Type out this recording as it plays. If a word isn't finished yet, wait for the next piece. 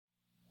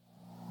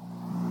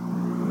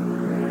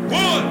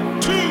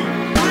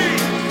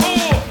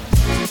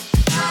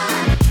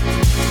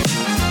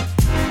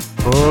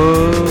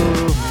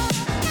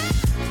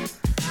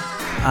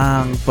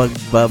ang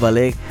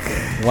pagbabalik.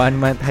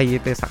 1 month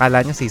hiatus.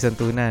 Akala nyo season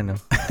 2 na, no?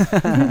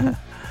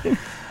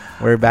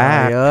 We're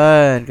back.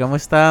 Ayun.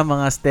 Kamusta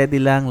mga steady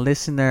lang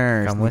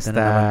listeners? Kamusta?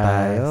 Dito na naman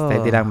tayo.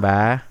 Steady lang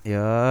ba?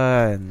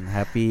 Yun.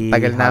 Happy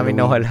Tagal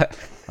namin Halloween. nawala.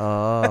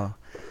 Oo.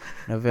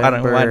 Parang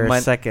 1 November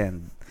month.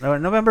 2nd.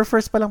 November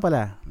 1st pa lang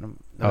pala.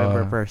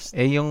 November 1st.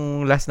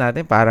 Yung last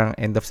natin parang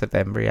end of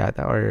September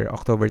yata or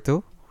October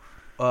 2?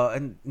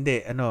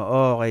 Hindi.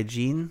 Kay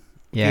Jean.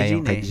 Yeah, kay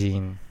yung Jean kay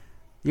Jean.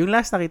 Yung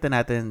last nakita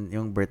natin,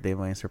 yung birthday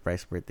mo, yung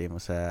surprise birthday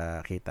mo sa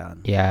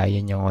K-Town. Yeah,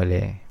 yun yung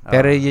uli.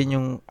 Pero yun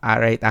yung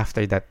right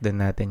after that, doon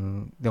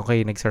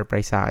kayo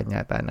nag-surprise sa akin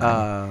yata.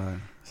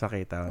 Sa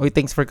K-Town. Uy,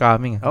 thanks for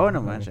coming. Oo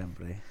naman,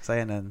 syempre.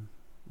 Saya nun.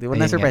 Di ba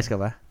Ayun na-surprise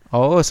ka ba?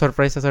 Oo,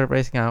 surprise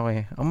nga ako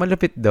eh. Ang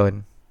malupit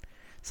doon.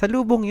 Sa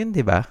Lubong yun,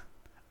 di ba?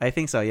 I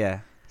think so,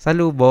 yeah. Sa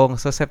Lubong.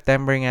 So,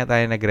 September nga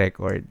tayo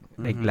nag-record.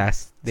 Like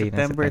last day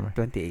September na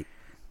September.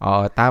 28.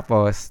 Oo,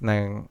 tapos,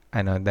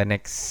 the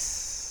next,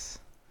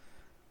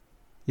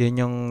 yun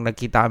yung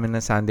nagkita kami ng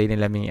Sunday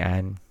nila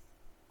Mian.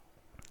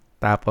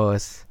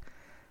 Tapos,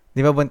 di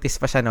ba buntis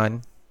pa siya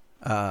nun?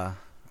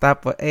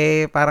 Tapos,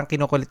 parang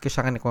kinukulit ko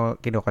siya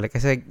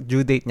kasi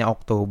due date niya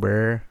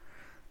October.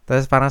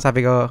 Tapos parang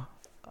sabi ko,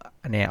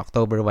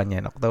 October 1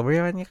 yan. October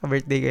 1 yan,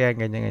 ka-birthday ko yan,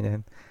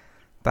 ganyan.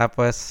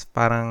 Tapos,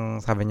 parang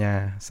sabi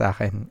niya sa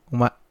akin,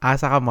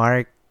 asa ka,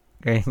 Mark?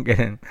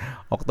 Ganyan.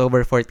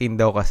 October 14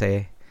 daw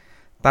kasi.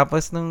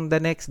 Tapos, nung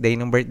the next day,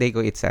 nung birthday ko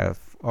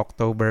itself,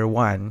 October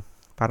 1,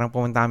 parang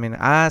pumunta kami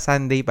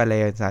Sunday pala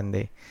yun,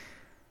 Sunday.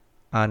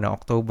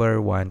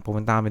 October 1,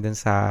 pumunta kami dun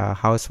sa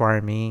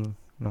housewarming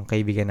nung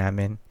kaibigan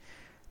namin.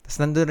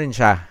 Tapos, nandun rin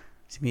siya.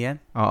 Si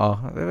Mian?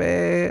 Oo.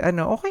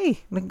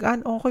 Okay.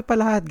 Okay pa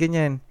lahat,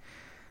 ganyan.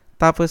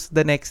 Tapos,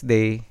 the next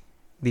day,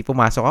 di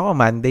pumasok ako.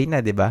 Monday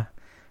na, di ba?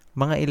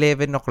 Mga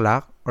 11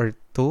 o'clock or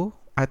 2?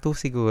 2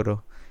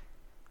 siguro.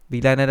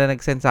 Bigla na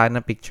nag-send sa akin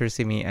ng picture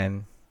si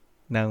Mian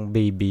ng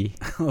baby.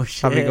 Oh,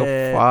 shit. Sabi ko,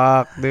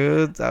 fuck,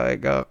 dude. Sabi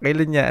ko,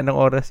 kailan niya? Anong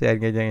oras yan?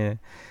 Ganyan.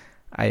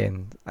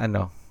 Ayun,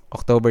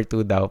 October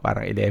 2 daw,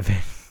 parang 11.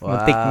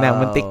 Wow.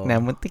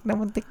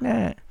 Muntik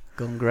na.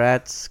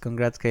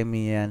 Congrats kay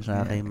Mian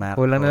sa kay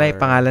Mac. Kulang na lang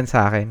yung pangalan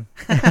sa akin.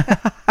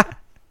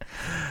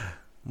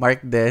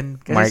 Mark din.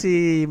 Kasi Mark. si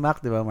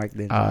Mac, di ba? Mark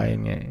din.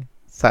 Yun nga eh.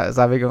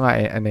 Sabi ko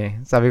nga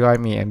sabi ko kay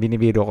Mian,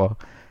 binibiro ko.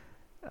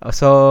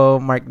 So,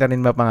 Mark na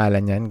rin ba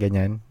pangalan yan?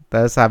 Ganyan.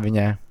 Tapos sabi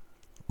niya,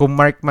 kung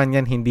Mark man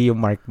yan, hindi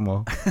yung Mark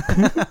mo.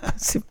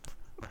 Si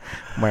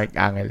Mark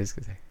Angeles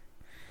kasi.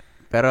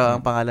 Pero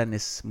ang pangalan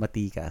is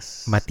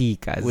Matikas.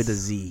 With a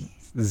Z.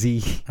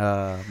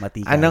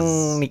 Matikas.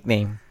 Anong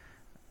nickname?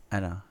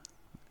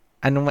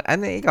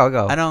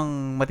 Ikaw?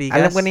 Anong Matikas?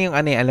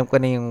 Alam ko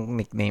na yung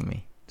nickname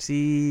eh.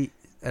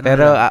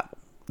 Pero,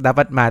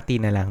 dapat Mati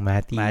na lang.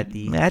 Mati.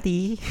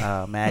 Matty.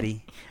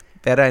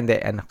 Pero hindi,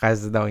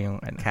 Kaz daw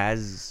yung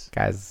Kaz.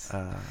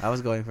 I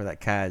was going for that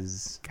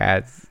Kaz.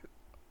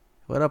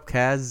 What up,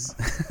 Kaz?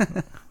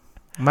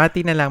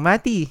 Mati na lang.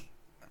 Mati.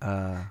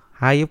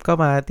 Hayop ka,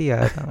 Mati.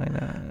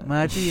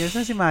 Mati.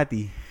 Saan si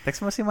Mati?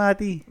 Text mo si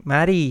Mati.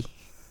 Mari.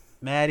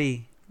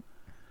 May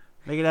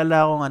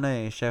kilala akong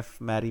Chef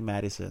Mary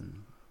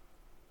Madison.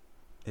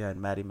 Yan,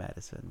 Mary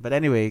Madison. But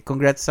anyway,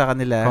 congrats sa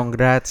kanila.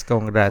 Congrats.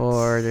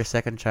 For their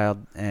second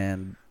child.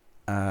 And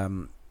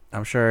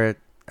I'm sure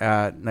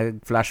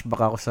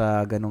nag-flashback ako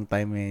sa ganong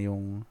time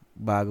yung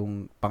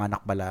bagong panganak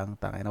pa lang.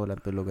 Tangina,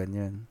 walang tulugan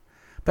yun.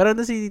 Pero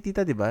doon si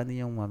tita, di ba? Hindi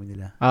yung mami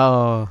nila.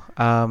 Oo.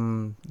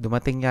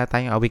 Dumating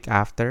yata yung a week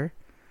after.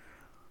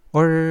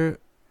 Or,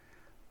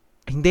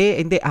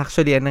 hindi.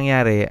 Actually, ang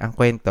nangyari, ang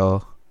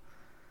kwento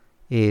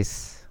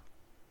is,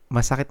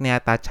 masakit na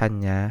yata tiyan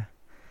niya.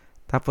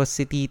 Tapos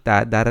si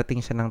tita,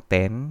 darating siya ng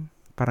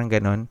 10. Parang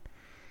ganon.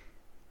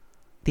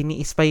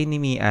 Tiniis pa yun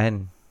ni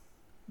Mian.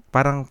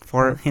 Parang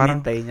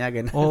hinintay niya,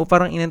 gano'n. Oo,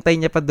 parang inantay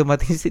niya pa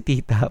dumating si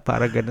tita.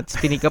 Parang gano'n. Tapos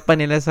pinika pa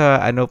nila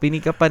sa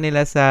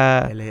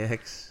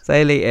LAX. Sa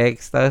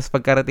LAX. Tapos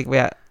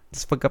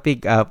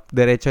pagka-pick up,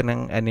 diretso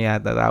ng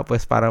yata.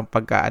 Tapos parang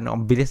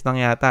ang bilis lang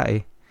yata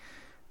eh.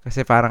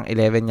 Kasi parang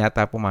 11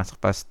 yata pumasok,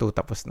 pas 2.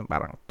 Tapos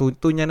parang 2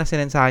 niya na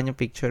sinensahan yung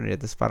picture niya.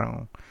 Tapos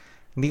parang,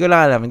 hindi ko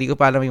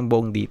pa alam yung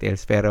buong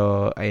details.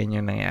 Pero ayun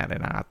yung nangyari,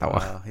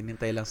 nakatawa.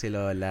 Hinintay lang si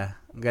Lola.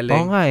 Ang galing.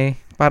 Oo nga eh.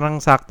 Parang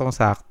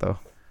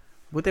saktong-sakto.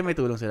 Buti may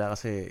tulong sila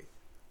kasi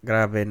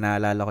grabe,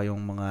 naalala ko yung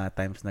mga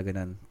times na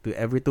ganun.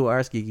 Every 2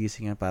 hours,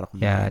 gigising yan para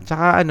kumain. Yeah,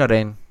 tsaka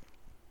rin,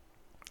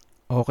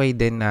 okay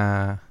din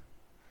na,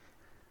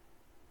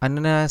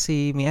 na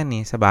si Mian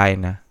sa bahay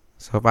na.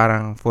 So,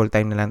 parang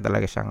full-time na lang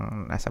talaga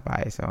siyang nasa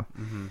bahay. So,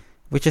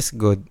 which is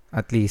good.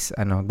 At least,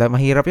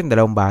 mahirap yung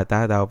 2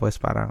 bata. Tapos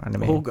parang,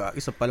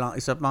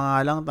 isa pa nga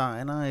lang,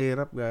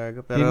 hirap, gaga.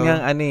 Pero, yun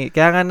nga,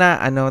 kaya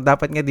nga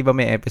dapat nga, di ba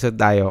may episode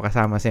tayo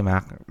kasama si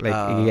Mac.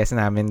 Like, i-guess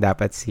namin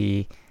dapat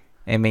si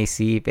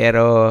MAC.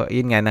 Pero,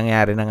 yun nga,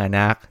 nangyari ng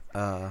anak.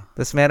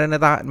 Tapos,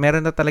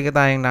 meron na talaga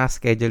tayong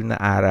nakaschedule na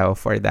araw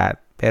for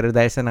that. Pero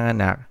dahil sa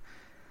nanganak,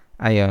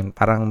 ayun,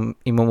 parang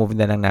imomove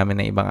na lang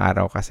namin ng ibang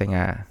araw kasi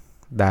nga,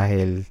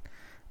 dahil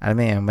alam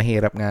mo yan,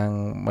 mahirap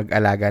ngang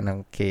mag-alaga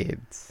ng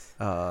kids.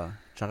 Oo.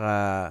 Tsaka,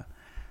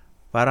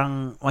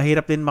 parang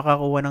mahirap din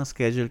makakuha ng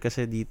schedule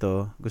kasi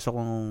dito. Gusto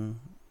kong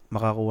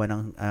makakuha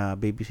ng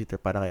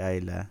babysitter para kay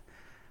Ayla.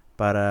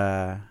 Para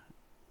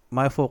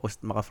makafocus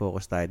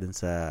tayo dun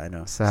sa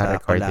Sa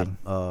recording.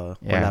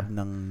 Collab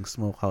ng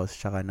Smokehouse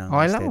tsaka ng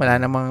Okay lang, wala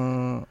namang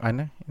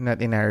not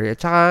in a hurry.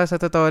 Tsaka sa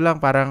totoo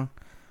lang, parang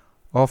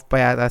off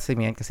pa yata si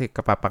Mian kasi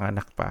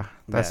kapapanganak pa.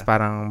 Tapos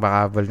parang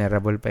baka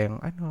vulnerable pa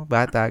yung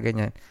bata,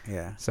 ganyan.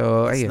 Yeah.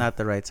 So, it's ayun. not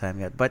the right time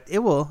yet. But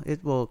it will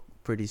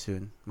pretty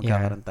soon.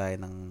 Magkakaroon tayo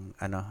ng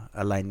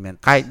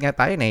alignment. Kahit nga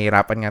tayo,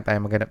 nahihirapan nga tayo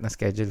maghanap ng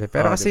schedule.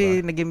 Pero kasi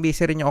naging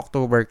busy rin yung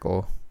October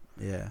ko.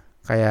 Yeah.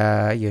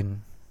 Kaya,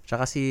 yun.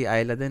 Tsaka si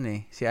Ayla din eh.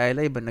 Si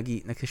Ayla iba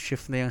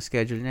nag-shift na yung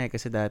schedule niya eh.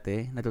 Kasi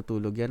dati,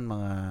 natutulog yan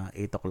mga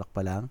 8 o'clock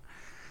pa lang.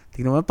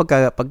 Tingnan mo,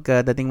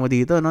 pagkadating mo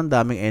dito, ang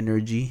daming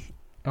energy.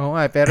 Oo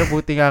nga, pero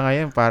buti nga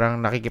ngayon, parang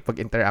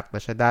nakikipag-interact na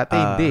siya. Dati,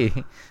 hindi.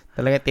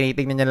 Talaga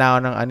tinitingnan niya lang ako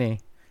ng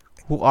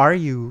who are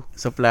you?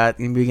 So,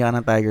 bigyan ka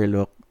ng tiger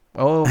look.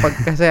 Oo,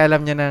 kasi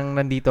alam niya nang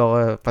nandito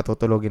ako,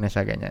 patutulogin na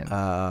siya, ganyan.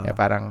 Kaya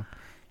parang,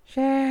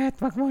 shit,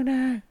 wag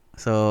muna.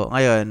 So,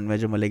 ngayon,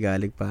 medyo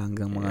maligalig pa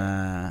hanggang mga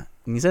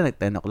minsan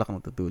 10 o'clock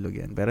natutulog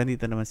yan. Pero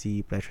dito naman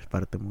si Precious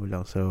para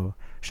tumulong. So,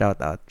 shout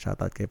out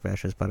kay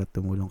Precious para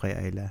tumulong kay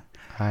Ayla.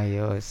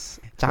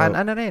 Ayos. Tsaka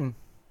rin.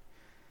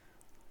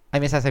 Ay,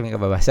 may sasabihin ka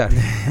ba ba? Sorry.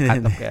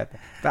 Atop kaya.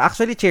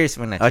 Actually, cheers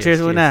muna.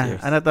 Cheers muna.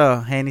 Cheers. Ano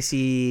to?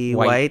 Hennessy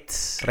White.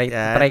 Try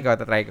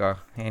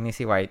ko.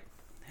 Hennessy White.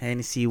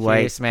 Hennessy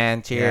White. Cheers, man.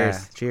 Cheers.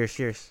 Yeah.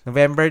 Cheers.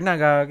 November na,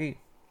 gagi.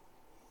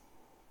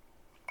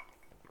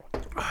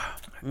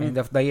 End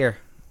of the year.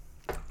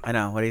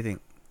 What do you think?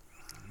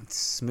 It's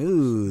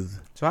smooth.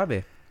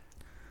 Suabe,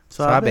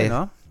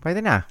 no?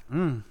 Pwede na.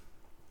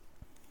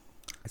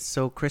 It's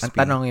so crispy. Ang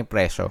tanong yung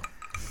presyo.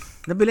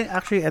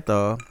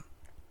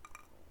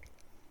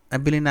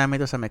 Nabili namin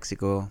ito sa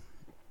Mexico.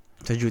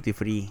 Sa duty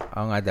free.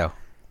 Oo nga daw.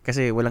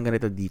 Kasi walang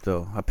ganito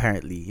dito,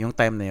 apparently. Yung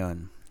time na yon.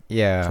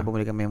 Yeah. So,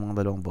 bumili kami yung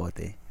mga 2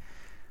 bote.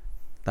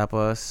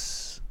 Tapos,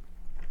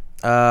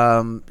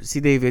 si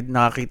David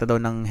nakakita daw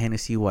ng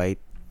Hennessy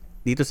White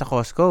dito sa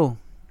Costco.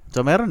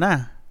 So, meron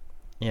na.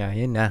 Yeah,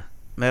 yun na.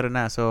 Meron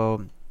na.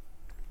 So,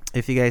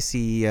 if you guys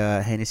see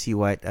Hennessy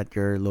White at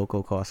your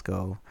local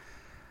Costco,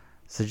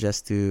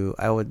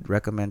 I would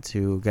recommend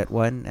to get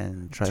one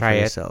and try for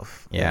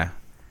yourself. Yeah.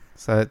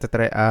 So,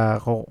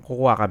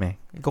 kukuha kami.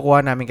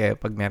 Kukuha namin kayo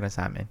pag meron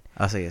sa amin.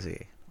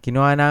 Sige.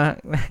 Kinuha na,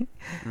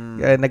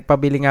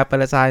 nagpabili nga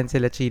pala sa akin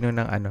sila Chino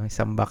ng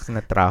isang box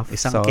na truff.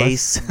 Isang sauce.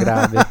 case.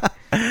 Grabe.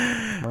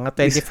 Mga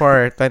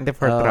 24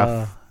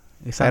 truff.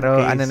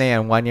 Pero case. Na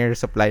yan, 1 year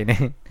supply na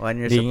yun. 1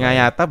 year supply. Di nga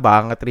yata,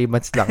 baka 3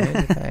 months lang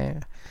yun.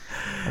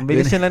 Ang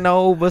bilis nyo lang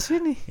nauubos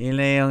yun eh. Yun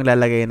na yung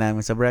lalagay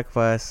namin sa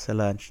breakfast, sa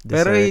lunch,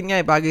 dessert. Pero yun nga,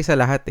 bagay sa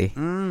lahat eh.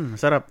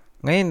 Sarap.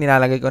 Ngayon,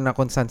 nilalagay ko na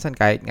kung san-san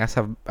kahit nga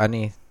sa,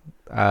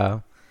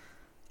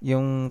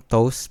 yung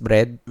toast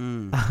bread.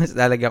 Tapos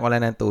lalagyan ko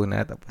lang ng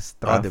tuna. Tapos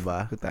truff.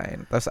 Diba?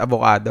 Tapos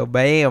avocado.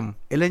 Bam!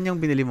 Ilan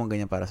yung binili mong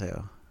ganyan para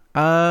sa'yo?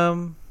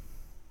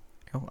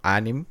 Yung 6.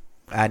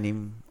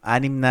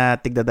 6 na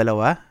tigda-2?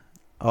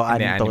 O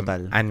 6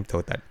 total? 6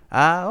 total.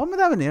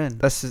 Madami na yun.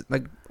 Tapos,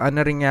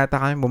 rin yata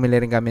kami, bumili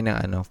rin kami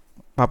ng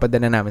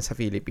papadala namin sa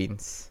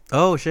Philippines.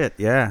 Oh, shit.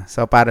 Yeah.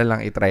 So, para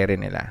lang itry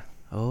rin nila.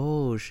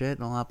 Oh, shit.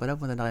 O nga pala,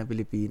 punta na kayo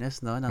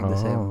Pilipinas, no? Ng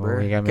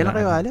December. Kailan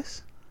kayo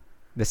alis?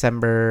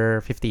 December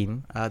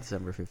 15.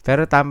 December 15.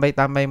 Pero tambay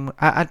mo,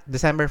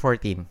 December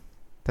 14.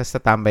 Tapos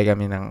tatambay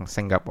kami ng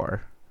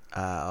Singapore.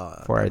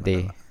 For a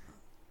day.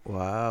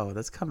 Wow,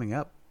 that's coming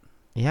up.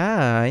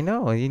 Yeah, I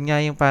know. Yun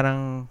nga yung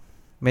parang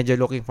medyo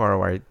looking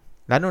forward.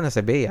 Lalo na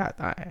sa Bay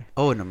yata eh.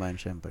 Oo naman,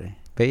 syempre.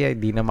 Kaya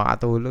hindi na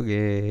makatulog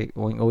eh.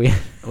 Uwing-uwi.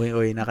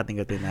 Uwing-uwi,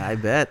 nakatingkatin na. I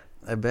bet.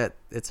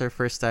 It's our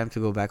first time to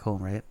go back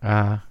home, right?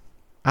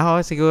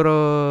 Ako siguro,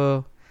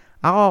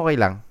 okay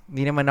lang.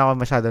 Hindi naman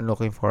ako masyadong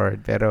looking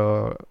forward.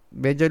 Pero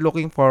medyo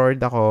looking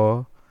forward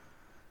ako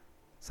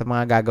sa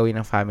mga gagawin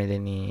ng family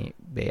ni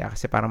Bea.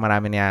 Kasi parang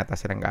marami na yata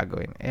silang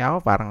gagawin.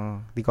 Ako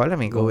parang, di ko alam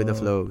eh. Go with the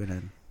flow,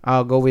 ganun.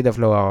 Go with the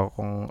flow ako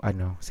kung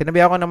ano.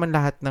 Sinabihan ko naman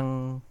lahat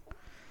ng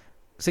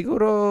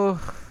siguro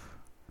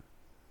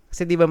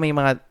kasi di ba may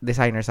mga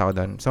designers ako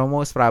doon. So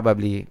most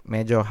probably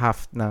medyo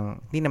half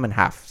ng hindi naman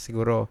half,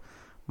 siguro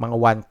mga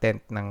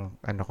 1/10 ng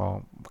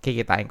ko,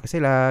 kikitain ko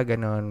sila,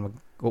 ganun,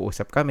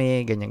 mag-uusap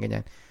kami,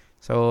 ganyan.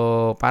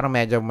 So parang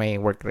medyo may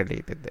work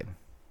related din.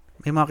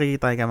 May mga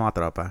kikitain ka mga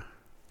tropa?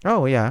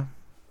 Oh, yeah.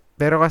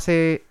 Pero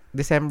kasi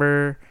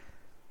December,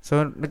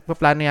 so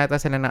nagpaplano yata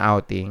sila ng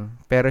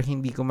outing, pero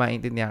hindi ko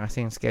maintindihan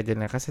kasi yung schedule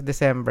na. Kasi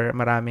December,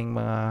 maraming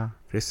mga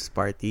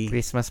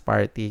Christmas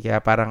party, kaya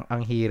parang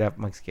ang hirap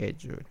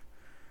mag-schedule.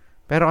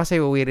 Pero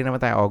kasi uwi rin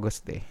naman tayo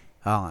August eh.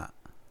 Oo nga.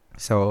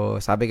 So,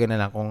 sabi ko na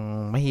lang,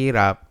 kung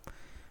mahirap,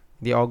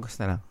 di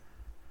August na lang.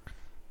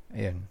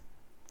 Ayun.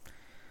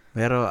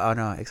 Pero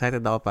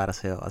excited ako para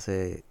sa'yo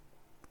kasi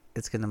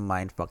it's gonna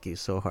mindfuck you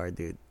so hard,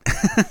 dude.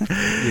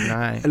 Yun na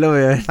nga eh. Alam mo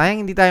yun? Sayang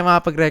hindi tayo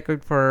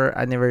makapag-record for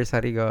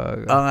anniversary ko.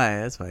 Oo nga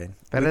that's fine.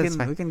 Pero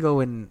We can go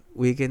when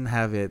we can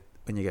have it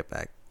when you get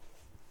back.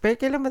 Pero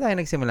kailan ba tayo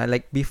nagsimula?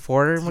 Like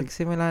before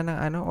magsimula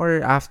ng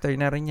or after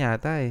na rin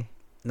yata eh.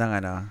 Ng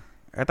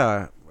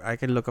Ito, I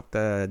can look up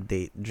the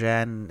date.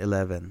 Jan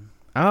 11.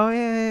 Oh,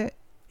 yeah.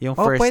 Yung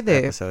first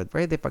episode.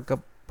 Pwede pag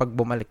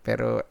bumalik.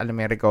 Pero alam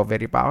mo,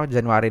 recovery pa ako.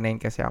 January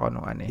 9 kasi ako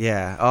nung eh.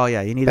 Yeah. Oh,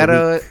 yeah. You need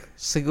Pero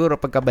siguro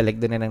pagkabalik,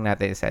 doon na lang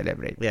natin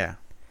celebrate. Yeah.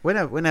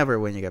 Whenever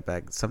when you get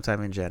back. Sometime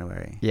in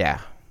January.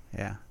 Yeah.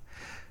 Yeah.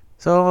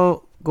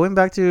 So, going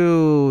back to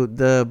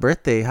the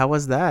birthday, how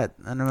was that?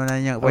 Ano man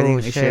yung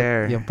pwedeng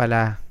i-share? Yung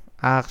pala.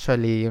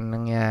 Actually, yung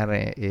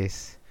nangyari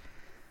is,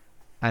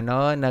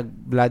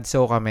 nag-blood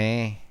show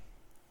kami.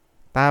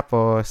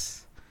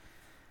 Tapos,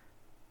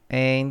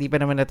 hindi pa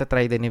naman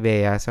natatry din ni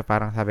Bea. So,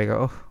 parang sabi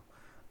ko,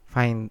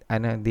 fine,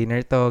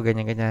 dinner to,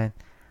 ganyan-ganyan.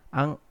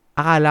 Ang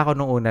akala ko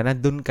nung una,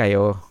 nandun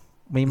kayo.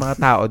 May mga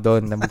tao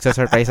doon na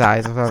magsa-surprise sa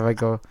akin. So, sabi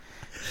ko,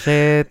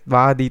 shit,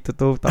 baka dito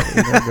to.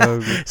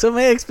 So,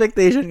 may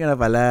expectation ka na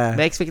pala.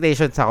 May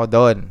expectations ako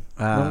doon.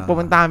 Nung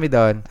pumunta kami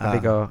doon,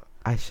 sabi ko,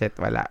 shit,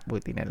 wala.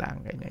 Buti na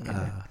lang. Ganyan.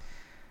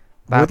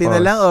 Tapos, buti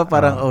na lang o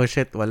parang,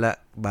 shit, wala.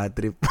 Bad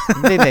trip.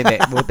 hindi.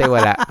 Buti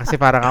wala.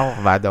 Kasi parang ako,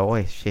 kabado ako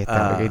eh. Shit,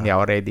 hindi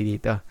ako ready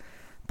dito.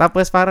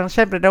 Tapos parang,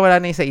 syempre, nawala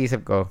na yung sa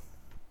isip ko.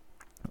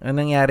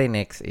 Ang nangyari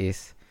next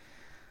is,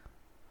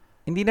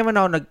 hindi naman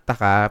ako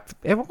nagtaka.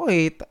 Ewan ko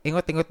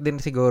ingot-ingot din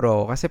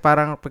siguro. Kasi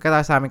parang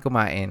pagkatapos sa amin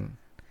kumain,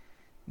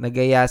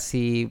 nagaya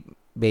si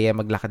Bea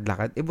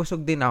maglakad-lakad.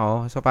 Busog din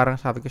ako. So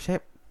parang sabi ko,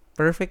 chef,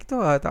 perfect to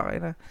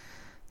Takay na.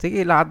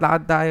 Sige,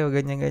 lakad-lakad tayo.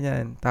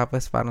 Ganyan-ganyan.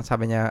 Tapos parang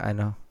sabi niya,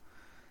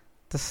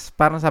 Tapos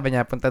parang sabi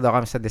niya, punta daw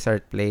kami sa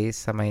dessert place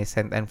sa may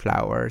Scent and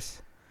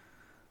Flowers.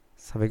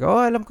 Sabi ko,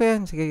 alam ko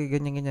yan. Sige,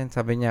 ganyan-ganyan.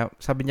 Sabi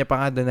niya pa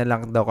nga doon na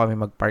lang daw kami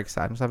mag-park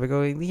sa Sabi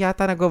ko, hindi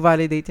yata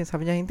nag-validate yan.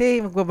 Sabi niya,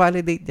 hindi,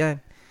 mag-validate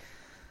yan.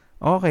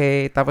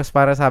 Okay. Tapos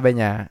parang sabi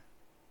niya,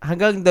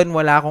 hanggang doon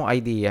wala akong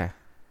idea.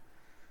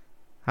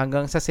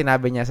 Hanggang sa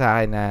sinabi niya sa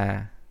akin na,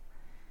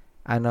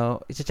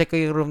 i-check ko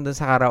yung room doon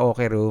sa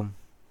karaoke room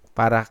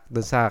para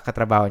doon sa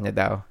katrabaho niya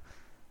daw.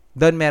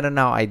 Doon meron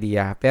na ako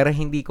idea. Pero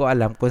hindi ko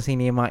alam kung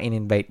sino yung mga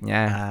in-invite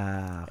niya.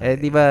 Okay.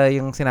 Di ba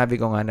yung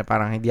sinabi ko nga na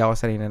parang hindi ako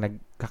sanay na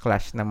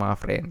nagka-clash ng mga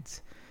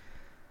friends.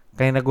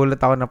 Kaya nagulat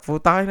ako na,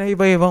 puta kayo na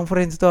iba-ibang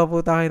friends to.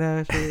 Puta kayo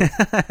na.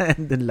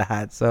 Doon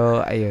lahat.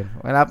 So, ayun.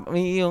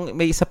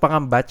 May isa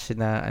pang batch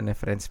na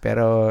friends.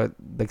 Pero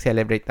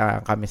nag-celebrate na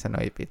kami sa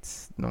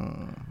Noipits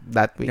nung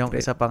that week. Yung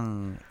isa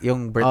pang,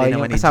 yung birthday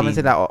naman ni Jean. Kasama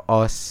sila,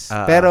 Os.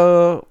 Pero,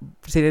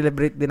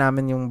 celebrate din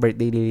namin yung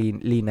birthday ni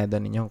Lina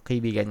doon. Yung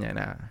kaibigan niya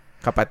na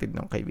kapatid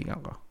ng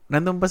kaibigan ko.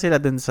 Nandun ba sila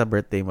dun sa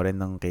birthday mo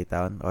rin ng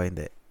K-Town? O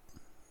hindi?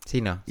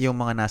 Sino? Yung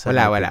mga nasa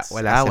Wala.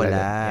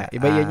 Wala.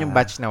 Iba yun yung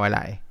batch na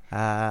wala eh.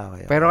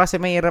 Okay. Pero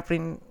kasi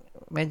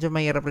medyo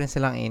mahirap rin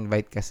silang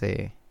invite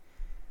kasi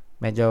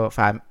medyo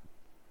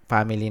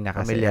family na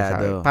kasi.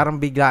 Pamilyado. Parang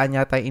biglaan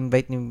yata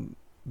invite ni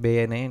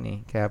Bea na yun eh.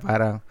 Kaya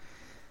parang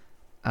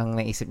ang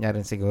naisip niya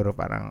rin siguro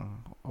parang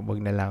wag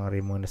na lang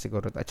rin muna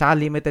siguro. At saka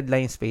limited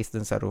lang yung space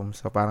dun sa room.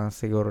 So parang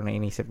siguro na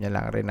inisip niya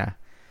lang rin na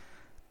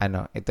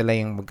ito lang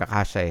yung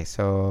magkakasya eh.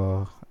 So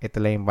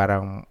ito lang yung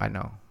parang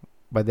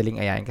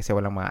madaling ayain kasi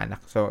walang mga anak.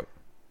 So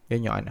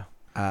yun yung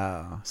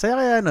saya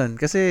kaya nun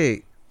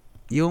kasi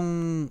yung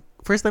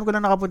first time ko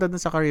lang nakapunta dun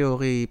sa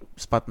karaoke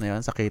spot na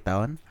yun sa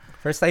K-Town.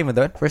 First time mo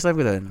doon? First time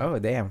ko dun.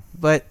 Oh, damn.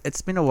 But it's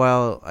been a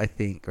while, I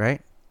think,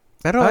 right?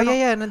 Pero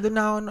yeah. Nandun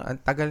na ako. Ang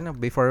tagal na.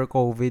 Before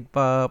COVID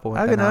pa.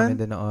 Pumunta namin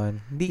doon noon.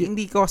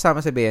 Hindi ko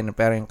kasama si Bea,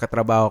 pero yung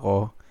katrabaho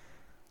ko,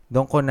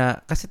 doon ko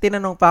na, kasi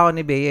tinanong pa ako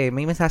ni Bea,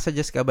 may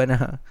masasuggest ka ba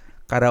na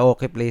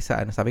karaoke place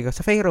sa Sabi ko,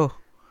 sa Faro.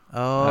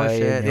 Oh,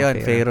 shit.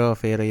 Yun,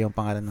 Faro yung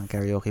pangalan ng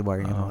karaoke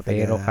bar niyo.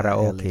 Faro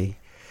Karaoke.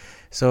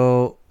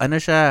 So,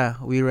 siya,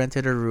 we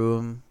rented a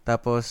room,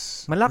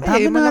 tapos,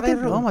 malaki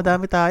room.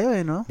 Madami tayo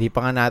no? Di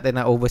pa nga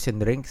natin naubos yung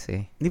drinks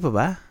eh. Di pa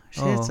ba?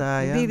 Shit,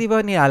 sayang. Hindi, di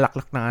ba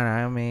nilalaklak na nga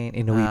namin,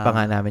 inuwi pa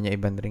nga namin yung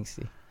ibang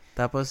drinks eh.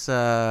 Tapos,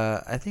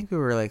 I think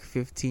we were like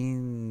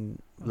 15,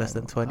 less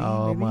than 20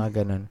 maybe?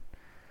 Mga ganun.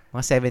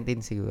 Mga 17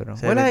 siguro.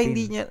 17. Wala,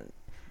 hindi niya.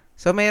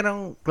 So,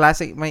 mayroong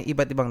classic, may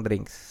iba't ibang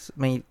drinks.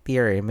 May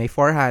tier eh. May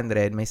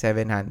 400, may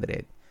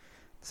 700.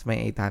 Tapos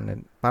may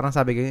 800. Parang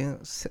sabi ko,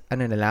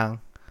 na lang,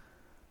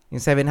 yung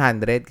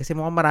 700 kasi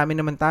mukhang marami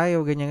naman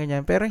tayo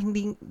ganyan pero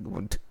hindi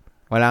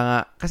wala nga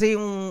kasi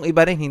yung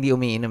iba rin hindi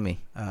umiinom eh.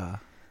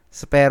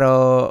 So, pero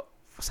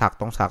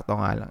saktong-sakto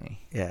nga lang eh.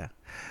 Yeah.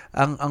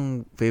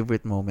 Ang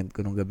favorite moment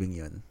ko nung gabing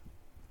yun.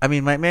 I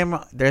mean,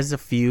 there's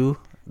a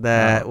few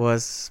that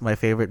was my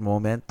favorite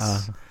moments.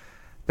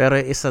 Pero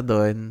isa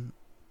doon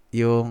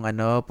yung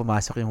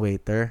pumasok yung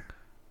waiter.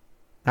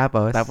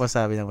 Tapos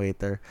sabi ng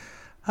waiter,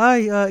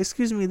 "Hi,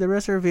 excuse me, the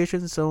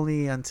reservation is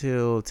only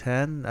until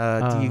 10.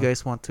 Do you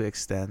guys want to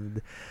extend?"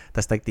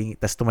 Tas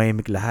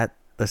tumahimik lahat.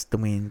 Tas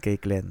tumingin kay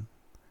Glenn.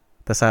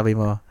 Tas sabi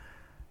mo,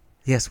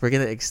 yes, we're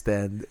gonna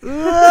extend.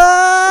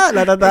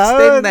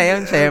 Extend na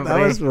yun, syempre.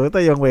 Tapos puta,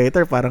 yung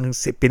waiter parang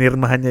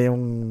pinirmahan niya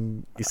yung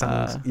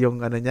isang,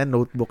 yung ano niya,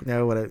 notebook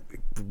niya, wala,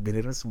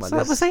 binirma sumalas.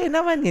 So, masaya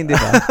naman yun, di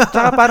ba?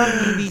 Tsaka parang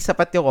hindi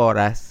sapat yung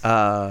oras.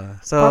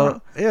 So,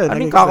 yun.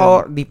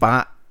 Di pa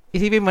nga.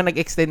 Isipin mo,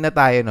 nag-extend na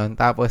tayo nun,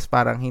 tapos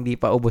parang hindi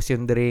pa ubos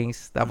yung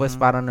drinks, tapos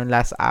parang nung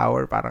last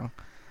hour, parang,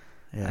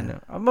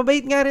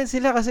 mabait nga rin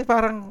sila kasi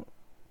parang,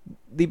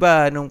 di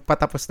ba, nung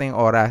patapos na yung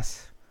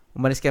oras,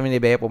 umalis kami ni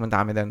Bea, pumunta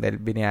kami doon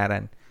dahil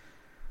binayaran.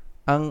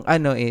 Ang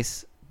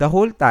is, the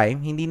whole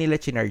time, hindi nila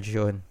chinarge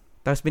yun.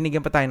 Tapos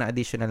binigyan pa tayo ng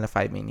additional na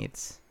 5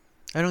 minutes.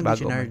 Anong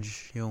di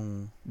chinarge?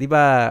 Yung... Di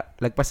ba,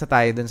 lagpas na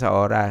tayo doon sa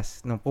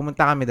oras. Nung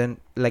pumunta kami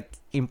doon, like,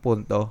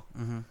 impunto.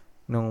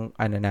 Nung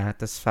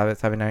tapos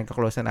sabi namin,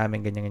 kaklose na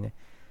namin, ganyan-ganyan.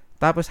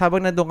 Tapos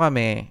habang nandun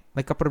kami,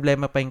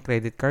 nagka-problema pa yung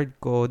credit card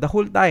ko the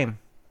whole time.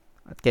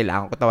 At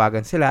kailangan ko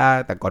tawagan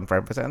sila,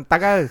 tag-confirm pa sila. Ang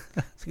tagal.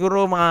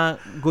 Siguro mga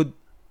good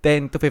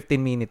 10 to 15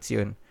 minutes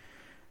yun.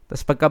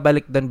 Tapos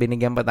pagkabalik doon,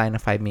 binigyan pa tayo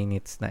ng 5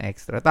 minutes na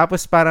extra.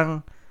 Tapos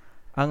parang,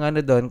 ang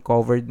doon,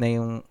 covered na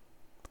yung,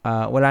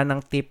 wala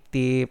nang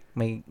tip-tip,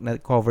 may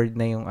covered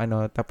na yung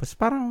tapos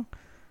parang,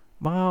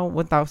 mga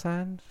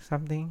 1,000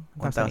 something.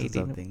 1,000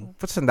 something.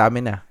 Tapos ang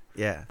dami na.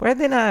 Yeah.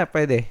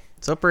 Pwede.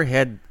 So per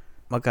head,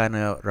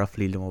 magkano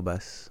roughly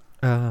lumabas?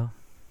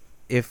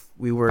 If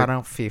we were...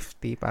 Parang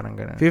 50, parang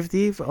gano'n.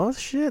 50? Oh,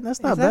 shit.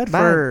 That's not bad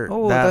for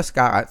that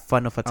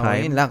fun of a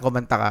time. Yun lang,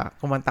 kumanta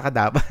ka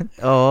dapat.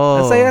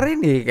 Oo. Masaya rin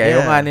eh.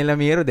 Kayo nga nila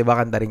Miro, di ba?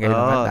 Kanta rin kayo ng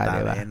kanta,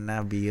 di ba?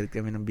 Birit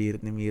kami ng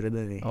birit ni Miro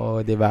doon eh.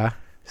 Oo, di ba?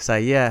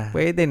 Saya.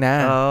 Pwede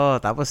na. Oo,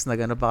 tapos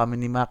nag-ano pa kami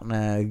ni Mac,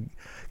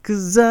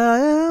 Cause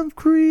I am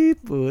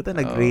creep. Puta,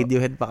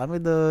 nag-Radiohead pa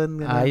kami doon.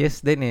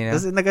 Ayos din eh. No?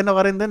 Tapos nag-ano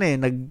ka rin doon eh,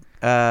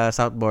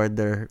 South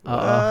Border.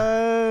 Oo.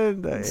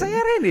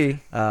 Saya rin eh.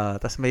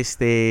 Tapos may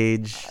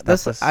stage.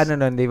 Tapos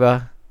nun, di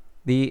ba?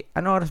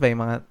 Ano oras ba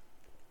yung mga...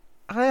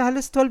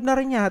 halos 12 na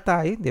rin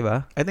yata yun, di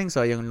ba? I think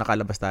so, yung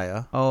nakalabas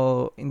tayo.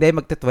 Hindi,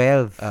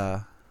 magta-12.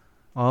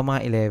 Mga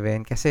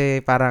 11.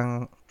 Kasi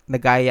parang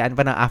nag-aayaan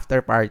pa ng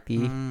after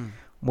party.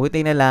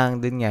 Buti na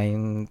lang dun nga,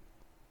 yung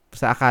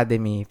sa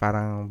academy,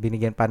 parang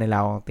binigyan pa nila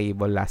akong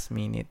table last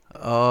minute.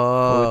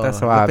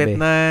 Lupit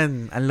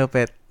nun. Ang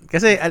lupit.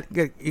 Kasi,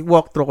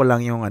 i-walkthrough ko lang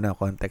yung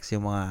context,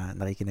 yung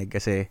mga nakikinig.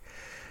 Kasi,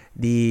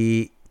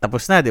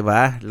 tapos na, di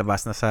ba?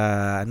 Labas na sa,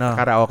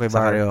 karaoke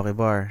bar. Sa karaoke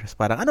bar. Tapos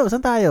parang, saan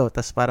tayo?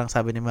 Tapos parang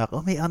sabi ni Mac,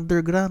 may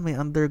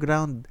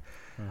underground.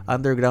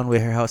 Underground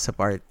warehouse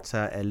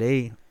sa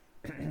LA.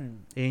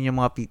 Yun yung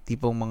mga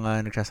tipong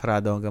mga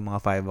nagsasarado hanggang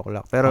mga 5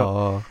 o'clock. Pero,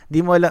 di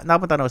mo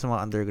nakapunta na ako sa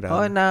mga underground.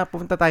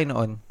 Napunta tayo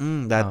noon.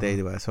 Dati,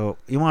 di ba? So,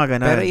 yung mga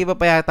ganun. Pero iba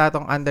pa yata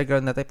tong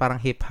underground natin, parang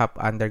hip-hop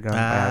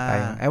underground pa yata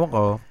yung, ewan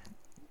ko,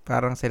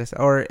 parang sila,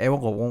 or ewan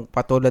ko, kung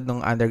patulad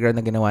ng underground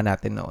na ginawa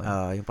natin noon.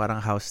 Yung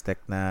parang house tech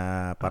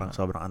na parang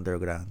sobrang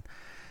underground.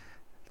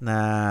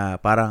 Na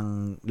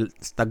parang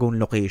tagong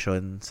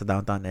location sa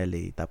downtown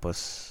LA.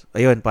 Tapos,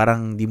 ayun,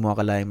 parang di mo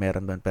akalain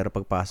meron doon. Pero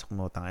pagpasok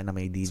mo, tangay na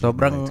may DJ.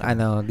 Sobrang,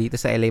 dito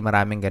sa LA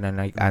maraming ganun,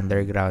 like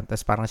underground.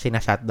 Tapos parang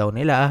sinashutdown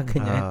nila,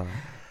 ganyan.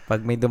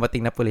 Pag may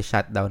dumating na police,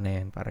 shutdown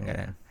na yan. Parang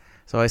ganun.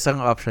 So,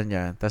 isang option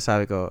yan. Tapos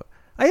sabi ko,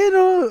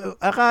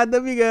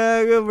 academy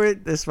gaga,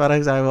 Bert. Tapos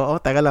parang sabi mo,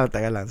 taga lang.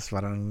 Tapos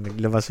parang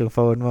naglabas yung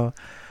phone mo.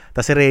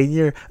 Tapos si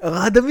Rainier,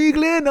 Academy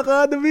Glenn.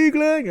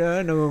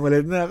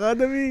 Nangungulit na,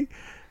 Academy.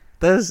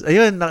 Tapos,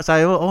 ayun,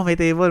 sabi mo, may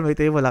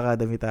table,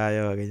 academy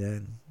tayo,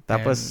 ganyan.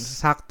 Tapos,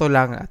 sakto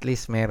lang, at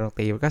least merong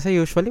table. Kasi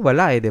usually,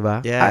 wala di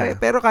ba? Yeah.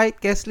 Pero kahit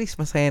guest list,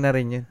 masaya na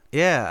rin yun.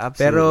 Yeah,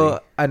 absolutely. Pero,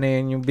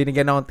 yung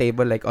binigyan akong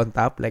table, like, on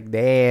top, like,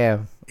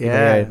 damn.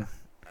 Yeah.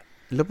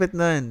 Lupit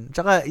nun.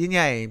 Tsaka, yun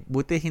nga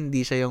buti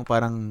hindi siya yung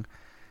parang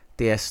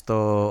Tiesto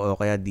o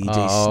kaya DJ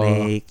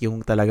Snake,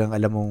 yung talagang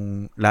alam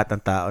mong lahat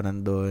ng tao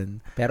nandun.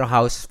 Pero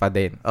house pa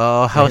din.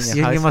 House.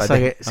 Yun yung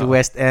masaya. Si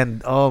West End.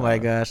 Oh my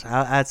gosh.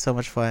 I had so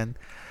much fun.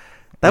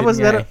 Tapos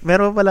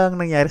meron pa lang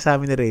nangyari sa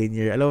amin ni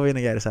Rainier. Alam mo yung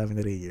nangyari sa amin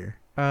ni Rainier?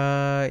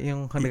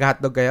 Yung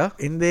nag-hotdog kayo?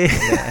 Hindi.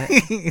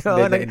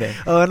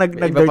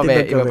 Nag-dirty dog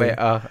kami.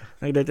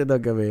 Nag-dirty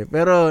dog kami.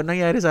 Pero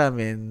nangyari sa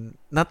amin,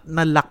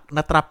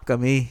 na-trap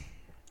kami.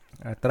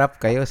 Trap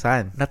kayo?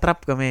 Saan?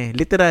 Na-trap kami.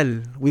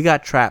 Literal. We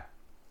got trapped.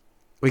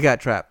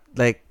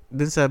 Like,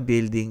 dun sa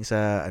building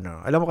sa,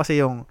 alam mo kasi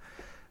yung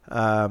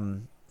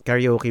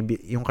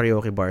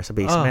karaoke bar sa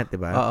basement, di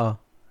ba?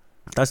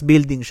 Tapos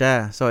building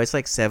siya. So, it's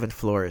like 7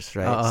 floors,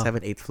 right? 7,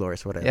 8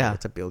 floors, whatever. Yeah.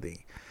 It's a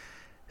building.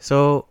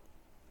 So,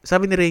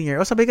 sabi ni Rainier,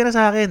 sabay ka na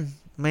sa akin.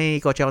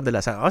 May kotse akong dala.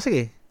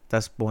 Sige.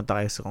 Tapos pumunta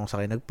kayo kung sa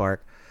kayo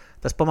nag-park.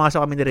 Tapos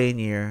pumasok kami ni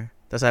Rainier.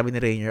 Tapos sabi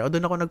ni Rainier,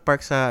 doon ako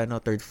nag-park sa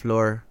 3rd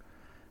floor.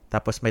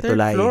 Tapos may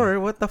tulay. 3rd floor?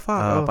 What the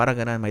fuck? Parang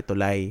ganun, may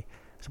tulay.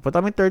 So,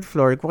 punta kami 3rd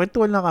floor.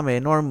 Kukintuan lang kami,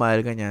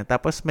 normal, ganyan.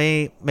 Tapos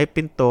may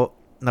pinto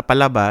na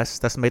palabas,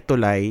 tapos may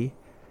tulay,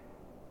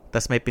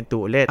 tapos may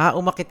pinto ulit.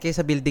 Umakit kayo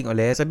sa building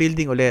ulit? Sa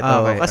building ulit.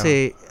 Okay, kasi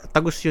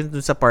tagus yun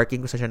dun sa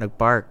parking kung saan siya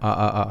nag-park.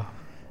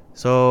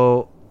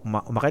 So,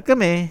 umakit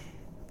kami,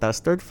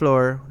 tapos 3rd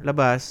floor,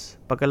 labas.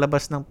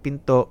 Pagkalabas ng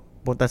pinto,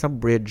 punta sa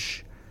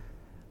bridge,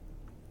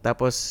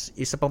 Tapos,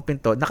 isa pang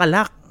pinto,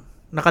 nakalock.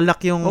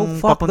 Nakalock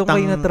yung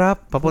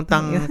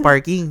papuntang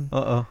parking.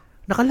 Oo.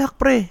 Nakalock,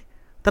 pre.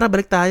 Tara,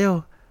 balik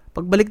tayo.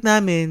 Pagbalik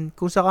namin,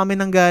 kung sa kami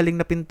nanggaling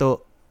na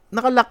pinto,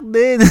 nakalock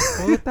din.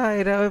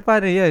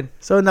 Paano yun?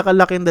 So,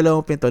 nakalock yung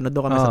dalawang pinto, na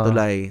doon kami sa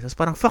tulay. Tapos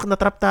parang, fuck,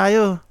 natrap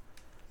tayo.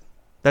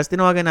 Tapos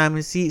tinawagan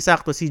namin si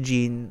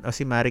Jean, o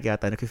si Marik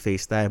yata,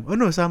 nag-FaceTime.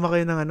 Sama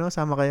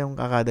kayong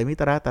academy,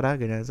 tara,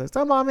 ganyan. So,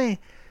 sama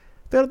kami.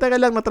 Pero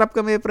teka lang, natrap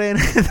kami, pre.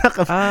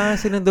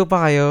 Sinundo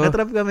pa kayo?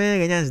 Natrap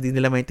kami, ganyan. Hindi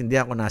nila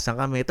maintindihan kung nasan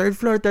kami. Third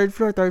floor.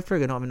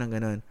 Gano'n kami ng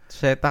gano'n.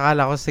 Shit,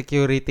 akala ko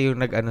security yung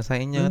nag-ano sa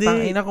inyo. Hindi.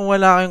 Tangina kung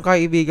wala kayong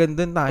kaibigan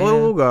dun, tangina.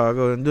 Oo,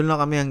 gago. Doon lang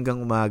kami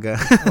hanggang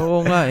umaga. Oo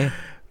nga eh.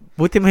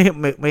 Buti may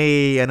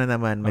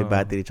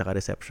battery tsaka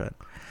reception.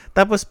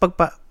 Tapos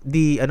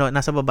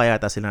nasa baba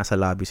yata sila, nasa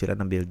lobby sila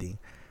ng building.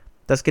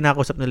 Tapos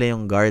kinakusap nila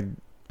yung guard.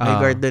 May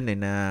guard dun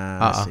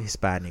na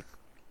Hispanic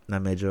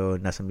na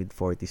medyo nasa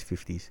mid-40s,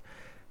 50s.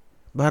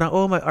 Parang,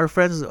 our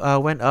friends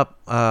went up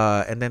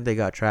and then they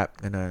got trapped.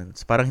 Ganun.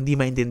 So, parang hindi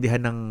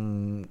maintindihan ng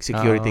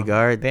security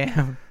guard.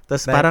 Damn.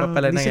 Tapos parang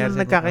hindi sila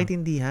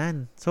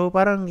nagkakaintindihan. So,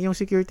 parang yung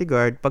security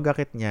guard,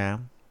 pag-akit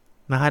niya,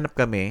 nahanap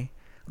kami,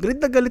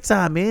 galit na galit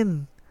sa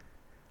amin.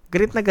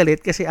 Galit na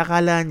galit kasi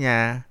akala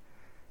niya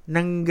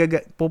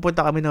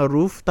pupunta kami ng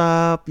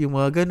rooftop, yung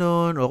mga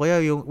ganun, o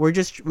kaya yung we're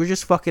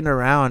just fucking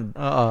around.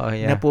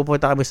 Yeah.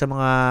 Napupunta kami sa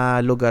mga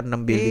lugar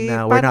ng building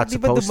na we're not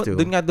supposed to.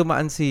 Doon nga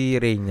dumaan si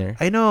Rainier.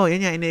 I know,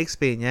 yun nga,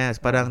 ina-explain niya.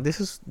 Parang,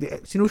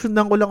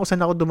 sinusundan ko lang kung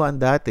saan ako dumaan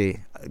dati.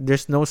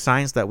 There's no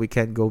signs that we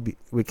can't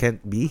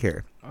be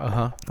here.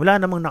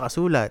 Wala namang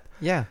nakasulat.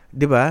 Yeah.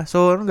 Diba?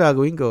 So, anong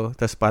gagawin ko?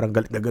 Tapos parang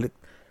galit na galit.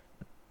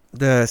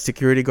 The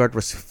security guard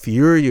was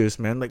furious,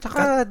 man. Like,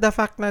 tsaka the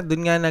fact na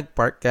dun nga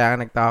nag-park, kaya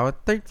nagtao,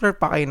 third floor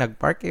pa kayo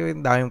nag-park,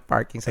 yung daming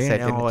parking sa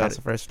second at sa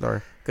first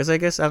floor. Kasi I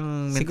guess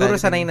ang siguro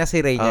sanay na si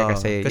Rainier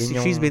kasi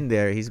he's been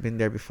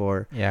there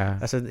before.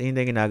 Yeah. Kasi yun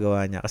yung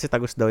ginagawa niya. Kasi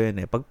tagos daw yun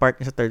eh. Pag park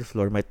niya sa third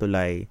floor, may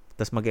tulay.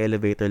 Tapos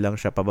mag-elevator lang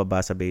siya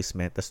pababa sa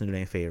basement. Tapos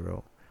nila yung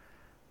Pharaoh.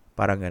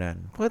 Parang ganun.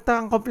 Puta,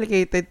 ang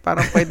complicated.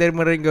 Parang pwede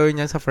mo rin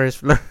gawin yan sa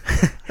first floor.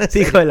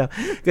 Hindi ko alam.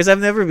 Because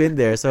I've never been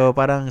there. So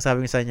parang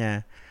sabi sa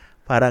niya,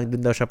 parang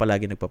dun daw siya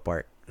palagi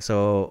nagpa-park.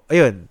 So,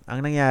 ayun. Ang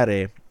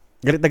nangyari,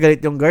 galit na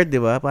galit yung guard, di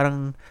ba?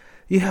 Parang,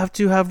 you have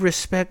to have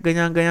respect,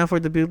 ganyan for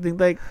the building.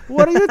 Like,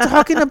 what are you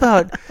talking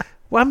about?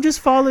 Well, I'm just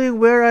following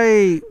where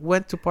I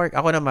went to park.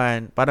 Ako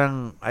naman,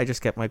 parang, I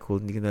just kept my cool.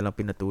 Hindi ko na lang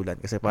pinatulan.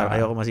 Kasi parang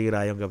ayoko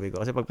masira yung gabi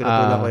ko. Kasi pag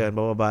pinatulan ko yun,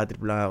 bababa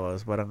trip lang ako.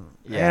 So, parang,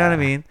 you know what I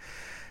mean?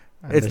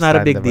 It's not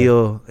a big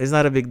deal.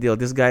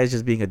 This guy is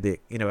just being a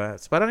dick. You know,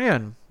 it's parang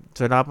yun.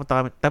 So, nakapunta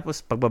kami.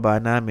 Tapos,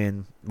 pagbaba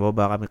namin,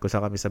 bababa kami kung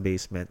saan kami sa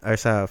basement, or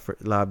sa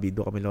lobby,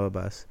 doon kami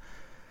lumabas.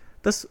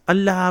 Tapos,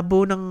 ang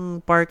labo ng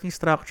parking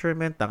structure,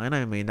 man.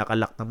 Tangina, may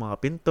nakalock ng mga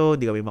pinto,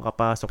 hindi kami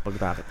makapasok pag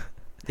takit.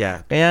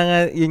 Yeah. Kaya nga,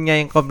 yun nga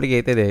yung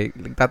complicated eh.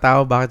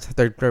 Nagtatawa bakit sa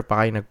third floor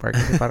pa kayo nag-park.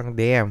 Kasi parang,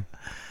 damn.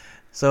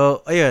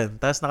 So,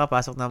 ayun. Tapos,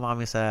 nakapasok naman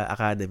kami sa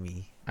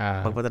academy.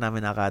 Pagpunta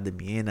namin na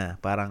academy, yun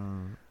na.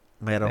 Parang,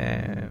 mayroong,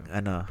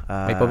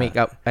 may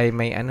pumake-up,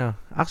 may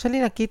Actually,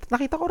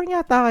 nakita ko rin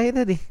yata kayo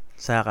na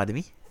sa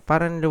academy?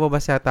 Parang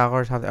lumabas yata ako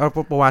or something. Or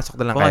pumasok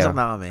na lang pumasok kayo.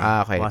 Na kami.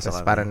 Okay. Tapos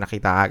parang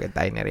nakita agad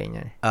tayo na rin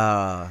yan.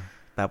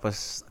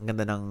 Tapos, ang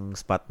ganda ng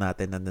spot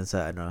natin nandun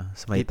sa,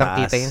 sa may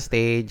taas. Kitang-kita yung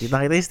stage.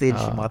 Kitang-kita yung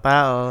stage, yung mga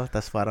tao.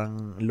 Tapos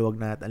parang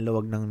ang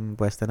luwag ng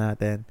pwesto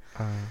natin.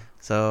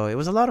 So, it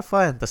was a lot of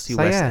fun. Tapos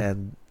yung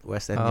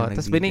West End yung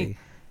nag-DJ.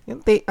 Yung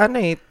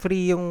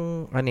free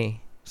yung,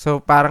 So,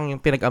 parang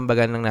yung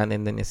pinag-ambagan lang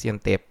natin dun is yung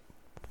tip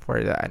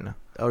for the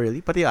Oh,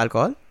 really? Pati yung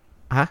alcohol?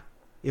 Ha?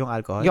 Yung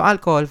alcohol? Yung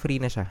alcohol, free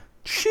na siya.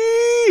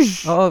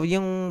 Sheesh! Oo,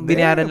 yung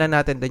binayaran lang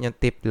natin dun yung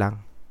tip lang.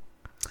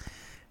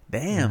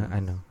 Damn.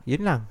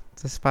 Yun lang.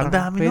 Tapos parang,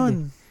 ang dami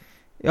nun.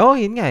 Oo,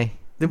 yun nga eh.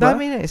 Diba? Ang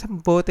dami na. Isang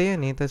bote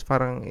yun eh. Tapos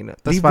parang,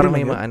 parang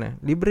may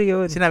mga libre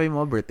yun. Sinabi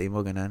mo, birthday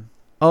mo, ganun?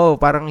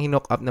 Oo, parang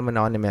hinook up naman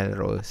ako ni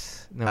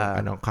Melrose.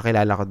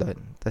 Kakilala ko dun.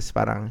 Tapos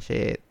parang,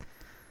 shit.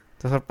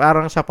 Tapos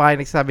parang siya pa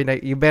nagsabi na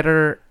you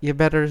better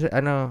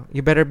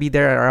be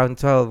there around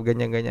 12,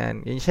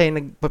 ganyan. Yun siya yung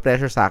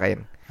nagpa-pressure sa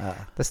akin.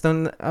 Tapos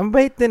ang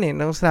bait din eh,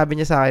 nung sabi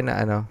niya sa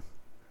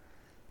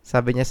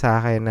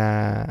akin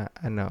na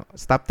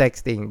stop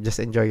texting, just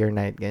enjoy your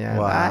night, ganyan.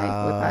 Wow. Ay,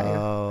 tayo.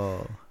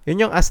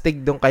 Yun yung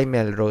astig dong kay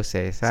Melrose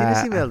eh. Sino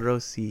si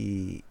Melrose?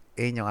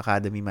 Yung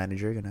academy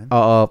manager, ganun?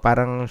 Oo,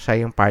 parang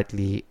siya yung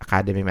partly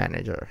academy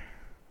manager.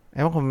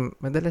 Ewan ko,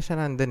 madalas siya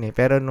nandun eh.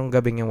 Pero nung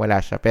gabing yung wala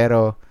siya.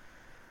 Pero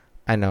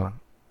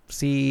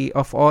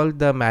of all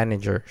the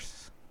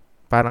managers,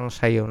 parang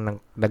siya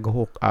yung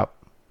nag-hook up,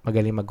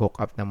 magaling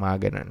mag-hook up ng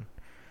mga ganun.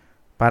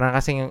 Parang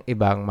kasi yung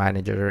ibang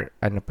manager,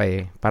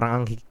 parang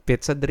ang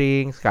higpit sa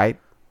drinks,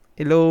 kahit,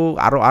 hello,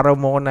 araw-araw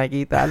mo ko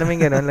nakikita, alam mo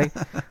yung ganun, like,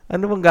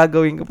 ano bang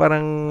gagawin ko,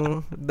 parang,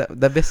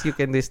 the best you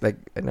can do is like,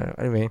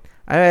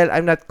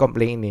 I'm not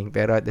complaining,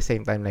 pero at the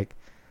same time, like,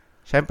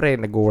 syempre,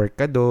 nag-work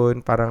ka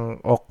doon, parang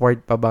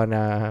awkward pa ba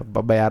na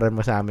babayaran mo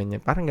sa amin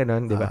yun? Parang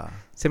gano'n, di ba?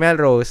 Si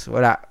Melrose,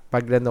 wala.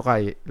 Pag nando ka,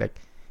 like,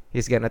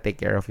 he's gonna take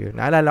care of you.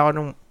 Naalala ko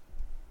nung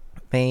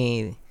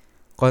may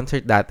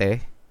concert dati.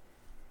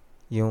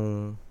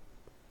 Yung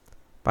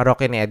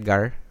parokya ni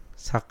Edgar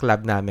sa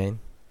club namin.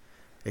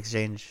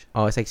 Exchange.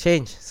 Sa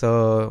exchange. So,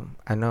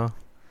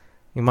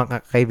 yung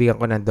mga kaibigan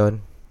ko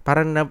nandun,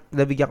 parang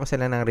nabigyan ko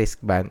sila ng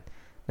wristband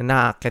na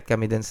nakaakyat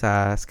kami dun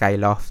sa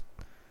Skyloft.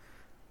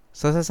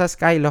 So, sa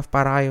Skyloft,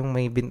 para kayong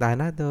may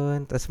bintana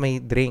dun, tapos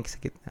may drink sa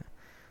gitna.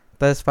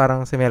 Tapos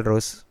parang si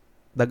Melrose,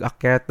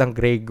 nag-akyat ng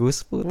Grey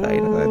Goose. Puta,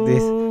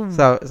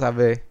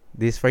 sabi,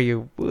 this for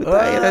you.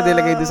 Puta,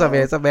 nilagay doon sa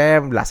mesa.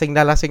 Lasing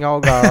na lasing ako,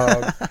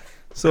 gag.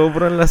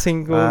 Sobrang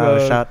lasing ko.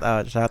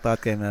 Shout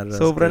out kay Melrose.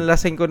 Sobrang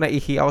lasing ko,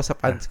 naihi ako sa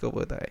pants ko.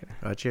 Puta.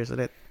 Cheers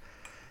ulit.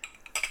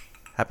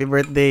 Happy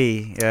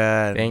birthday.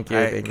 Yan. Thank you.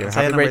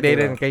 Happy birthday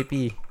din kay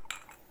P.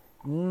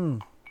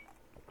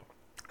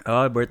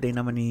 Birthday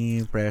naman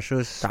ni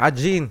Precious. Tsaka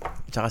Jean.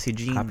 Tsaka si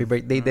Jean. Happy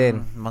birthday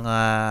din. Mga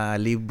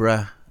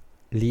Libra.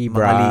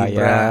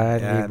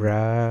 Yan.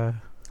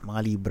 Mga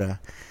Libra.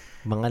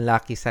 Mga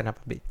lucky sana pa,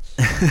 bitch.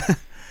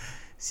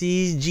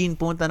 Si Jean,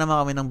 pumunta naman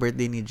kami ng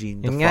birthday ni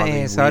Jean. Yun nga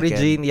sorry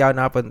Jean, hindi ako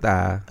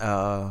nakapunta.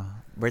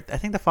 I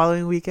think the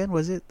following weekend,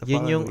 was it?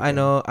 Yun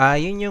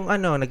yung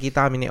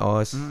nakita kami ni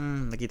Oz.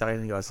 Nakita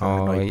kayo ni Oz sa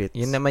Noibits.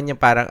 Yun naman yung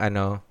parang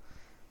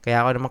kaya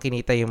ako naman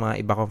kinita yung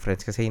mga iba kong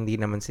friends kasi hindi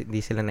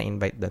sila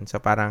na-invite doon. So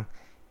parang,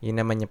 yun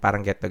naman yung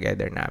parang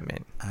get-together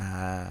namin.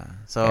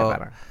 So,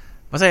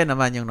 masaya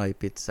naman yung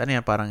Noibits. Ano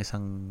yan, parang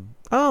isang...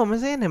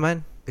 masaya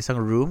naman.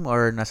 Isang room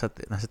or nasa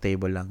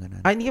table lang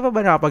ganun? Hindi ka pa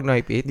ba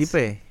nakapag-Noibits? Hindi pa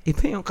eh.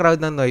 Iba yung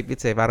crowd ng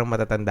Noibits parang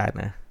matatanda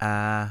na.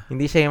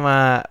 Hindi siya yung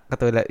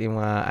katulad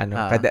yung mga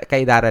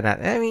kaidaran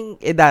natin. I mean,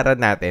 idaran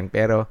natin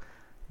pero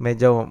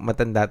medyo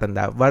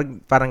matanda-tanda.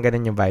 Parang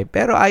ganun yung vibe.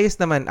 Pero ayos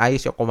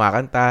yung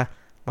kumakanta,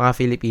 mga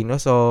Filipino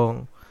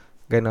song,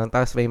 ganun.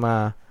 Tapos may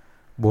mga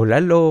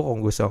bulalo,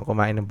 kung gusto kong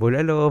kumain ng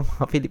bulalo,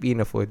 mga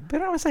Filipino food.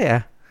 Pero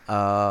masaya.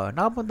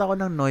 Nakapunta ko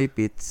ng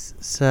Noibits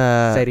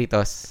sa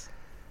Cerritos.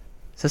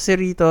 Sa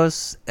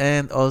Cerritos,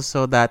 and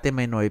also dati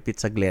may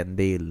Noibits sa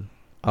Glendale.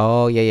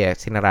 Yeah.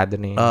 Sinarado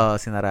na yun.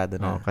 Sinarado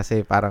na.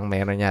 Kasi parang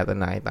mayroon yata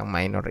nakitang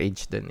minor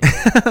age dun.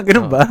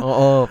 Ganun ba?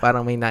 Oo,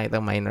 parang may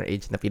nakitang minor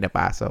age na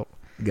pinapasok.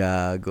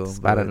 Gago.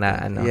 Para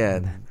na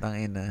Yan,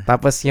 tangina.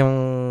 Tapos yung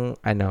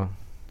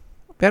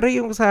pero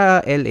yung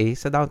sa LA,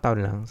 sa downtown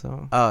lang.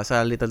 So,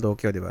 sa Little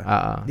Tokyo, di ba?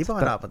 Di pa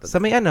nga nakapunta.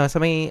 Sa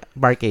may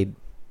barcade.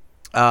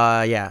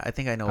 Yeah, I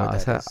think I know what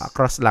that is.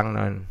 Across lang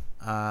nun.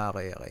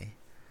 Okay.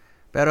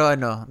 Pero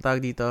tawag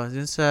dito,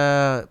 dun sa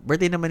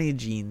birthday naman ni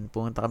Jean,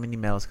 pumunta kami ni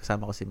Mels,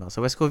 kasama ko si Mels. Sa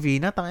West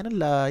Covina, tangina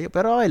layo.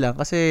 Pero okay lang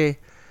kasi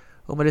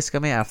umalis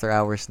kami after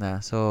hours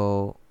na.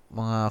 So,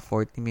 mga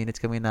 40 minutes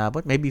kami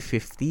naabot, maybe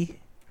 50.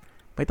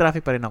 May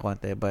traffic pa rin ng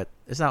konti, but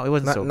it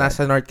wasn't so bad.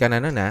 Nasa north ka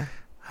na nun, ha?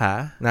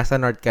 Ha? Nasa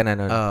north ka na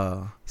nun.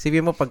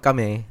 Isipin mo pag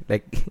kami,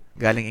 like,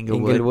 galing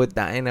Inglewood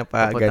na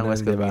pa, ganun,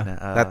 diba?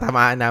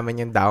 Tatamaan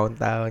namin yung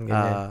downtown,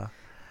 ganyan.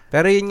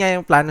 Pero yun nga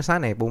yung plano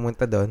sana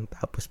pumunta doon,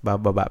 tapos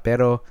bababa.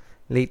 Pero,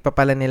 late pa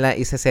pala nila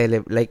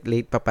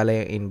late pa pala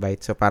yung invite.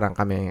 So, parang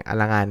kami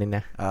alanganin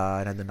na.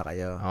 Nandun na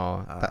kayo.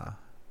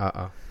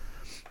 Oo.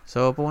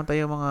 So, pumunta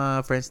yung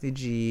mga friends ni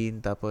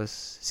Jean.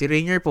 Tapos, si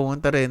Rainier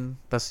pumunta rin.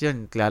 Tapos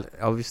yun,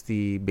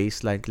 obviously,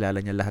 baseline,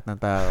 kilala niya lahat ng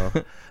tao.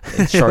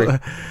 Short.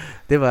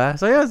 Diba?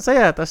 So, yun,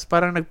 saya. Tapos,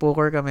 parang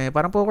nag-poker kami.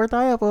 Parang poker,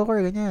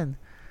 ganyan.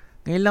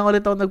 Ngayon lang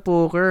ulit ako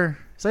nag-poker.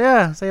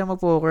 Saya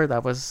mag-poker.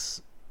 Tapos,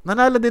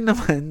 nanalo din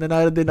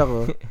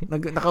ako.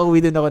 Nakauwi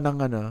din ako ng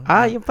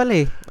yun pala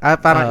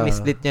parang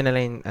in-split nyo na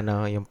lang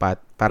yung pot.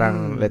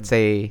 Parang, let's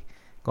say,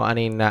 kung ano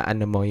yung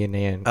mo, yun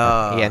na yun.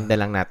 I-enda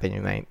lang natin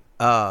yung night.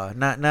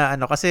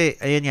 Kasi,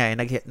 ayun nga,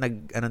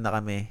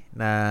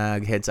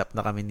 nag-heads up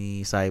na kami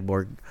ni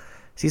Cyborg.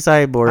 Si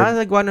Cyborg.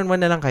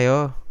 Nag-one-on-one na lang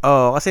kayo?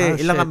 Kasi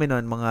ilang kami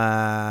nun, mga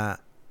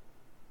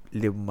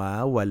 5,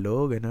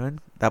 8,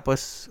 ganun.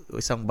 Tapos,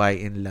 isang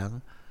buy-in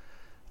lang.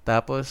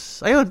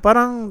 Tapos, ayun,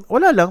 parang,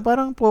 wala lang,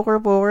 parang poker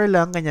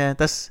lang, ganyan.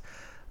 Tapos,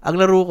 ang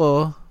laro ko,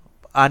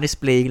 honest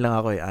playing lang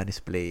ako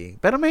honest playing.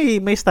 Pero may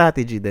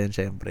strategy din,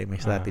 syempre, may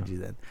strategy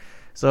din.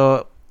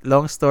 So,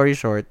 long story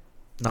short,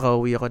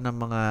 nakauwi ako ng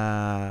mga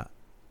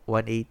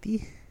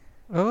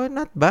 180.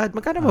 Not bad.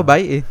 Magkano mo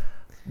buy-in?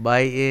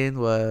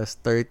 Buy-in was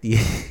 30.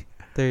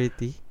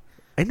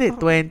 30? Ay, hindi,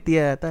 20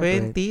 yata.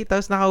 20?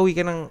 Tapos nakauwi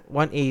ka ng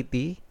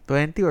 180?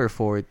 20 or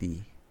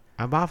 40?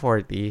 Baka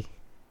 40.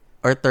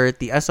 Or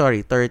 30.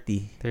 Sorry,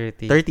 30.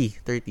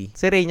 30.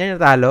 Si Rainier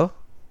natalo?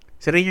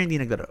 Si Rainier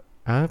hindi naglaro.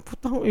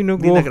 Putang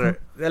inugo. Hindi naglaro.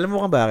 Alam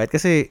mo kung bakit?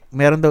 Kasi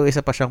meron daw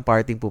isa pa siyang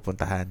parting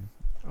pupuntahan.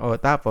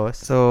 Tapos?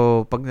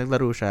 So, pag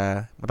naglaro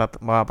siya,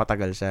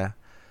 makapatagal siya.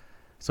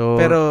 So,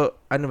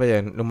 pero, ano ba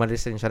yun?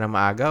 Lumalis rin siya na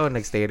maaga o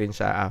nagstay rin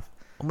siya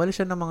umalis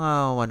siya ng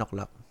mga 1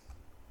 o'clock.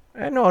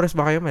 Ano oras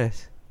ba kayo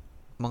umalis?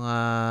 Mga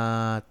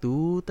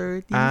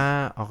 2:30.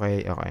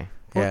 Okay.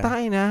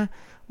 Putang ina.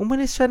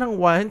 Umalis siya ng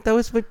 1,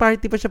 tapos may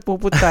party pa siya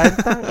pupuntahan.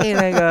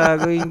 Tangina,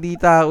 gago. Hindi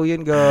tao yun,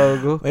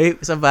 gago. May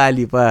sa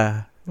Bali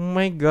pa. Oh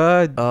my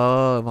God.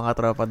 Mga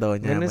tropa daw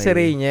niya. Ganun si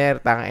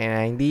Rainier,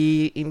 tangina.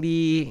 Hindi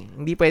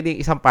pwedeng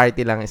isang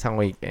party lang, isang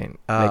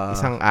weekend. Like,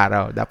 isang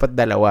araw. Dapat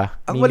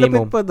dalawa. Ang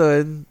minimum.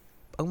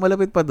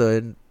 malapit pa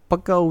doon,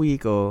 pagka-uwi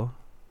ko,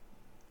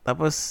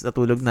 tapos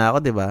natulog na ako,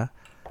 di ba?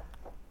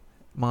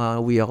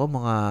 Uwi ako,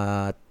 mga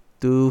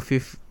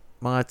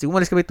 2:50,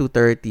 umalis kami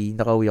 2:30,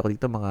 nakauwi ako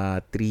dito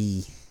mga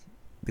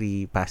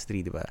 3 past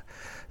 3, di ba?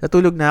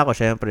 Natulog na ako,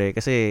 syempre,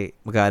 kasi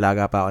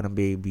mag-aalaga pa ako ng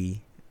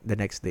baby the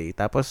next day.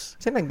 Tapos,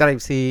 Kasi nag-drive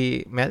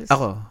si Mels?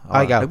 ako.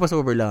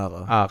 Nagpa-sober lang ako.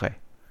 Okay.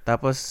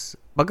 Tapos,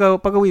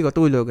 pag-uwi ko,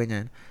 tulog,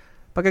 ganyan.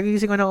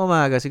 Pagkagising ko ng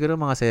umaga, siguro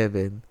mga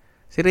 7,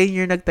 si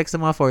Rainier nag-text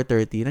ng mga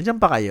 4:30, nandiyan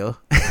pa kayo?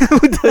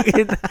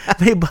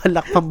 May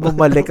balak pang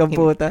bumalik ang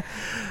puta.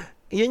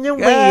 Yun yung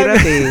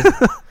mahirap eh.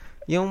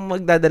 Yung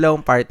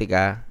magdadalawang party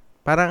ka,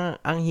 parang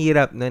ang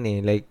hirap nun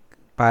eh. Like,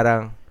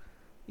 parang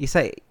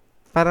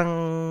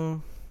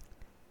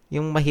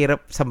yung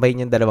mahirap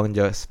sabayin yung dalawang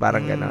Diyos.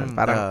 Parang gano'n.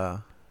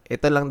 Parang,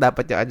 ito lang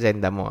dapat yung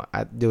agenda mo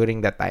at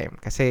during that time.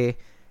 Kasi,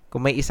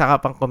 kung may isa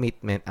ka pang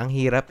commitment, ang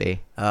hirap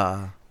eh.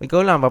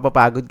 Ikaw lang,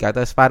 mapapagod ka.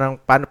 Tapos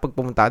parang, paano pag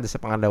pumunta ka sa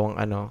pangalawang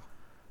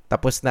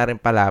tapos na rin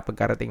pala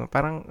pagkarating mo.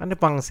 Parang, ano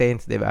pang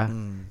sense, di ba?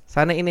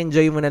 Sana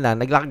in-enjoy mo na lang.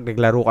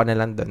 Naglaro ka na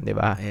lang doon, di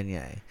ba? Ayan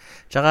nga eh.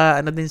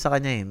 Tsaka, ano din sa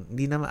kanya eh.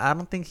 I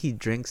don't think he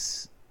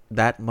drinks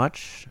that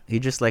much.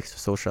 He just likes to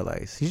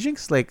socialize. He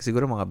drinks like,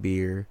 siguro mga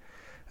beer,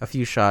 a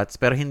few shots,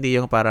 pero hindi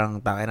yung parang,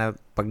 na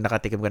pag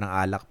nakatikim ka ng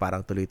alak,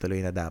 parang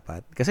tuloy-tuloy na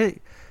dapat. Kasi,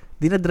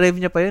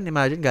 dinadrive niya pa yun.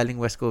 Imagine, galing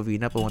West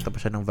Covina, pumunta pa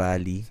siya ng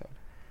Valley.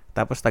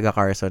 Tapos, taga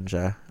Carson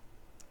siya.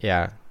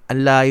 Yeah.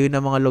 Ang layo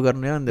ng mga lugar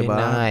na yun, di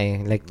ba? Yun na eh.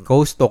 Like,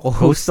 coast to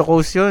coast. Coast to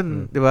coast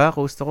yun, di ba?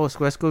 Coast to coast.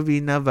 West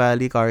Covina,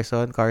 Valley,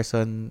 Carson,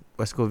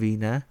 West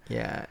Covina.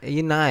 Yeah.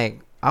 Yun na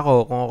eh.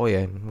 Ako, kung ako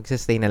yun,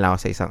 magsistay na lang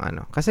ako sa isang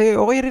Kasi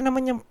okay rin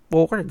naman yung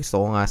poker. Gusto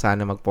ko nga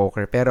sana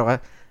mag-poker. Pero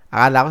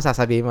akala ko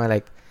sasabihin mo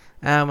like,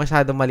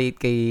 masyadong maliit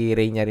kay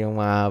Rainier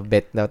yung mga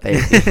bet daw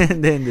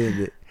 30.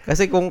 Hindi.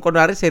 Kasi kung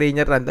kunwari si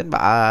Rainier nandun,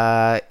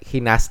 baka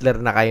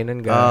hinasler na kayo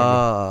nun.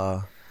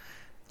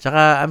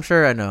 Tsaka, I'm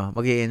sure,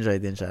 mag-i-enjoy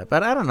din siya.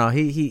 Pero, I don't know,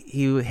 he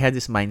had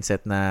this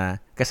mindset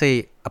na,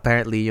 kasi,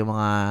 apparently, yung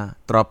mga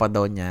tropa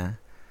daw niya,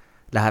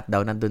 lahat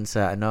daw nandun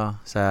sa,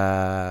 sa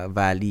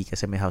Valley,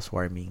 kasi may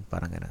housewarming,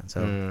 parang gano'n.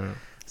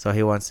 So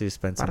he wants to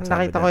spend some parang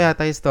time with nakita ko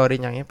yata yung story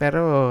niya yun,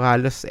 pero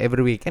halos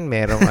every weekend,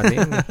 merong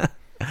yun.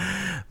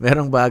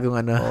 Merong bagong,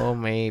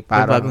 may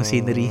bagong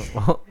scenery.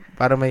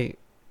 Parang may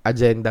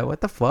agenda. What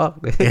the fuck?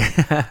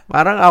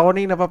 Parang ako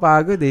na yung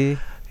napapagod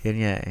eh. Yun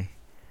nga eh.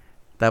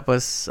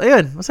 Tapos,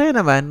 ayun,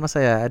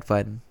 masaya at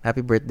fun.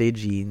 Happy birthday,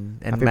 Jean.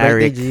 And Happy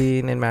birthday,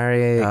 Jean and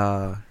Marek.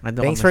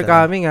 Thanks for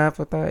coming,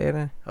 puta.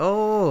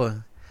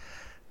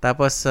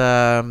 Tapos,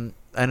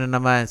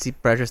 si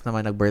Precious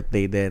naman,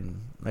 nag-birthday din.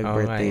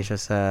 Nag-birthday siya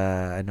sa,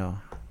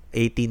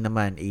 18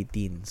 naman,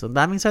 18. So,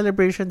 daming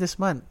celebration this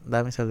month.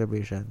 May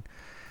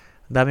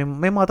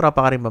mga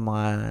tropa ka rin ba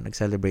mga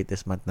nag-celebrate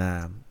this month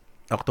na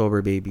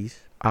October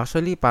babies?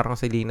 Actually, parang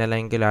si Lina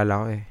lang yung kilala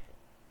ko eh.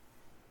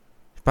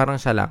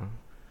 Parang siya lang.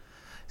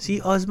 Si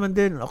Osman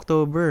din,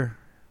 October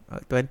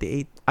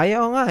 28.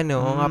 Ayaw nga,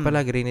 Oo nga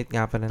pala, Greenit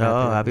nga pala natin.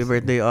 Oo, happy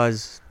birthday,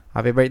 Oz.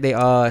 Happy birthday,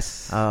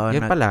 Oz.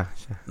 Yun pala.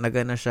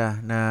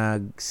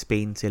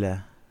 Nag-Spain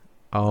sila.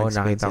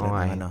 Nakita ko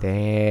nga.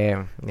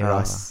 Damn. Ni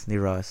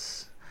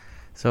Ross.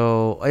 So,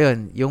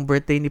 ayun, yung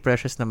birthday ni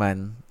Precious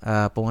naman,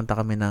 pumunta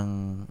kami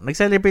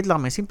nag-celebrate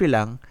lang kami, simple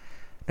lang.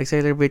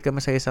 Nag-celebrate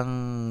kami sa isang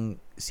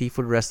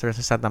seafood restaurant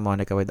sa Santa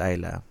Monica with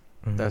Ayla.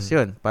 Tapos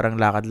yun, parang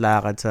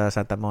lakad-lakad sa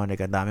Santa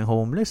Monica. Daming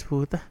homeless,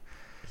 puta.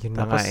 Yun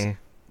na nga eh.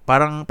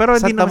 Parang, pero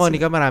hindi Santa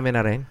Monica, marami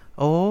na rin?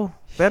 Oo.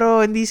 Pero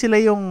hindi sila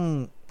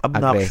yung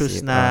obnoxious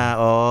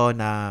aggressive,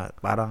 na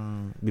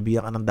parang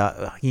bibigyan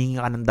ka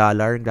hihinga ka ng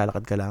dollar,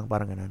 lalakad ka lang,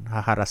 parang ganun.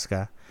 Haharas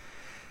ka.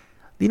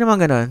 Di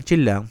naman ganun,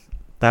 chill lang.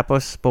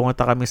 Tapos,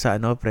 pumunta kami sa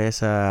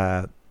sa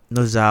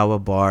Nozawa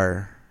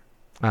Bar.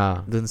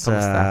 Dun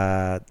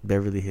sa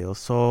Beverly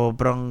Hills.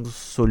 Sobrang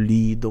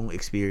solidong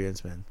experience,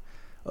 man.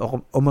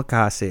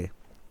 Omakase.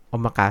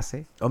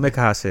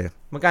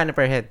 Magkano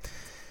per head?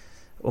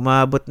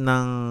 Umabot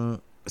ng...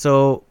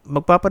 So,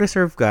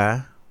 magpapareserve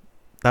ka,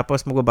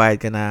 tapos magbabayad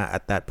ka na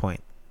at that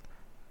point.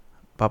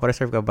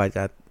 Papareserve ka,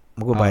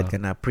 magbabayad ka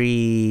na.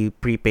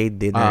 Prepaid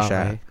dinner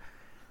siya.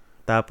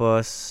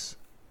 Tapos,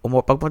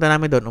 pagpunta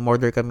namin doon,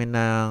 umorder kami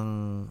ng,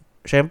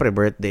 syempre,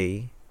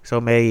 birthday.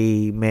 So,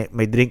 may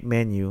drink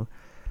menu.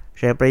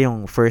 Syempre,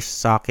 yung first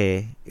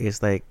sake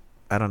is like,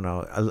 I don't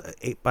know,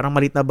 parang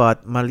malit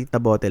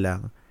na bote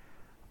lang.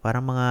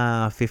 Parang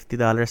mga $50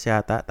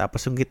 yata.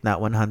 Tapos yung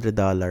gitna, $100.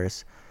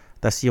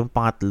 Tapos yung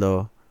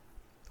pangatlo,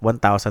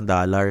 $1,000.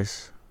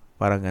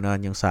 Parang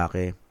gano'n yung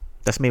sake.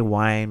 Tapos may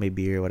wine, may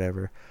beer,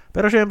 whatever.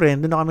 Pero syempre,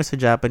 doon na kami sa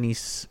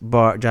Japanese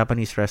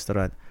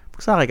restaurant.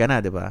 Sake ka na,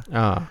 di ba?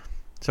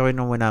 So,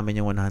 inom namin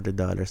yung $100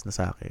 na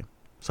sake.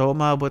 So,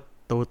 umabot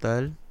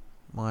total,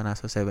 mga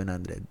nasa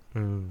 700.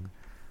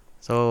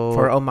 So,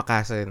 for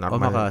omakase,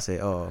 normal.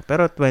 Omakase,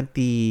 Pero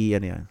 20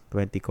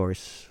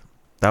 course.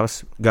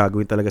 Tapos,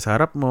 gagawin talaga sa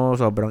harap mo.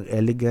 Sobrang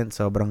elegant,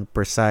 sobrang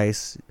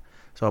precise.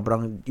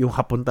 Sobrang, yung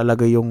hapon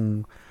talaga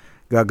yung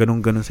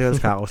gaganong-ganon sa'yo.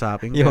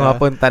 Kakausapin ka. Yung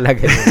hapon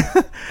talaga.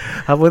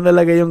 Hapon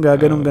talaga yung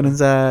gaganong-ganon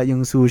sa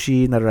yung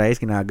sushi na rice.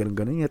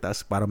 Kinaganon-ganon niya.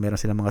 Tapos, parang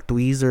meron silang mga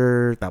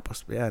tweezer.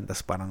 Tapos, yan.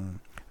 Tapos, parang,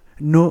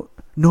 no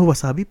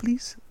wasabi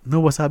please.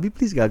 No wasabi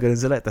please.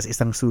 Gaganon sila. Tapos,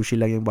 isang sushi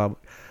lang yung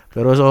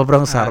pero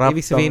sobrang sarap.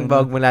 Ibig sabihin,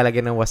 wag mo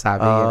lalagyan ng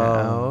wasabi.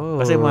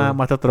 Kasi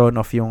matathrown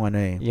off yung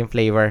yung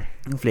flavor.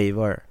 Yung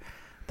flavor.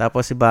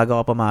 Tapos, bago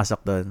ka pumasok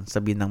doon,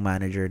 sabihin ng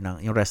manager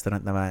ng yung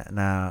restaurant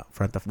na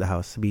front of the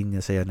house, sabihin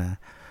niya sa'yo na,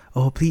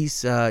 oh,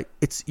 please,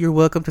 you're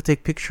welcome to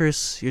take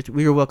pictures.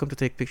 You're welcome to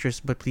take pictures,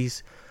 but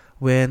please,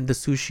 when the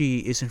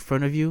sushi is in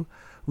front of you,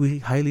 we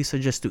highly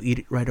suggest to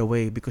eat it right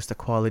away because the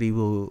quality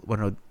will,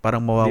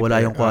 parang mawawala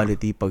yung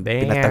quality pag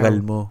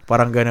pinatagal mo.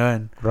 Parang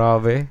gano'n.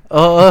 Grabe.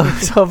 Oo,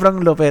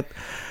 sobrang lupit.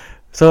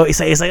 So,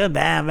 isa-isa yun.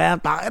 Bam.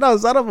 Pakina,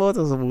 sarap mo.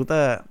 Tapos,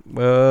 buta.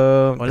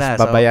 Wala.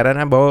 Babayaran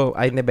na, bo.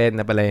 Ay, nabed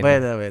na pala yun.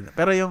 Bed.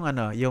 Pero yung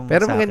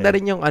Pero maganda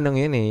rin yung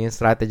yun yung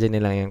strategy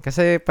nila yun.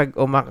 Kasi pag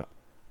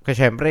kasi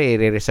syempre,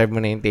 i-reserve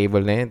mo na yung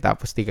table na yun,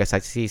 tapos di ka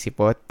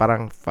sisipot,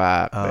 parang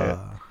fuck.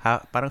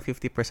 Parang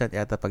 50%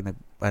 yata pag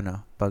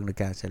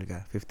nag-cancel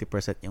ka.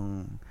 50%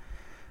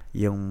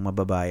 yung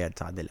mababayad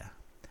sa kanila.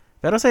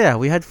 Pero saya,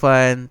 we had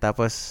fun.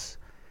 Tapos,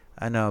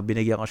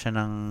 binigyan ko siya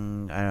ng,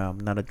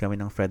 nanood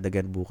kami ng Fred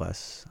again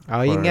bukas.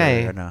 Yun nga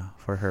eh.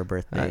 For her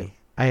birthday.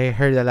 I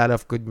heard a lot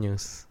of good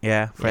news.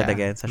 Yeah, Fred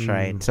again sa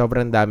Shrine.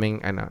 Sobrang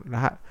daming,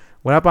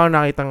 wala pa akong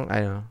nakitang,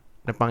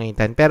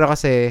 napangitan. Pero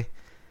kasi,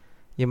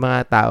 yung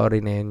mga tao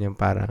rin na yun, yung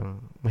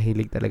parang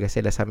mahilig talaga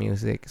sila sa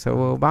music.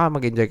 So, baka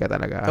mag-enjoy ka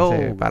talaga.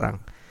 Kasi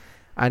parang,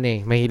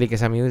 mahilig ka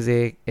sa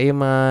music.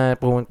 Yung mga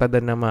pumunta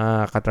doon na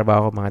mga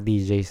katrabaho ko, mga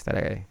DJs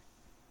talaga eh.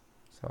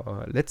 So,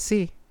 let's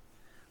see.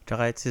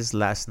 Tsaka it's his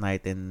last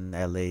night in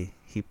LA.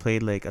 He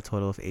played like a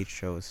total of 8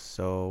 shows.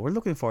 So, we're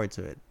looking forward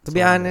to it. To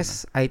be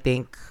honest, I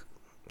think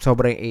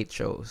sobrang 8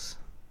 shows.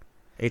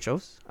 8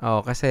 shows?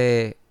 Oo,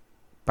 kasi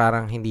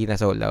parang hindi na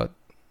sold out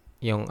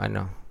yung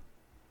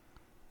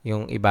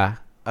yung iba.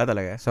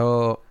 Talaga?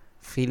 So,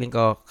 feeling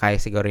ko kaya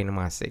siguro yung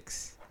mga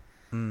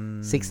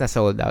 6. 6 na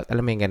sold out.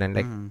 Alam mo yung ganun.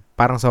 Like,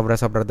 parang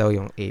sobra-sobra daw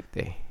yung 8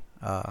 eh.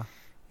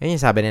 Yan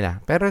yung sabi nila.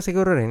 Pero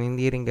siguro rin,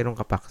 hindi rin ganun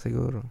kapak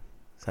siguro.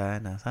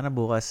 Sana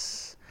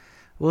bukas.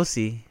 We'll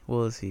see.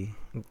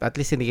 At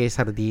least hindi kayo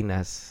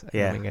sardinas.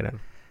 Yeah. Ganun.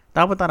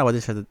 Nakapunta na ba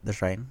din sa The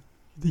Shrine?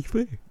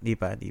 Di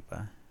pa.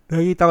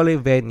 Nakikita ko lang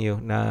yung venue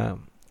na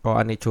kung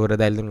ano itsura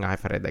dahil dun nga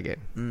kay Fred again.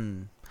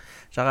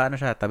 Tsaka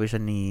siya, tabi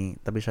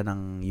siya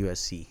ng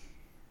USC.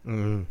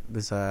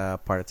 Doon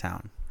sa part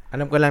town.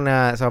 Alam ko lang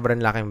na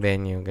sobrang laking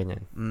venue,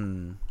 ganyan.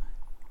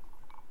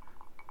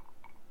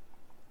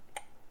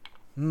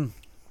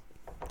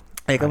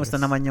 Kamusta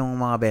naman yung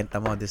mga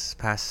benta mo this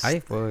past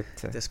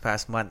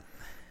month?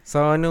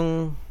 So,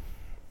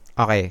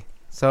 okay.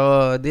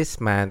 So,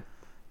 this month,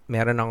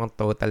 meron akong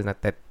total na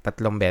 3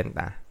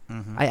 benta.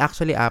 Ay,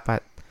 actually, 4.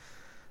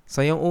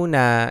 So, yung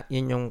una,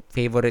 yun yung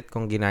favorite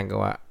kong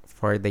ginagawa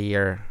for the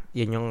year.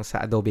 Yun yung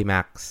sa Adobe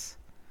Max.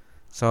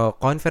 So,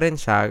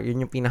 conference siya.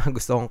 Yun yung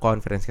pinakagusto kong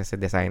conference kasi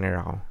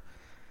designer ako.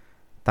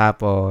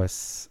 Tapos,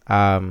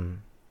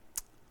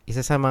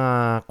 isa sa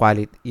mga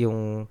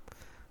yung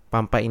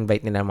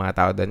pampa-invite nila mga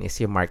tao doon is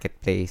yung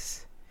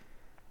marketplace.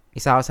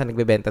 Isa ako sa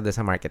nagbebenta doon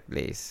sa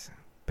marketplace.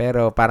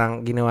 Pero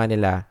parang ginawa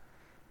nila,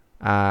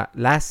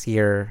 last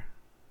year,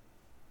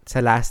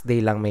 sa last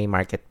day lang may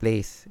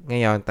marketplace.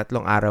 Ngayon,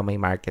 3 araw may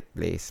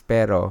marketplace.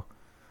 Pero,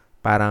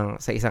 parang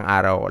sa isang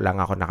araw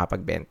lang ako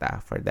nakapagbenta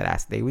for the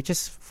last day. Which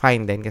is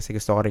fine din kasi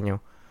gusto ko rin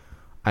yung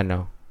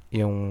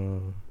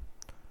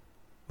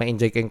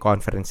ma-enjoy ko yung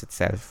conference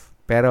itself.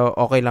 Pero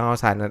okay lang ako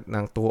sana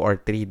ng 2 or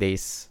 3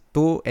 days.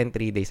 2 and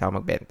 3 days ako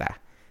magbenta.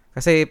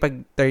 Kasi pag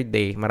 3rd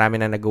day,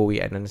 marami na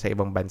nag-uwian sa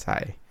ibang bansa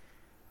eh.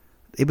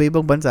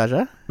 Iba-ibang bansa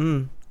siya?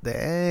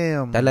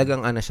 Damn.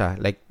 Talagang siya.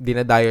 Like,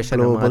 dinadayo siya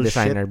ng mga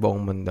designer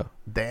buong mundo.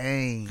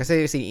 Dang.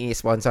 Kasi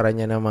i-sponsoran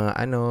niya ng mga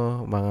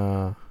mga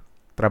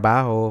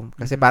trabaho.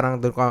 Kasi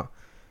parang doon ko,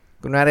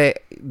 kunwari,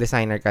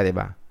 designer ka,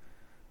 diba?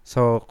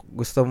 So,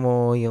 gusto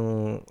mo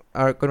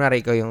or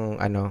kunwari ikaw yung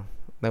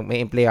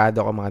may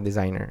empleyado ko mga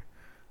designer.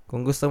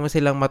 Kung gusto mo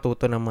silang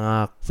matuto ng mga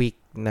quick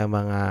na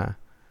mga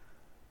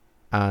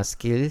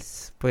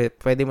skills,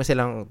 pwede mo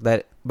silang,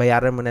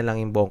 bayaran mo na lang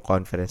yung buong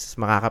conference.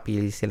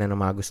 Makakapili sila ng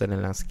mga gusto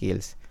nilang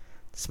skills.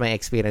 Tapos may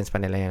experience pa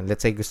nila yan.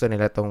 Let's say gusto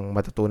nila tong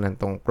matutunan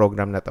tong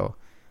program na to.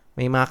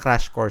 May mga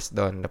crash course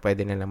doon na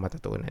pwede nilang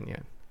matutunan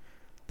yun.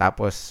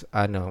 Tapos,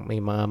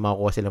 may mga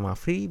makukuha sila mga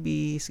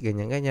freebies,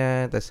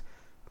 ganyan-ganyan. Tapos,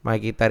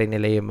 makikita rin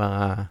nila yung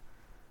mga,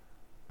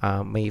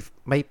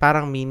 may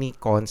parang mini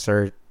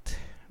concert.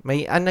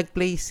 May,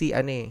 nag-play si,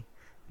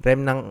 Rem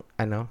ng,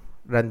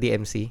 Run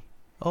DMC.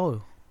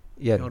 Oh.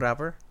 Yan. Yung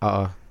rapper?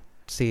 Oo.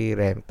 Si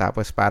Rem.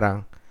 Tapos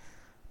parang,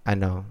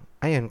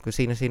 ayun, kung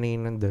sino-sino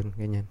yun nandun.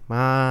 Ganyan.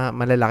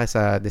 Malalaki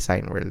sa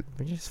design world.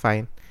 Which is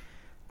fine.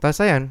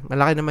 Tapos ayun,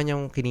 malaki naman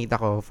yung kinita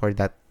ko for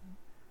that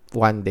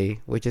one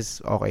day. Which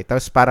is okay.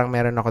 Tapos parang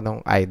meron ako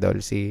ng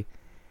idol, si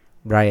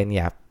Brian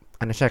Yap.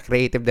 Ano siya,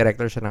 creative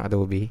director siya ng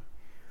Adobe.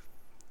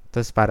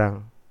 Tapos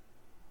parang,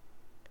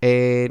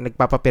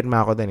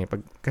 nagpapapirma ako doon eh.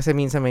 Kasi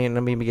minsan may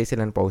namimigay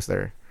sila ng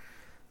poster.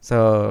 So,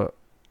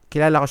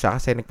 kilala ko siya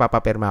kasi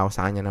nagpapapirma ako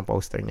sa kanya ng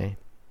poster niya eh.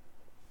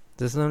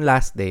 Tapos nung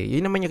last day,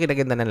 yun naman yung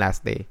kinaganda ng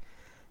last day.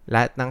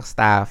 Lahat ng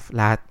staff,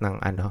 lahat ng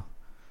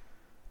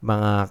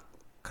mga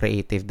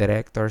creative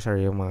directors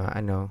or yung mga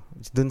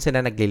dun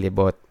sila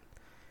naglilibot.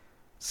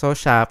 So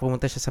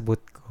pumunta siya sa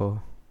booth ko.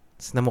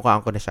 Tapos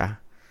namukhaan ko na siya.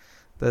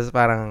 Tapos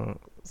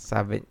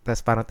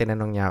parang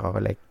tinanong niya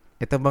ako, like,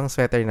 ito bang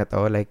sweater na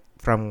to? Like,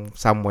 from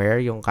somewhere,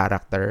 yung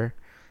character?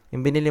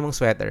 Yung binili mong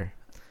sweater.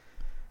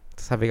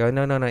 Tapos sabi ko,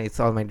 no, it's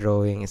all my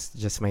drawing. It's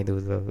just my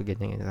doodle.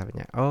 Ganyan. Sabi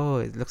niya, oh,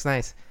 it looks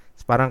nice.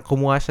 Tapos parang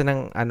kumuha siya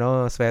ng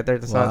sweater.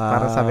 Tapos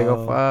parang sabi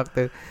ko, fuck.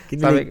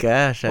 Kinilig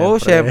ka, syempre.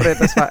 Oh, syempre.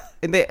 Tapos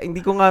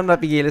hindi ko nga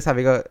napigilan.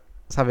 Sabi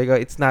ko,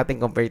 it's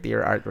nothing compared to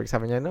your artwork.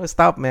 Sabi niya, no,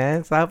 stop,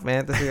 man. Tapos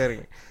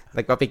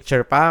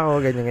nagpa-picture pa ako,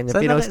 ganyan.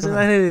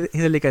 Sana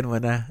hinalikan mo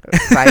na.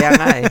 Sayang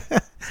nga eh.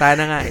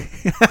 Sana nga eh.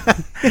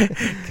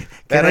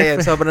 Pero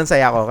yun, sobrang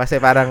saya ko. Kasi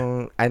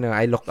parang,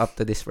 I look up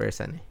to this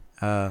person eh.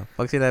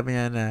 Pag sinabi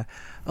niya na,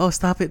 oh,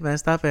 stop it,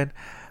 man, stop it.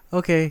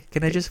 Okay,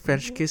 can I just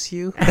French kiss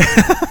you?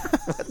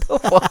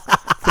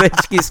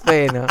 French kiss pa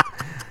eh, no?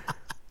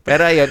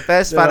 Pero ayun,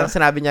 parang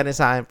sinabi niya rin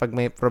sa akin, pag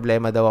may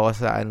problema daw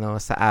ako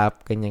sa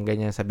app,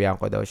 ganyan,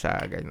 sabihan ko daw siya,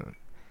 ganyan.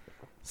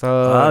 So,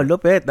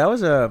 lupit. That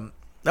was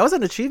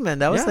an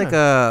achievement. That was like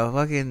a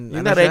fucking...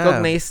 Yung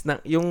na-recognize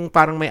yung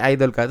parang may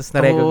idol ka, tapos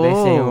na-recognize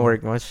niya yung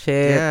work mo.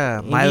 Shit.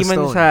 Yeah,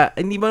 milestone.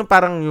 Hindi man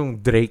parang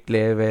yung Drake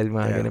level,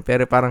 mga ganun.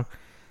 Pero parang,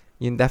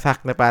 yung the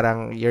fact na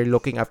parang you're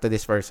looking up to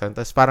this person,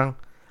 tapos parang,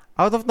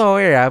 out of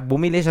nowhere,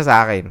 bumili siya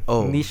sa akin.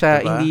 Hindi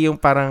siya, diba?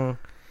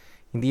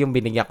 Hindi yung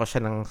binigyan ko siya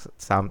ng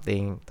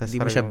something. Hindi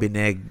mo siya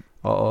bineg.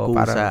 Oo,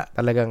 parang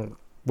talagang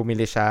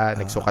bumili siya,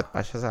 nagsukat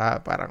pa siya sa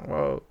parang,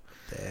 wow.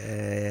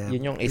 Damn.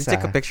 Yun yung isa. Did you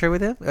take a picture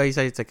with him? Oh, you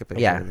said you took a picture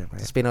with him. Right?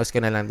 Tapos pinost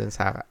ko na lang dun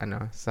sa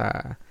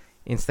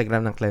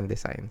Instagram ng Clen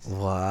Designs.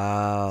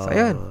 Wow. So,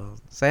 ayun.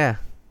 Saya.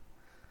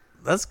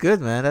 That's good,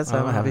 man.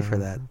 I'm happy for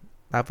that.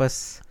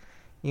 Tapos,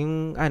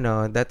 yung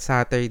that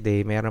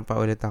Saturday, meron pa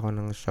ulit ako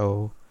ng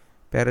show.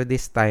 Pero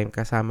this time,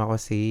 kasama ko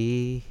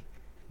si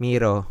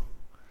Miro.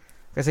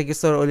 Kasi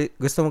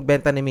gusto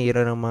magbenta ni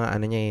Miro ng mga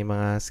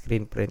mga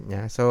screen print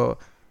niya. So,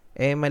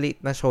 maliit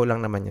na show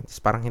lang naman yun.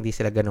 Tapos parang hindi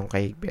sila ganun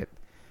kahigpit.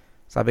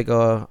 Sabi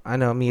ko,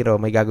 Miro,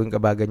 may gagawin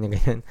ka ba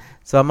ganyan.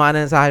 So,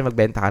 na sa akin,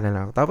 magbenta ka na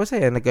lang. Tapos,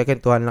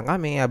 nagkakentuhan lang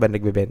kami, habang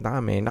nagbebenta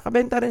kami.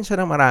 Nakabenta rin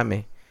siya ng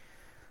marami.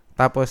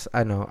 Tapos,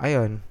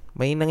 ayun,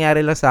 may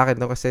nangyari lang sa akin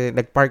doon kasi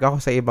nagpark ako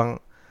sa ibang,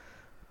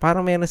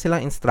 parang meron silang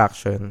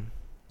instruction.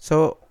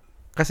 So,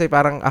 kasi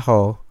parang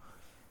ako,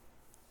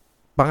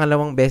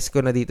 pangalawang beses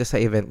ko na dito sa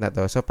event na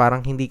to. So,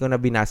 parang hindi ko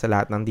na binasa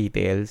lahat ng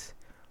details.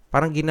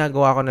 Parang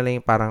ginagawa ko na lang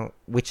yung parang,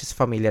 which is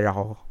familiar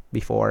ako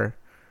before.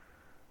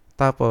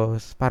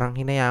 Tapos, parang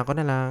hinayaan ko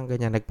na lang,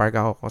 ganyan, nagpark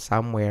ako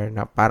somewhere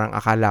na parang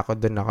akala ko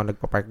doon ako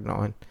nagpa-park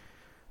noon.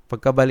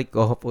 Pagkabalik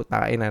ko,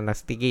 putang ina,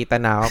 nastikita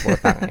na ako,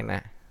 putang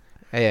ina.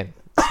 Ayun,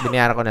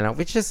 binayaran ko na lang,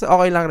 which is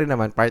okay lang rin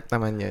naman, part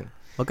naman yun.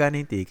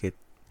 Magkano yung ticket?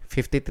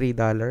 $53.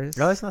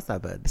 No, it's not that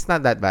bad. It's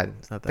not that bad.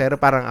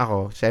 Pero parang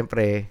ako,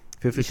 syempre,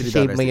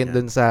 shave mo yun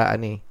dun sa,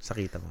 sa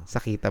kita mo.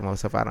 Sa kita mo.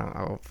 So, parang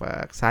ako,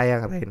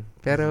 sayang rin.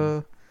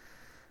 Pero,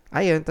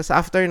 ayun, tapos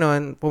after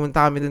nun,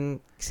 pumunta kami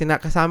dun,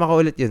 kasama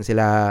ko ulit yun,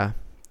 sila,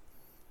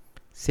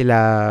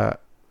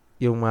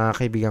 yung mga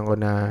kaibigan ko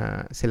na,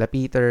 sila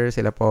Peter,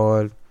 sila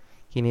Paul,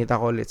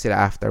 kinita ko ulit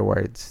sila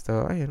afterwards.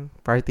 So, ayun,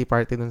 party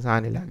dun sa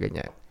kanila,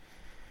 ganyan.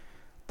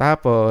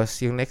 Tapos,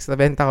 yung next na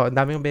benta ko, ang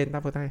dami yung benta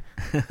po tayo.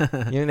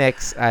 Yung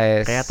next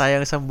is... Kaya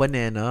tayo isang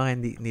buwan no?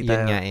 Hindi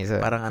tayo, yun nga,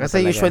 isa. Parang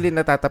kasi talaga. Usually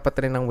natatapat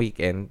rin ng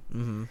weekend.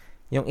 Mm-hmm.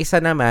 Yung isa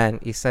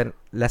naman,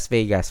 Las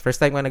Vegas. First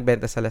time ko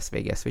nagbenta sa Las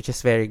Vegas, which is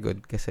very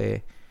good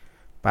kasi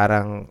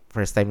parang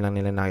first time lang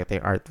nila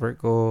nakita yung artwork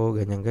ko,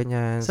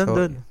 ganyan-ganyan. Saan so,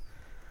 doon?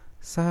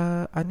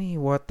 Sa,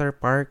 water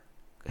park,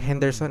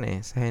 Henderson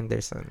sa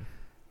Henderson.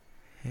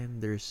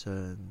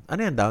 Ano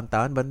yan,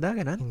 downtown banda,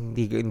 ganun?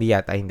 Hindi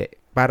yata, hindi.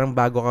 Parang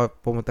bago ka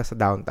pumunta sa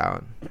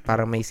downtown.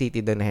 Parang may city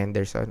doon na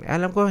Henderson.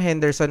 Alam ko,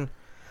 Henderson,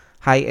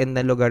 high-end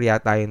na lugar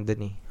yata yun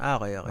doon eh.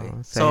 Okay.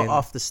 So,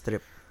 off the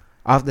strip?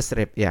 Off the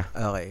strip, yeah.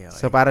 Okay.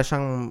 So, para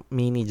siyang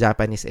mini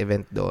Japanese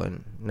event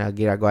doon na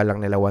ginagawa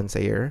lang nila once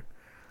a year.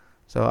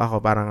 So,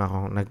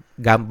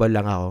 nag-gamble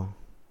lang ako.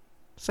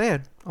 So,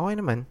 yun. Okay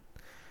naman.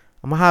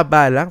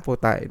 Mahaba lang,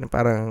 puta.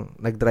 Parang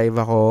nag-drive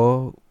ako,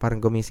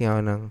 parang gumising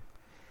ako ng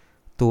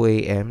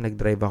 2 a.m.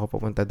 Nag-drive ako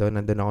pupunta doon.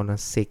 Nandun ako ng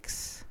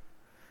 6.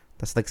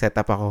 Tapos nag-set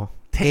up ako.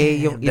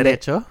 Yung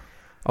diretso?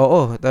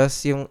 Oo. Tapos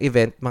yung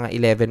event, mga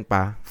 11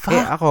 pa. Fuck.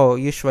 Ako,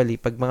 usually,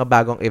 pag mga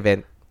bagong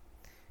event,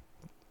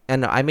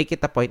 I make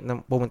it a point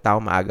na pumunta ako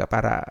maaga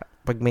para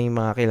pag may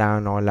mga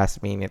kailangan ako last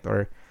minute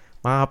or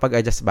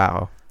makakapag-adjust ba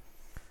ako.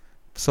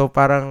 So,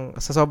 parang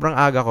sa sobrang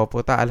aga ko,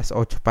 puta, alas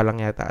 8 pa lang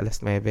yata,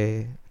 alas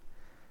 9.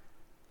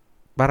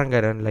 Parang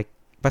ganun. Like,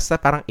 basta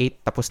parang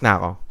 8, tapos na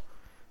ako.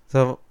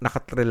 So,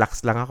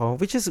 nakat-relax lang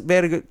ako. Which is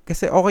very good.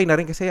 Kasi okay na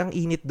rin kasi ang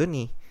init dun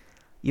eh.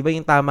 Iba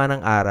yung tama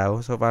ng araw.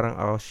 So, parang,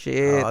 oh,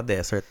 shit.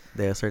 Desert.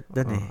 Desert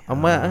dun eh.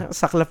 Ang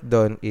saklap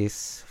dun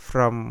is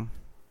from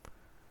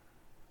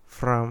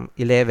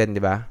 11, di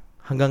ba?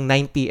 Hanggang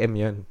 9 p.m.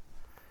 yun.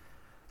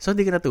 So,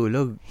 hindi ka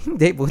natulog?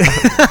 Hindi, puta.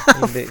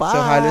 Hindi. So,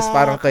 halos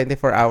parang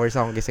 24 hours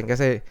akong gising.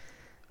 Kasi,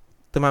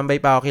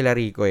 tumambay pa ako kila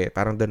Rico eh.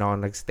 Parang doon ako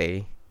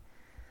nagstay.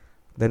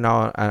 Doon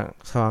ako,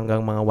 so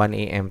hanggang mga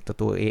 1 a.m. to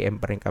 2 a.m.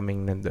 pa rin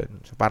kaming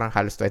nandun. So, parang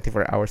halos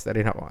 24 hours na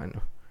rin ako,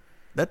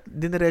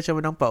 Diniretso mo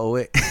ng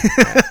pauwi.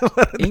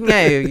 Yun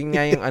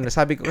nga yung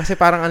sabi ko, kasi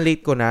parang ang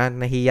late ko na,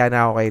 nahiya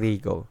na ako kay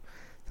Rico.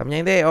 Sabi niya,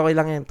 hindi, okay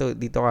lang yan,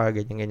 dito ka,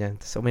 ganyan.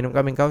 Tapos uminom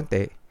kaming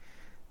kaunti,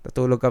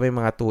 natulog kami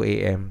mga 2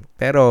 a.m.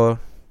 Pero,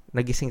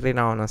 nagising rin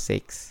ako ng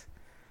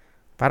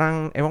 6.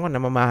 Parang, ewan ko,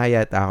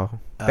 namamahayat ako.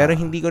 Pero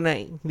hindi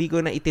ko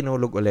na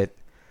itinulog ulit.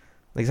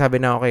 Nagsabi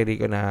na ako kay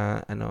Rico na,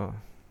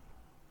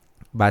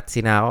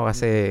 batsi na ako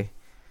kasi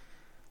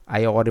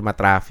ayaw ko rin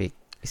ma-traffic.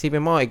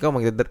 Isipin mo, ikaw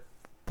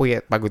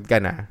puyat, pagod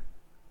ka na.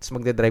 Tapos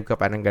magdadrive ka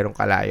pa ng ganong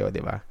kalayo,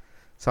 di ba?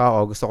 So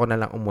ako, gusto ko na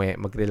lang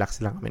umuwi. Mag-relax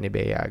lang kami ni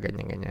Bea,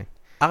 ganyan.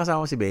 Kasama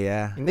mo si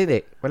Bea?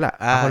 Hindi. Wala.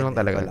 Ako lang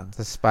talaga.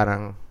 Tapos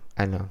parang,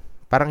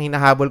 parang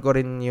hinahabol ko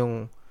rin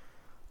yung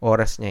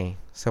oras niya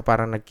eh. So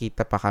parang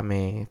nagkita pa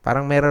kami.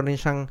 Parang meron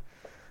siyang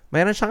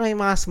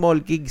mga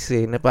small gigs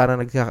eh, na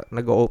parang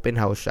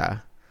nag-open house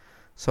siya.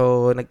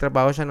 So,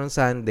 nagtrabaho siya nung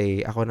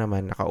Sunday. Ako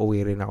naman,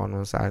 nakauwi rin ako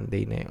nung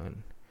Sunday na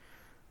yun.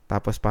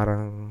 Tapos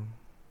parang,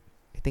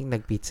 I think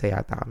nag-pizza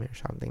yata kami or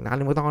something.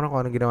 Nakalimutan ko na kung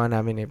anong ginawa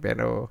namin eh.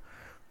 Pero,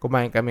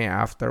 kumain kami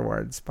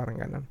afterwards.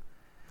 Parang ganun.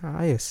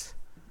 Ayos.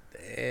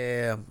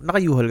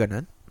 Naka-yuhol ka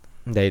nun?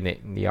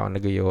 Hindi ako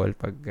nag-yuhol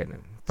pag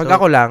ganun. Pag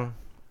ako lang,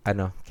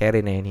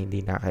 carry na yun, hindi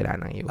na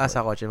kailangan ng yuhol.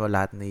 Sa kotse mo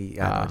lahat ni,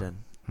 dyan.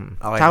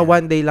 Okay. Tsaka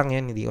one day lang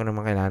yan, hindi ko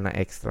naman kailangan ng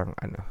extra,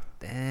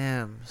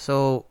 Damn.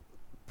 So,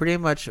 pretty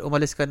much,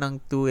 umalis ka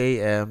ng 2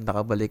 a.m.,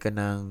 nakabalik ka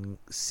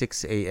ng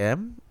 6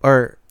 a.m.?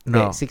 Or,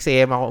 no? 6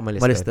 a.m. ako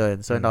umalis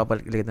doon. So,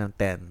 nakabalik ka ng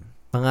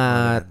 10. Mga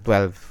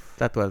 12.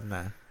 12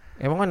 na.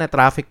 Ewan ko,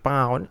 na-traffic pa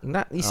nga ako.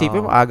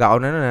 Isipin mo, aga ako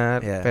na.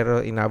 Yeah.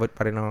 Pero inabot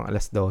pa rin ng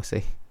alas 12.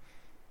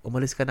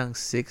 Umalis ka ng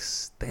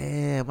 6.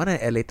 Damn. Ano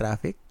yung LA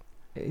traffic?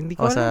 Hindi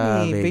ko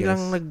alam eh.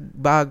 Biglang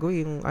nagbago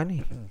yung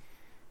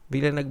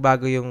Biglang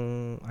nagbago yung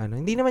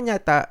Hindi naman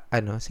yata,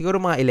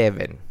 siguro mga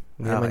 11.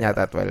 Hindi naman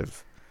yata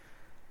 12.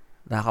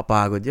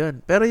 Nakakapagod yun.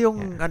 Pero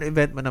yung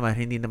event mo naman,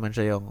 hindi naman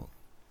siya yung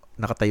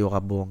nakatayo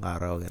ka buong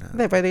araw. Ganun.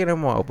 Hindi, pwede ka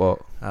naman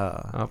maupo.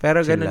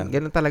 Pero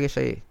ganun talaga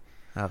siya eh.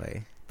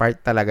 Okay.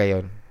 Part talaga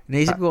yon.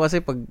 Naisip ko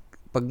kasi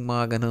pag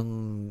mga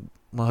ganung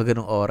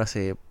oras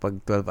eh, pag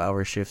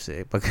 12-hour shifts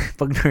eh, pag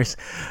nurse.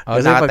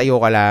 Kasi nakatayo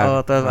ka lang.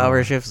 12-hour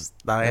shifts,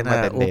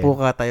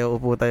 upo ka,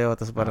 upo tayo,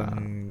 tapos parang,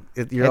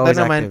 you're ito always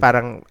naman active.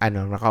 Parang,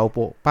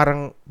 nakaupo.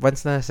 Parang,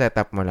 once na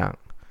setup mo lang.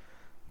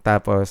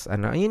 Tapos,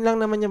 yun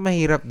lang naman yung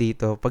mahirap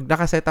dito. Pag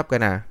naka-setup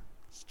ka na,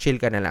 chill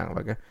ka na lang.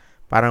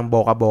 Parang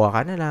boka-boka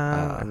ka na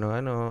lang.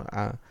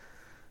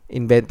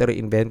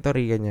 Inventory,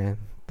 ganyan.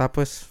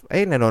 Tapos,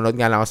 nanonood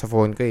nga lang ako sa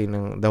phone ko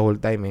the whole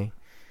time eh.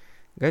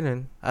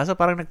 Ganun. So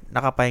parang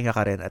nakapahinga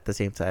ka rin at the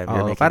same time.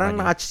 Parang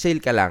naka-chill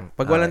ka lang.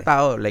 Pag walang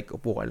tao, like,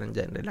 upo ka lang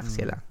dyan. Relax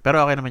ka lang.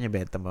 Pero okay naman yung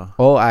benta mo?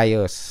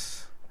 Ayos.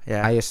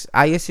 Yeah.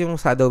 Ayos yung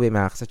sa Adobe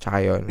Max at saka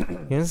yun.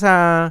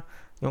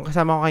 Yung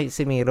kasama ko kay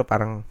si Miro,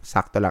 parang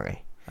sakto lang eh.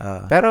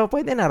 Pero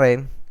pwede na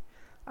rin.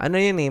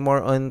 Yun eh,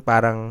 more on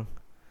parang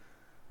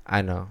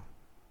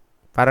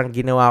parang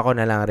ginawa ko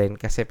na lang rin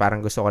kasi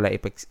parang gusto ko lang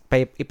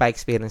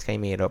ipa-experience kay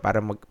Miro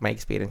para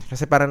ma-experience.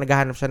 Kasi parang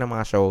naghahanap siya ng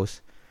mga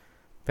shows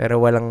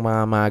pero walang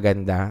mga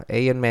maganda.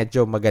 Yun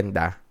medyo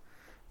maganda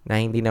na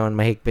hindi naman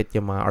mahigpit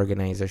yung mga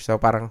organizers. So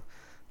parang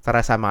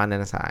tara sama ka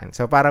na sa akin.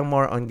 So parang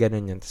more on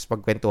ganun yun. Tapos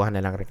pagkwentuhan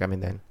na lang rin kami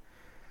doon.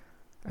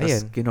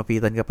 Ayun. Tapos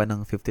kinupitan ka pa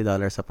ng $50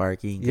 sa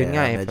parking. Yun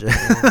nga eh.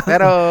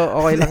 Pero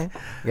okay lang.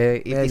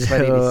 It is what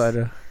it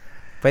is.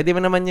 Pwede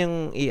mo naman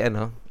yung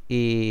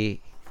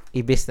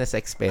i-business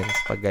expense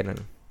pag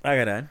ganun.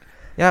 Ganun?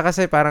 Yeah,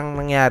 kasi parang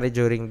nangyari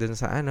during dun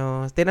sa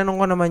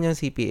tinanong ko naman yung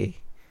CPA.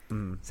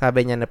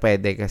 Sabi niya na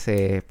pwede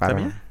kasi parang...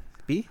 Sabi niya?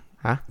 P?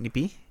 Ha? Ni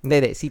P?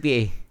 Hindi,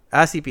 CPA.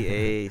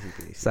 CPA.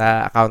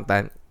 Sa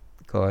accountant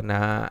ko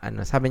na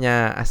sabi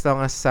niya as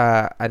long as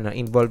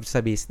involved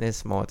sa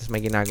business mo tapos may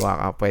ginagawa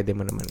ka, pwede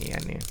mo naman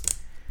yun.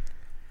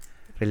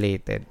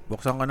 Related.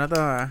 Buksan ko na to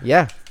ha.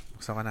 Yeah.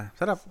 Buksan ko na.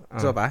 Sarap.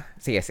 Gusto pa?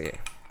 Sige.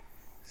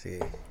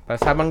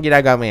 Tapos habang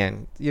ginagawa mo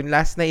yan, yung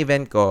last na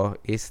event ko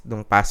is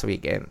nung past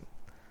weekend.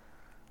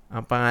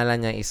 Ang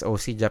pangalan niya is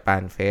OC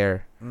Japan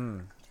Fair.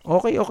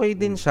 Okay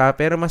din siya,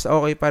 pero mas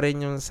okay pa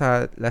rin yung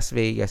sa Las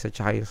Vegas at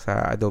saka yung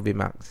sa Adobe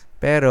Max.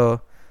 Pero,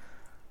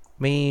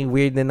 may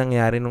weird na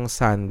nangyari nung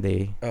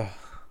Sunday.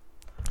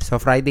 So,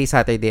 Friday,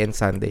 Saturday, and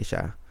Sunday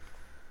siya.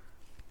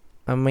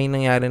 May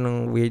nangyari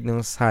nung weird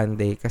nung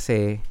Sunday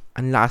kasi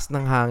ang lakas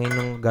ng hangin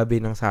nung gabi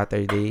ng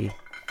Saturday.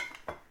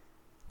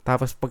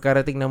 Tapos,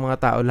 pagkarating ng mga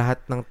tao, lahat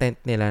ng tent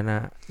nila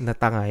na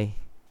natangay.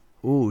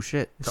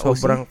 Shit.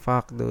 Sobrang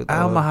fuck, dude.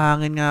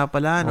 Mahangin nga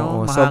pala,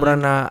 no?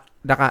 Sobrang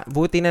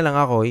buti na lang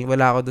ako,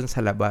 wala ako dun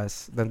sa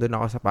labas. Nandun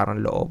ako sa parang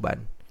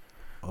looban.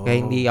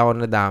 Kaya hindi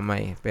ako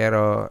nadamay.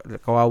 Pero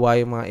kawawa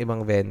yung mga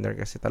ibang vendor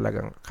kasi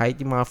talagang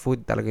kahit yung mga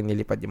food talagang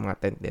nilipad yung mga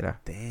tent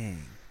nila. Dang.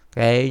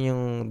 Kaya yun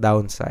yung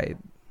downside.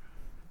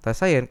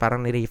 Tapos ayun,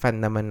 parang nirefund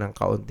naman ng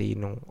kaunti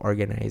nung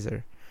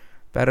organizer.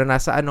 Pero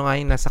nasa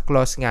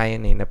clause nga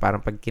yun na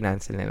parang pag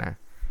kinancel nila,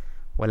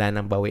 wala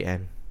nang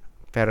bawian.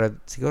 Pero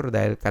siguro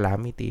dahil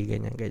calamity,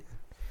 ganyan.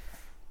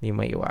 Hindi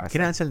maiwasan.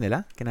 Kinancel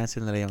nila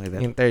yung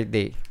event? Yung third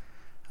day.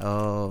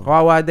 Oh.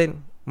 Kawawa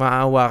din.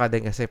 Maawa ka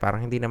din kasi parang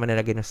hindi naman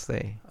nila ginusto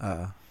eh.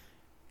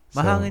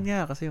 Mahangin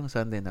niya kasi yung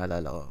Sunday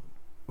naalala ko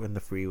on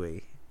the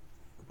freeway.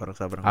 Parang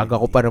sobrang aga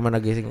ko pa naman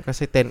nagising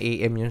kasi 10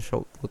 a.m. yung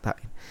show. Puta.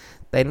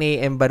 10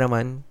 a.m. ba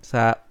naman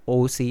sa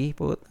OC?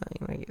 Puta.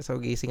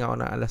 So gising ako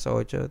na alas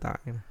 8.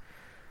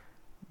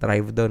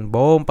 Drive doon.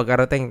 Boom.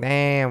 Pagkarating.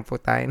 Damn.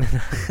 Puta.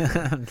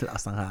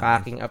 Lakas ng hangin.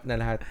 Packing up na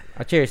lahat.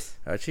 Cheers.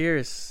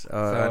 Cheers.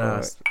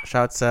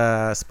 Shout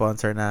sa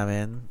sponsor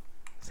namin.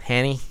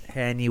 Henny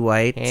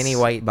White. Henny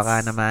White.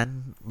 Baka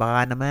naman.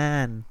 Baka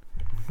naman,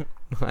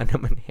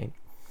 Henny.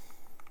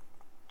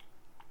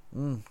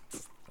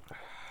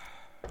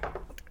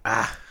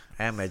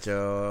 Medyo,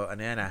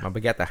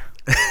 mabigat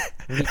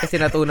Hindi kasi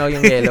natunaw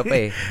yung yellow pa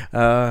eh.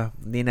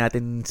 Hindi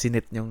natin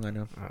sinit yung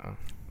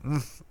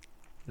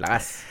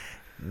Lakas.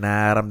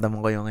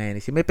 Naramdaman ko yung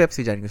Hennessy. May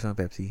Pepsi dyan. Gusto mo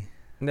Pepsi?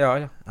 Hindi,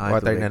 okay.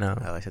 Water tubig. na na.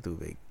 Okay, sa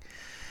tubig.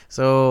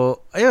 So,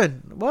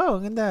 ayun.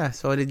 Wow, ang ganda.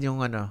 Solid yung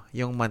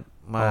yung month.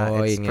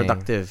 It's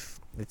productive.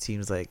 It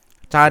seems like.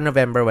 Tsaka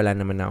November, wala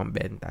naman akong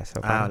benta. So,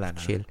 wala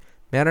chill.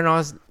 Meron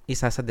ako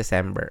isa sa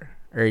December.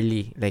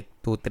 Early. Like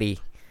 2-3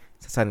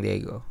 sa San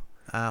Diego.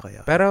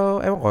 Okay.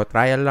 Pero, ewan ko,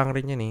 trial lang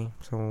rin yun eh.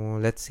 So,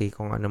 let's see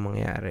kung ano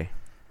mangyari.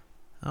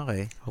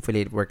 Okay.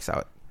 Hopefully, it works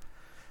out.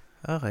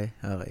 Okay.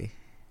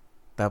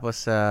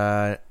 Tapos,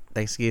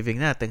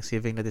 Thanksgiving na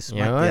this month.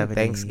 Yun,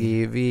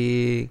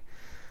 Thanksgiving.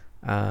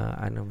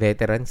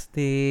 Veterans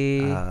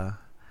Day.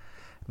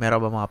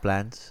 Meron ba mga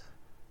plans?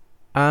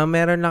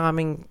 Meron lang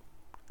kaming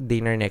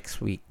dinner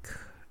next week.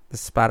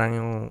 Tapos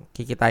parang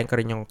kikitain ko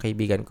rin yung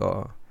kaibigan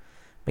ko.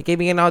 May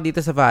kaibigan ako dito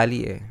sa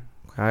Valley eh.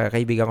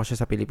 Kaibigan ko siya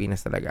sa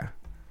Pilipinas talaga.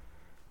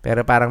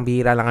 Pero parang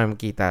bihira lang kami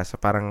makita. So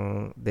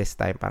parang this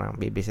time, parang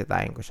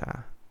bibisitahin ko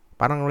siya.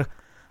 Parang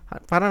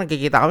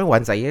nagkikita kami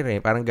once a year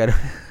eh. Parang gano'n.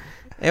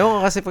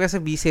 Ewan ko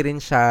kasi busy rin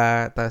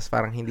siya. Tapos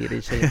parang hindi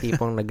rin siya yung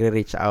tipong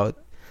nagre-reach out.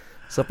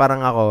 So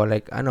parang ako,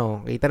 like,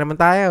 kita naman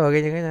tayo.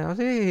 Ganyan.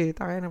 Kasi,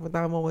 tayo na,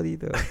 punta mo ko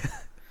dito.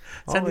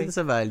 Saan dito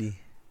sa Valley?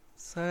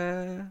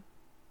 Saan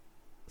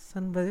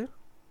ba yun?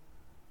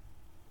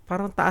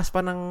 Parang taas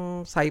pa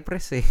ng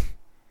Cypress eh.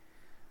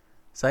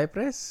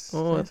 Cypress?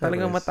 Oo,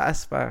 talagang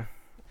mataas pa.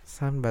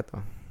 Saan ba to?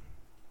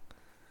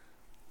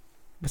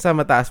 Basta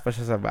mataas pa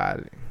siya sa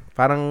Valley.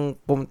 Parang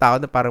pumunta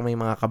ako na parang may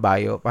mga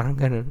kabayo. Parang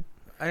ganun.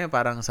 Ano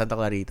parang Santa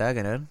Clarita?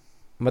 Ganun?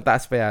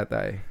 Mataas pa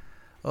yata eh.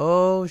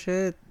 Oh,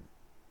 shit.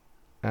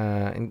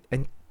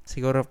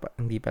 Siguro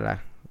hindi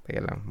pala.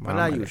 Teka lang.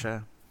 Malayo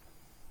siya.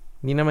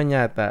 Hindi naman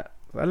yata.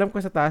 Alam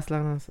ko sa taas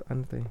lang ng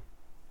ano to eh.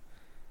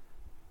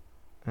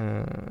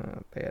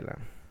 Teka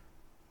lang.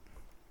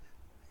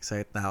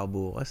 Excited na ako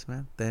bukas,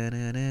 man.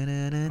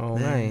 Oo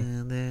nga eh.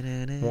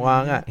 Mukha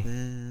nga eh.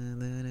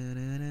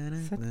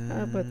 Saan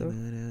nga ba to?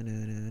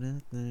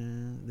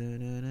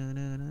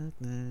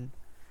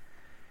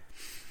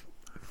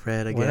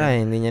 Fred again. Wala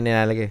eh. Hindi niya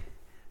nilalagay.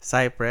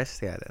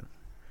 Cypress. Kaya lang.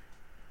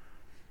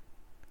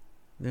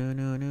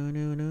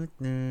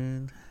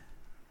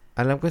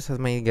 Alam ko sa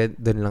may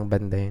doon lang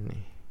banda yun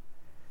eh.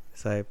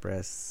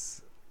 Cypress.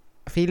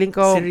 Feeling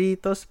ko...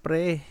 Cerritos,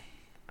 pre.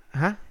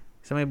 Ha?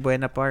 Sa may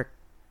Buena Park.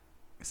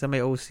 Sa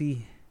may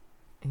OC.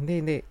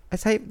 Hindi.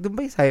 Doon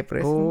ba yung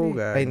Cypress? Oo,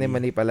 hindi. Ay, hindi.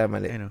 Mali pala.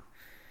 Mali. Ano?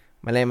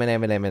 Mali.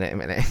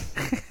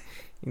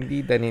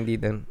 Hindi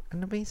doon.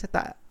 Ano ba yung sa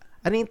taas?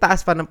 Ano yung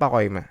taas pa ng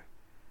Pacoima?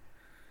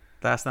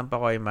 Taas ng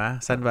Pacoima?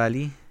 Sun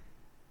Valley?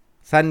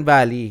 Sun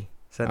Valley.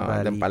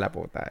 Valley. Doon pala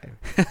po tayo.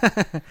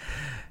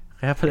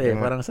 Kaya pala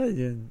parang saan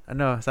yun?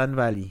 Sun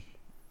Valley.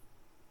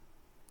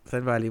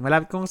 Sun Valley.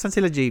 Malapit kung saan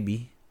sila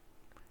JB?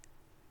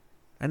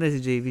 Si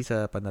JB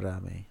sa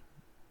Panorama eh.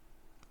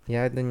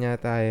 Yeah, doon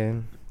yata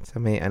yun.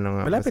 Sa may nga.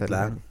 Malapit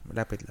lang.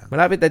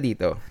 Malapit na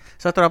dito.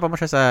 So, tropa mo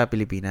siya sa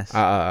Pilipinas?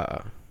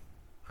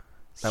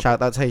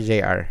 Shoutout sa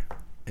JR.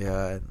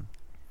 Yan.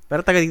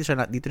 Pero taga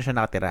dito siya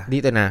nakatira?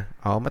 Dito na.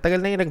 Matagal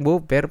na yung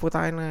nag-move. Pero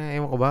puta na,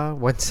 ewan ko ba,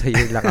 once a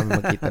year lang kami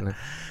magkita na.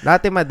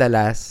 Dati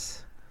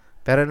madalas.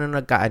 Pero nung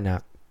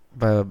nagkaanak,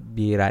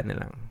 bira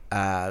na lang.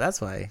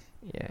 That's why.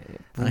 Yeah.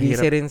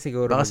 Busy rin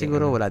siguro. Baka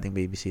siguro wala ding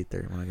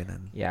babysitter, mga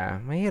ganun.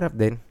 Yeah, mahirap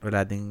din.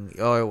 Wala ding,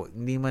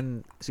 hindi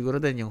man, siguro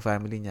din yung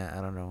family niya,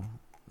 I don't know.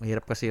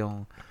 Mahirap kasi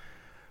yung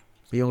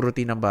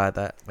routine ng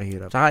bata,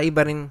 mahirap. Tsaka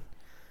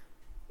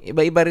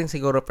iba-iba rin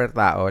siguro per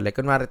tao. Like,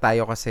 kunwari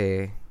tayo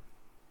kasi,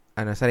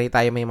 sanay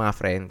tayo may mga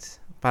friends.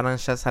 Parang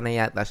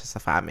sanay yata siya sa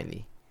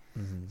family.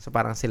 Mm-hmm. So,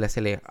 parang sila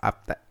yung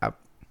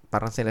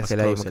parang sila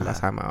yung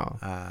magkakasama.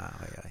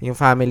 Okay. Yung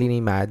family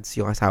ni Mads,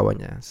 yung asawa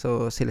niya.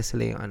 So, sila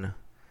yung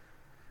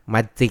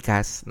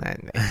Madtikas.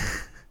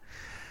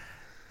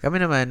 Kami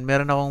naman,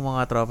 meron akong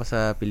mga tropa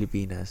sa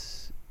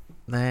Pilipinas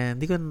na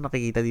hindi ko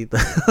nakikita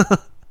dito.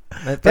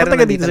 Pero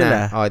taga dito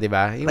sila. Oh, di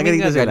ba? Yung Taga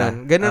dito sila.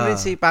 Ganun rin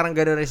parang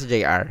ganun rin si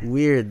JR.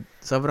 Weird.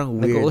 Sobrang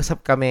weird. Nag-uusap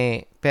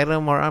kami, pero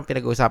more on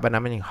pinag-uusapan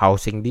namin yung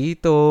housing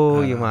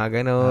dito, yung mga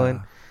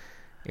ganun.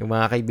 Yung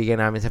mga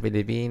kaibigan namin sa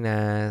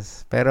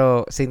Pilipinas.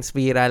 Pero since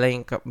bihira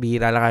lang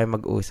kami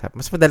mag-usap,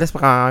 mas madalas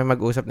pa kami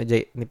mag-usap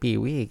ni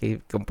Peewee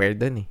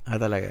compared dun eh.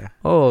 Talaga?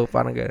 Oo,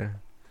 parang gano'n.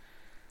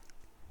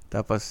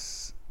 Tapos,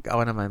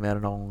 ako naman,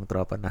 meron akong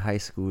tropa na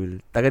high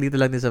school. Taga dito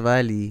lang din sa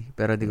Valley,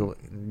 pero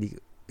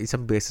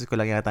isang beses ko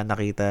lang yata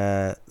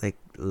nakita like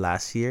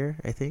last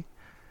year, I think.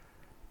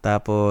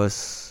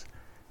 Tapos,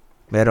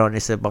 meron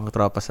isa pang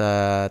tropa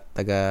sa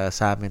taga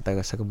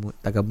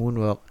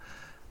Moonwalk.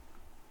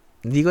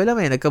 Hindi ko alam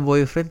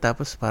nagka-boyfriend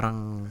tapos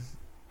parang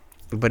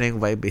iba na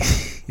yung vibe eh.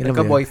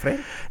 Nagka-boyfriend?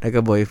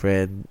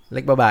 Nagka-boyfriend.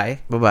 Like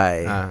babae?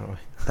 Babae.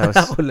 Tapos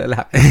ako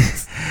lalaki.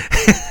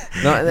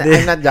 No,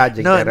 I'm not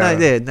judging. No,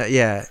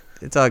 yeah.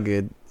 It's all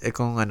good.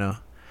 Kung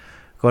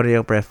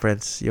yung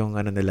preference, yung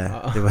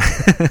nila. Di ba?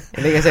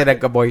 Hindi kasi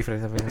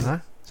nagka-boyfriend. Sabi niya, ha?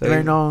 So,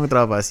 meron akong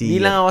tropa. Hindi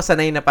lang ako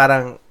sanay na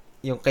parang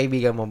yung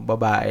kaibigan mo,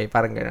 babae,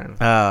 parang gano'n.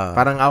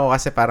 Parang ako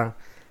kasi parang,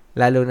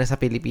 lalo na sa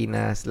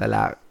Pilipinas,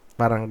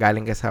 parang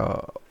galing ka sa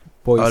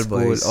all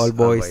boys.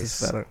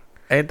 Parang,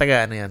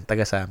 ayun,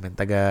 taga sa amin,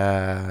 taga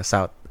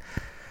South.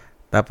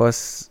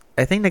 Tapos,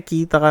 I think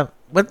nakita ka,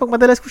 pag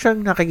madalas ko siyang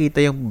nakikita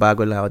yung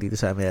bago lang ako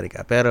dito sa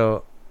Amerika.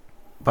 Pero,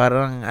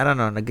 parang, I don't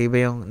know,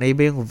 naiba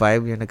yung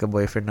vibe yung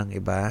nagka-boyfriend ng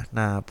iba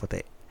na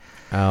puti.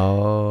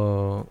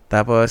 Oh.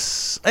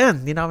 Tapos,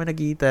 ayun, hindi na kami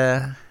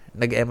nagkita.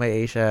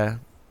 Nag-MIA siya.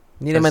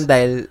 Hindi naman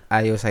dahil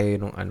ayaw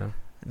sa'yo nung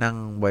ng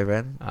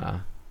boyfriend?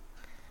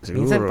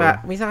 Siguro.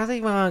 Minsan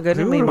kasi mga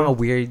ganun, may mga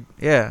weird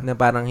na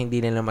parang hindi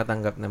nila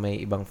matanggap na may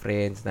ibang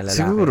friends na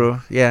lalaki. Siguro,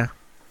 yeah.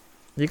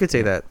 You could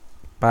say that.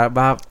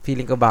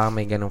 Feeling ko baka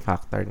may ganung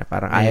factor na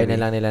parang ayaw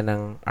na lang nila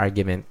ng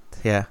argument.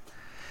 Yeah.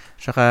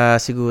 Tsaka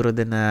siguro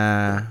din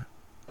na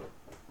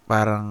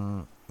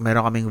parang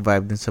meron kaming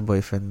vibe dun sa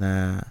boyfriend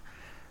na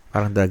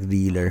parang drug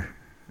dealer.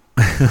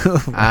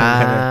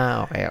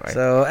 Okay.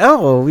 So,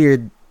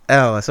 weird.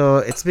 So,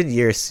 it's been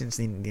years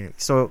since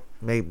so,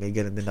 may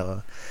ganun din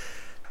ako.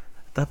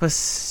 Tapos,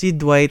 si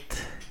Dwight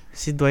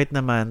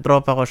naman,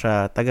 tropa ko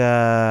siya,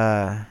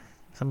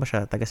 saan ba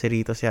siya? Taga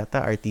Cerritos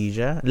yata,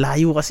 Artesia.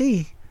 Layo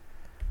kasi.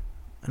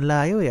 Ang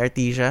layo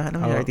Artesia.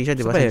 Ano yung Artesia,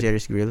 di ba? Sa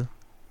Jerry's Grill.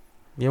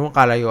 Yung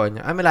kalayuan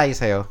niya. Malayo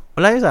sa'yo?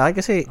 Malayo sa akin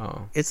kasi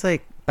it's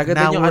like taga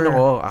doon yung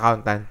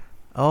accountant.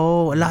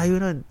 Layo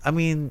nun. I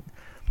mean,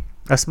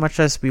 as much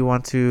as we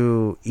want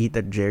to eat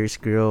at Jerry's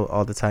Grill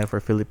all the time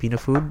for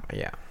Filipino food,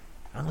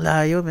 ang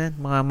layo, man.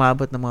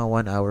 Mabot na mga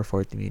 1 hour,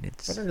 40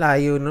 minutes. Parang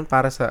layo nun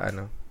para sa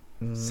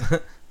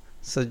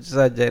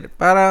sa Jerry.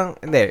 Parang,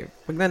 hindi.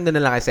 Pag nandun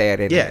na lang kayo sa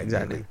area. Yeah,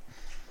 exactly.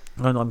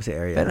 Kami sa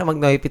area. Pero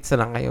mag-Noy Pizza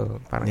lang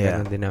kayo. Parang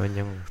ganun din naman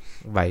yung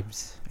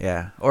vibes.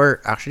 Yeah. Or,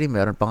 actually,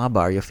 meron pa nga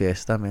Barrio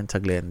Fiesta, man, sa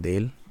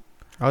Glendale.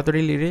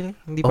 Really?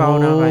 Hindi pa ako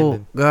nakakain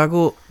dun.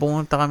 Gago.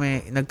 Pumunta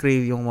kami,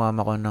 nag-crave yung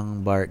mama ko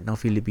ng ng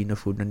Filipino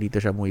food. Nandito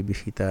siya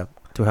bumibisita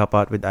to help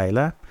out with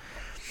Ayla.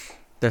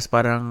 Tapos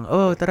parang,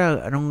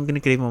 tara, anong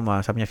ginikrave mo,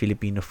 ma? Sabi niya,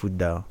 Filipino food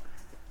daw.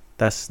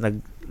 Tapos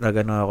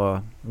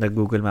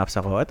nag-Google Maps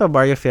ako. Ito,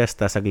 Barrio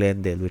Fiesta sa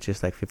Glendale, which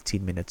is like 15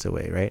 minutes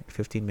away, right?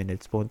 15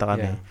 minutes. Punta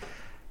kami. Yeah.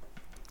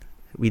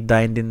 We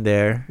dined in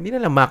there. Hindi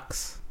na lang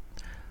Max.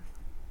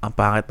 Ang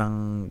pangit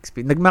ng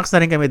experience. Nag-Max na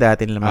rin kami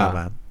dati nila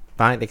mama.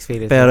 Pangit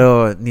experience.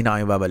 Pero, hindi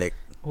na kami babalik.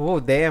 Oh,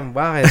 damn.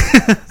 Bakit?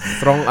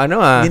 Strong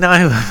Hindi na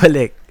kami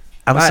babalik.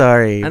 I'm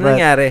sorry. Ano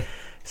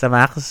nangyari? Sa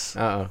Max?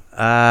 Oo.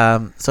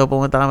 So,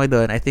 pumunta kami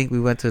doon. I think we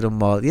went to the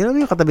mall. You know,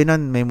 yung katabi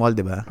nun, may mall,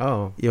 di ba?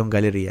 Oo. Yung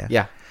Galleria.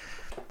 Yeah.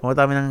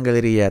 Pumunta kami ng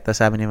Galleria.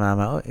 Tapos sabi ni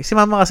mama, si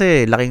mama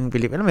kasi, laking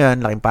Pilipino. Alam mo yun,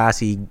 laking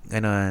Pasig.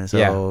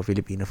 So,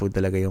 Filipino food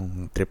talaga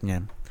yung trip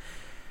niya.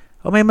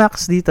 May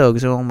Max dito.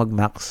 Gusto mong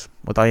mag-Max.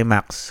 Punta kami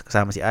Max.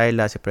 Kasama si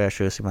Ayla, si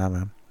Precious, si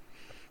mama.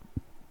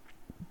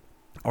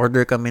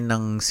 Order kami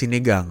ng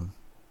sinigang.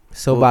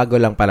 So, bago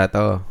lang pala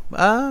to.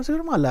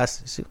 Siguro mga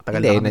last.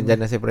 Hindi,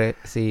 nandyan na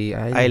si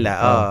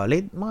Ayla.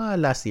 Late, mga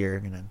last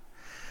year.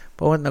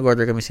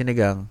 Nag-order kami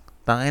sinigang.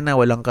 Tangin na,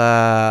 walang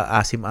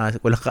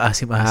ka-asim-asim.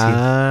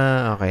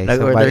 Okay.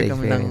 Nag-order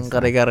kami ng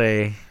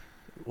kare-kare.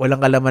 Walang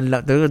kalaman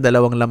lang.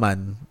 Dalawang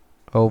laman.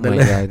 Oh my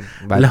God.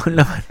 Dalawang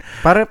laman.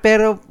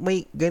 Pero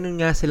may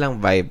ganun nga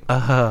silang vibe.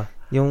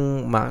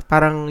 Yung,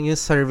 parang yung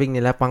serving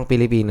nila pang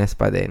Pilipinas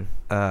pa din.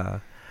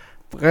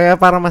 Kaya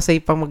para mas safe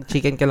pang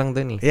mag-chicken ka lang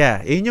dun eh.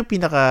 Yeah, yun yung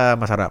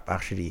pinaka-masarap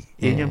actually.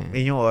 Yun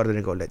yung order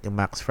ko ulit, yung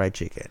Max Fried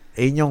Chicken.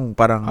 Yun yung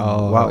parang,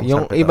 wow.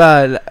 Yung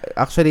iba,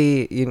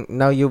 actually,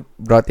 now you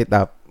brought it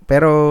up.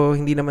 Pero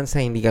hindi naman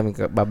hindi kami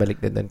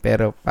babalik din dun.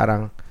 Pero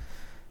parang,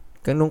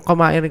 nung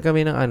kumain rin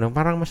kami ng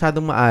parang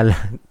masyadong maalat.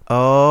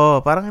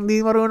 Parang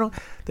hindi marunong.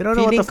 They don't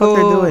know what Feeling the fuck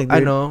they're ko, doing.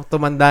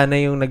 tumanda na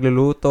yung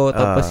nagluluto,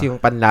 tapos yung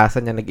panlasa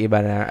niya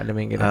nag-iba na, alam mo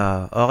yung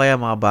gano'n. O kaya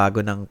mga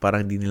bago ng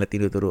parang hindi nila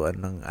tinuturuan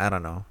ng, I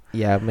don't know.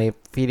 Yeah, may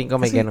feeling ko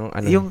may Kasi ganong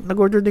yung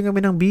nag-order din kami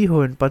ng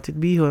bihon, pancit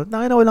bihon.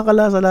 Tangina, walang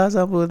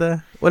kalasa-lasa,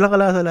 puta. Walang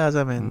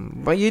kalasa-lasa, man.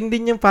 Yun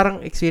din yung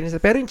parang experience.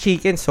 Pero yung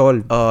chicken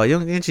solve.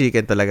 Yung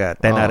chicken talaga,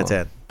 10 out of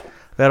 10.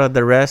 Pero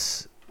the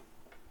rest,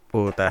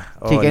 puta.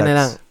 Chicken na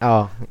lang.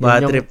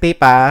 Yun yung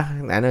tip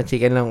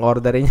chicken lang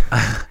orderin niya.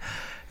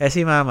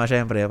 Si mama,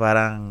 syempre,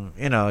 parang,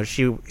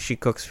 she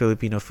cooks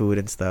Filipino food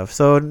and stuff.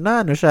 So,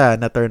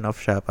 na-turn off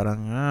siya.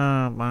 Parang,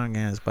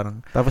 parang.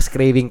 Tapos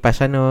craving pa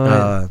siya noon.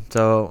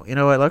 So, you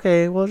know what?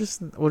 Okay, we'll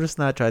just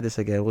not try this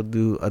again. We'll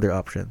do other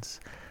options.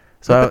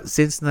 So,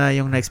 since na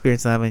yung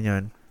na-experience namin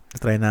yun,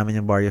 try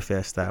namin yung Barrio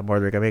Fiesta.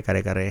 Order kami,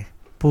 kare-kare.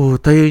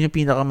 Puta, yun yung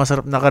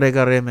pinakamasarap na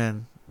kare-kare,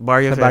 man.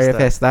 Barrio Fiesta. Barrio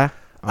Fiesta?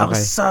 Okay. Ang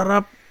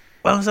sarap.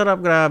 Ang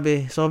sarap,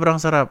 grabe. Sobrang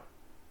sarap.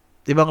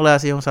 Ibang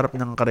klase yung sarap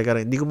ng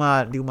kare-kare. Hindi ko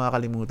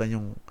makakalimutan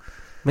yung...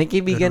 May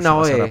kaibigan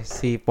ako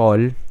si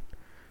Paul.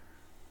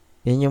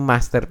 Yan yung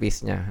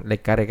masterpiece niya. Like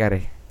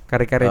kare-kare.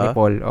 Kare-kare ni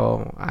Paul.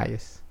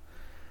 Ayos.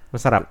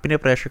 Masarap.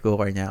 Pine-pressure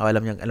cooker niya.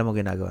 Alam mo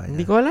ginagawa niya.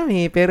 Hindi ko alam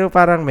pero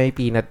parang may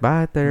peanut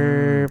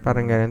butter.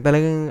 Parang ganun.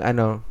 Talagang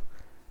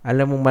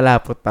alam mong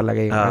malapot talaga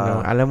yung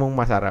alam mong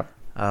masarap.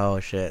 Oh,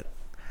 shit.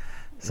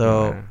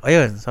 So,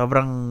 ayun,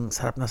 sobrang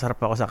sarap na sarap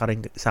ako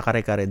sa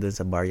kare-kare doon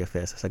sa Barrio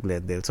Fest sa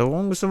Glendale. So,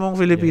 kung gusto mong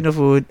Filipino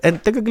food,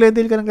 and taga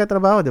Glendale ka nang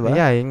katrabaho, di ba?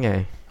 Yeah, yun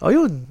nga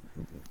yun.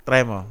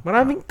 Try mo.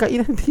 Maraming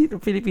kainan dito,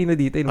 Filipino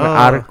dito.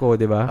 Arco,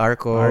 di ba?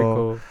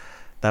 Arco.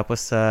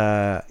 Tapos,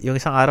 yung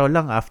isang araw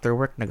lang, after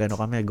work,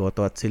 kami,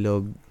 Goto at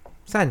Silog.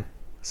 Saan?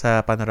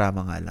 Sa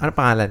Panorama nga lang. Ano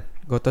pangalan?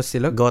 Goto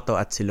Silog? Goto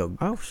at Silog.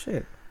 Oh,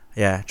 shit.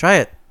 Yeah,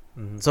 try it.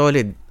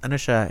 Solid.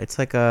 Siya?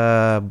 It's like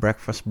a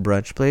breakfast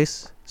brunch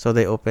place. So,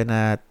 they open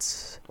at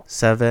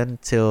 7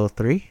 till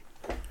 3.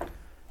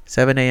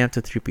 7 a.m.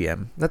 to 3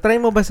 p.m. Na-try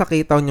mo ba sa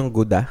K-Town yung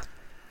Gouda?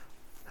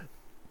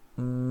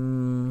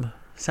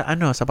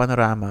 Sa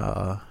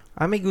Panorama,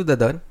 may Gouda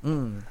doon?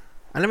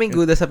 Alam mo yung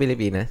Gouda sa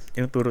Pilipinas?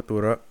 Yung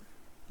turo-turo?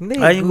 Hindi.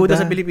 Yung Gouda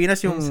sa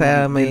Pilipinas, yung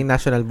sa may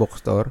National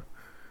Bookstore.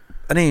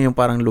 Ano yung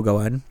parang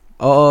lugawan?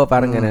 Oo,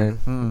 parang ganun.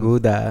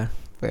 Gouda.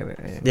 Pero,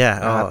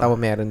 nakatawa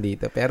meron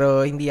dito.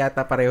 Pero hindi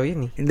yata pareho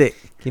yun eh. Hindi.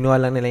 Kinuha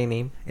lang nila yung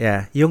name.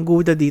 Yeah. Yung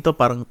Gouda dito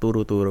parang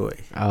turo-turo eh.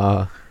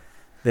 Oo.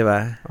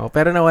 Diba?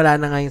 Pero nawala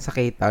na nga yung sa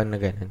K-Town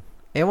na ganun.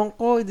 Ewan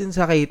ko din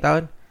sa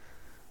K-Town.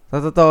 Sa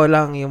totoo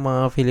lang, yung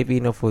mga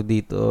Filipino food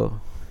dito,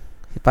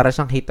 para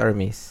siyang hit or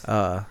miss.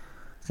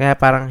 Kaya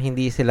parang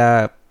hindi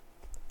sila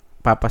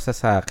papasa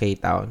sa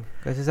K-Town.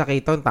 Kasi sa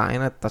K-Town,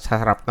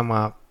 sarap ng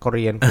mga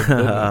Korean food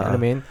doon. Alam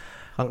mo yun?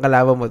 Ang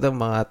kalaban mo doon,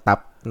 mga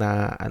top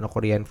na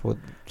Korean food.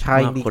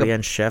 Tsaka mga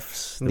Korean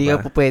chefs. Hindi ka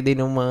po pwede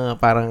nung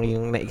mga parang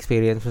yung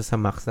na-experience mo sa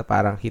Max na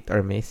parang hit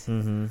or miss.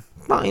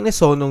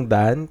 Sonong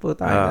dan.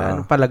 Puta,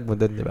 anong palag mo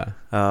doon, di ba?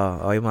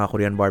 Yung mga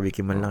Korean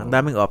barbecue man lang. Ang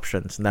daming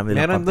options. Ang daming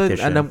meron doon,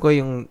 competition. alam ko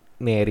yung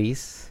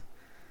Neris.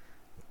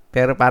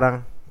 Pero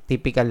parang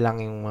typical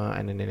lang yung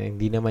mga nila.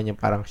 Hindi naman yung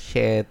parang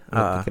shit.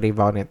 Mag-crave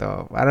ako nito.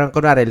 Parang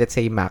kunwari, let's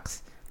say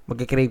Max.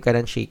 Mag-crave ka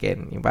ng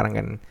chicken. Yung parang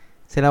ganun.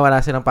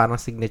 Wala silang parang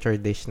signature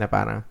dish na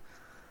parang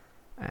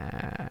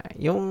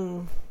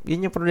yun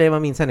yung problema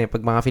minsan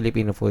pag mga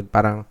Filipino food,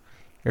 parang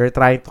you're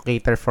trying to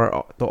cater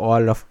to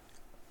all of,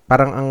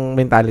 parang ang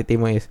mentality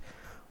mo is,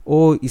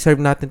 i-serve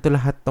natin to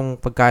lahat tong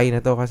pagkain na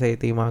to kasi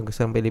ito yung mga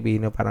gusto ng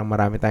Pilipino, parang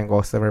marami tayong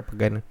customer pag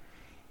gano'n.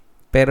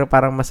 Pero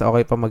parang mas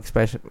okay pa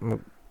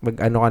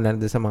mag-ano ka na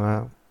doon sa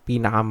mga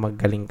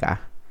pinakamagaling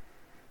ka.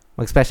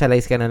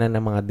 Mag-specialize ka na ng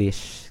mga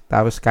dish.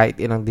 Tapos kahit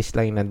ilang dish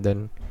lang yung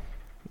nandun,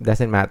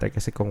 doesn't matter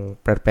kasi kung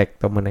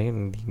perfecto mo na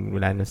yun,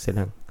 wala na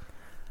silang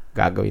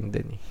gagawin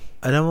din eh.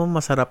 Alam mo,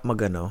 masarap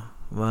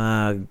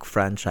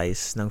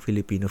mag-franchise ng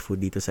Filipino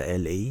food dito sa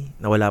LA,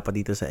 na wala pa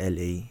dito sa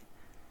LA,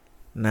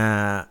 na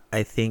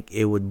I think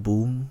it would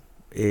boom,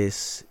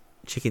 is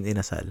chicken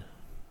inasal.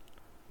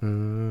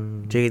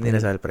 Chicken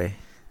inasal, pre.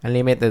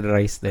 Unlimited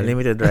rice din.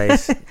 Unlimited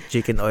rice,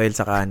 chicken oil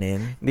sa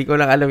kanin. Hindi ko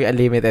lang alam yung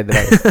unlimited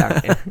rice.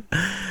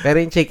 Pero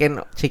yung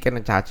chicken at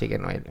saka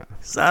chicken oil.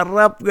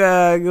 Sarap,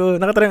 gago.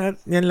 Nakatry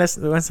yan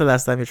last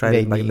time you tried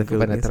it back in the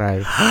Philippines? Hindi ko pa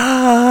na-try.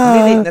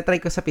 Hindi, na-try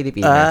ko sa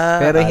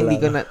Pilipinas. Pero hindi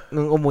ko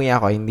nung umuwi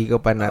ako, hindi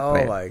ko pa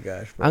na-try. Oh my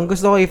gosh, bro. Ang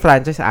gusto ko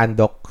i-franchise,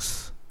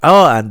 Andox.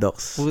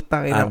 Andox.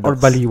 Putang ina. Or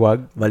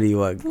Baliwag.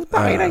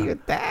 Putang ina yun.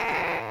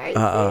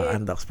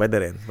 Andox. Pwede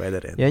rin.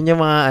 Yan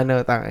yung mga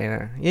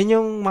yan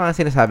yung mga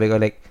sinasabi ko,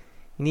 like,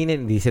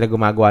 hindi sila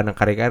gumagawa ng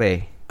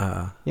kare-kare.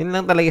 Yun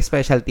lang talaga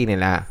specialty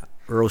nila.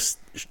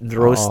 Roast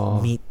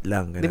meat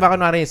lang. Di ba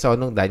kunwari yung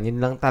sonong dan, yun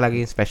lang talaga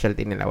yung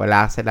specialty nila.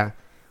 Wala silang,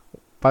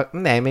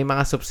 may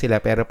mga soup sila,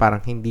 pero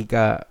parang hindi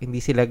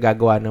sila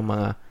gagawa ng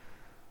mga,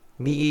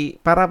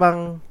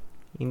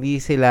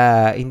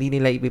 hindi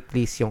nila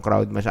i-please yung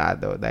crowd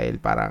masyado dahil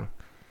parang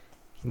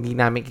hindi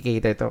namin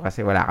kikater to kasi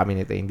wala kami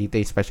nito. Hindi to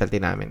yung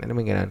specialty namin. Ano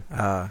mo ganun?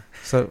 Ah.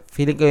 So,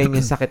 feeling ko yun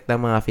yung sakit ng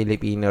mga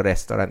Filipino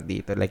restaurant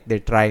dito. Like,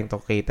 they're trying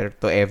to cater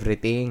to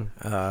everything.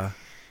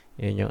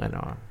 Yun yung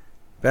ano.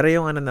 Pero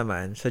yung ano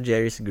naman, sa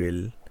Jerry's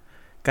Grill,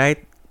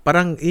 kahit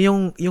parang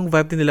yung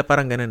vibe din nila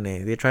parang ganun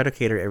eh. They try to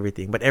cater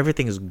everything, but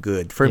everything is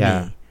good for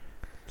me.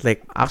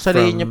 Like,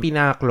 actually, yun yung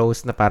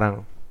pinaka-close na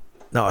parang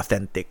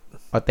authentic.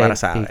 Para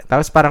sa akin.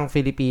 Tapos parang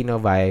Filipino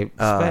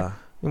vibes.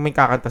 Yung may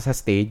kakanta sa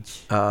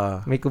stage.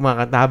 May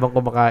kumakanta habang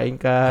kumakain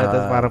ka.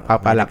 Tapos parang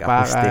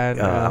papalakpakan.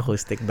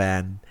 Acoustic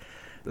band.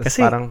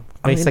 Kasi parang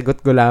may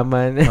sagot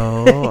gulaman.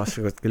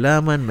 Sagot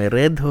gulaman. May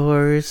Red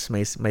Horse.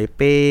 May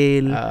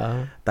Pale.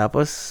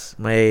 Tapos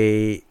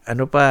may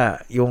ano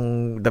pa,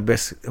 yung the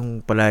best,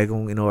 yung palagi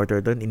kong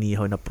in-order doon,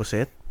 inihaw na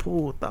puset.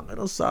 Putang,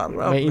 anong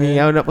sarap. May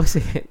inihaw na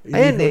puset.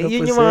 Ayun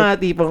yun yung mga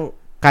tipong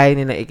kaya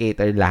nila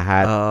i-cater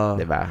lahat,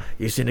 'di ba?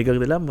 Yung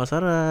sinigang nila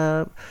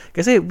masarap.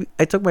 Kasi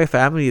I took my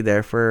family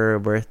there for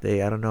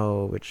birthday. I don't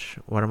know which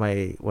one of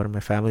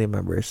my family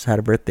members had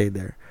a birthday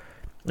there.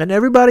 And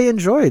everybody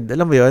enjoyed.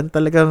 Alam mo 'yon,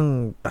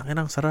 talagang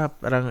tanginang sarap.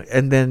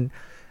 And then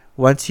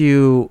once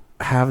you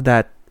have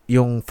that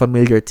yung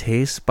familiar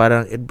taste,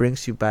 parang it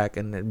brings you back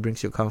and it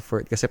brings you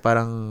comfort kasi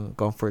parang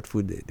comfort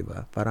food 'di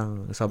ba?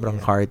 Parang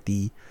sobrang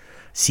hearty.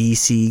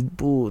 Sisig,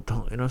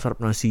 putang ina, sarap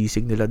ng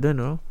sisig nila doon,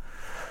 no?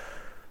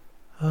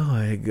 Oh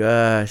my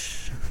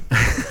gosh.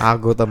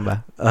 Agutan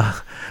ba?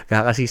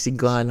 Kakasisig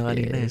ko nga lang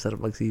kanina. Sarap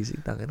magsisig.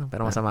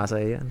 Pero masama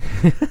sa'yo yan.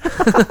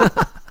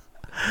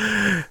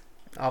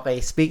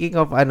 Okay, speaking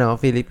of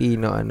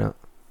Filipino,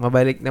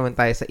 mabalik naman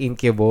tayo sa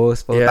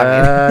Incubus.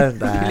 Yan.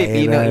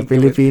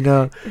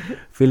 Filipino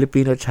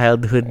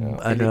childhood.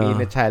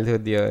 Filipino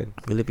childhood yun.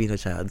 Filipino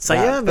child.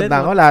 Saya, man.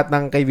 Tanda ko, lahat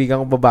ng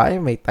kaibigan kong babae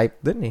may type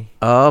dun eh.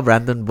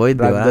 Brandon Boyd,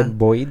 di ba? Brandon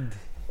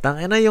Boyd.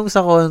 Tangina yung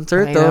sa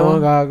concert,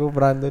 gago,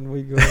 Brandon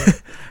Boyd.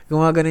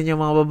 Gumaganon yung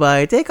mga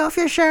babae, take off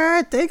your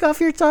shirt, take off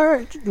your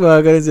shirt.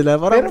 Gumaganon sila.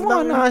 Pero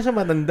mukha siya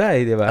matanda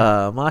eh, di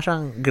ba? Mga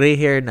siyang gray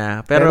hair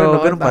na. Pero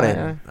ganun pa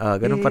rin.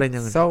 Ganun pa rin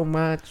yung... so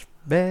much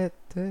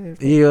better.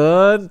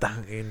 Yun.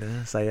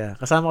 Tangina. Saya.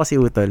 Kasama ko si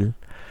Utol.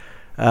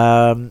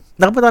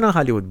 Nakapunta ng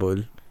Hollywood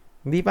Bowl.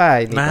 Hindi pa.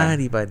 Hindi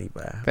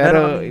pa.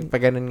 Pero pag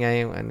ganun nga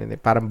yung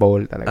parang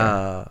bowl talaga.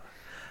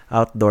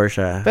 Outdoor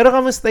siya. Pero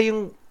kamusta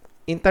yung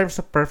in terms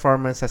of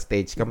performance sa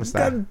stage,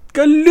 kamusta?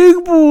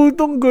 Galing po.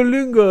 Itong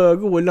galing,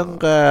 gago. Walang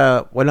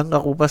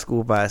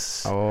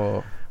kakupas-kupas.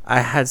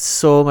 I had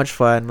so much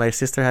fun. My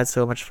sister had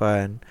so much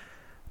fun.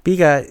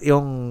 Pika,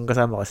 yung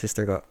kasama ko,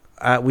 sister ko.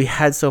 We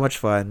had so much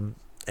fun.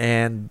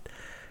 And,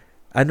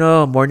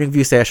 morning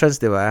view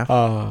sessions, di ba?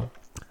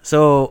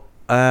 So,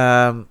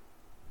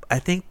 I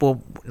think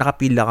po,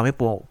 nakapila kami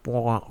po,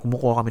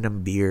 kumukuha kami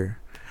ng beer.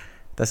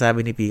 Tapos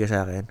sabi ni Pika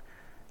sa akin,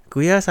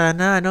 Kuya,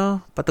 sana,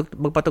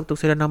 magpatugtog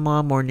sila ng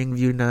mga morning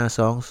view na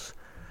songs.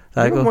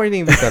 Sabi ko,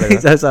 morning view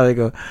talaga? Sabi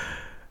ko,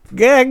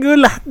 gago,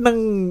 lahat ng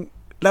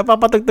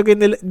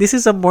napapatugtogin nila. This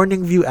is a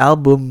morning view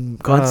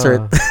album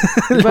concert.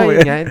 Diba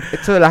yun yan?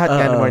 So, lahat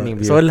yan morning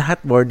view? So,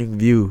 lahat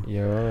morning view.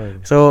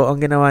 Yun. So,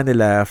 ang ginawa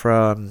nila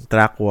from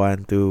track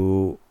 1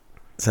 to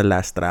sa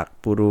last track,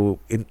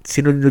 puro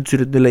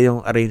sinunod-sunod nila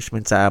yung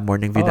arrangement sa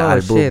morning view na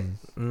album. Shit.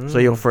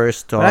 So, yung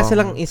first song. Wala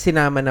silang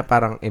isinama na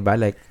parang iba,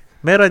 like,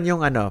 meron yung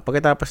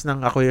pagkatapos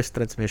ng Aquarius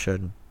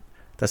transmission,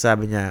 tapos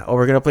sabi niya,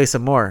 we're gonna play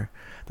some more.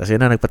 Tapos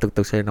yun na,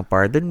 nagpatugtog sila ng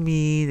Pardon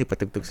Me,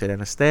 nagpatugtog sila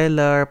ng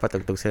Stellar,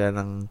 patugtog sila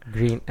ng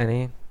Green,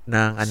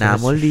 ng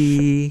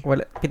Anomaly.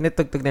 Wala,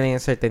 pinatugtog na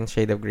yung certain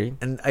shade of green.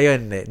 And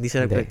ayun, hindi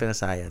sila nagpatugtog ng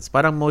Science.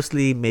 Parang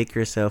mostly Make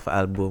Yourself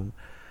album.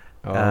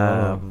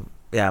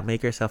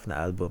 Make Yourself na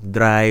album.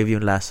 Drive,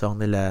 yung last song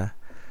nila.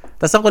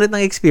 Tapos ang kulit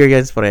ng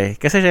experience, pre.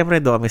 Kasi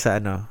syempre, doon kami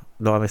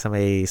sa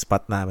may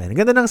spot namin.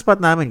 Ang ganda ng spot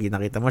namin,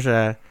 nakita mo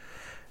siya.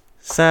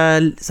 Sa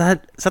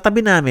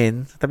tabi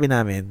namin,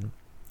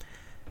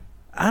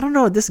 I don't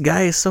know, this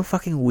guy is so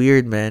fucking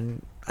weird, man.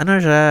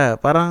 Siya,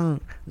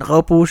 parang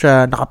nakaupo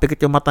siya,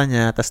 nakapikit yung mata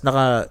niya, tas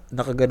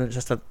nakaganon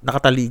siya,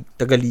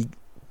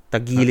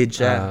 tagilid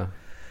siya.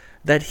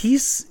 That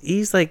he's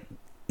like,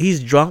 he's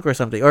drunk or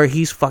something, or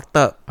he's fucked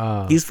up.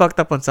 He's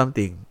fucked up on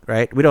something,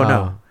 right? We don't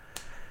know.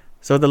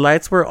 So the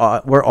lights were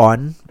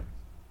on,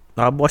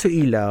 nakabukas yung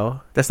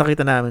ilaw, tas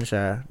nakita namin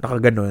siya,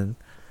 nakaganon.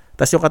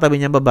 Tapos yung katabi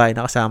niya babae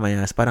na kasama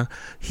niya, parang,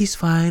 he's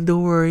fine,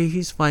 don't worry,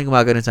 he's fine.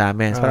 Gumagano sa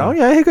amin. Parang,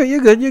 yeah,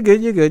 you're good.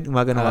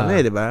 Gumagano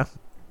kami, di ba?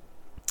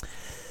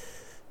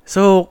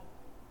 So,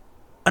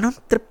 anong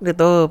trip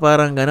nito?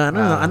 Parang gano'n.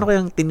 Ano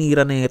kayang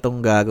tinira na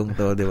itong gagong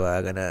to, di ba?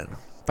 Gano'n.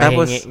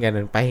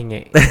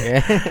 Pahingi.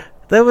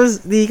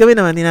 Tapos, di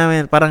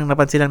namin, parang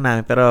napansin lang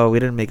namin, pero we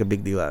didn't make a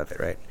big deal out of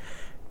it, right?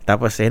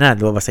 Tapos,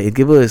 lumabas sa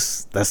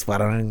Incubus. Tapos,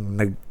 parang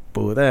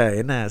puta,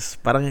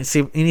 parang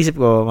inisip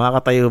ko,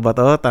 makakatayo ba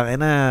to?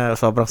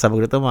 Sobrang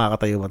sabog nito,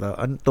 makakatayo ba to?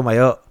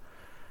 Tumayo.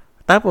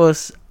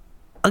 Tapos,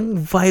 ang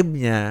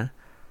vibe niya,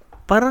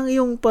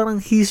 parang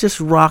he's just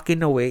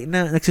rocking away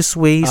na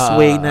nagsisway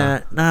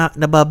na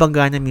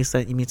nababangga niya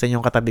minsan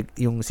yung katabi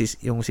yung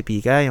si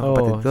Pika, yung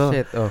kapatid ko.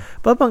 Shit.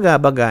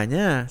 Babangga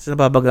niya. So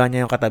nababangga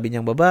niya yung katabi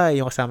niyang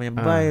babae, yung kasama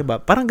niyang babae.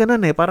 Parang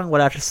ganoon parang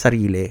wala siya sa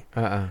sarili.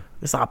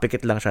 Tapos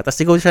nakapikit lang siya. Tapos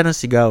sigaw siya ng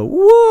sigaw.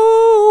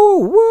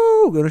 Woo!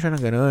 Woo! Ganoon siya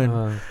ng ganoon.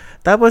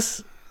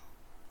 Tapos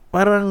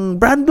parang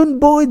Brandon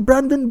Boyd,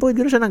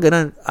 gano'n siya ng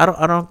gano'n. I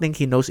don't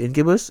think he knows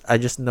Incubus. I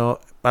just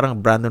know,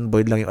 parang Brandon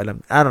Boyd lang yung alam.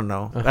 I don't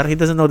know. Parang he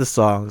doesn't know the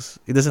songs.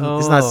 He's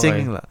not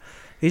singing lang.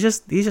 He's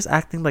just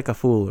acting like a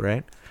fool,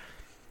 right?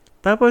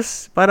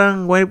 Tapos,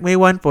 parang may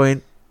one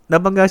point,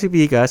 nabangga si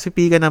Pika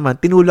naman,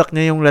 tinulak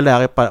niya yung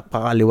lalaki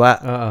pakaliwa.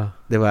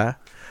 Diba?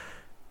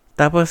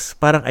 Tapos,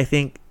 parang I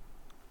think,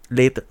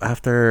 later,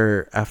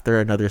 after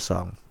another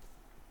song,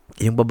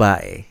 yung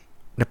babae,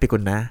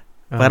 napikon na.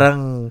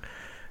 Parang,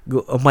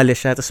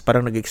 umalis siya, tapos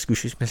parang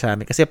nag-excuse na sa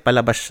amin. Kasi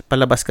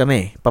palabas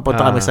kami.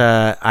 Papunta kami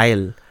sa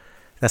aisle.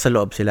 Nasa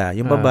loob sila.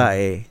 Yung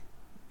babae,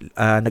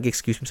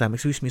 nag-excuse sa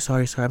amin. Excuse me,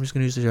 sorry. I'm just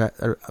gonna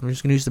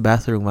use the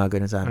bathroom. Mga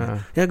ganun sa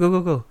amin. Yeah,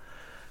 go.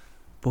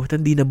 Puta,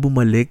 hindi na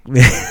bumalik.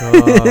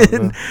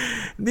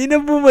 Hindi na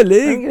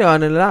bumalik. Ang ginawa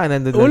na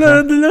lang, nandun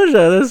lang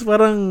siya. Tapos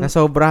parang...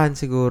 nasobrahan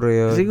siguro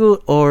yun.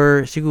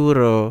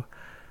 Siguro,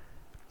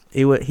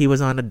 he was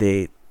on a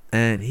date,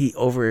 and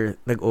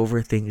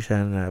nag-overthink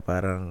siya na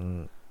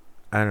parang...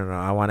 I don't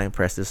know, I want to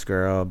impress this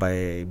girl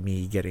by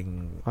me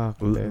getting...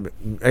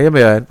 Ayun ba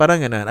yun? Parang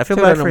ganun. I feel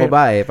bad for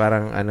babae,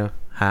 parang ano...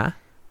 Ha?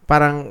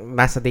 Parang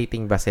nasa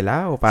dating ba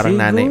sila? O parang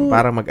nanay,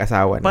 parang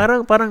mag-asawa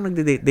na? Parang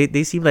nagde-date.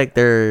 They seem like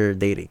they're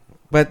dating.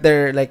 But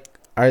they're like,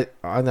 are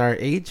on our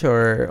age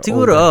or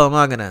siguro, older?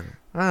 mga ganun.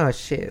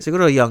 Shit.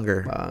 Siguro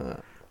younger.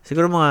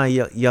 Siguro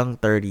mga young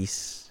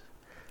 30s.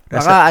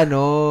 Baka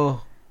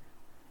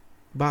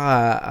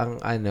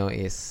ang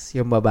is,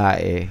 yung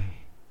babae,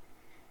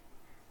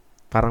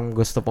 parang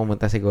gusto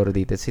pumunta siguro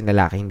dito. Si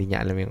lalaki, hindi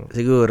niya alam yung...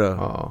 Siguro.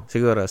 Oo.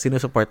 Siguro.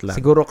 Sinusupport lang.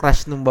 Siguro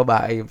crush nung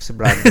babae yung si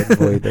Brandon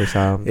Boyd or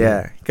something.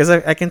 Yeah. Because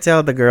I can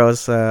tell the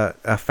girl's a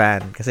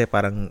fan. Kasi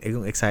parang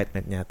yung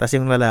excitement niya. Tapos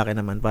yung lalaki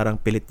naman, parang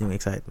pilit yung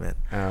excitement.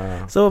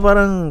 So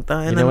parang...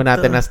 Ginawa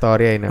natin na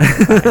story.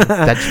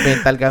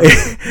 Judgmental kami.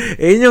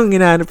 Yun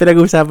yung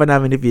pinag-uusapan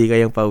namin ni Pika,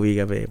 yung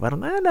pauwi kami.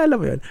 Parang, alam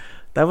mo yun.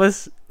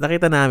 Tapos,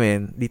 nakita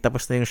namin,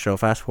 tapos na yung show.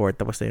 Fast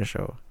forward, tapos na yung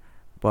show.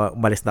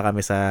 Umalis na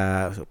kami sa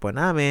upuan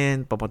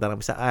namin, papunta na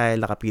kami sa aisle,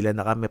 nakapila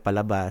na kami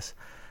palabas.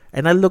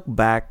 And I look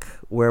back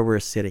where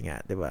we're sitting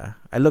at, diba?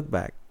 I look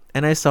back,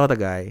 and I saw the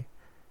guy.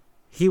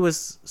 He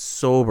was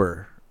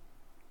sober.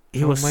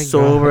 He was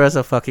sober as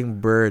a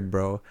fucking bird,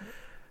 bro.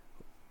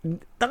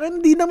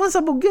 Hindi naman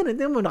sabog yan.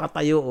 Hindi mo,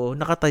 nakatayo,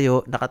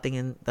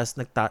 nakatingin, tas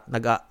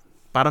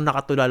parang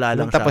nakatulala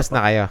lang siya. Nung tapos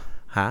na kayo?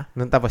 Ha?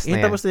 Nung tapos na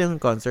yan? Tapos na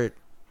yung concert.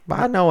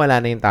 Baka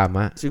nawala na yung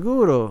tama.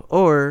 Siguro.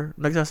 Or,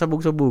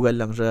 nagsasabog-sabugan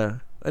lang siya.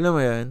 Alam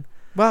mo yan?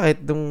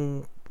 Bakit?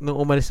 Nung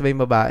umalis ba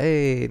yung babae,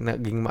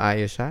 naging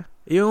maayos siya?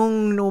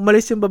 Yung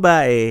umalis yung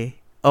babae,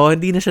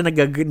 hindi na siya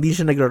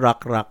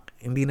nag-rock-rock.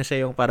 Hindi na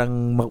siya yung parang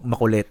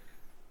makulit.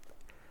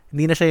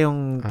 Hindi na siya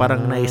yung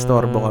parang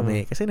naistorbo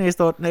kami. Kasi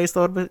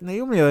naistorbo na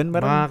yun.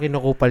 Parang, baka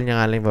kinukupal niya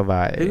nga lang yung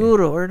babae.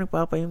 Siguro. Or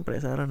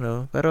nagpapa-impress. I don't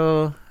know.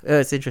 Pero,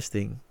 it's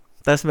interesting.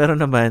 Tapos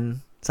meron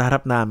naman, sa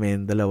harap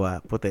namin,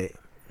 dalawa, puti.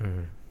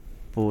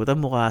 Puta,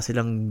 mukha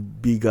silang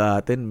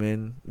bigatin,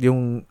 man.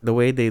 The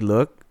way they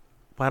look,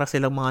 para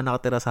silang mga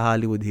nakatira sa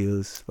Hollywood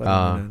Hills.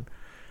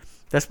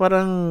 Tapos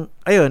parang,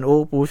 ayun,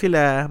 uupo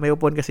sila. May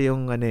upuan kasi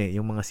yung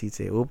mga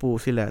seats eh.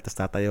 Uupo sila, tapos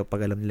tatayo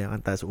pag alam nila yung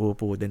kanta. Tapos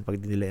uupo din pag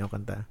di nila yung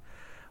kanta.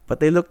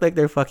 But they look like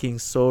they're fucking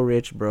so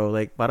rich, bro.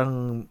 Like,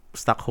 parang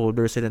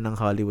stockholder sila ng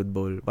Hollywood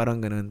Bowl.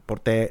 Parang ganun.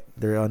 Porte,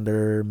 they're on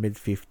their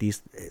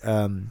mid-50s,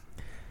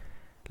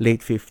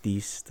 late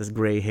 50s. Tapos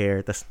gray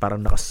hair, tapos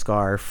parang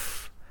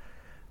naka-scarf.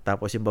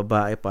 Tapos yung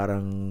babae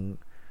parang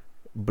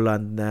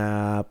blonde na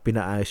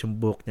pinaayos yung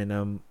buhok niya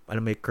na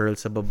may curl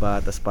sa baba,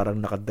 tapos parang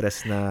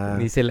nakadress na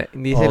hindi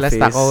sila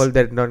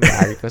stockholder noon,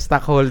 guys. Kung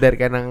stockholder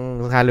ka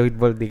ng Hollywood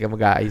Bowl, di ka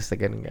mag-aayos sa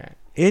ganun, guys.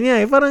 Yun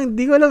nga, parang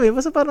di ko alam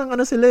basta parang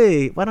sila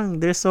parang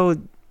they're so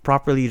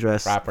properly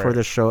dressed for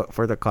the show,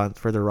 for the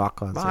rock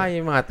concert. Baka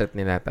yung mga trip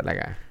nila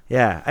talaga.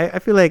 Yeah, I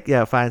feel like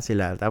fans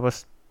sila.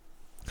 Tapos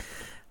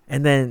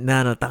and then,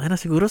 tangina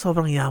siguro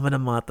sobrang yaman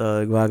ng mga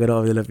to.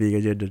 Gumagano kami nila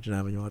Pika, judge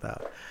namin yung mga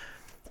tao.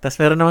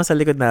 Tapos meron naman sa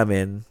likod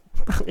namin.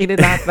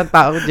 Lahat ng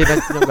tao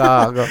judge yung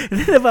gago.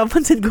 Hindi,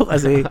 napapansin ko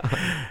kasi,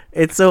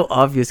 it's so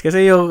obvious.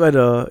 Kasi yung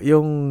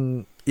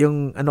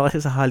kasi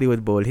sa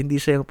Hollywood Bowl, hindi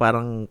siya yung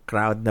parang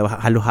crowd na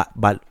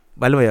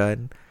alam mo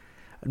yun?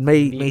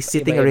 May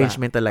sitting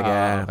arrangement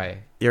talaga.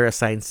 Okay. You're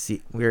assigned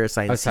seat. We're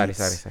assigned seats.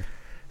 Sorry.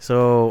 So,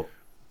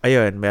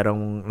 ayun,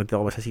 nagtito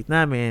kami sa seat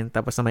namin.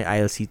 Tapos na may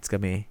aisle seats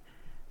kami.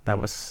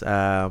 Tapos,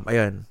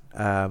 ayun.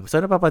 So,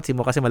 napapansin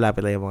mo kasi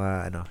malapit lang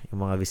yung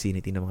mga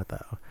vicinity ng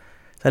mga tao.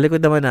 Sa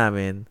likod naman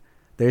namin,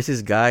 there's this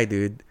guy,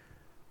 dude.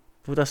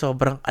 Puta,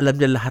 sobrang alam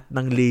niya lahat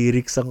ng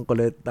lyrics ang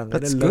kulit.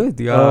 That's good.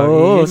 Yeah.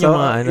 Yun yung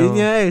mga Yun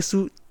nga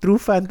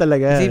true fan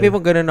talaga. Isipin mo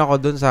ganun ako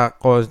dun sa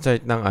concert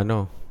ng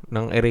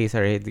ng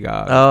Eraserhead.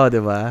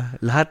 Di ba?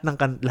 Lahat ng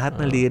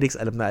lyrics,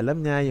 alam na alam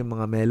niya, yung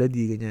mga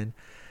melody, ganyan.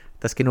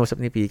 Tapos kinusap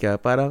ni Pika,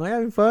 parang, ay,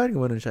 having fun.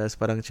 Gumanon siya.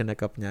 Parang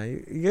chinek up niya.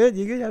 You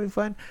good, having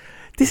fun.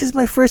 This is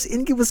my first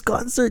Incubus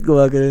concert.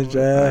 Gumaganon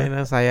siya. Ay,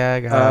 nasaya,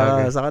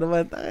 gago. Saka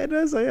naman, ay,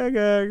 nasaya,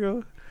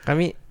 gago.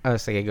 Kami,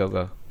 sige,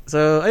 go.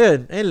 So,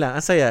 ayun lang,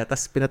 ang saya.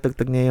 Tapos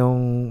pinatugtog niya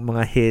yung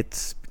mga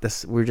hits.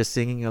 Tapos we're just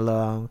singing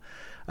along.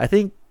 I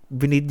think,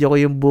 binidyo ko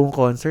yung buong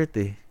concert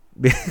eh.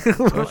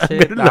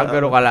 Shit,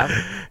 nakagano ka lang?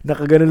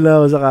 Nakaganon lang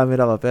ako sa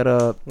camera ko. Pero,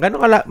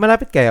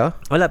 malapit kayo?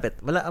 Malapit.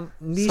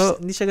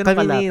 Hindi siya ganun kami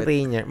malapit. Ni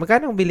Rainier.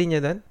 Magkano ang bili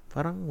niya doon?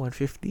 Parang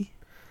 150.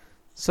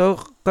 So,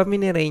 kami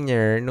ni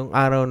Rainier, nung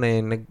araw na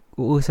yun,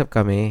 nag-uusap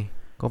kami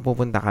kung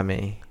pupunta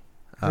kami.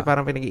 Kasi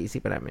parang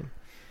pinag-iisipan namin.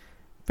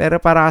 Pero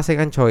para kasi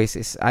ang choice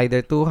is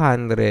either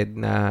 200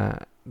 na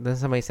doon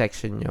sa may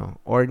section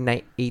nyo or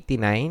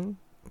 89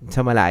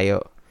 sa malayo.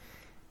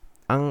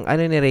 Ang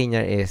ano ni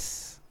Rainier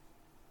is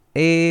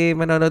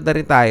manonood na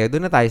rin tayo.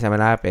 Doon na tayo sa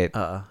malapit.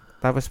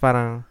 Tapos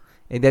parang,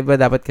 di ba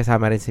dapat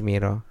kasama rin si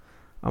Miro?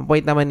 Ang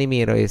point naman ni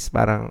Miro is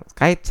parang,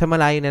 kahit sa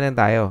malayo na lang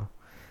tayo.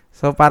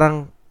 So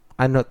parang,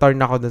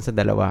 torn ako doon sa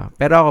dalawa.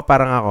 Pero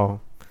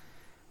ako,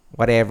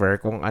 whatever,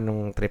 kung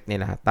anong trip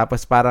nila.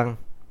 Tapos parang,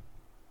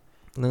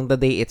 nung the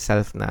day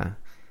itself na,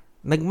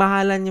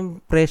 nagmahalan yung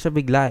presyo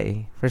bigla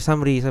eh. For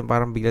some reason,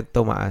 parang bigla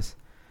tumaas.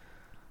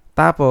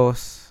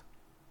 Tapos,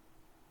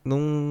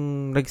 nung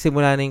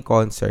nagsimula na yung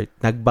concert,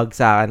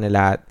 nagbagsakan na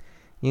lahat.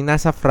 Yung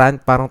nasa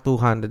front, parang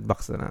 $200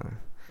 na.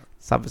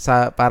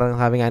 Parang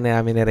sabi nga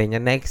namin ni Renya,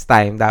 next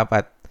time,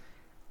 dapat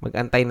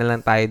mag-antay na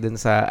lang tayo dun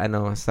sa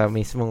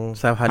mismong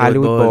sa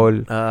Hollywood Bowl.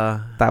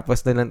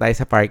 Tapos dun lang tayo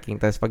sa parking.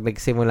 Tapos pag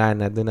nagsimula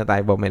na, dun na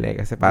tayo bumili.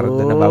 Kasi parang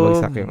dun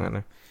nababagsak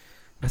yung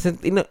Kasi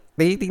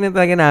tinitignan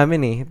talaga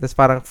namin eh. Tapos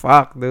parang,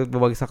 fuck, dude,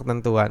 bumagsak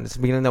ng 200. Tapos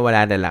biglang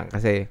nawala na lang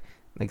kasi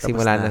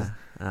nagsimula na.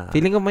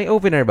 Feeling ko may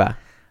opener ba?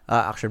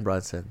 Action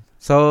Bronson.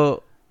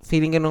 So,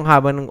 feeling ko nung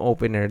haba ng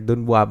opener,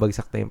 dun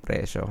buwabagsak na yung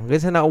presyo.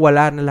 Hanggang sa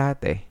nawala na lahat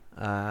eh.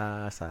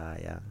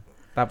 Sayang.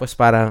 Tapos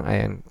parang,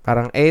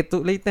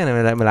 too late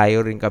na.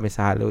 Malayo rin kami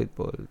sa Hollywood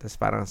Bowl. Tapos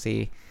parang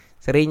si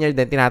Rainier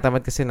din,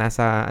 tinatamad kasi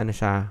nasa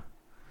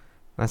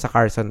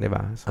Carson, di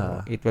ba?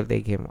 So, it will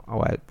take him a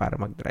while para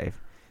mag-drive.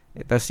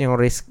 Tapos yung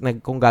risk,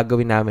 kung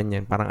gagawin namin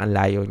yan, parang ang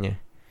layo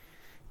niya.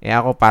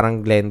 Ako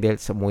parang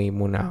Glendale, sumuwi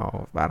muna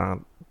ako.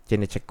 Parang,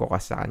 chinecheck ko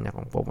kasi sa kanya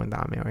kung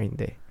pupunta kami or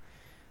hindi.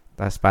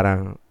 Tapos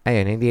parang,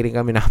 hindi rin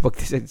kami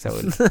nakapag-decide sa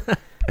ulo.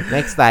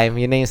 Next time,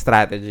 yun na yung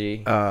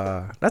strategy.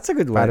 That's a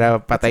good one. Para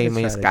patayin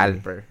mo yung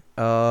scalper.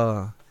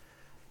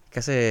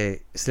 Kasi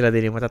sila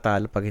din yung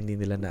matatalo pag hindi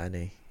nila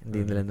hindi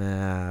nila na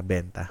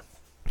benta.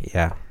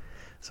 Yeah.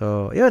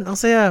 So, yun, ang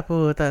saya.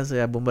 Puta, ang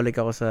saya. Bumalik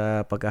ako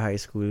sa pagka-high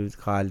school,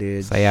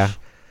 college. Saya.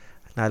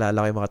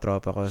 Naalala ko yung mga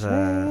tropa ko sa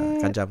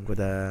kajam ko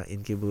na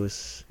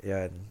Incubus.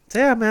 Yan.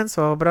 Saya, man.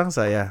 Sobrang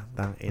saya.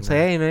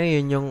 Saya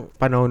yun yung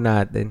panahon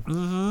natin.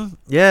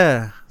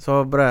 Yeah.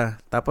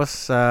 Sobra.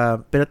 Tapos,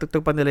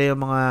 pinatugtog pa nila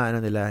yung mga,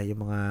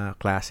 yung mga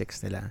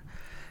classics nila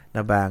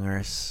na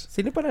bangers.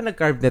 Sino pala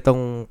nag-carve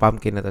nitong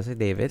pumpkin na to? Si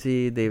David?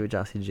 Si David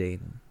at si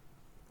Jane.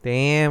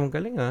 Damn,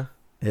 galing ah.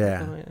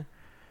 Yeah.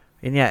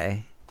 Yun nga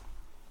eh.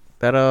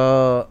 Pero,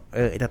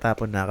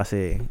 itatapon na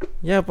kasi.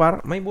 Yeah,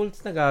 parang may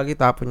bolts na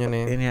tapon yun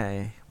eh. Yun nga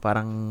eh.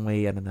 Parang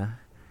may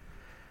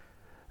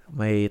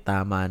may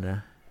tama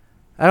na.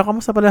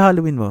 Kamusta pala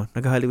Halloween mo?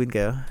 Nag-Halloween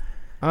kayo?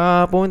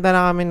 Pumunta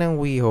na kami ng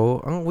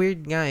WeHo. Ang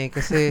weird nga eh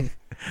kasi...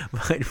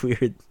 Bakit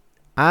weird?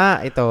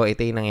 Ito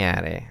yung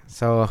nangyari.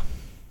 So,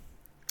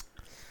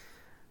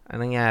 ang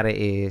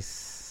nangyari is...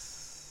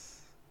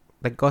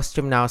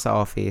 Nag-costume na ako sa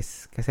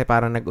office kasi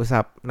parang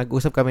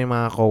nag-usap kami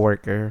mga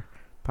coworker.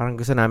 Parang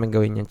gusto namin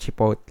gawin yung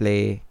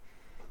Chipotle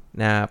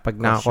na pag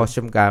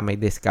naka-costume ka, may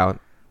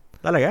discount.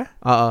 Talaga?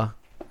 Oo.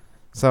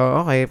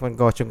 So, okay, pag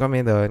costume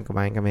kami doon,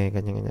 kumain kami,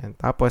 ganyan-ganyan.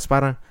 Tapos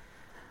parang,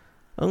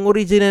 ang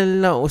original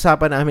na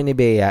usapan namin ni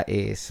Bea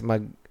is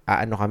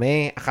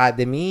kami,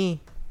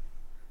 academy.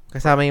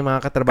 Kasama yung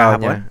mga katrabaho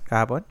niya.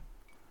 Kahapon?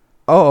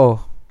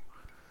 Oo.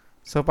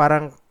 So,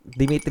 parang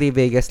Dimitri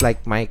Vegas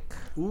like Mike.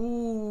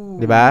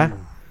 Ooh. Diba?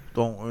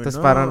 Tapos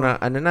parang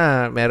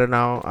meron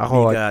na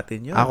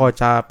ako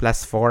tsaka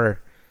 +4.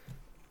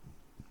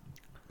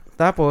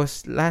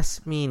 Tapos,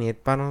 last minute,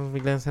 parang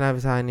biglang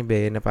sinabi sa akin ni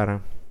Bea na parang,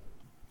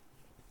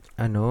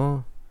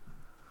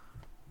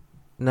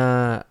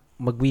 na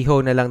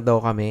mag-WeHo na lang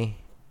daw kami.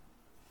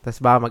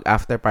 Tapos baka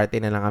mag-after party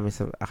na lang kami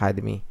sa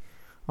academy.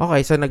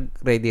 Okay, so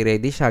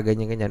nag-ready siya,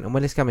 ganyan-ganyan.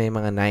 Umalis kami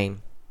mga 9.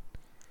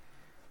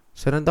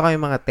 So, nandun kami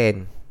mga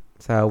 10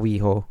 sa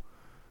WeHo.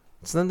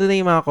 So, nandun na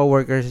yung mga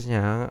coworkers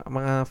niya,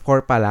 mga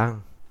 4 pa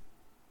lang.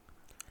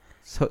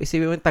 So,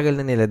 isipin mo tagal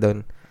na nila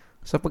doon.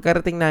 So,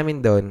 pagkarating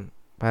namin doon,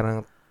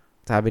 parang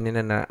sabi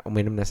nila na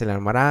uminom na sila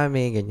ng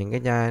marami,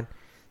 ganyan-ganyan.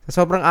 So,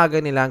 sobrang aga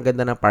nila, ang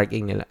ganda ng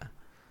parking nila.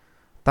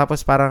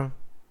 Tapos parang,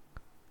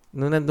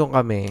 nung nandun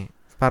kami,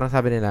 parang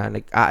sabi nila,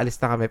 nag-aalis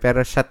na kami,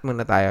 pero shot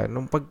muna tayo.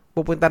 Nung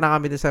pagpupunta na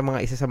kami doon sa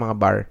isa sa mga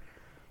bar,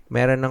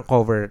 meron ng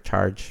cover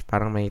charge.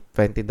 Parang may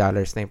 $20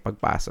 na yung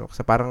pagpasok.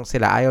 So, parang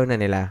sila ayaw na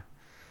nila.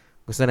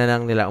 Gusto na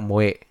lang nila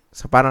umuwi.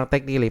 So, parang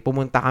technically,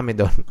 pumunta kami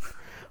doon.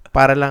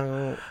 Para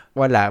lang,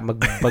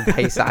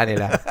 mag-hi sa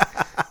kanila.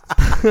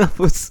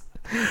 Tapos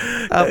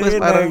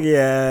parang,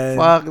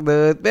 fuck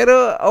dude.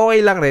 Pero,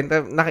 okay lang rin.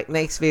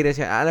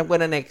 Na-experience siya. Alam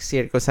ko na next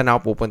year kung saan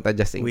ako pupunta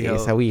just in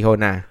case. Sa Wiho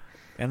na.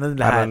 Ano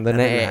lahat?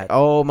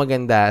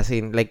 Maganda.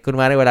 Like,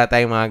 kunwari wala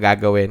tayong mga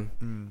gagawin.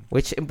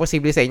 Which,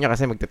 imposible sa inyo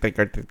kasi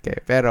magte-trick or treat kayo.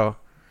 Pero,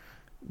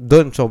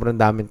 doon, sobrang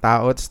daming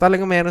tao. Tapos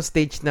talagang mayroong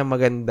stage na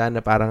maganda na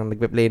parang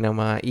nagpe-play ng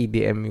mga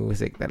EDM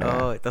music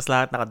talaga. Tapos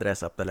lahat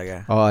naka-dress up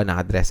talaga.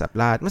 Naka-dress up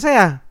lahat.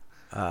 Masaya.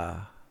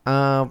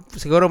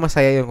 Siguro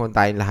masaya yung kung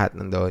tayong lahat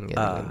nandoon.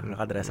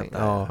 Naka-dress up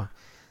tayo.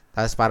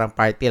 Tapos parang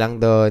party lang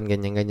doon,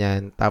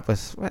 ganyan-ganyan.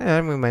 Tapos,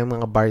 may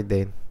mga bar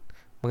din.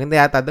 Maganda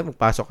yata doon,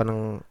 magpasok ka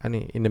ng,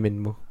 inumin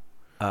mo.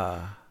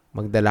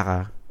 Magdala ka.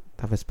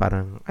 Tapos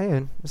parang,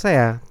 ayun,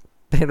 masaya.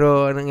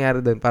 Pero, anong nangyari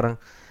doon, parang,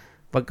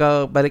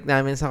 pagkabalik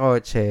namin sa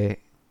kotse,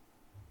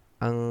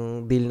 ang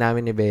deal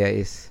namin ni Bea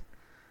is,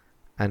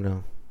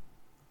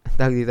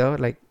 tawag dito,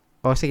 like,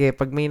 sige,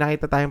 pag may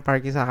nakita tayong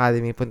parking sa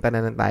Academy, punta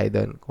na lang tayo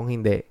doon. Kung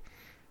hindi,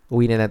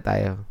 uwi na lang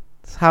tayo.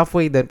 Tapos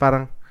halfway doon,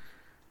 parang,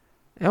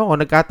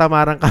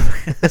 nagkatamaran kami.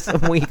 Tapos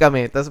umuwi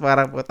kami. Tapos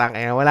parang,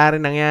 wala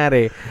rin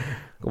nangyari.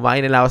 Kumain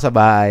na lang ako sa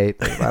bahay.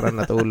 Tapos parang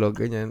natulog,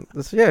 ganyan.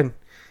 Tapos yun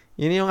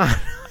yung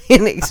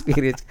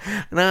experience.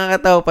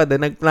 Nakakatawa pa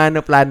doon.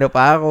 Nagplano-plano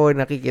pa ako.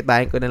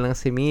 Nakikitain ko na lang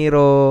si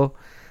Miro.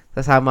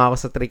 Sasama ako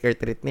sa trick or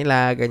treat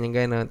nila.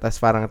 Ganyan-ganon. Tapos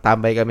parang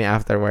tambay kami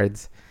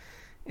afterwards.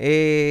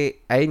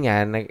 Ayun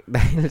nga.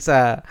 Dahil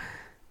sa,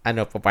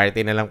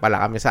 pa-party na lang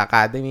pala kami sa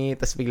Academy.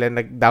 Tapos biglang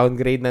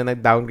nag-downgrade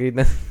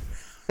na.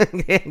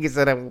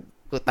 Gusto na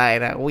tayo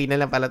na. Uwi na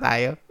lang pala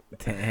tayo.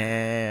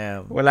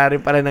 Damn. Wala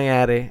rin pala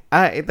nangyari.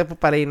 Ito pa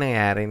pala yung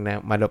nangyari na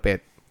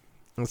malupit.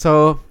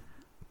 So,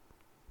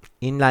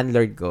 yung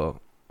landlord ko,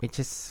 which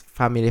is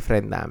family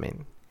friend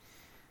namin,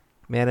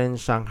 meron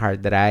siyang hard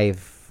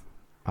drive.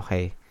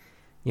 Okay.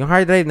 Yung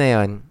hard drive na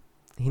yon,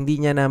 hindi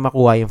niya na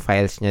makuha yung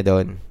files niya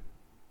doon.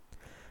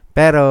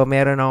 Pero,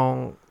 meron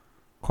akong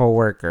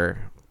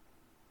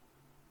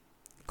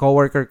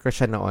coworker ko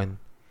siya noon,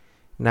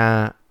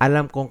 na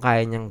alam kong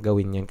kaya niyang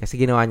gawin yun kasi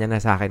ginawa niya na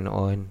sa akin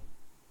noon.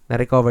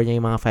 Na-recover niya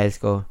yung mga files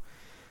ko.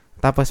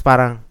 Tapos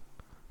parang,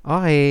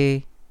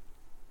 okay.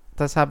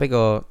 Tapos sabi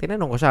ko,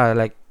 tinanong ko siya,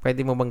 like,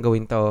 pwede mo bang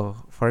gawin to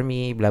for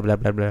me, blah, blah,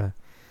 blah, blah.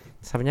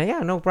 Sabi niya,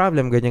 yeah, no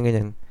problem,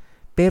 ganyan.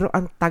 Pero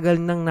ang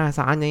tagal nang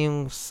nasa kanya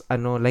yung,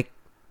 like,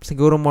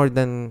 siguro more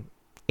than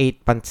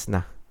 8 months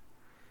na.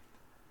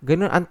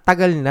 Ganun, ang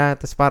tagal na.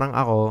 Tapos parang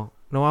ako,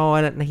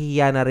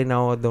 nahihiya na rin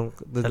ako doon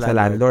sa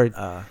landlord.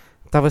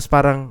 Tapos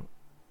parang,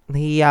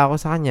 nahihiya ako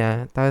sa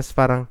kanya. Tapos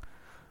parang,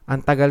 ang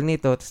tagal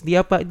nito. Tapos di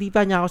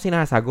pa niya ako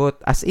sinasagot.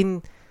 As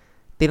in,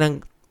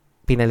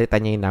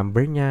 pinalitan niya yung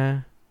number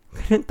niya.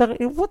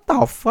 What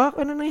the fuck?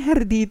 Ano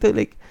nangyari dito?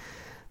 Like,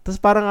 tapos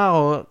parang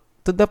ako,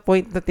 to the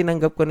point na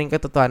tinanggap ko na yung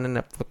katotohanan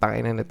na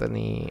putang ina na to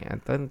ni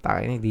Anton.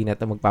 Hindi na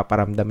to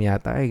magpaparamdam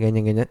yata.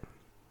 Ganyan.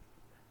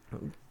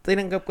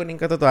 Tinanggap ko na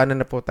yung katotohanan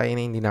na putang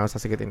ina, hindi na ako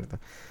sasagutin nito.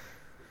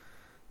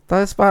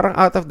 Tapos parang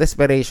out of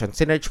desperation,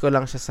 sinearch ko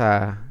lang siya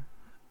sa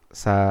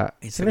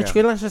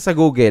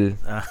Google.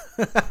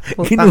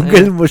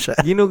 Ginugol mo siya.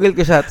 Ginugol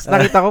ko siya. Tapos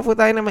nakita ko po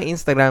tayo na may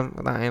Instagram.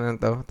 Putang ina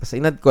to. Tapos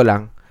inad ko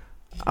lang.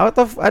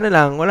 Out of,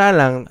 wala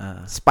lang.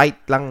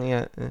 Spite lang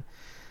yan.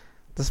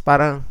 Tapos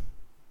parang,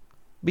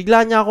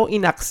 bigla niya ako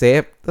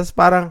inaccept. Tapos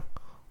parang,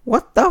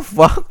 what the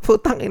fuck?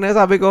 Putang ina.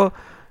 Sabi ko,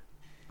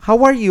 how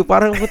are you?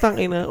 Parang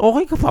putang ina.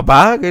 Okay ka pa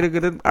ba?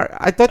 Ganun.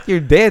 I thought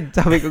you're dead.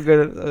 Sabi ko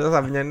ganun.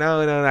 Sabi niya, no.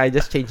 I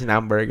just changed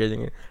number.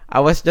 Ganyan. I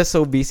was just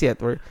so busy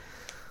at work.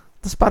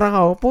 Tapos parang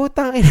ako,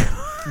 putang ina.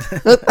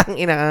 Putang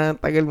ina.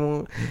 Tagal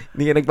mo,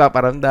 hindi ka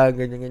nagpaparamdam.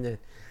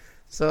 Ganyan.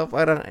 So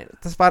parang,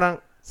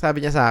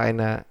 sabi niya sa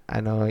akin na,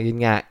 yun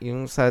nga,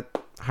 yung sa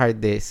hard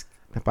disk,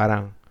 na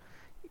parang,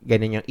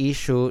 ganun yung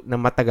issue, na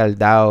matagal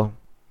daw.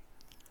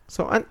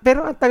 So,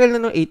 pero ang tagal na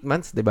nung 8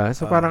 months, diba?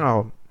 So, parang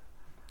ako,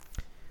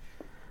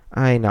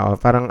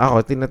 parang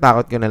ako,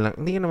 tinatakot ko na lang,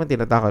 hindi ko naman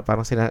tinatakot,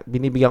 parang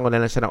binibigyan ko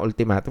na lang siya ng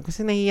ultimatum,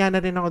 kasi nahihiya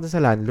na rin ako dun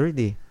sa landlord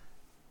eh.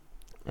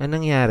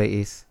 Ang nangyari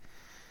is,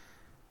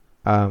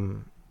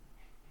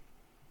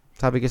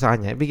 sabi ko sa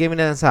kanya, ibigay mo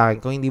na lang sa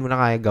akin kung hindi mo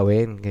na kaya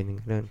gawin,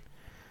 ganyan.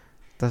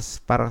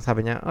 Tapos, parang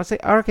sabi niya,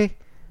 okay.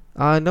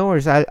 No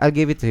worries, I'll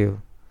give it to you.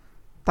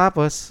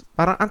 Tapos,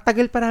 parang ang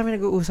tagal pa namin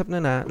nag-uusap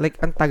na. Like,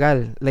 ang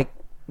tagal. Like,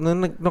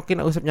 nung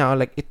kinausap niya ako,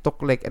 like, it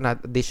took like an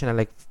additional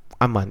like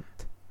a month.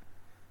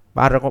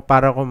 Para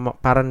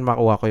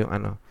makuha ko yung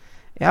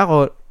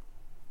ako,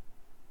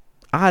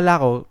 akala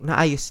ko,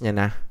 naayos niya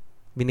na.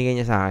 Binigay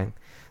niya sa akin.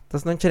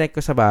 Tapos, nung chinek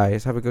ko sa bahay,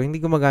 sabi ko,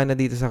 hindi gumagana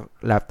dito sa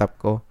laptop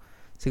ko.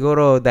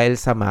 Siguro, dahil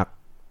sa Mac.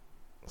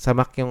 Sa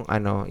Mac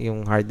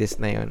yung hard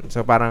disk na yun.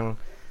 So, parang,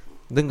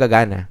 doon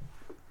gagana.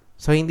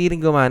 So, hindi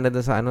rin gumana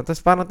doon sa Tapos,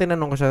 parang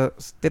tinanong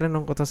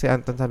ko to si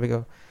Anton. Sabi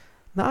ko,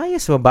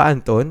 naayos mo ba,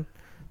 Anton?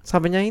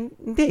 Sabi niya,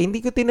 hindi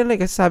ko tinuloy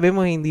kasi sabi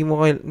mo, hindi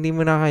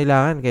mo na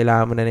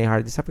kailangan mo na yung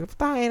hard disk. Sabi ko,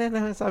 putangin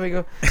na, sabi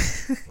ko.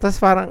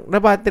 Tapos parang,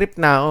 na-bad trip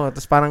na ako.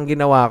 Tapos parang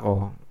ginawa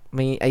ko,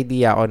 may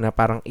idea ako na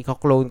parang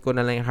i-clone ko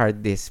na lang yung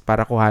hard disk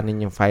para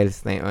kuhanin yung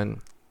files na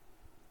yun.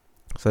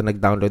 So,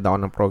 nag-download ako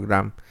ng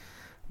program.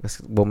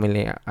 Tapos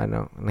bumili,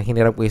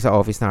 nahinirap ko sa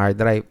office ng hard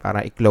drive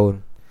para i-clone.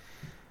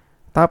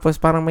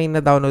 Tapos parang may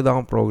na-download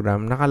akong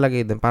program,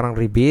 nakalagay doon, parang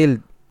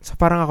rebuild. So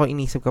parang ako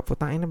inisip ko,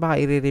 putangin na baka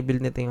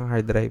i-rebuild nito yung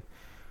hard drive.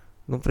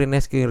 Nung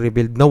prines ko yung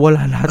rebuild,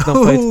 nawala lahat ng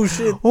files. Oh,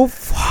 shit. Oh,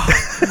 fuck.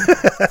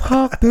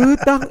 Fuck,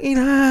 dude.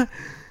 Tangina.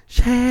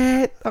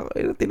 Shit.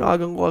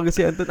 Tinawagan ko agad si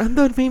Anton.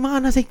 Anton, may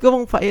mga nasave ko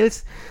mong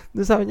files.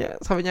 Doon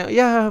sabi niya,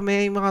 yeah,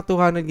 may mga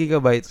 200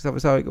 gigabytes.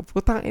 Sabi ko,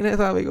 putangina.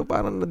 Sabi ko,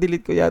 parang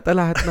na-delete ko yata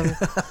lahat ng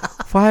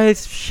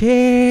files.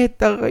 Shit.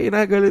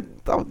 Tangina, galit.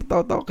 Taw.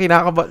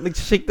 Kinakabat.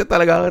 Nag-shake na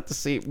talaga ako. Tapos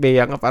si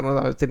Bea nga, parang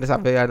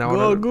sinasabi yan ako.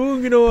 Gago,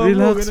 ginawa mo.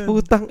 Relax,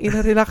 putang ina,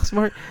 relax,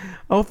 Mark.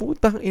 Ako,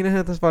 putang ina.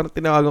 Tapos parang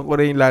tinawagan ko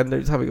na yung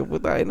landlord. Sabi ko,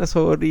 putang ina,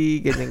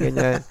 sorry.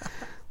 Ganyan.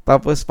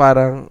 Tapos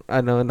parang,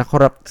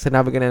 na-corrupt.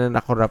 Sinabi ko na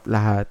na-corrupt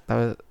lahat.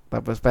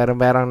 Tapos pero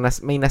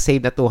may na-save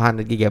na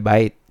 200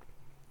 gigabyte.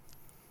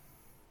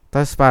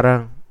 Tapos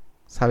parang,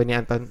 sabi ni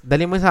Anton,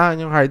 dali mo sa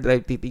akin yung hard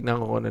drive, titignan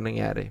ko kung ano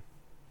nangyari.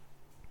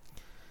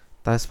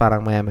 Tapos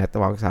parang maya-maya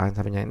tumawag sa akin.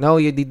 Sabi niya, no,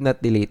 you did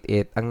not delete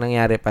it. Ang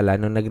nangyari pala,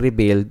 nung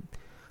nag-rebuild,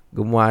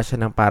 gumawa siya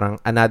ng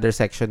parang another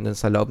section dun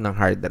sa loob ng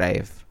hard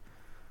drive.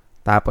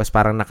 Tapos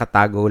parang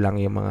nakatago lang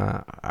yung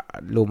mga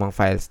lumang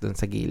files dun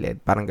sa gilid.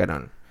 Parang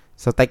ganon.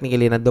 So,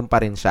 technically, nandun pa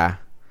rin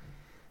siya.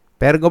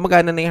 Pero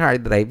gumagana na yung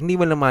hard drive, hindi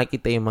mo lang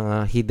makikita yung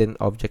mga hidden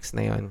objects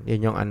na yun.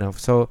 Yun yung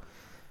So,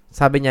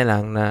 sabi niya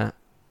lang na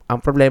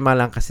ang problema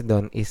lang kasi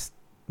doon is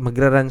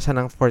magra-run siya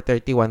ng for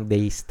 31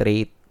 days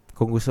straight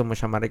kung gusto mo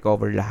siya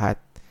ma-recover lahat.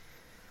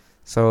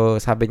 So,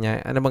 sabi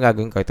niya, ano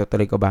magagawin ko?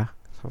 Itutuloy ko ba?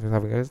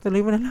 Sabi ko,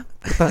 tuloy mo na lang.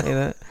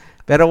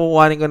 Pero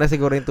kukuhanin ko na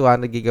siguro yung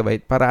 200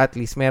 gigabyte para at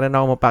least meron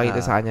ako mapakita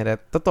sa kanya na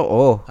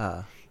totoo.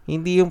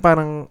 Hindi yung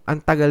parang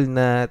ang tagal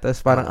na,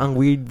 tapos parang ang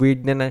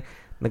weird na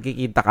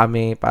nagkikita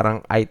kami,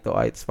 parang eye to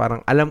eye. Tapos parang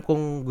alam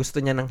kong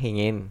gusto niya nang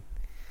hingin.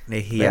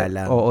 Nahihiya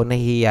lang. Oo,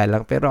 nahihiya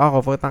lang. Pero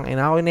ako, putang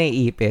ina, ako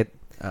naiipit.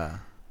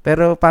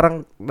 Pero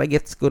parang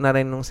nagets ko na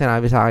rin nung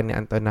sinabi sa akin ni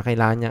Anton na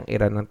kailangan niyang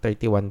i-run ng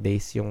 31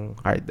 days yung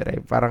hard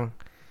drive. Parang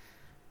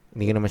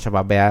hindi ko naman siya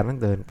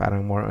babayaran doon.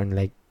 Parang more on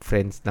like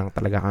friends lang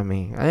talaga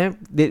kami. Ay,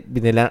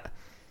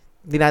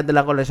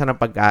 dinadala ko lang siya ng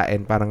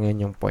pagkain. Parang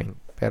yun yung point.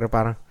 Pero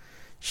parang,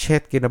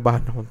 shit,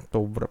 kinabahan akong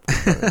sobra.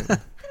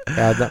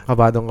 Kaya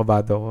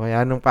kabadong-kabado ko.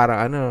 Kaya nung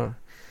parang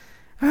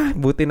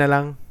buti na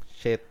lang.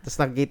 Shit. Tapos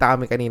nagkita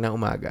kami kanina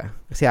umaga.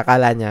 Kasi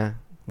akala niya,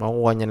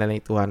 makukuha niya na lang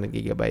yung 200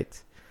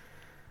 gigabytes.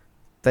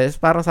 Tapos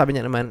parang sabi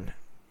niya naman,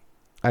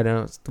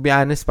 to be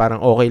honest, parang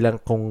okay lang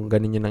kung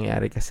ganun yung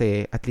nangyari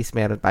kasi at least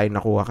meron tayong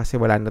nakuha kasi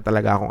wala na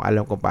talaga akong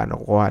alam kung paano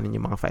kukuhanin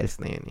yung mga files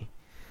na yun eh.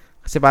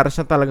 Kasi parang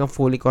siya talagang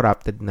fully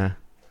corrupted na.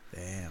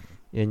 Damn.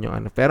 Yun yung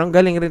Pero ang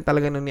galing rin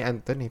talaga nun ni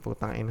Anton eh,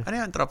 putang ina. Ano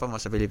yung tropa mo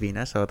sa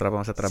Pilipinas? So,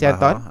 tropa mo sa trabaho? Si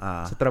Anton?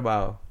 Sa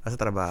trabaho. Sa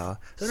trabaho.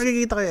 So,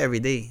 nagkikita kayo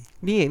everyday?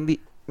 Hindi.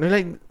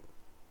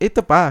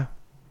 Ito pa.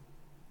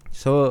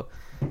 So,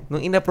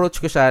 nung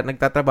in-approach ko siya,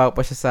 nagtatrabaho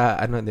pa siya sa,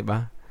 di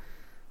ba?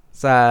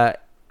 Sa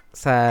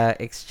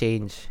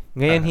exchange.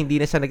 Ngayon, hindi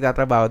na siya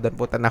nagtatrabaho doon,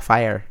 puta na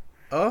fire.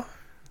 Oh?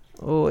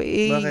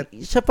 Bakit?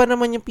 Siya pa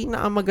naman yung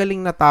pinakamagaling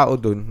na tao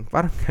doon.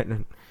 Parang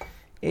ganun.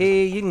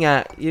 Yun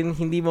nga, yun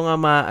hindi mo nga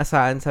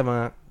maaasahan sa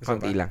mga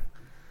konti lang.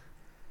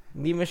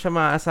 Hindi mo siya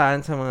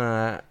maaasahan sa mga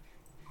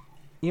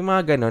yung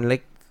mga ganun,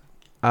 like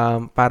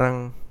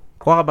parang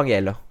kuha ka bang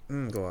yelo?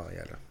 Kuha ka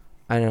yelo.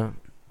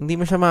 Hindi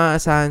mo siya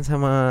maaasahan sa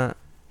mga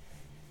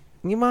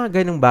yung mga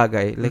ganung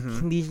bagay. Like,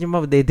 hindi niya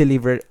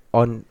ma-deliver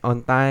on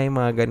time,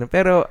 mga ganun.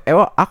 Pero,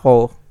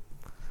 ako,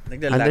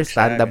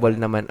 understandable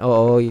naman.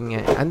 Oo, yun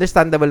nga.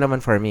 Understandable naman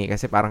for me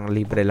kasi parang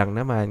libre lang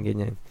naman,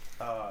 ganyan.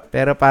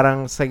 Pero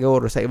parang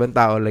siguro sa ibang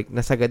tao, like,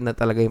 nasagad na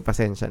talaga yung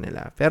pasensya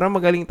nila. Pero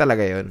magaling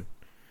talaga yun.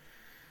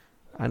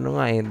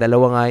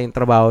 Dalawa nga yung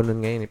trabaho nun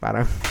ngayon eh.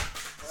 Parang,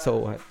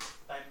 so what?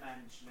 Time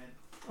management.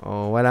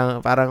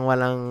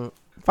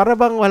 Para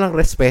bang walang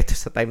respeto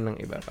sa time ng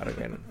iba. Parang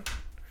ganun.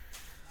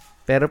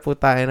 Pero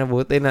puta,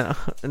 buti na,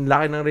 ang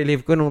laki ng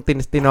relief ko nung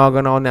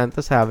tinawagan ako ni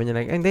Anto, sabi niya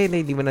like,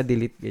 hindi mo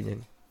na-delete,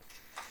 ganyan.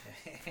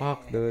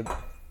 Fuck, dude.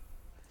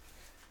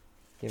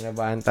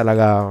 Kinabahan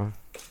talaga ako.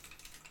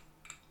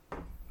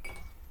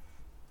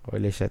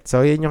 Holy shit.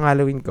 So, yun yung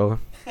Halloween ko.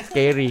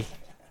 Scary.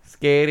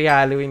 Scary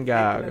Halloween,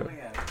 gago.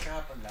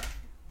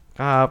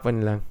 Kahapon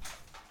lang.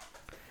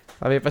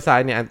 Sabi pa sa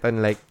akin ni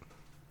Anton, like,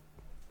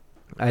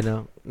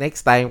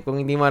 next time, kung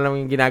hindi mo alam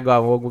yung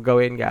ginagawa mo, huwag mo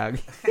gawin, gago.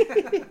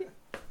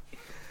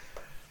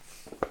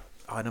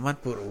 Ako naman,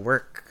 puro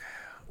work.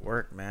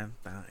 Work, man.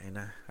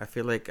 I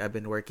feel like I've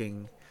been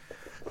working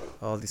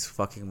all this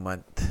fucking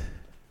month.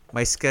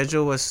 My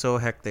schedule was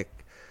so hectic.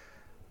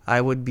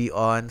 I would be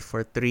on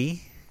for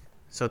 3.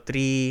 So,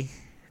 3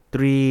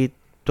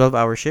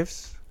 12-hour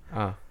shifts.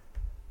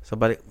 So,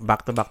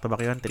 back to back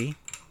yun, 3.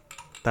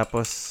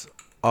 Tapos,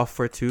 off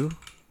for 2.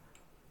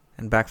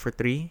 and back for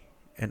 3,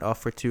 and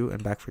off for 2,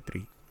 and back for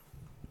 3.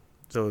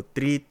 So,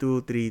 3,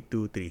 2, 3,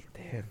 2, 3.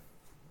 Damn.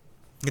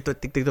 Ito,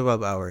 tig 12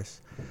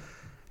 hours.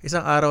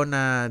 Isang araw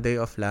na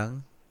day off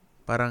lang,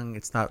 parang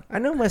it's not...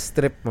 Ano mas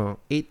trip mo?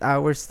 8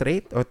 hours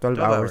straight o 12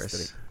 hours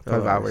straight?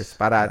 12 hours.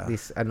 Para at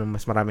least,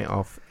 mas marami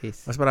off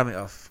is... Mas marami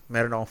off.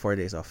 Meron akong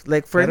 4 days off.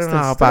 Like, for Pero instance...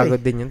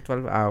 nakakapagod din yung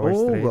 12 hours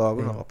straight. Oo,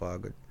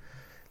 nakakapagod.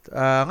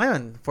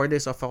 Ngayon, 4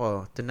 days off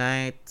ako.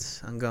 Tonight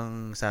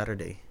hanggang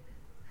Saturday.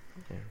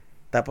 Okay.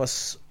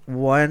 Tapos,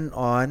 1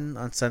 on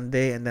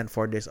Sunday and then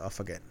 4 days off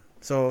again.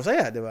 So,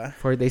 saya, di ba?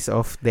 4 days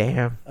off.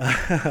 Damn.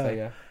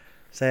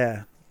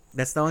 Saya.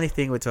 That's the only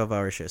thing with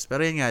 12-hour shifts.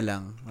 Pero yun nga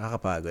lang,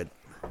 nakakapagod.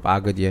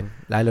 Pagod yun.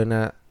 Lalo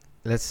na,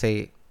 let's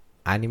say,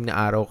 6 na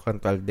araw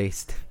kang 12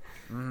 days.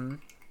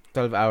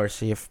 12-hour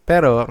shift.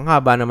 Pero, ang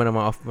haba naman ng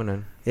mga off mo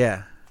nun.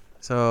 Yeah.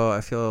 So,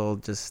 I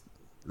feel just...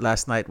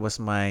 Last night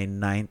was my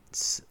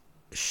 9th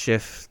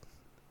shift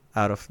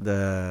out of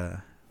the...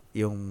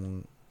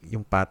 Yung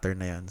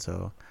pattern na yun.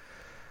 So,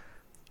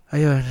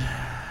 ayun.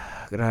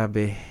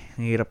 Grabe.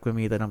 Ang hirap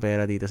kumita ng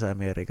pera dito sa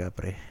Amerika,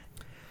 pre.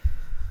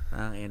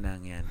 Ang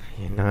inang yan.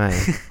 Yun na nga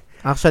eh.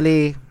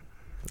 Actually,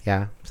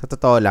 yeah, sa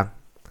totoo lang,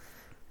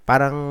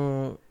 parang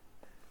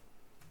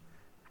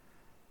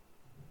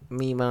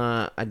may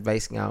mga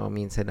advice nga ako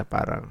minsan na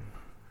parang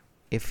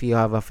if you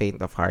have a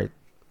faint of heart,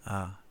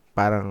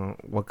 parang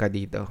wag ka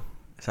dito.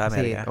 Sa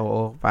Amerika? Kasi,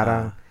 oo,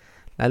 parang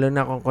lalo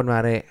na kung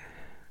kunwari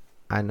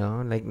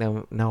like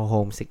na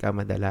homesick ka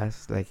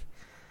madalas, like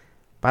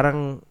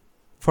parang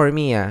for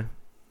me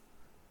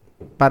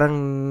parang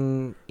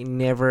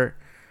never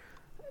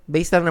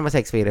based lang naman sa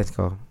experience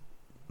ko,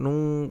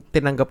 nung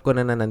tinanggap ko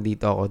na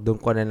nandito ako,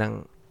 doon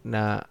lang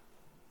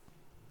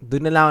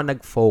ako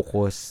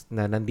nag-focus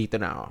na nandito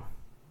na ako.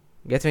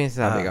 Gets mo yung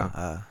sabi ko?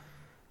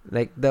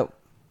 Like,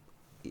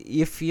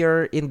 if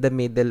you're in the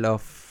middle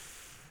of,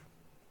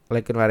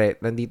 like, kunwari,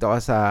 nandito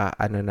ka sa,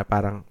 na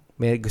parang,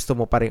 may gusto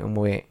mo pa rin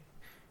umuwi,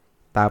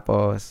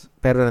 tapos,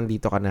 pero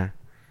nandito ka na.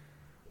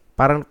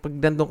 Parang, pag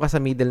nandun ka sa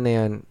middle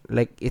na yun,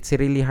 like, it's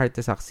really hard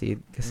to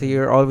succeed kasi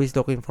you're always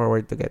looking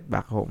forward to get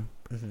back home.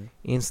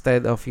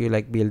 Instead of you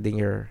like building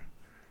your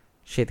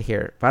shit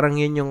here. Parang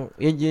yun yung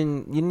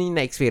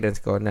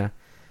na-experience ko na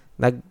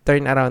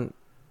nag-turn around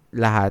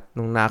lahat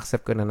nung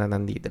na-accept ko na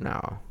nandito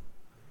na ako.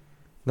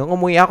 Nung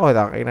umuwi ako,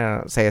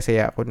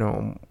 saya-saya ako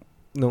nung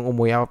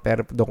umuwi ako,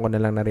 pero doon ko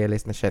na lang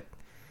na-realize na shit,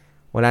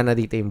 wala na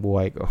dito yung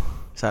buhay ko.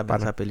 Sa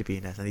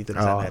Pilipinas, nandito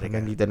na sa Amerika.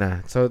 Nandito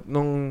na. So,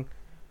 nung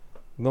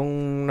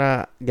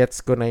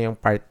na-gets ko na yung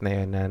part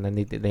na yun, na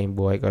nandito na yung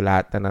buhay ko,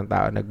 lahat na ng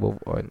tao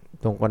nag-move on,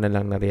 doon ko na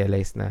lang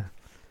na-realize na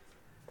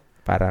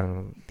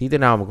parang dito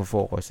na ako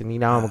mag-focus.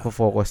 Hindi na ako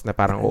mag-focus na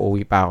parang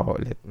uuwi pa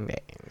ako ulit. Hindi.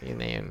 Yun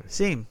na yun.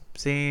 Same.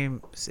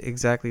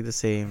 Exactly the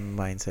same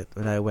mindset.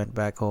 When I went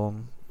back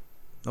home,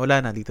 wala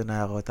na. Dito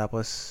na ako.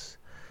 Tapos,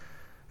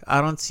 I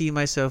don't see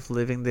myself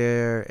living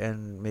there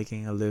and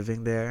making a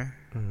living there.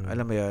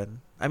 Alam mo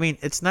yun? I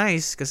mean, it's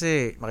nice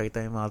kasi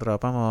makita yung mga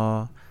tropa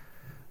mo.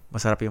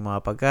 Masarap yung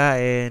mga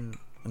pagkain.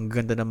 Ang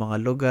ganda ng mga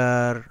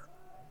lugar.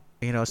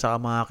 You know, saka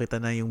makakita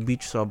na yung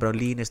beach, sobrang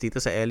linis dito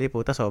sa LA,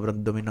 puta,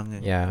 sobrang dumi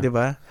ng, di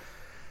ba?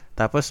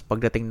 Tapos,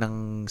 pagdating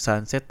ng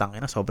sunset,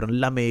 tangina, sobrang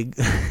lamig.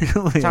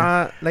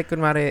 Saka, like,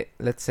 kunwari,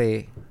 let's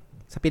say,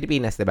 sa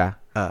Pilipinas, di ba?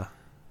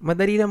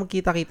 Madali na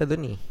magkita-kita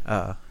dun eh.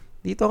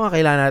 Dito nga,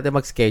 kailangan natin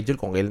mag-schedule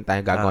kung kailan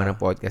tayo gagawa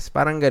ng podcast.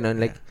 Parang ganun,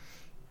 like,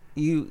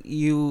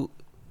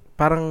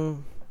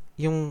 parang,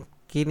 yung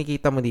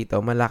kinikita mo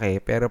dito, malaki,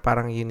 pero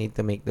parang you need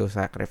to make those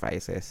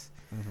sacrifices.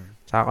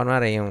 Saka,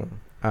 kunwari, yung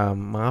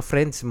mga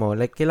friends mo,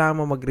 like, kailangan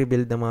mo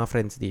mag-rebuild ng mga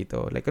friends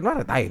dito. Like,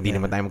 kunwari tayo, hindi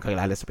naman tayo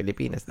magkakilala sa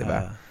Pilipinas, di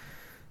ba?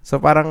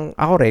 So, parang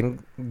ako rin,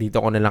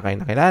 dito ko na lang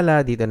kayo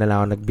nakilala, dito na lang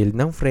ako nag-build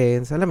ng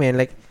friends. Alam mo yun,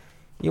 like,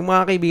 yung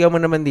mga kaibigan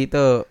mo naman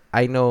dito,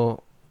 I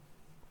know,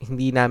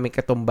 hindi namin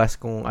katumbas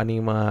kung ano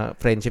yung mga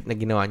friendship na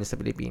ginawa niyo sa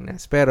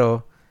Pilipinas.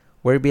 Pero,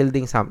 we're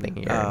building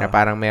something here, na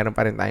parang meron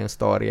pa rin tayong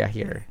storya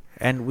here.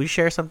 And we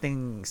share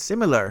something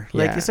similar.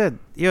 Like you said,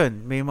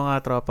 yun, may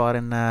mga tropa ka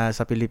rin na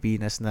sa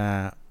Pilipinas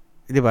na,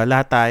 di ba,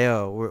 lahat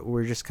tayo,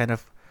 we're just kind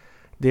of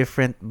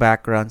different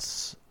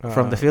backgrounds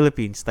from the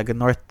Philippines. Taga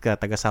North ka,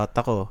 taga South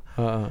ako.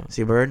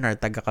 Si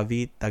Bernard, taga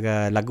Cavite,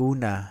 taga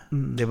Laguna.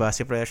 Di ba?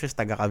 Si Precious,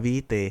 taga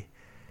Cavite.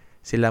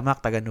 Sila Mac,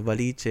 taga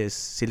Novaliches.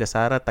 Sila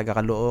Sara, taga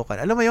Caloocan.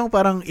 Alam mo yung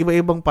parang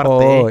iba-ibang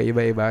parte. Oo,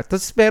 iba-iba.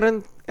 Tapos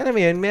meron, alam mo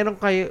yun, meron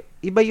kayo,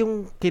 iba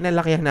yung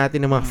kinalakihan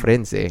natin ng mga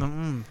friends eh.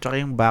 Tsaka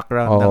yung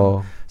background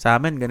sa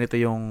amin, ganito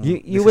yung...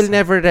 You will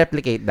never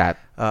replicate that.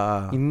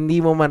 Hindi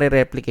mo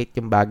ma-replicate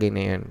yung bagay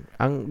na yun.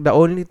 The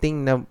only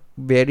thing na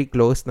very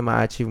close na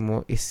ma-achieve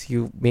mo is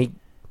you make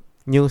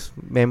new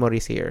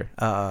memories here.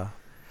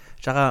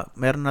 Tsaka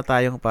meron na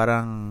tayong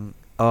parang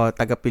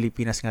taga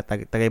Pilipinas nga,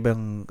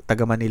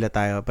 taga Manila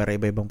tayo, pero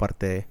iba-ibang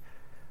parte.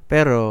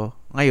 Pero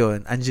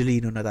ngayon,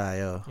 Angelino na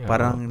tayo.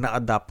 Parang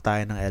na-adapt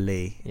tayo ng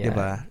LA, 'di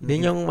ba?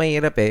 Din yung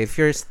mahirap eh. If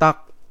you're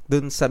stuck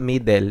dun sa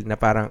middle na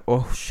parang,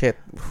 oh shit,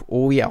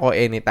 uwi ako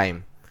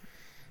anytime.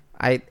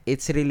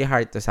 It's really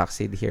hard to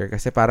succeed here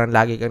kasi parang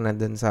lagi kang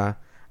nandun sa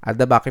at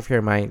the back of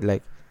your mind,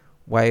 like,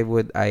 why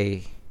would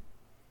I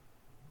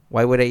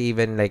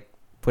even, like,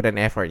 put an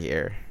effort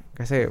here?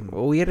 Kasi,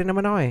 uwi rin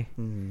naman ako eh.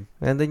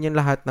 Nandun yung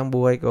lahat ng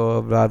buhay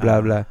ko, blah, blah,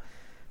 blah.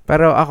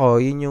 Pero ako,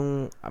 yun yung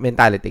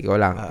mentality ko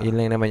lang. Yun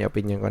lang naman yung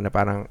opinion ko na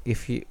parang,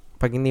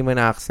 pag hindi mo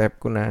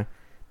na-accept ko na,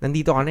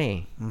 nandito ka na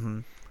eh.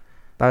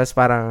 Tapos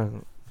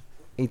parang,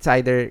 it's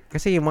either,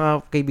 kasi yung mga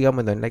kaibigan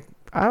mo doon, like,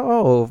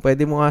 oo,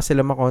 pwede mo nga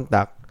sila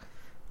makontak.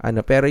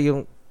 Pero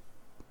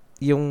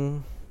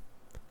yung,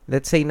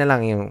 let's say na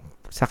lang, yung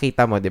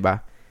sakita mo, di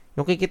ba?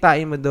 Yung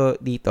kikitain mo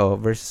dito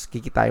versus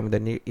kikitain mo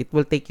doon, it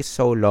will take you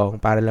so long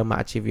para lang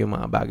ma-achieve yung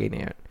mga bagay na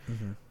yan.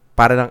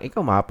 Para lang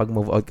ikaw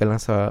makapag-move out ka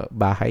lang sa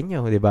bahay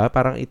nyo, di ba?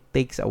 Parang it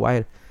takes a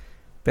while.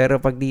 Pero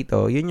pag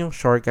dito, yun yung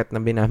shortcut na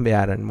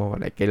binabayaran mo.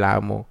 Like,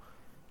 kailangan mo,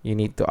 you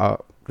need to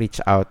reach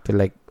out to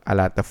like a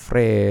lot of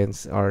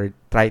friends or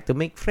try to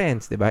make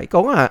friends, di ba?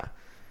 Ikaw nga,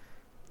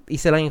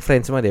 isa lang yung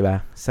friends mo, di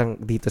ba?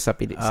 Dito sa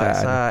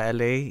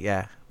LA,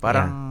 yeah.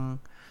 Parang,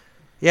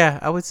 yeah,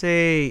 I would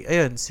say,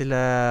 ayun,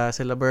 sila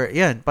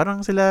yan,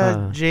 parang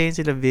sila Jane,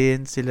 sila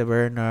Vince, sila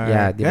Bernard.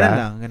 Yeah, di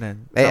ba?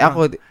 Ganun. Eh,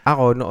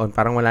 ako noon,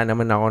 parang wala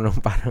naman ako nung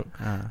parang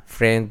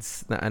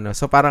friends na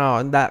So, parang ako,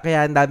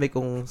 kaya ang dami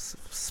kong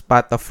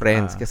spot of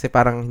friends kasi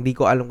parang hindi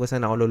ko alam kung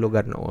saan ako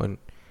lulugar noon.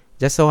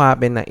 Just so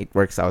happen na it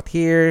works out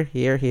here.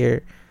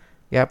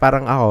 Kaya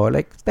parang ako,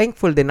 like,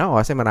 thankful din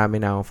ako kasi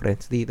marami na akong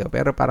friends dito.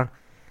 Pero parang,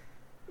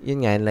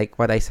 yun nga, like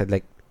what I said,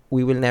 like,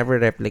 we will never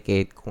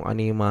replicate kung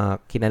ano yung mga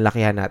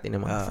kinalakihan natin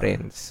ng mga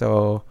friends.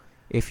 So,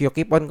 if you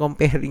keep on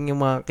comparing yung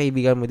mga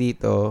kaibigan mo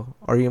dito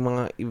or yung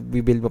mga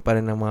i-build mo pa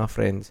rin ng mga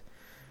friends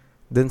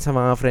dun sa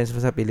mga friends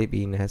mo sa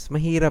Pilipinas,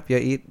 mahirap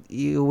yun.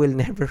 You will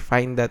never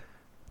find that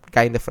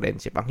kind of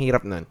friendship. Ang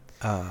hirap nun.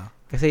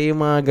 Kasi yung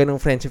mga ganong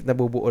friendship na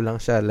bubuo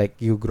lang siya like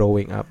you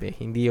growing up eh.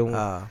 Hindi yung...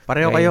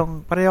 pareho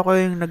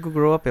kayong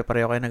nag-grow up eh.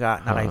 Pareho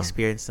kayong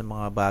naka-experience ng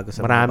mga bago sa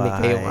mga bahay. Marami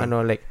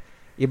kayong like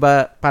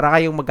iba, para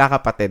kayong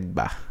magkakapatid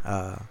ba?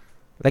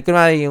 Like,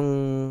 kunwari yung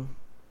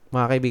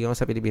mga kaibigan ko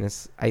sa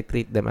Pilipinas, I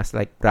treat them as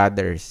like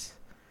brothers.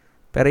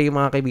 Pero yung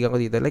mga kaibigan ko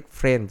dito, like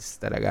friends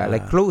talaga.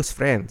 Like close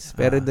friends.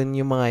 Pero dun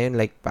yung mga yun,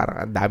 like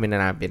parang ang dami na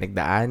namin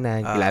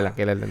pinagdaanan. Kilala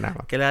na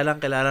ako.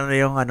 Kilala na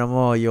yung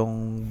yung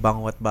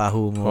bango at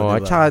baho mo. Oh, diba?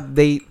 At saka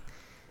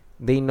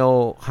they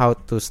know how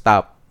to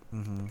stop.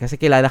 Kasi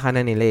kilala ka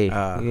na nila eh.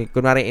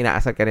 Kunwari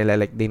inaasar ka nila,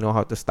 like they know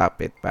how to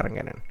stop it. Parang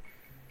ganun.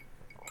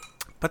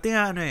 Pati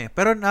nga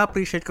pero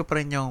na-appreciate ko pa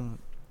rin yung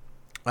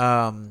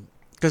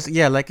because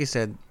yeah, like you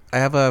said, I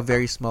have a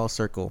very small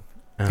circle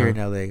here in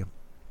LA.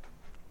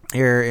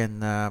 Here in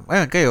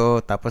ayun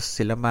kayo, tapos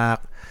sila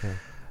Mac.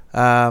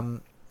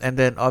 And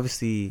then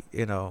obviously,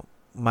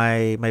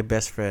 my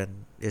best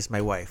friend is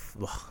my wife.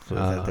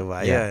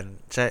 Diba?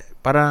 Ayun.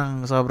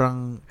 Parang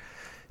sobrang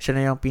siya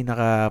na yung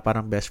pinaka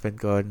parang best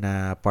friend ko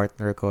na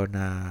partner ko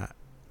na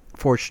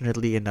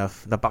fortunately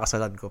enough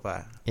napakasalan ko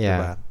pa. Yeah.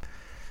 Diba?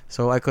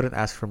 So, I couldn't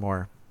ask for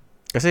more.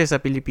 Kasi sa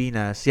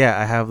Pilipinas, yeah,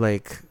 I have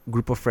like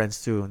group of friends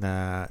too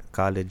na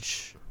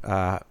college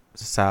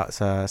sa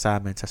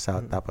amin sa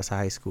South tapos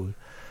sa high school.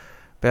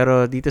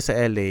 Pero dito sa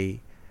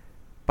LA,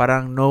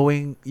 parang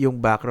knowing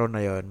yung background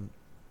na yon,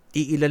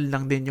 iilan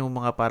lang din yung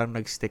mga parang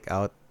nag-stick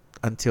out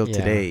until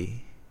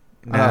today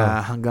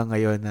na hanggang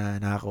ngayon na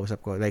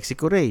nakakausap ko. Like si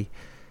Kuray,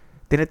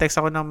 tinetext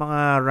ako ng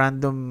mga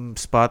random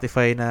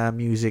Spotify na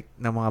music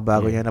na mga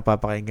bago niya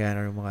napapakinggan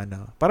or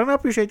mga Parang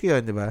na-appreciate ko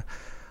yun, di ba?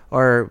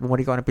 Or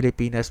bumalik ako ng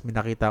Pilipinas, may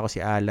nakita ko si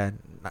Alan.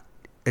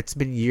 It's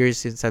been years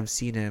since I've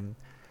seen him.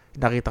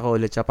 Nakita ko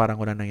ulit siya, parang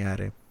walang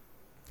nangyari.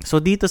 So,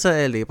 dito sa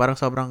LA, parang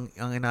sobrang,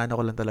 ang inaano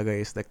ko lang talaga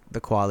is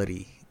the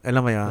quality.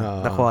 Alam mo yun?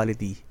 The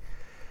quality.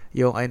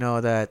 Yung, I know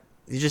that,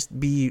 you just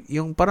be,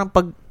 yung parang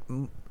pag,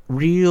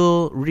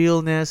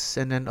 realness,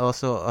 and then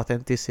also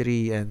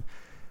authenticity, and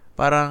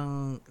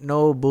parang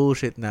no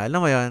bullshit na. Alam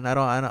mo yun? I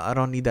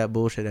don't need that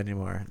bullshit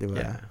anymore. Diba?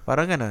 Yeah.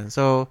 Parang ganun.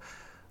 So,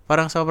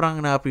 parang sobrang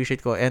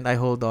na-appreciate ko and I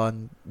hold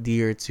on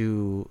dear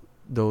to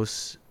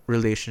those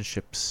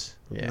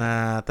relationships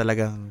na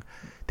talagang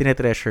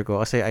tinetreasure ko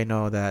kasi I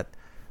know that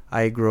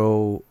I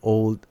grow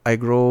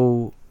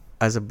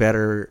as a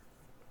better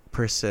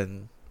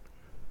person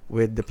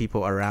with the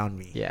people around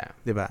me. Yeah.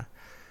 Diba?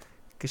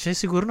 Kasi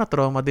siguro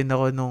na-trauma din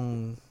ako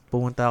nung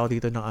pumunta ako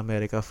dito ng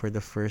America for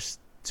the first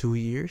 3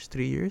 years.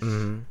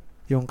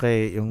 Yung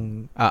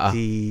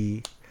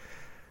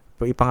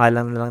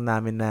ipangalan na lang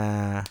namin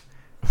na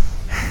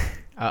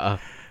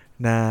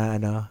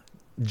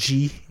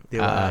G,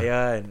 di ba?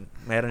 Ayan.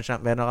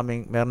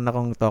 Meron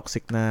akong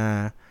toxic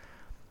na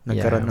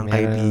nagkaroon ng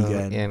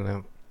kaibigan.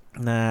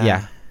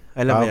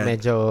 Alam mo yan.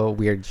 Medyo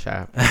weird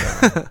siya.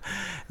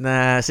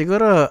 Na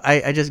siguro,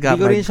 I just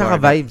got my rin siya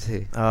ka-vibes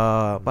eh.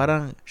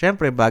 Parang,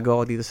 syempre, bago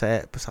ako dito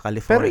sa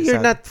California. Pero you're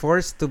not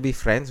forced to be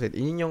friends with.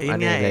 Yun yung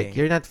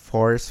you're not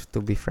forced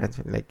to be friends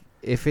with. Like,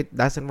 if it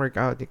doesn't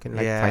work out, you can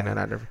find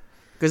another.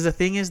 Because the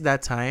thing is,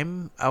 that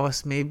time, I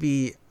was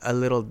maybe a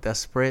little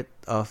desperate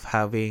of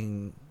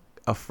having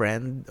a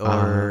friend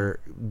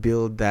or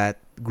build that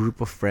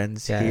group of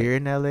friends here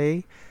in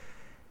LA.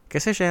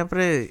 Kasi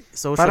syempre,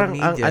 social parang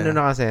media. ang ano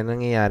na kasi,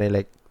 nangyayari,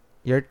 like,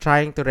 you're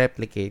trying to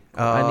replicate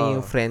kung ano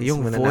yung friends yung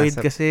mo na void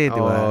nasa... kasi, di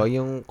ba?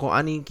 yung kung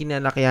ano yung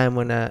kinalakihan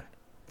mo na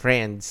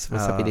friends mo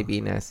sa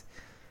Pilipinas.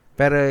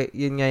 Pero,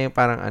 yun nga yung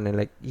parang ano,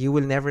 like, you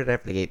will never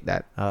replicate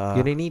that.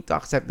 You need to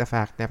accept the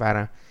fact na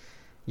parang,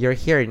 you're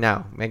here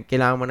now.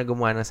 Kailangan mo na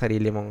gumawa ng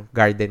sarili mong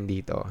garden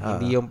dito.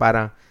 Hindi yung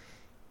parang,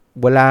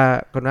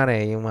 wala,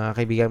 kunwari, yung mga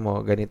kaibigan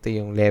mo, ganito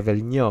yung level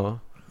nyo,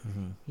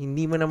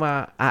 hindi mo na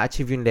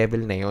ma-achieve yung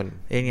level na yun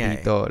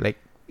dito. Like,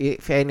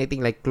 if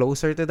anything, like,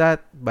 closer to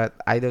that, but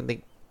I don't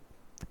think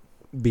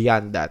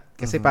beyond that.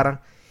 Kasi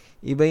parang,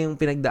 iba yung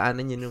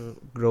pinagdaanan nyo nung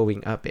growing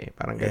up eh.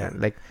 Parang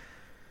ganun. Like,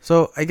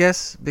 so, I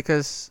guess,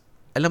 because,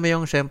 alam mo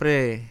yung,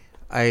 syempre,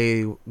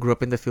 I grew up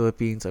in the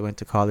Philippines. I went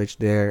to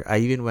college there. I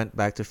even went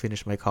back to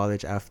finish my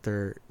college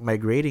after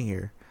migrating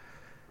here.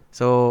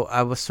 So,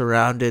 I was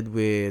surrounded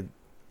with,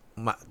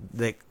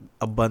 like,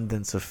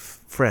 abundance of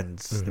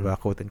friends, diba?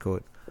 Quote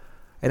unquote.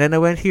 And then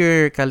I went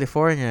here,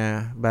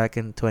 California, back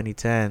in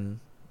 2010.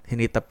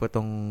 Hinitap ko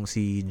tong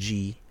si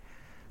G.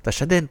 Tapos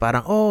siya din,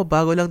 parang,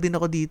 bago lang din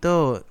ako dito.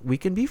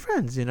 We can be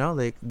friends, you know?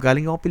 Like,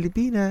 galing ako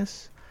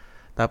Pilipinas.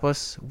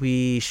 Tapos,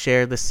 we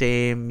share the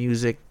same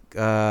music,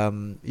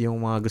 yung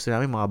mga gusto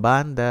namin, mga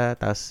banda.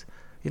 Tapos,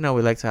 you know,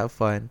 we like to have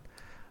fun.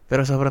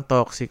 Pero sobrang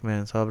toxic,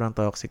 man. Sobrang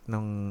toxic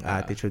ng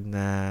attitude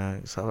na,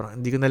 sobrang,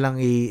 hindi ko na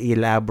lang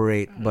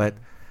i-elaborate, but,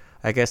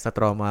 I guess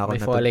na-trauma ako.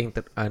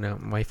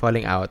 May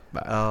falling out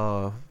ba?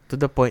 To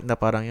the point na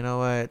parang, you know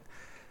what,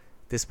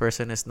 this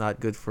person is not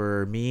good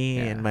for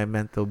me and my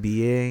mental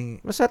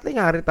being. Maswerte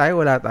nga rin tayo,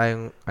 wala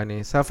tayong,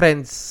 sa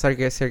friends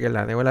circle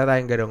natin, wala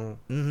tayong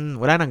ganong...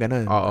 wala nang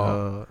ganon.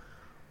 Oo.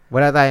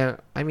 Wala tayong,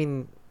 I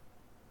mean,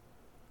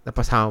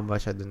 napasama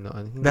ba siya dun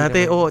noon?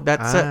 Dati,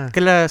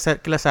 kila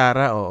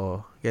Sarah,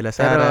 oo. Kila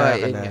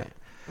Sarah. Pero,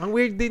 ang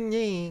weird din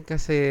niya eh,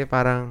 kasi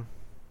parang,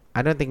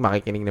 I don't think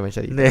makikinig naman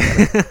siya dito.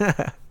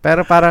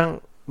 Pero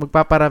parang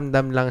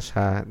magpaparamdam lang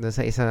siya dun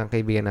sa isang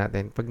kaibigan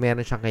natin pag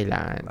meron siyang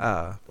kailangan.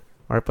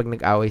 Or pag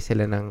nag-away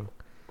sila ng,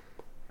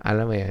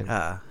 alam mo yun.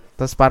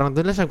 Tapos parang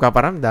dun lang siya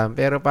magpaparamdam.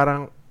 Pero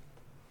parang,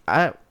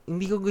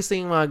 hindi ko gusto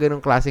yung mga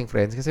ganong klaseng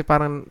friends kasi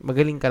parang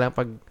magaling ka lang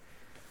pag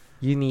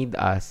you need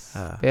us.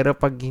 Pero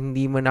pag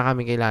hindi mo na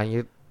kami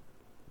kailangan,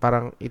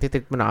 parang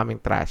ititreat mo na kaming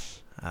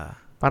trash.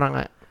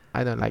 Parang,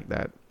 I don't like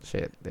that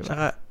shit, diba?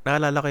 Saka,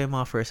 naalala ko yung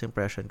mga first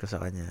impression ko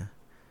sa kanya.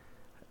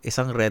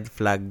 Isang red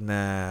flag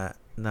na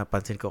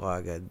napansin ko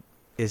kaagad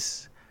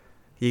is,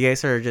 you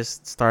guys are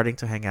just starting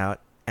to hang out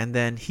and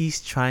then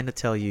he's trying to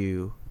tell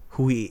you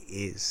who he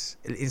is.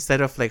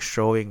 Instead of like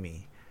showing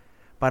me.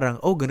 Parang,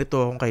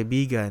 ganito akong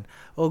kaibigan.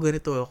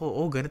 Ganito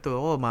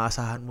ako.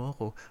 Maasahan mo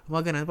ako.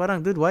 Mga ganun. Parang,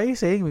 dude, why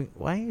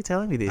are you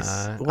telling me this?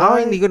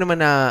 Hindi ko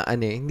naman na,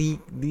 hindi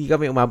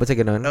kami umabot sa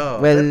ganun.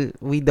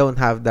 We don't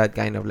have that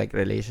kind of like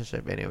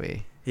relationship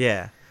anyway.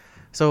 Yeah.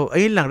 So,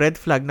 ayun lang, red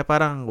flag na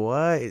parang,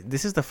 why?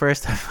 This is the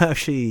first time I'm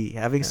actually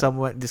having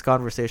this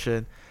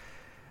conversation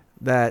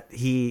that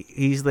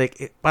he's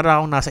like,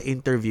 parang akong nasa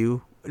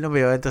interview. Alam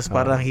mo yun? Tapos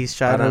parang he's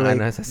trying to like,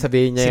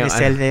 sasabihin niya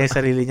sinisell niya yung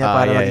sarili niya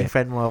para maging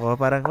friend mo ako.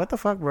 Parang, what the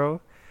fuck, bro?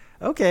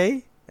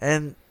 Okay.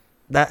 And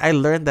that I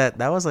learned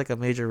that was like a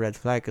major red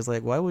flag because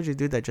like, why would you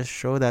do that? Just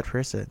show that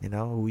person, you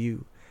know, who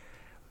you.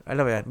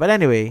 Alam mo yan. But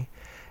anyway,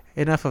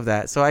 enough of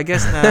that. So I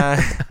guess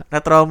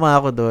na-trauma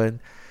ako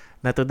dun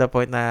na to the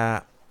point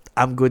na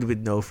I'm good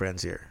with no friends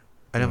here.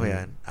 Alam mo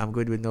yan? I'm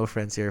good with no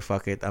friends here.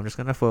 Fuck it. I'm just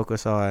gonna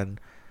focus on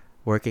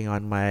working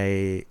on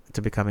to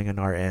becoming an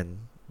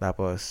RN.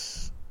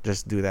 Tapos,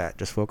 just do that.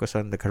 Just focus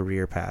on the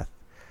career path.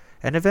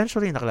 And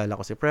eventually, nakalala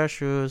ko si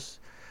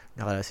Precious,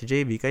 nakalala si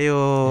JB kayo,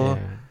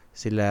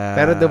 sila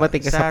Pero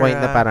dumating ka Sarah. sa point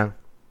na parang,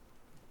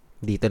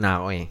 dito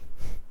na ako eh.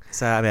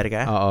 Sa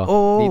Amerika?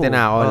 Oo. Dito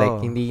na ako. Like,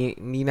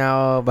 hindi na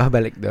ako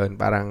babalik doon.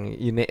 Parang,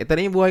 ito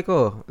na yung buhay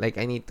ko. Like,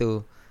 I need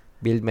to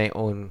build my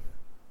own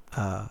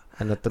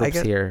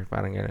troops here.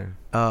 Parang gano'n.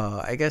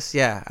 I guess,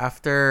 yeah.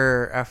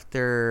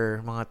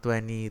 After mga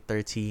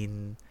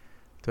 2013,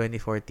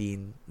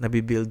 2014,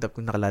 nabibuild up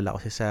kung nakalala ko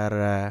si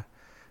Sarah,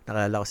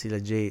 nakalala ko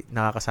sila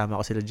nakakasama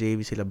ko sila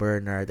JB, sila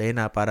Bernard.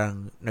 Ayun na,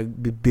 parang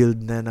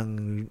nagbi-build na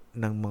ng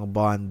mga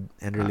bond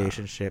and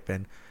relationship.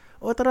 And,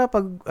 tara,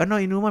 pag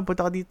inuman,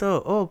 punta ka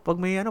dito. Pag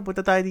may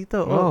punta tayo dito.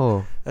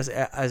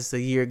 As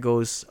the year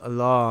goes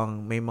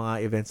along, may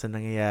mga events na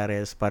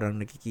nangyayari, parang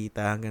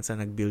nakikita hanggang sa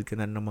nag-build ka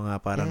na ng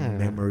mga parang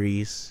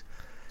memories.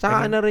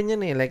 Tsaka rin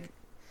yan eh, like,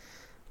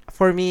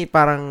 for me,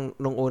 parang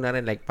nung una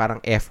rin, like,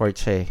 parang effort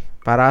siya eh.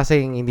 Para kasi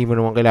hindi mo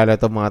naman kilala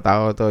itong mga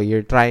tao to.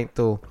 You're trying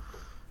to,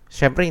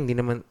 syempre, hindi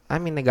naman,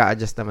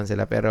 nag-a-adjust naman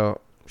sila, pero,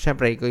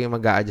 syempre, ikaw yung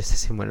mag-a-adjust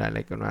sa simula.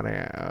 Like, kunwari,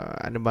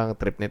 ano bang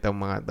trip nitong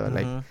mga to?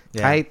 Like,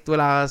 kahit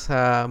wala ka sa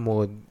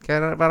mood,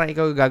 kaya parang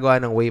ikaw gagawa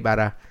ng way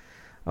para,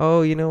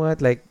 you know what,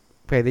 like,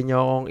 pwede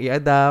nyo akong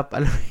i-adapt,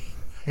 alam mo.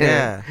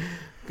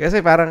 Kasi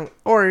parang,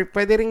 or,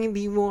 pwede rin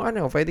hindi mo,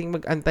 pwedeng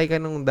mag-antay ka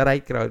ng the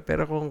right crowd,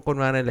 pero kung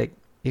kunwari, like,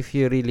 if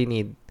you really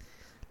need,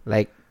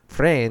 like,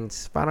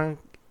 friends, parang,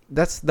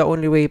 that's the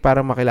only way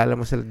para makilala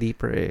mo sila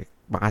deeper eh.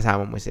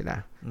 Makasama mo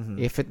sila.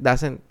 If it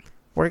doesn't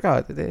work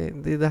out.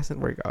 It doesn't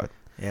work out.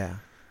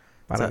 Yeah.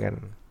 Parang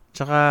ganun.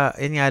 Tsaka,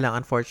 yun nga lang,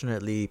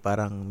 unfortunately,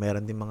 parang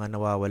meron din mga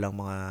nawawalang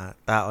mga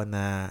tao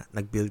na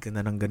nag-build ka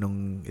na ng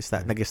ganung,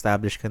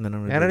 nag-establish ka na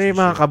ng relationship. Meron rin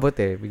mga kabut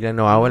biglang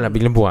nawawala,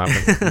 biglang bumaban.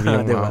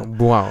 Biglang diba?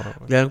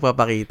 Biglang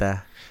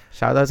papakita.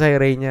 Shoutout sa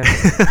Rainier.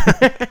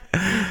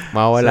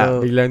 Mawala,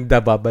 biglang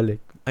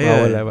babalik.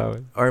 Mawala.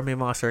 Or may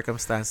mga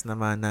circumstance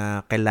naman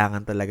na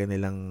kailangan talaga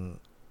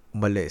nilang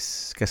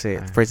umalis. Kasi,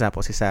 for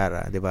example, si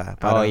Sarah, di ba?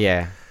 Parang,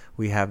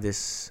 we have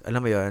this,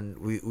 alam mo yun,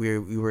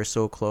 we were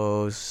so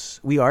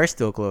close. We are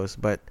still close,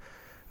 but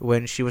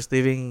when she was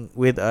living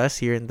with us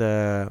here in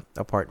the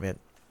apartment,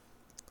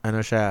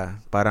 ano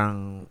siya,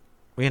 parang,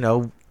 you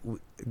know,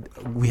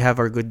 we have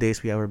our good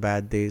days, we have our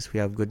bad days, we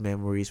have good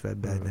memories, we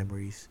have bad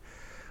memories.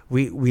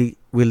 We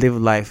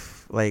live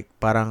life like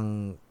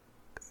parang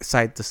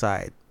side to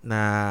side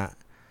na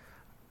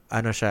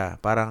ano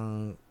siya,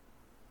 parang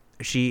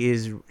she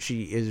is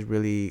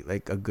really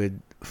like a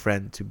good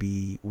friend to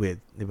be with,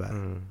 di ba?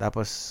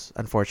 Tapos,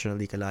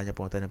 unfortunately, kailangan niya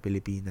pumunta ng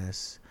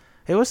Pilipinas.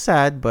 It was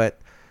sad, but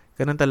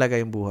ganun talaga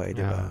yung buhay,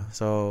 di ba?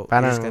 So,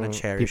 parang just gonna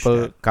cherish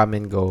people that. come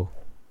and go.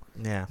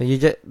 Yeah. So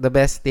the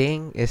best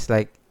thing is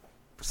like,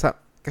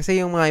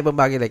 kasi yung mga ibang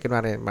bagay, like,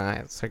 kunwari,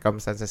 mga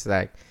circumstances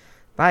like,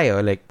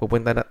 tayo, like,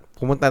 pumunta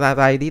na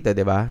tayo dito,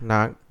 di ba?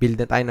 Na-build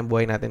na tayo ng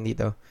buhay natin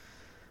dito.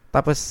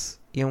 Tapos,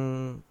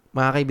 yung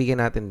mga kaibigan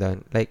natin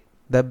doon, like,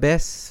 the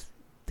best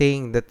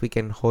thing that we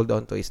can hold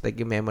on to is like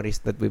yung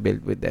memories that we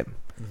build with them.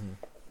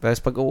 Tapos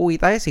pag uuwi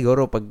tayo,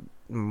 siguro pag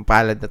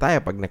palad na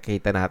tayo, pag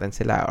nakita natin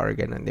sila or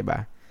ganun, di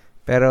ba?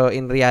 Pero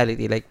in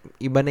reality, like,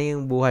 iba na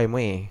yung buhay mo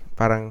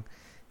Parang,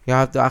 you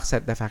have to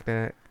accept the fact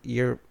that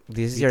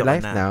this is your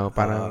life now.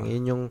 Parang,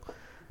 yun yung,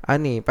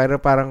 pero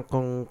parang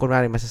kung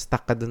kunwari,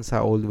 masastuck ka dun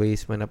sa old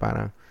ways mo na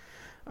parang,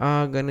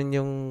 ganun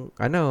yung,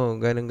 ganun.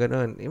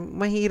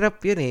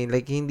 Mahirap yun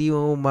Like, hindi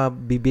mo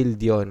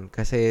mabibuild yun.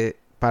 Kasi,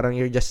 parang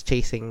you're just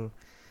chasing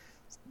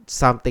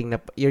something na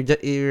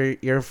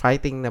you're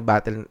fighting na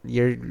battle,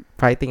 you're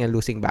fighting a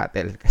losing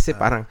battle kasi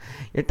parang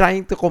you're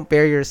trying to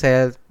compare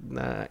yourself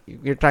na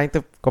you're trying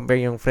to compare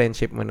yung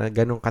friendship mo na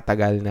ganung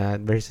katagal na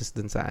versus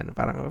dun sa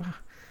parang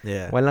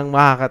walang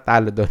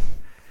makakatalo dun.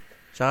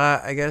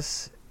 Tsaka I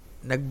guess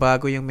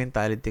nagbago yung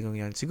mentality ko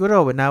yun.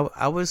 Siguro when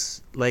I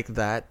was like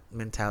that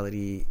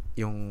mentality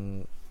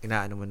yung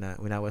inaano mo na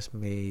when I was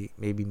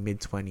maybe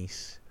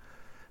mid-20s.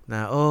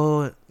 Na,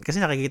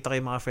 kasi nakikita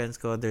ko yung mga friends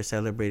ko, they're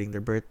celebrating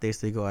their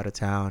birthdays, they go out of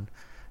town,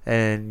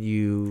 and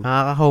you...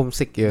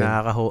 Nakaka-homesick yun.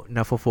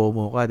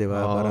 Nafo-FOMO ka, di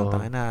ba? Parang,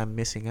 I'm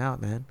missing out,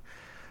 man.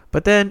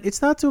 But then,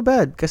 it's not too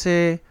bad,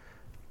 kasi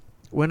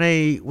when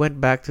I went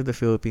back to the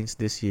Philippines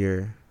this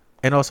year,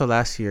 and also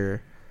last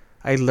year,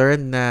 I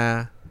learned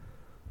na,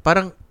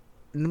 parang,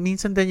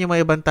 minsan din yung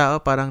mga ibang tao,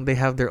 parang they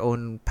have their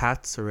own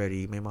paths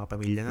already. May mga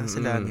pamilya na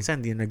sila.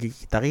 Minsan, hindi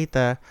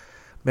nagkikita-kita.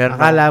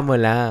 Akala mo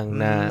lang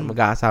na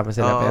magkakasama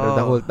sila pero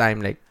the whole time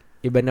like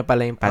iba na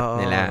pala yung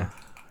path nila.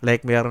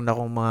 Like meron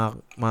akong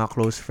mga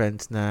close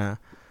friends na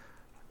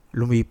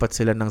lumipat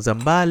sila ng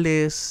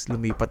Zambales,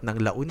 lumipat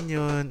ng La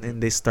Union,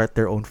 and they start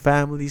their own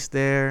families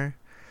there.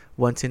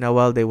 Once in a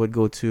while they would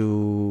go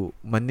to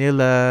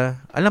Manila.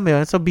 Alam mo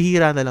yun, so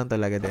bihira na lang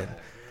talaga din.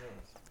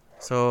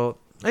 So,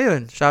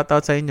 ayun, shout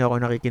out sa inyo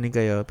kung nakikinig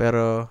kayo,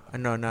 pero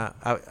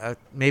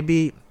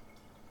maybe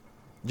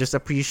just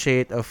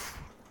appreciate of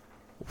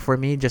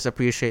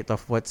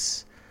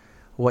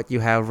what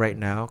you have right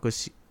now,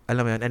 because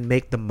alam mo yun, and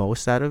make the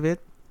most out of it.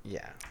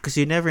 Yeah. Because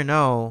you never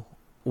know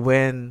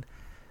when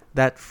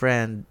that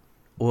friend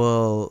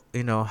will,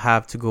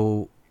 have to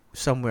go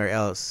somewhere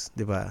else,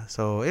 di ba?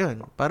 So,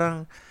 yun,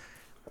 parang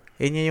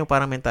yun yung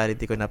parang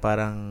mentality ko na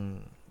parang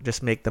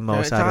just make the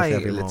most out of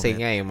every moment. Let's say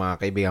nga, yung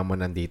mga kaibigan mo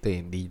nandito,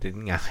 hindi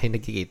rin nga kayo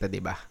nagkikita, di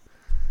ba?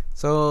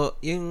 So,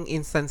 yung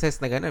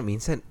instances na gano'n,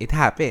 minsan, it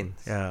happens.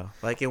 Yeah.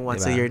 Like yung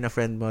once a year na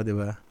friend mo, di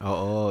ba?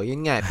 Oo,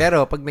 yun nga.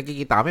 Pero, pag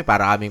nagkikita kami,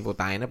 para kaming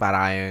putangin na,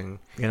 para kayong...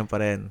 Ganun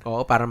pa rin.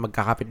 Oo, para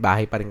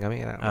magkakapit-bahay pa rin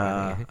kami.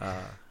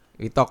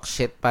 We talk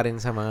shit pa rin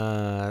sa mga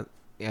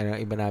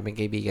iba naming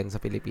kaibigan sa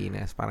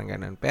Pilipinas. Parang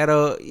gano'n.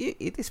 Pero,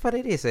 it is pa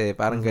rin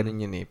Parang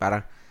gano'n yun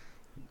Parang,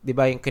 di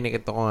ba yung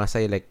kinikito ko nga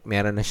sa'yo, like,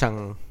 meron na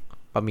siyang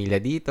pamilya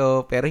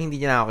dito, pero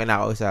hindi niya na ako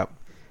kinakausap.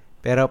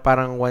 Pero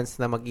parang once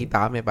na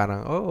magkita kami,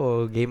 parang,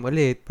 game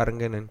ulit. Parang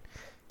ganun.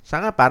 Siya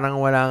nga, parang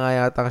wala nga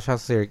yata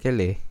siya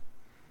circle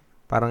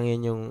Parang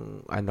yun yung,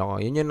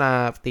 yun yung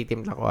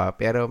natitimpla ko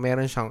Pero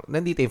meron siyang,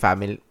 nandito yung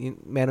family,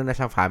 meron na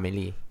siyang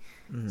family.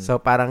 Mm-hmm. So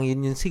parang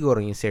yun yung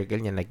siguro yung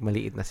circle niya, like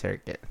maliit na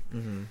circle.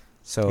 Mm-hmm.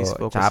 So,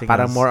 tsaka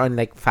parang more on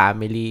like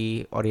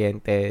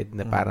family-oriented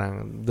na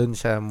parang dun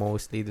siya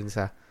mostly, dun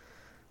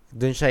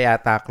siya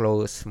yata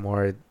close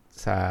more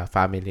sa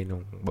family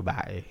nung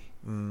babae.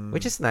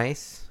 Which is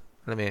nice.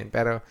 Alam mo yun,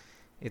 pero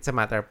it's a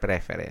matter of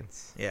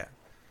preference. Yeah.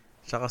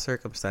 Tsaka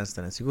circumstance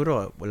na.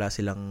 Siguro wala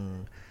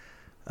silang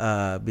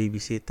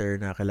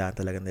babysitter na kailangan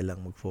talaga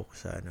nilang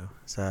mag-focus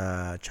sa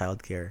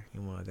childcare,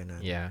 yung mga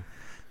ganun. Yeah.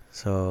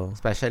 So,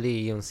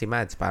 especially yung si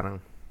Mads, parang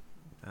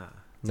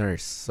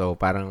nurse. So,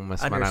 parang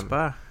mas marami. Nurse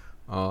pa.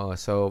 Oo,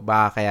 so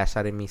baka kaya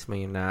siya rin mismo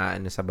yung na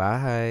ano sa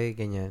bahay,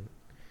 ganyan.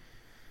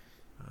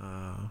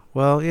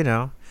 Well,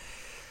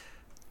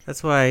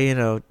 that's why, It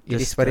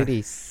is just what it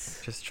is.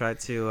 just try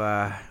to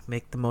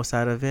make the most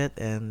out of it,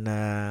 and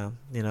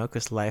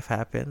because life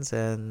happens,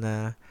 and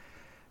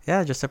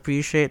yeah, just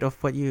appreciate of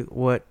what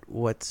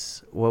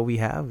we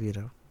have.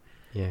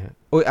 Yeah.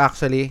 Uy,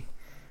 actually,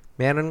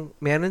 meron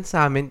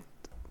sa amin,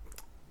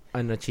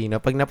 Chino,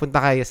 pag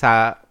napunta kayo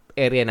sa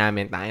area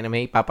namin, tangina,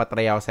 may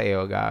ipapatry ako sa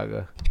iyo,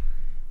 gago.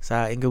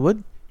 Sa Inglewood?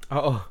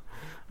 Oo.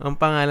 Ang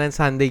pangalan,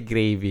 Sunday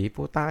Gravy.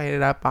 Puta kayo,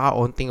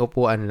 napaka-onting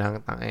upuan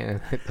lang,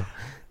 tangina ito.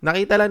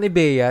 Nakita lang ni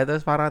Bea,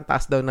 tapos parang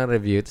taas daw ng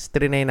review, tapos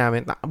trinay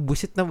namin,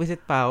 busit na busit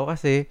pa ako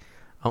kasi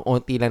ang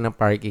onti lang ng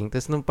parking.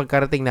 Tapos nung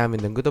pagkarating namin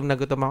doon, gutom na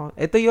gutom ako.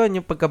 Ito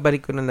yon yung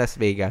pagkabalik ko ng Las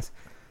Vegas.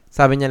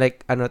 Sabi niya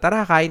like,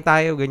 tara, kain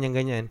tayo,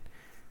 ganyan-ganyan.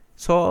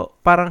 So,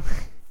 parang,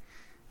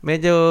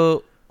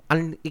 medyo,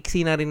 ang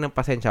iksi na rin ng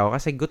pasensya ko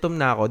kasi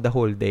gutom na ako the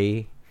whole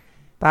day.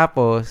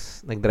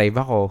 Tapos, nag-drive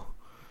ako.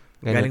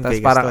 Ganyan. Tapos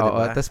parang,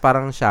 diba? Tapos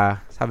parang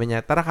siya, sabi niya,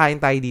 tara, kain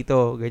tayo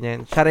dito,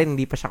 ganyan. Siya rin,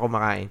 hindi pa siya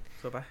kumakain.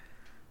 So pa?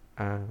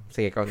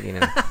 Sige, kaunti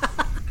na.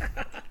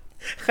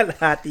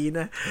 Kalahati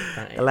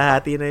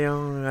na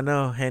yung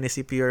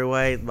Hennessy Pure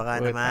White.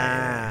 Baka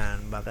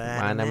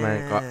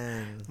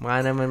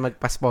naman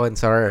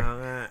magpa-sponsor. Oo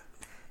nga.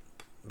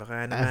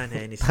 Baka naman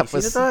Hennessy.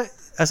 Tapos, sino to?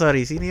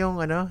 Sorry, sino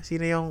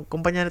yung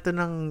kumpanya na to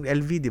ng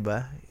LV, di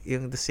ba?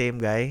 Yung the same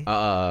guy?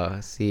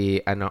 Si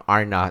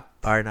Arnott.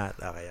 Okay.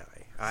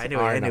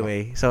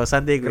 Anyway. So,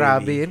 Sunday Gravy.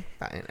 Grabe yun.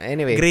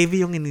 Anyway.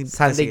 Gravy yung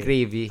Sunday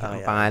Gravy.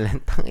 Ang pangalan.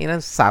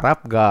 Tanginang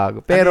sarap,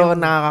 gago. Pero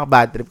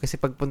nakaka-bad trip kasi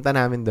pagpunta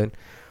namin doon,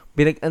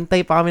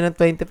 binag-antay pa kami ng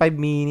 25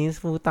 minutes.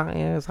 Putang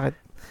ina, sakit.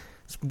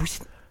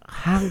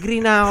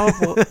 Hungry na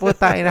ako.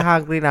 Putang ina,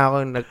 hungry na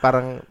ako.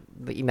 Parang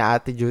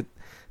ina-attitude.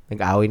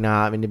 Nag-away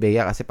na kami ni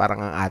Bea kasi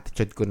parang ang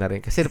attitude ko na rin.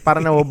 Kasi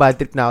parang bad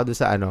trip na ako doon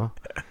sa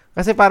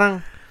Kasi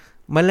parang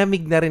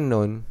malamig na rin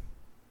noon.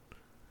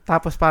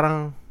 Tapos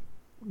parang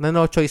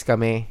no choice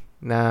kami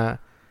na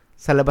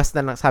sa labas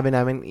na lang, sabi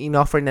namin,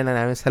 in-offer na lang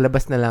namin, sa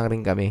labas na lang rin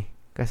kami.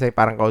 Kasi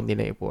parang kaunti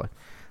na ipuan.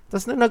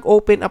 Tapos nung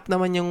nag-open up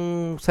naman yung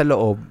sa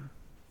loob,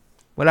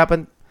 wala pa,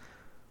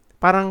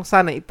 parang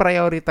sana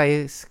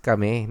i-prioritize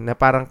kami na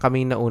parang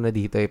kami na una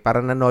dito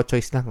Parang na no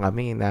choice lang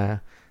kami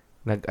na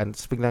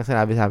tapos biglang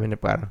sinabi sa amin na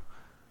parang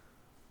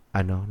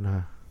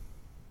na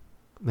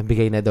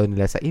nabigay na daw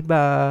nila sa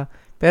iba.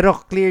 Pero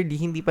clearly,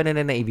 hindi pa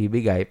nila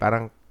naibibigay.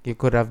 Parang you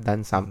could have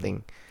done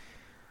something.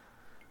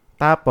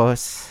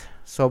 Tapos,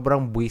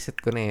 sobrang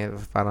buwisit ko na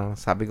Parang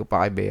sabi ko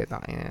pa kay Bea,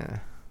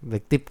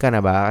 nag-tip ka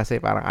na ba?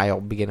 Kasi parang ayaw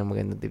ko bigyan ng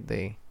magandang tip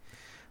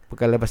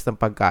Pagkalabas ng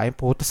pagkain,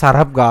 puto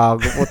sarap,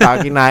 gago. Puta,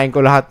 kinain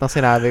ko lahat ng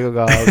sinabi ko,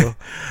 gago.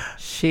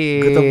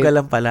 Shit. Gutom ka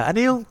lang pala. Ano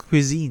yung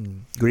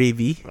cuisine?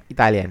 Gravy?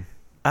 Italian.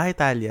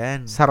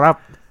 Italian.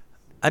 Sarap.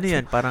 Ano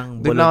yan? Parang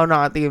doon ako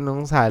nakatingin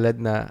ng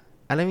salad na,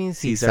 alam mo yung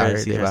Caesar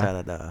diba?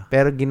 Salad,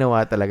 Pero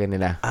ginawa talaga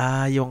nila.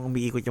 Yung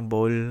umiikot yung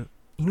bowl.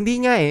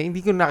 Hindi nga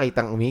hindi ko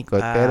nakitang umikot.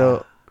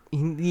 Pero,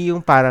 hindi yung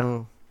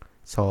parang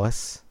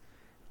sauce.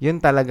 Yun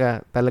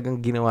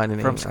talagang ginawa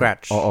nila. From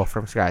scratch? Oo,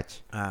 from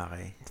scratch.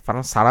 Okay.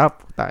 Parang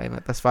sarap.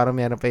 Tapos parang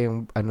meron pa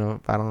yung,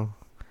 parang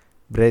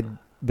bread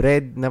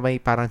na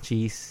may parang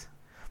cheese.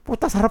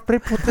 Puta, sarap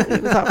rin. Puta.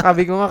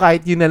 Sabi ko nga,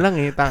 kahit yun na lang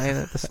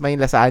Tapos may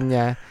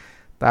lasagna.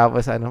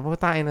 Tapos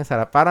puta,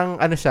 sarap.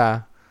 Parang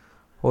siya,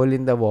 hole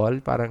in the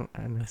wall. Parang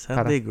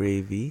Sunday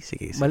Gravy?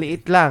 Sige.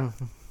 Maliit lang.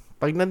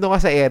 Pag nandun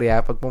ka sa area,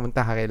 pag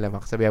pumunta ka kay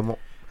Lamak, sabihan mo,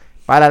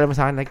 paalala mo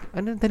sa akin, like,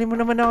 dali mo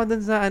naman ako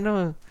dun sa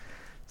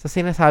sa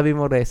sinasabi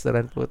mo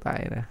restaurant, puta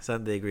na.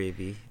 Sunday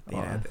Gravy.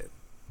 Tingnan natin.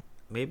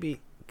 Maybe,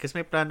 kasi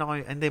may plano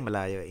ko, hindi,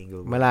 malayo,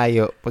 Inglewood.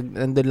 Malayo. Pag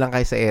nandun lang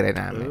kayo sa area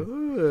namin.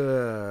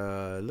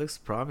 Looks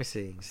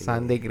promising. Sige.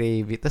 Sunday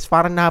Gravy. Tapos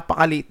parang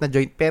napakaliit na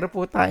joint. Pero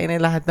puta na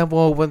lahat ng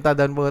pumupunta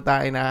doon,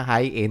 puta na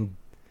high-end.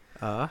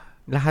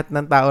 Lahat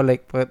ng tao,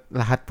 like,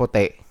 lahat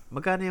puti.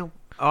 Magkano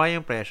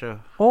yung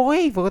presyo?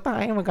 Okay, puta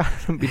na magkano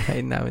ng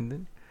binahin namin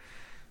doon.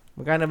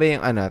 Magkano ba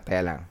yung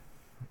taya lang.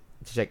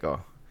 Check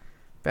ko.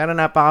 Pero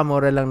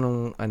napakamura lang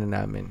nung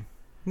namin.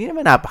 Hindi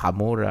naman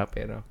napakamura,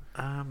 pero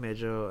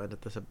medyo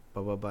sa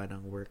pababa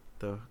ng work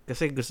to.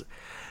 Kasi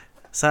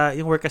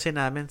yung work kasi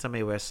namin sa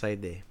may west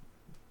side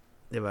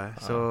 'di ba?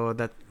 So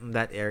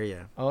that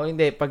area.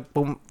 Hindi pag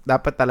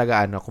dapat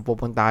talaga kung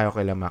pupunta kayo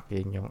kay Lamak,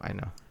 yun yung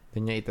doon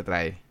niyo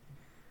ita-try.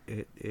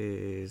 It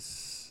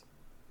is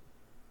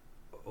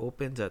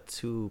opens at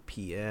 2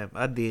 p.m.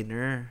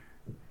 Dinner.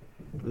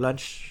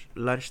 Lunch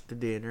to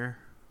dinner.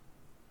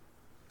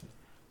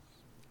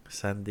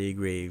 Sunday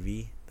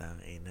Gravy.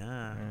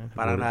 Tangina.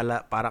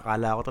 Parang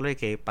kala ko tuloy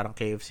parang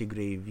KFC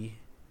gravy.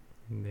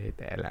 Hindi,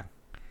 tayo lang.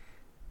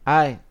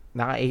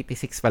 Naka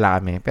 86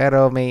 pala kami.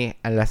 Pero may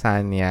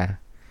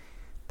lasagna.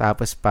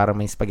 Tapos parang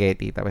may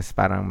spaghetti. Tapos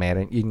parang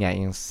meron, yun nga,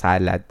 yung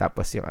salad.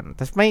 Tapos yung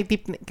Tapos may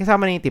tip,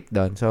 kasama na yung tip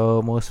doon.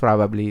 So, most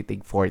probably,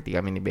 tig 40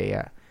 kami ni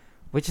Bea.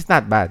 Which is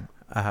not bad.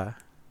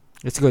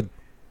 It's good.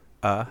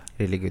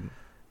 Really good.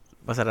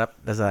 Masarap.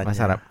 Lasagna.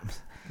 Masarap.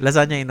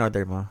 Lasagna in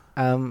order mo?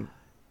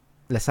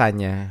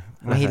 lasagna.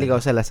 Mahilig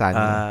ako sa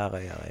lasagna.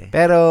 Okay.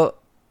 Pero,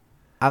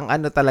 ang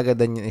ano talaga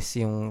doon is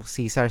yung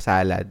Caesar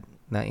salad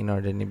na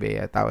in-order ni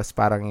Bea. Tapos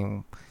parang yung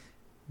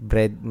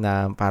bread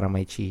na parang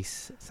may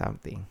cheese.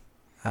 Something.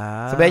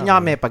 Sabihin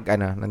nyo kami pag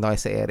nandun kayo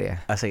sa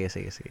area.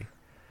 Sige.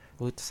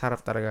 Puto,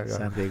 sarap talaga.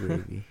 Sunday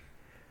gravy.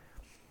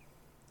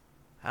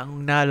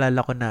 Ang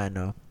naalala ko na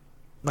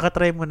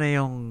nakatry mo na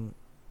yung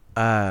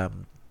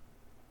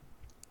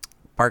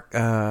park,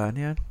 ano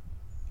yan?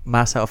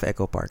 Masa of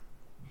Echo Park.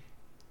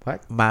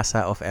 What?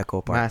 Masa of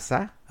Echo Park.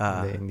 Masa?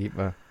 Hindi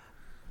pa.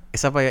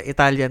 Isa pa yun,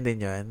 Italian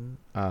din yun.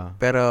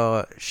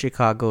 Pero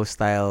Chicago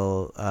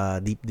style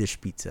deep dish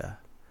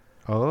pizza.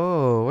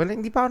 Oh, wala,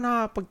 hindi pa ako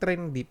nakapag-try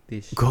ng deep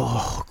dish.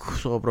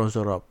 Sobrang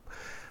sarap.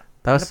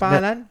 Tapos, ano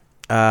pangalan?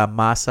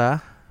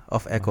 Masa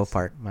of Echo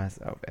Park.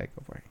 Masa of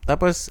Echo Park.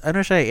 Tapos,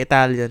 siya,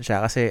 Italian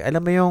siya. Kasi,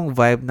 alam mo yung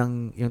vibe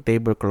ng yung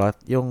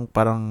tablecloth, yung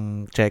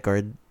parang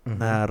checkered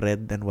na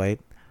red and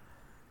white.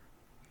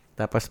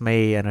 Tapos,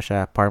 may,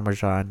 siya,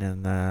 parmesan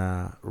and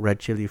red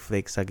chili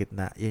flakes sa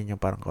gitna. Yun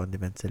yung parang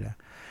condiment sila.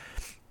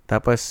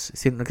 Tapos,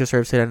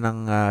 nagsaserve sila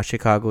ng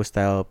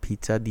Chicago-style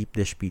pizza, deep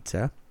dish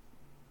pizza.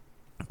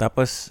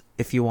 Tapos,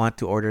 if you want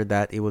to order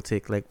that, it will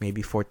take like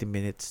maybe 40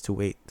 minutes to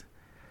wait.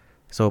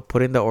 So, put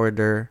in the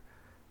order,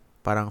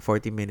 parang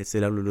 40 minutes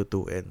silang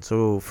lulutuin.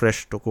 So,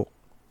 fresh to cook.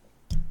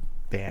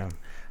 Damn.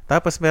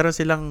 Tapos, meron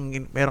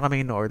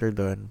kaming in-order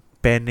doon.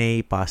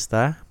 Penne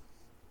pasta.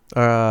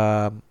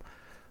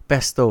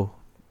 Pesto.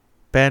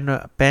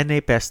 Penne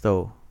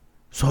pesto.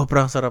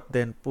 Sobrang sarap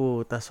din.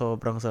 Puta,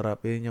 sobrang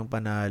sarap. Yun yung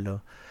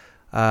panalo.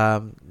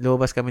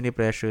 Lumabas kami ni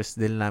Precious,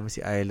 din namin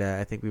si Ayla.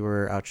 I think we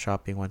were out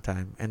shopping one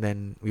time. And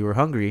then, we were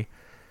hungry.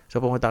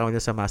 So, pumunta kami doon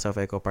sa Masa of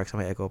Echo Park. Sa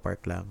may Echo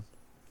Park lang.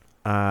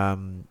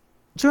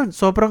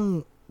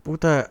 Sobrang,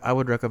 puta, I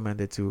would recommend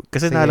it too.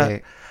 Kasi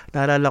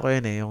naalala ko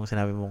yun yung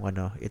sinabi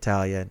mong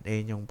Italian.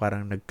 Yung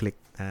parang nag-click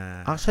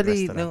na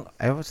actually,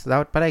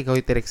 dapat pala ikaw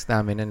i-text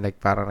namin nun. Like,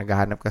 parang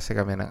naghahanap kasi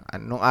kami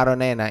nung araw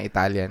na yun na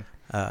Italian.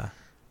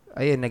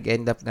 Ayun,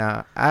 nag-end up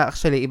na,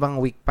 actually, ibang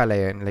week pala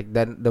yun. Like,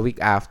 the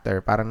week after,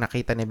 parang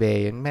nakita ni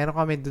Bea yun. Meron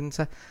kami dun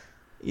sa,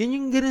 yun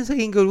yung ganun sa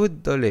Inglewood,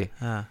 tol eh.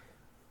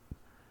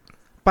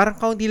 Parang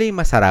kaunti lang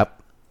yung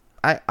masarap.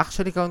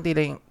 Actually, kaunti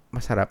lang yung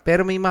masarap.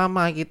 Pero may mga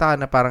makikita ka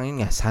na parang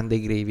yun nga, Sunday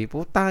gravy.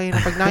 Puta, yun.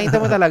 Pag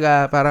nakita mo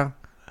talaga, parang,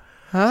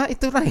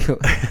 ito na yun.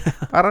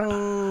 Parang,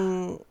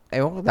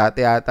 ewan ko,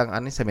 dati atang,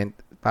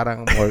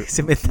 parang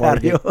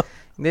cementaryo.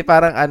 Hindi,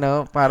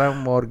 parang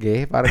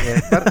morgue.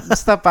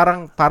 Basta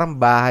parang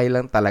bahay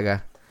lang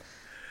talaga.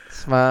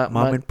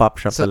 Mom and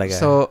pop shop talaga.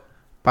 So,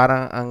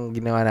 parang ang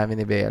ginawa namin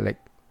ni Bea, like,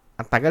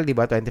 ang tagal, di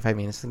ba? 25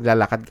 minutes.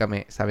 Naglalakad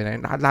kami. Sabi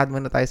namin, lakad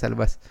muna tayo sa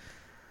labas.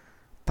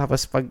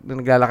 Tapos, pag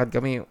naglalakad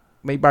kami,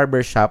 may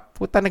barbershop.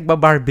 Puta,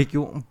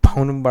 nagba-barbecue. Ang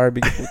pao ng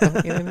barbecue.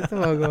 Puta, ina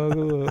nito,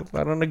 gago.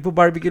 Parang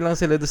nagba-barbecue lang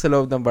sila doon sa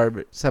loob ng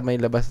sa may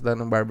labas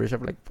lang ng barbershop.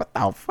 Like, what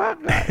the fuck?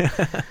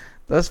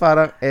 Tapos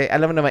parang,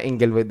 alam mo naman,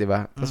 Inglewood, di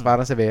ba? Tapos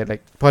parang sabi, like,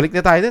 balik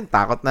na tayo dun.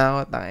 Takot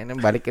na ako.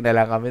 Balik na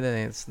lang kami dun.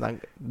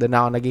 Doon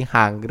ako naging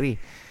hungry.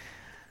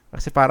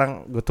 Kasi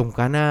parang, gutom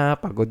ka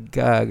na, pagod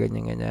ka,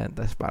 ganyan.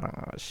 Tapos parang,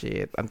 oh,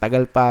 shit. Ang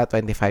tagal pa,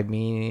 25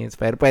 minutes.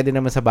 Pero pwede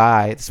naman sa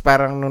bahay. Tapos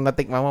parang, nung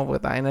natikma mo,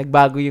 puta,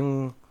 nagbago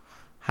yung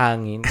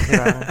hangin. Kasi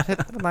parang,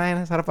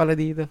 shit, sarap pala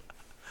dito.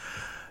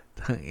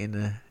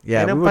 Tangina.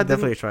 Yeah, we would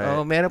definitely try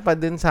it. Meron pa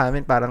din sa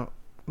amin, parang,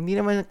 hindi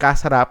naman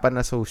kasarapan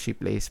na sushi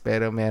place,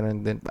 pero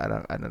meron din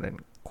parang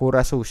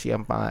Kura Sushi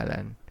ang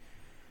pangalan.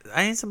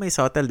 Ayun sa may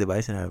hotel, di ba?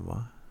 Yung sinabi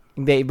mo?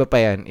 Hindi, iba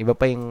pa yan. Iba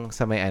pa yung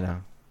sa may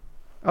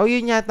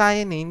yun yata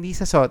yun eh. Hindi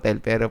sa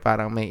hotel, pero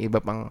parang may iba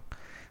pang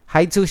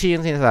Hide Sushi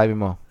yung sinasabi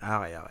mo.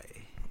 Okay.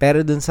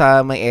 Pero dun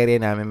sa may area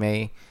namin, may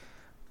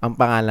ang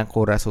pangalan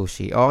Kura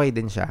Sushi. Okay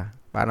din siya.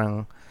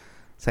 Parang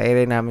sa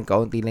area namin,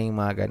 kaunti lang yung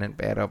mga ganun.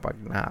 Pero pag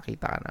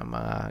nakakita ka ng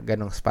mga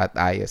ganong spot,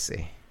 ayos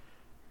eh.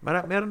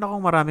 Meron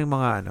akong maraming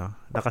mga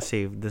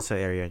naka-save dun sa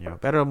area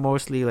nyo. Pero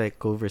mostly like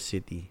Culver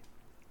City.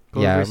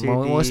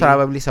 Most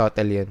probably sa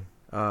hotel yun.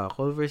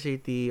 Culver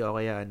City o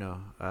kaya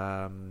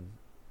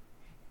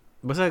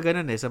basta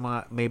ganun sa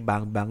mga may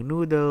bang bang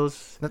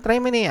noodles.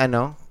 Na-try mo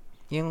na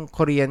yung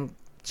Korean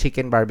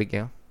chicken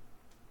barbecue?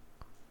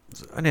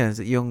 Ano yan?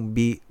 Yung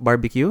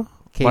barbecue?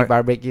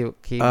 K-barbecue.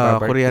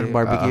 Korean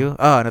barbecue?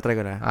 Na-try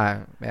ko na.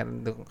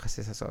 Meron doon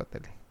kasi sa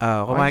hotel eh.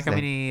 Kumain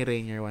kami ni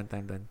Rainier one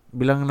time doon.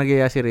 Bilang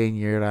nagyaya si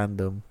Rainier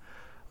random.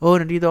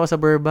 Nandito ako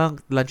sa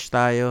Burbank. Lunch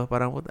tayo.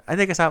 Parang,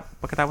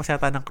 pagkatapos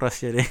yata ng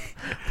cross yun eh.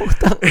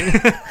 Putang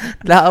ina.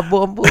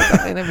 Laabo ang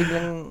putang ina.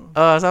 Biglang...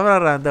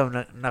 sobrang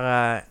random.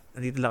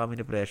 Nandito lang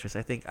kami ni Precious.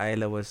 I think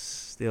Ayla was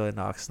still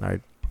in Oxnard.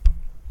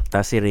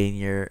 Tapos si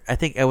Rainier. I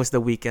think it was the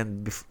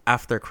weekend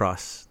after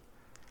cross.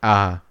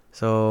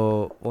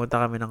 So,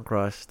 pumunta kami ng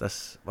cross,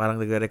 tapos parang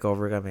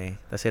nag-recover kami.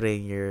 Tapos si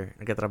Rainier,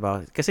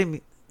 nagkatrabaho.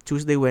 Kasi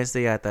Tuesday,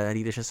 Wednesday yata,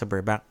 nandito siya sa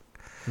Burbank.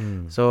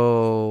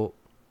 So,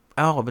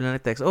 bilang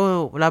nag-text,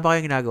 wala ba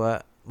kayong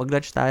ginagawa?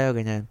 Mag-lunch tayo,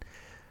 ganyan.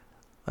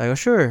 Like,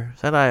 sure,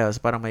 saan tayo?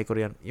 So, parang may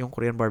yung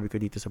Korean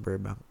barbecue dito sa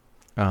Burbank.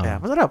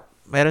 Masarap.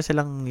 Meron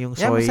silang yung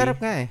soy. Masarap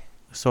nga eh.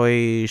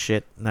 soy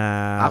shit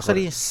na...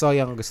 Actually, yung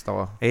soy ang gusto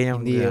ko.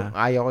 Yung, hindi yung,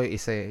 ayaw ko yung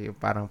isa, yung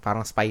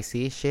parang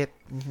spicy shit.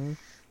 Mm-hmm.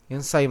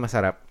 Yung soy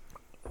masarap.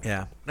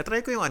 Yeah.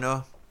 Natry ko yung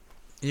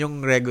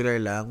yung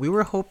regular lang. We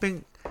were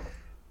hoping,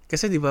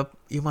 kasi di ba,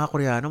 yung mga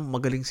Koreano,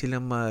 magaling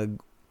silang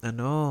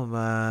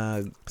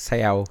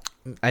sayaw.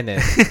 Ano?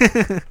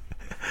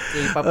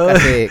 K-pop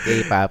kasi.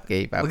 K-pop.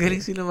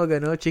 Magaling silang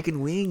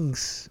chicken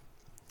wings.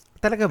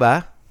 Talaga ba?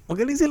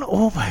 Magaling sila.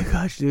 Oh my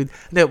gosh, dude.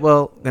 Hindi,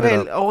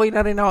 okay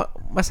na rin ako.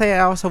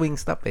 Masaya ako sa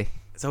Wingstop eh.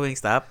 Sa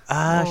Wingstop?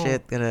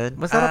 Shit, ganun.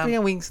 Masarap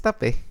yung Wingstop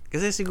eh.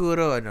 Kasi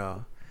siguro,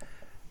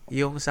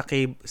 yung sa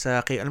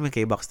alam mo yung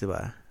K-Box, di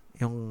ba?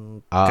 Yung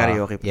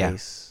karaoke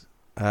place.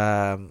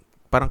 Yeah.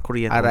 Parang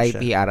Korean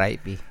siya.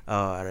 RIP.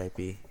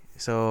 RIP.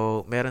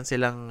 So, meron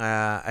silang,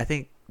 I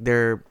think,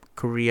 they're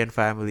Korean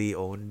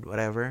family-owned,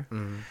 whatever.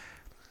 Mm.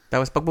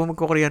 Tapos, pag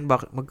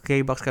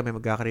mag-K-Box kami,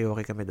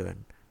 mag-karaoke kami doon.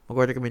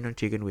 Mag-order kami ng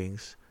chicken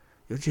wings.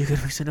 Yung chicken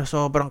wings na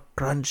sobrang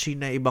crunchy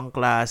na ibang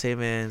klase,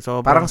 man.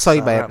 Sobrang parang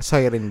soy ba? sarap.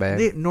 Soy rin ba?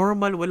 Hindi,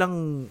 normal.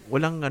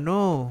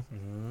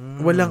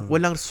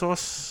 Walang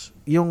sauce.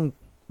 Yung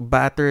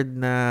battered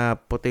na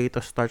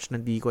potato starch na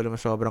di ko alam,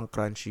 sobrang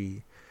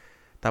crunchy.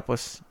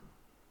 Tapos,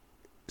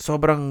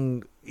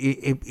 sobrang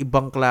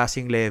ibang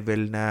klaseng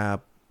level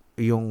na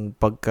yung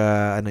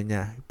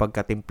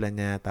pagkatimpla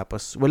niya.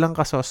 Tapos, walang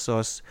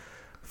ka-sauce.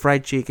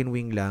 Fried chicken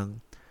wing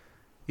lang.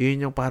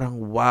 Yun yung parang,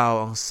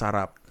 wow, ang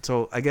sarap.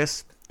 So, I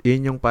guess,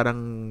 yun yung parang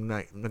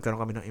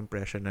nagkaroon kami ng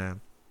impression na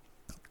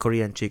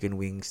Korean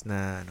chicken wings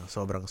na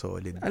sobrang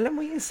solid. Alam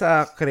mo yung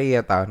sa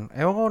Koreatown,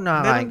 ewan ko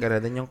nakakain ka na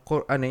din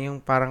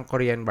yung parang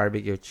Korean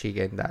barbecue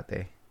chicken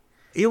dati.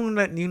 Yung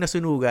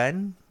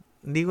nasunugan?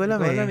 Hindi ko alam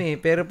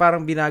pero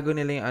parang binago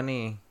nila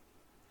yung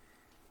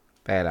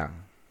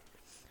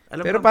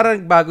pero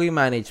parang bago yung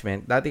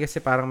management. Dati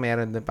kasi parang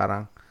meron din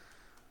parang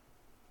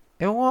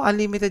ewan ko,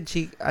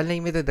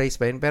 unlimited rice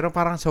ba yun? Pero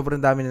parang sobrang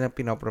dami nilang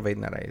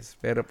pinoprovide na rice.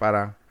 Pero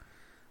parang,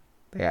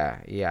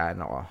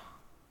 ko.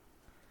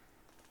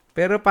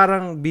 Pero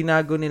parang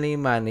binago nila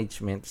yung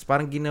management.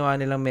 Parang ginawa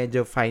nilang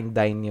medyo fine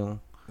dine yung,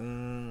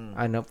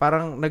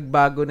 parang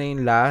nagbago na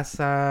yung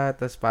lasa.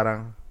 Tapos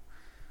parang,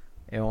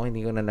 ewan ko,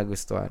 hindi ko na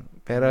nagustuhan.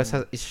 Pero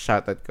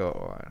isa-shoutout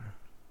ko.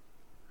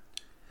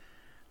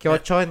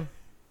 Kyochon.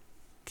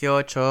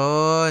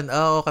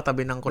 Oo,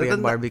 katabi ng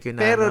Korean barbecue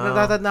na. Pero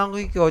natatandaan ko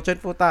yung Kyochon,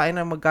 putain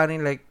na magkano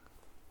like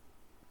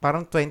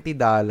parang $20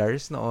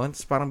 noon.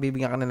 Tapos parang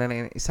bibigyan ka na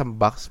lang ng isang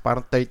box,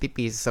 parang 30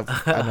 pieces of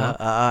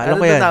alam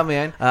ko yan.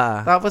 Yan.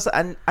 Tapos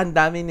ang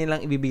dami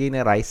nilang ibibigay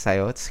na rice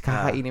sa'yo. Tapos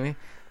kakainin mo.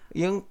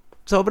 Yung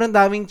sobrang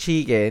daming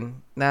chicken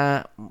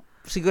na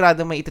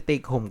sigurado may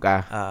iti-take home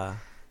ka.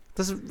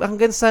 Tapos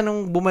hanggang sa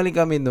nung bumalik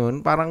kami noon,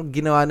 parang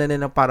ginawa na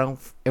nila parang,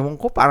 ewan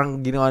ko, parang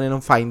ginawa na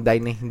ng fine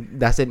dine na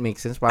doesn't make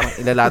sense. Parang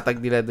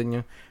ilalatag nila doon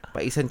yung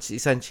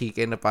isang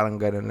chicken na parang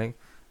gano'n. Like,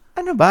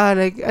 ano ba?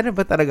 Like, ano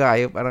ba talaga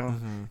kayo? Parang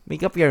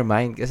make up your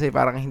mind. Kasi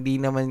parang hindi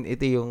naman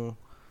ito yung,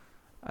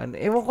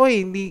 ewan ko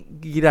hindi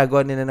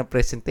ginagawa nila ng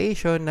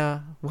presentation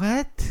na,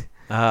 what?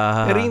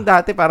 Pero yung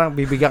dati parang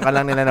bibigyan ka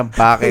lang nila ng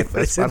bucket.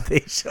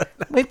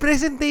 May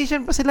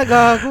presentation pa sila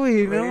gago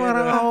eh.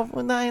 Parang ako,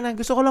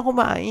 gusto ko lang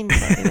kumain.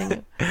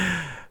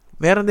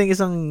 Meron din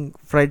isang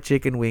fried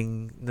chicken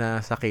wing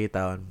na sa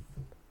K-Town.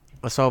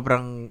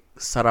 Sobrang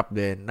sarap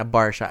din. Na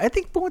bar siya. I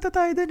think pumunta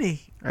tayo dun eh.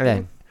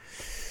 Alin?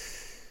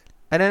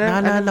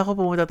 Naalala ko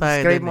pumunta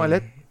tayo dun. Describe mo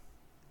ulit?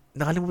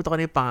 Nakalimutan ko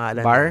na yung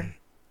pangalan. Bar?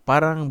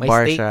 Parang may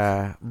bar steak? siya.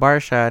 Bar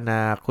siya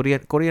na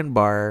Korean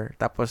bar.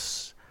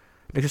 Tapos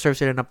nagsiserve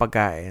sila ng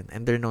pagkain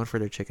and they're known for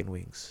their chicken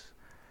wings.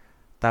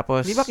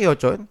 Tapos di ba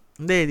Kyochon?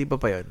 Hindi, di ba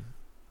pa yun?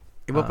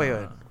 Iba pa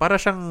yun. Para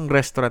siyang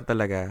restaurant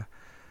talaga.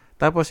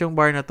 Tapos yung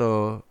bar na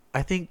to,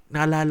 I think,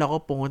 naalala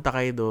ko, pumunta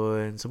kayo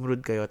doon,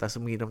 sumunod kayo,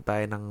 tapos uminom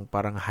tayo ng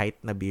parang height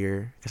na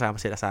beer.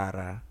 Kasama sila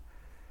Sarah.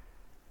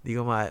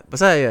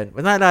 Basta yun.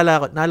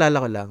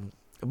 Naalala ko lang.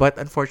 But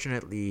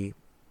unfortunately,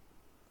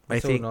 I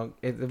think,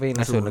 ito ba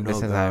yung nasunog na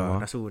sinasabi mo?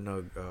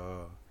 Nasunog.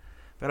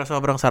 Pero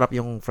sobrang sarap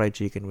yung fried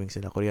chicken wings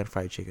nila. Korean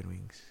fried chicken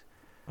wings.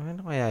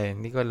 Ano kaya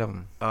yun? Hindi ko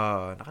alam.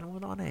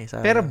 Nakalimutan ko na eh.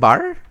 Pero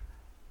bar?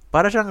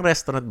 Para siyang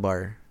restaurant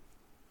bar.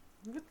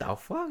 What the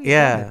fuck?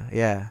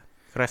 Yeah.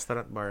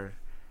 Restaurant bar.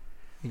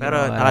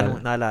 Pero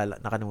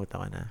nakalimutan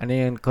ko na. Ano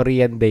yung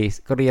Koreatown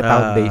Days?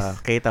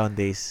 K-Town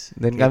Days.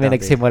 Doon kami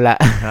nagsimula.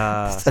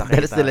 Sa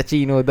Dalas nila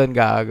Chino doon,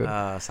 gago.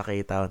 Sa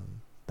K-Town.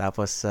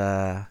 Tapos,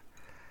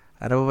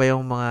 ano ba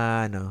yung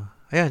mga,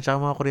 ayun, tsaka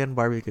mga Korean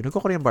barbecue.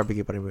 Nagko-Korean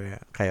barbecue pa rin ba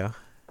kayo?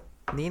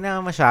 Hindi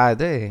na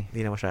masyado eh.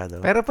 Hindi na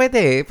masyado. Pero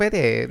pwede.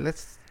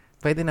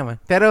 Pwede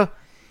naman. Pero,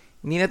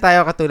 hindi na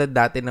tayo katulad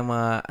dati ng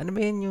mga, ano ba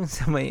yun yung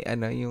sa may,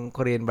 yung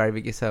Korean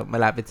barbecue sa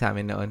malapit sa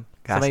amin noon?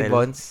 Sa may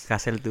Bonds?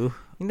 Castle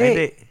 2?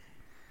 Hindi.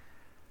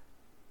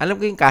 Alam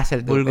ko yung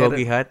Castle 2.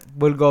 Bulgogi Hut?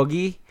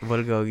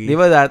 Bulgogi. Di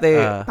ba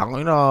dati,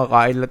 tangin na,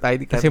 kain lang tayo.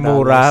 Kasi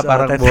mura,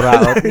 parang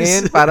mura.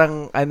 Ngayon,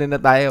 parang, na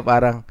tayo,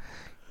 parang,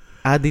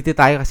 dito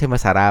tayo kasi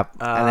masarap.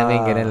 Alam mo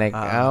yung ganun, like,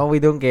 we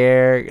don't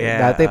care.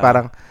 Yeah, dati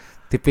parang,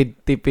 tipid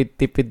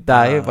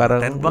tayo.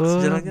 Parang,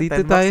 $10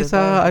 dito tayo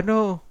sa,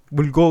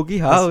 Bulgogi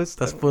house.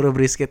 Tas puro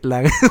brisket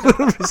lang.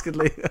 Puro brisket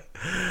lang.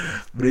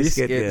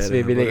 Briskets,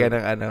 bibili ka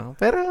ng ano.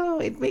 Pero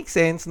it makes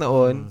sense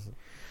noon.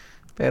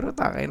 Pero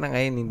takay na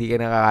ngayon, hindi ka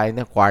nakakain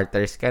ng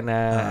quarters ka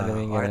na. Alam mo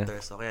yung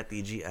quarters. O kaya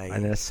TGI.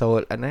 Ano,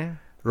 soul, ano?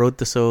 Road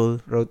to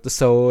Soul. Road to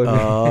Soul.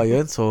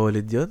 Yun.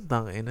 Solid yun.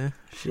 Tangay na.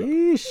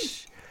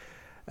 Sheesh.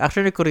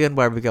 Actually, Korean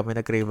barbecue kami.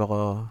 Nag-crave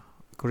ako.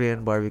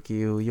 Korean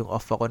barbecue. Yung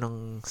off ako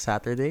ng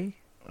Saturday.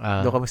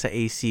 Doon kami sa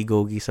AC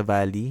Gogi sa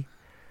Valley.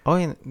 Oh,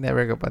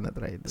 never ka pa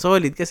na-try.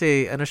 Solid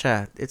kasi ano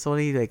siya, it's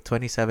only like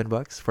 $27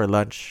 for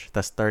lunch,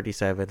 tas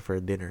 $37 for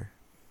dinner.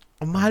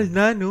 Mahal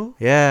na, no?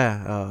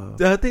 Yeah.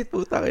 Dati,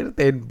 puta kayo na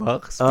 $10.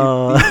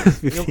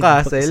 Yung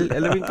castle.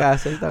 Alam mo yung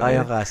castle?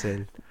 Yung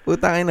castle.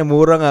 Puta kayo na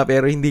mura nga,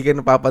 pero hindi ka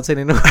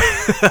napapansin.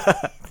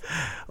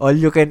 All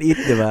you can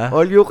eat, di ba?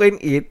 All you can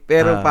eat,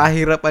 pero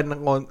pahirapan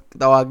ng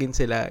tawagin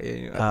sila.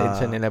 Yun yung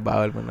attention nila,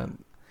 bawal mo nun.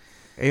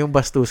 Yung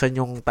bastusan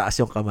yung taas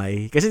yung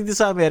kamay. Kasi dito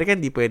sa America,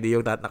 hindi pwede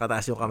yung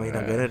nakataas yung kamay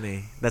na gano'n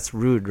eh. That's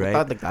rude, right?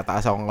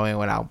 Nagtataas akong kamay,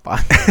 wala akong pa.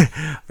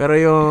 Pero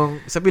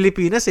yung sa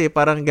Pilipinas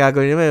parang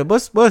gagawin nila,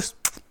 boss.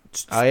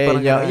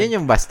 Yan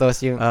yung bastos,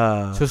 yung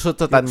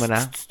susututan mo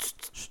na.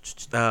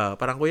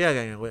 Parang kuya,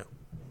 ganyan. Kuya.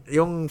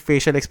 Yung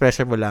facial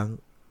expression mo lang,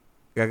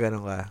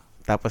 gaganon ka.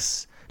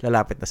 Tapos,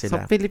 lalapit na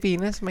sila. Sa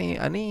Pilipinas, may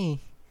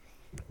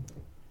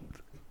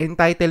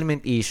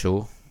entitlement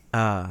issue.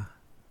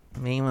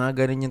 May mga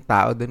ganun yung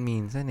tao doon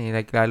minsan eh.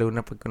 Like, lalo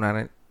na pag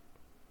kunwari,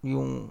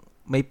 yung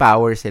may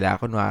power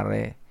sila,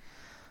 kunwari,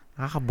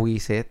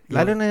 nakakabuisit.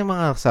 Lalo na yung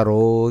mga sa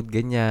road,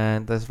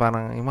 ganyan. Tapos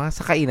parang, yung mga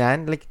sa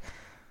kainan, like,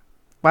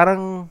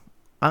 parang,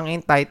 ang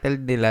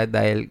entitled nila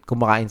dahil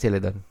kumakain sila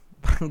doon.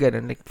 Parang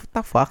ganun. Like, what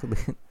the fuck?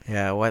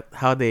 Yeah,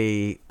 how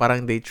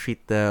parang they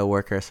treat the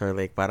workers or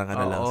like, parang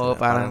ano lang sila.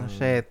 Parang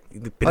shit.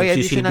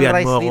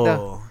 Pinagsisilbihan mo ako. Dito.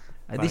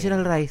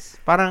 Additional rice.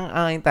 Parang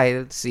ang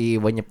entitled,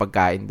 iwan yung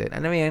pagkain din.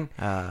 Ano mo yan?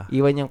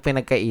 Iwan yung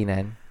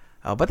pinagkainan.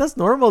 But that's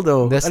normal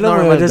though. That's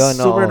normal that's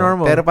super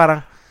normal. Pero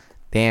parang,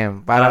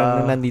 damn,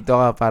 parang nung nandito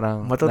ka,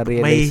 parang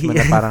na-realize mo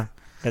na parang,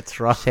 that's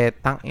wrong.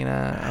 Shit,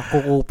 tangina,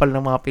 kukupal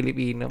ng mga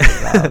Pilipino.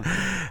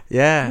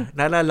 Yeah.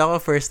 Naalala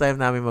ko, first time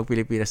namin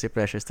mag-Pilipinas si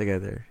Precious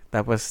together.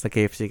 Tapos,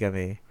 na-KFC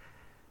kami.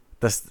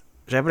 Tapos,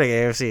 syempre,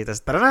 KFC.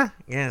 Tapos, tara na.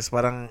 Yes,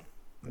 parang,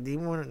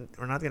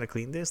 we're not gonna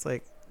clean this.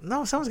 Like,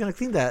 no, someone's gonna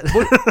clean that.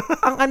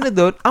 Ang ano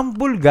doon, ang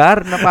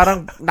bulgar na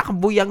parang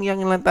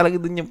nakabuyang-yang lang talaga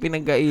doon yung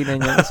pinagkainan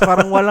niya. Tapos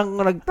parang walang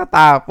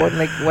nagtatapon,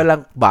 like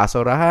walang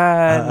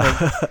basurahan. Like,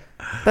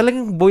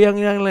 talagang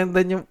buyang-yang lang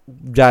doon yung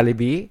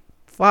Jollibee.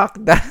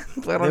 Fuck that.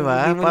 Parang diba?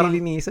 hindi mo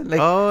nilinisan.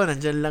 Like,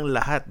 nandyan lang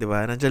lahat, di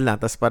ba? Nandyan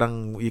lang. Tapos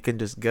parang you can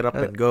just get up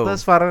and go.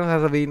 Tapos parang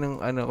sasabihin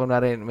ng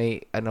kunwari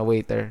may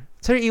waiter,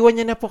 sir, iwan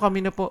niya na po,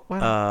 kami na po.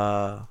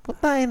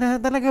 Putay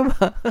na, talaga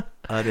ba?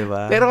 Di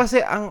ba? Pero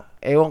kasi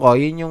ewan ko,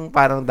 yun yung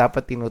parang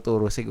dapat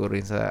tinuturo siguro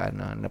yun sa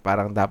na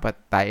parang dapat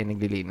tayo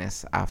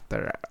naglilinis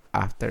after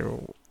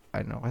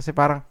kasi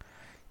parang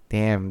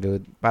damn,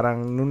 dude.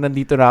 Parang nung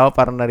nandito na ako,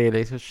 parang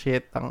na-realize,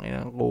 shit, ang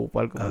inang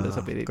kupal ko pala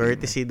sa Pilipinas.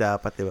 Courtesy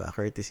dapat, di ba?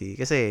 Courtesy.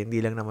 Kasi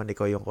hindi lang naman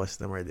ikaw yung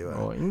customer, di ba?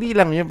 Hindi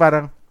lang yun,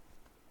 parang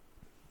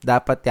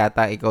dapat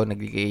yata ikaw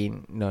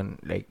naglikain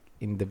nun, like,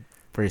 in the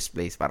first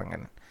place, parang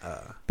ganun.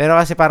 Pero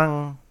kasi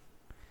parang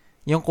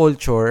yung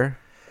culture,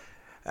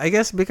 I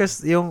guess because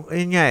yun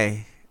nga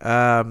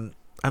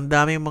ang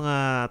daming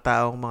mga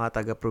taong mga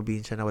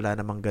taga-probinsya na wala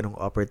namang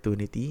ganong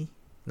opportunity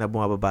na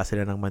bumababa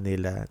sila ng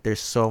Manila.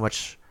 There's so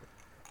much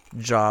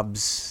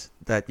jobs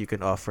that you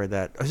can offer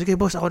that. Sige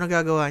boss, ako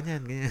nagagawa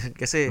niyan. Ganyan.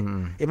 Kasi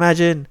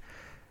imagine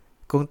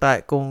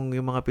kung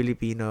yung mga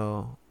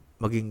Pilipino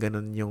maging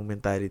ganun yung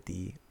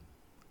mentality.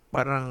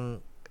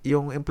 Parang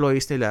yung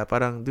employees nila,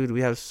 parang dude,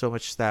 we have so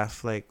much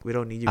staff, like we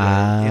don't need you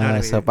guys. You know what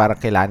I mean? So parang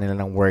kailangan nila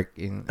ng work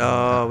in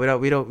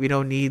we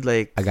don't need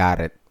like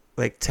agarit.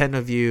 Like 10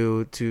 of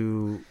you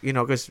to,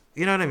 because,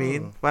 you know what I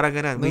mean? Parang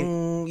ganun.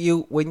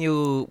 When you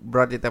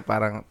brought it up,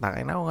 parang,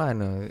 tangin ako nga,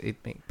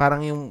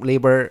 parang yung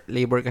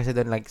labor kasi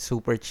doon, like,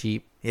 super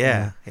cheap.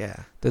 Yeah.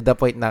 To the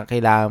point na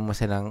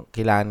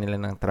kailangan nila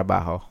ng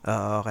trabaho.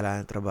 Oo,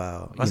 kailangan ng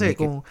trabaho. Kasi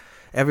kung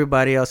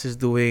everybody else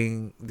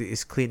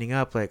is cleaning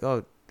up, like,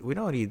 we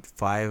don't need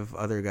 5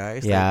 other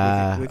guys.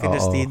 Yeah. Like, we can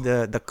just need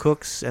the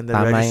cooks and the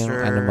tama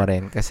register. Tama yung mo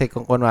rin. Kasi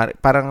kung kunwari,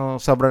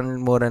 parang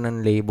sobrang mura ng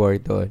labor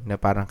doon na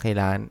parang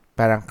kailangan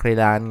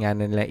nga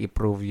nila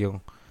i-prove yung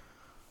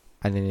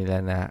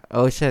nila na,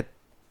 shit,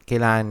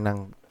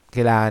 kailangan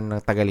ng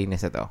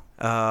tagalinis ito.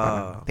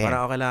 Parang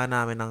kailangan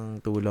namin ng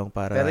tulong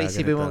para pero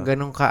isipin mo,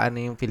 ganun ka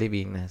yung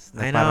Pilipinas.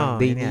 Na parang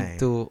they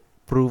need to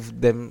prove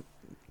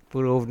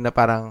na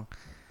parang,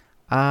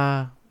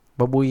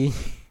 babuyin.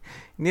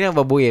 Hindi na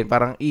babuyin.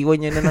 Parang iwan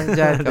niya na lang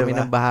dyan. Kami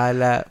nang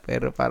bahala.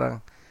 Pero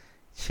parang,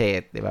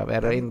 shit, di ba?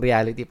 Pero in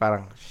reality,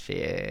 parang,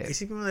 shit.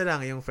 Isipin mo na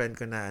lang yung friend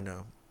ko na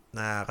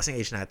na kasing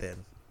age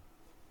natin.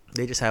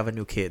 They just have a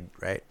new kid,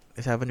 right?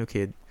 They just have a new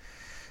kid.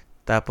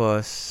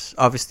 Tapos,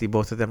 obviously,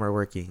 both of them are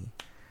working.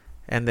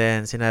 And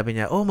then, sinabi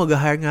niya,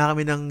 mag-hire nga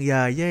kami ng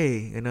yaya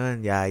eh.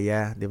 Ganun,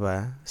 yaya, di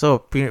ba?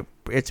 So,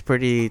 it's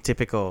pretty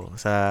typical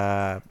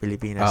sa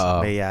Pilipinas.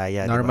 Oo. May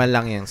yaya, Normal diba?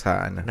 lang yan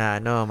sa ano. Na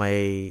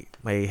may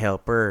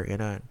helper,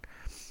 ganun.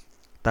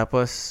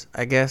 Tapos,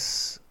 I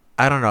guess,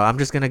 I don't know, I'm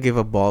just gonna give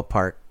a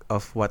ballpark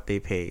of what they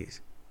pay.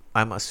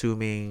 I'm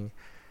assuming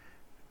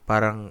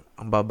parang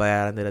ang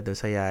babayaran nila doon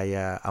sa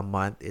yaya a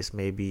month is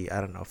maybe,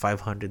 I don't know,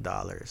 $500.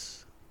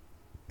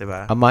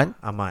 Diba? A month?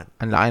 A month.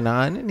 Ang laki na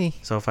nga nun eh.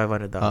 So,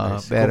 $500.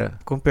 Pero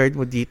Compared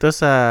mo dito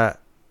sa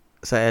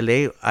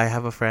LA, I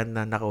have a friend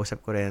na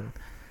nakausap ko rin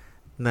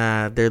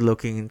na they're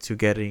looking into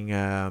getting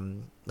a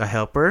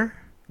helper.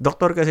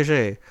 Doktor kasi siya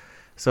eh.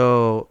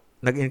 So,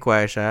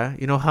 nag-inquire siya.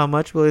 You know how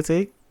much will it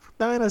take?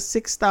 Tangina,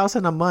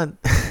 $6,000 a month.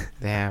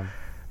 damn.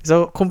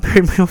 So,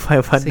 compare mo yung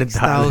 $500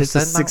 to $6,000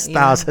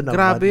 a month,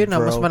 grabe yun,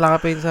 bro. mas malaki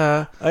pa yun sa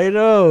I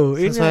know.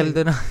 sa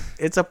sweldo na.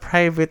 It's a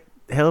private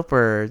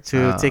helper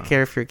to take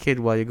care of your kid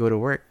while you go to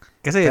work.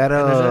 Kasi,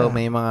 pero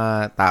may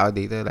mga tao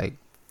dito like,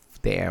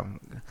 damn.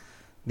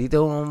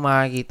 Dito mo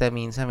makikita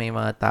minsan may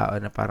mga tao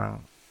na parang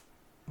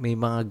may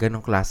mga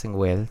ganong klaseng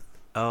wealth.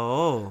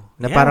 Oh.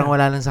 Na parang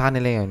wala lang sa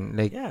kanila yun.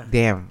 Like,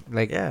 damn.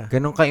 Like,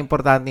 ganun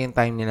ka-importante yung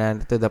time nila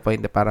to the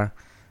point na parang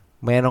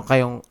mayroon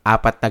kayong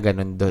 4 na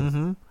ganun doon.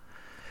 Mm-hmm.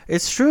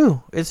 It's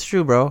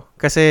true, bro.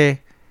 Kasi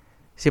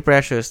si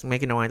Precious,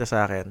 may kinuwento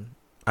sa akin.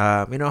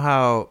 You know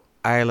how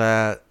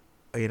Isla,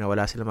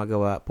 wala sila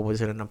magawa,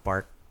 pumunta sila ng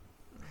park.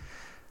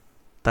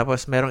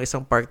 Tapos merong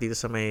isang park dito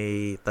sa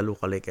may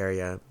Taluca Lake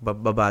area,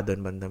 baba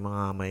doon banda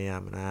mga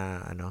mayaman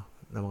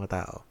na mga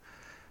tao.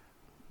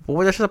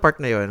 Pumunta siya sa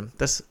park na yon,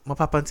 tapos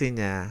mapapansin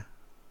niya,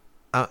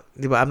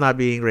 di ba, I'm not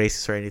being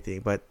racist or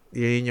anything, but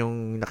yun yung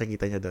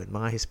nakikita niya doon,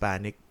 mga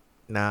Hispanic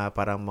na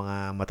parang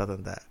mga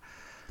matatanda.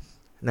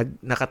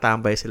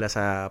 Nakatambay sila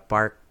sa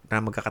park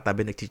na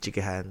magkakatabi,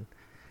 nagchichikihan.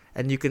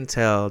 And you can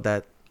tell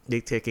that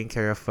they're taking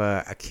care of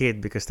a kid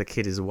because the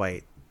kid is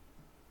white.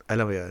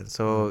 Alam mo yun?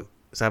 So,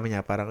 sabi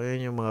niya, parang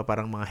yun yung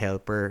parang mga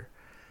helper.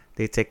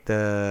 They take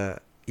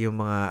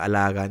yung mga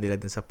alaga nila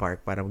dun sa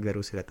park para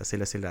maglaro sila. Tapos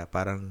sila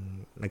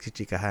parang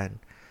nagchichikahan.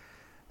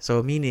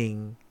 So,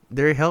 meaning,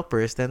 they're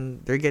helpers,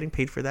 then they're getting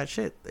paid for that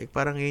shit. Like,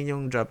 parang yun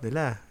yung job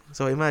nila.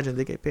 So, imagine,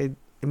 they get paid.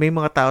 May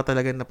mga tao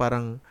talaga na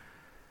parang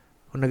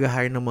kung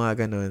nag-hire ng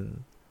mga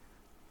ganun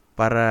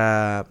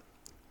para,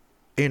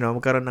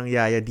 magkaroon ng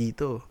yaya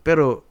dito.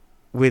 Pero,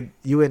 with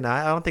you and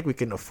I don't think we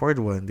can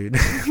afford one, dude.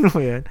 Ano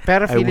yan?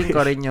 Pero feeling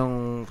ko rin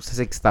yung sa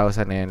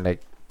 6,000 na yun,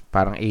 like,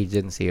 parang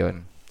agency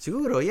yun.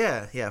 Siguro,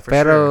 yeah, for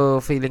pero,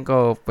 sure. Pero, feeling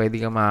ko, pwede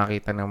kang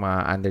makakita ng mga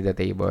under the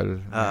table.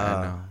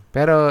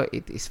 Pero,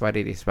 it is what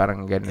it is.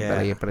 Parang ganun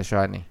talaga yung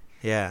presyon eh.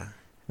 Yeah.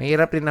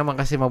 Mahirap rin naman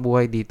kasi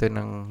mabuhay dito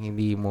ng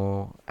hindi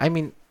mo, I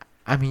mean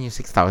yung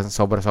 6,000,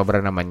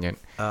 sobra-sobra naman yun.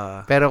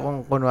 Pero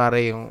kung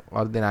kunwari yung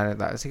ordinary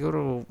tao,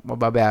 siguro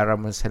mababayaran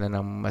mo sila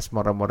ng mas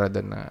mura-mura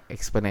doon na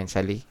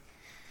exponentially.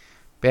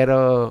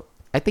 Pero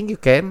I think you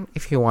can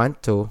if you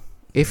want to.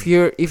 If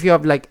you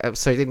have like a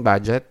certain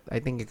budget, I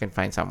think you can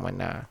find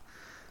someone na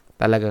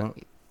talagang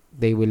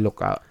they will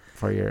look out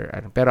for your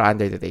pero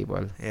under the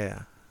table.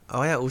 Yeah.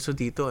 Oh yeah, uso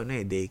dito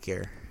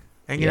daycare.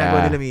 Ang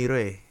ginagawa nila Miro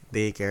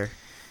daycare.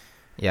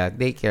 Yeah,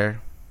 daycare.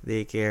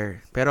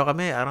 Pero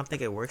kami, I don't think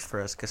it works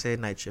for us kasi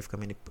night shift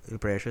kami ni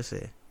Precious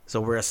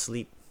So we're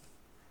asleep.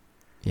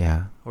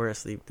 Yeah. We're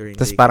asleep during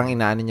Tapos parang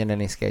inaano niya na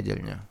yung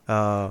schedule niya.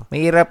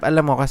 Mahirap,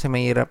 alam mo, kasi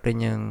mahirap rin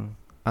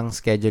ang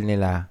schedule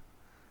nila.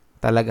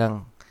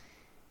 Talagang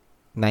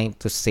 9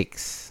 to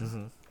 6.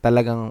 Mm-hmm.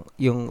 Talagang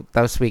yung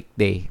tapos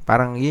weekday.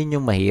 Parang yun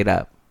yung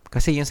mahirap.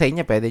 Kasi yung sa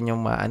inyo, pwede nyo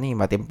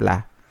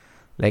matimpla.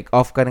 Like,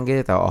 off ka ng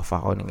ganito, off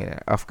ako ng ganito.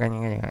 Off ka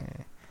ng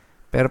ganito.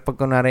 Pero pag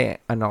kunwari,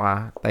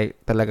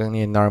 talagang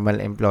yung normal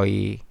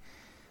employee,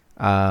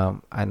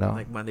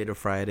 like Monday to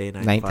Friday,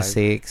 9 to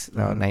 6,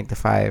 9 to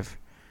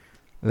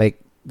 5. Like,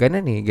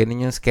 ganun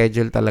ganun yung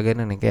schedule talaga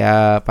nun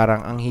Kaya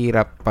parang ang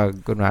hirap pag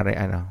kunwari,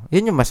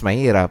 yun yung mas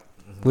mahirap.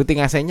 Buti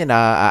nga sa inyo,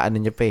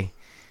 nyo pa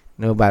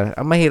No,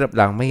 ang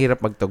mahirap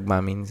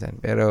magtugma minsan.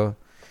 Pero,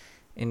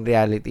 in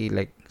reality,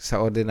 like, sa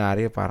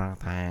ordinaryo, parang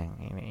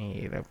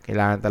hirap.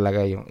 Kailangan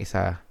talaga yung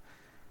isa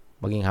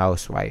maging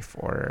housewife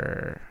or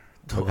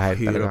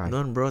hirap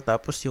nun, bro.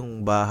 Tapos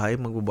yung bahay,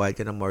 magbabayad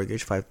ka ng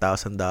mortgage,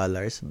 $5,000.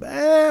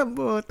 Bam!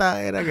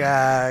 Putay na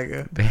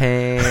gag.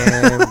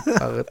 Bam!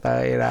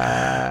 Putay na.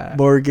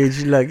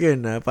 Mortgage lang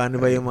yun, Paano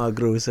ba yung mga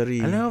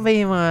grocery? Alam mo ba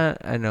yung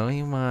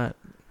mga,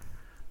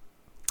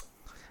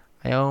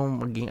 ayaw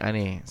maging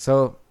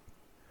So,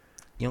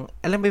 yung,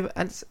 alam mo ba,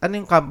 ano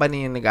yung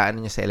company yung nag-aano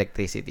nyo sa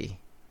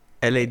electricity?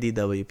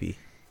 LADWP.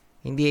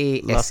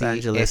 Hindi Los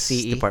Angeles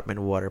SCE?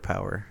 Department of Water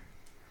Power.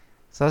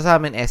 So, sa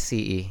amin,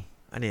 SCE.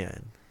 Ano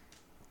yan?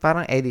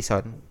 Parang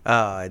Edison.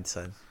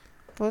 Edison.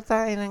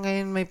 Puta,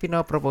 ngayon may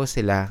pinopropose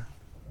sila.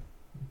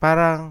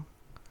 Parang,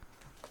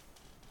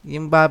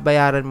 yung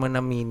babayaran mo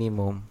na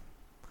minimum,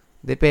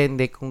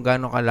 depende kung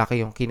gaano kalaki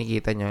yung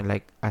kinikita nyo,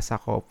 like, as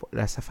a couple,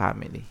 as a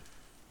family.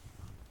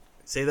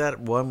 Say that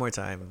one more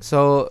time.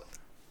 So,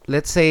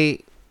 let's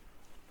say,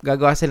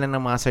 gagawa sila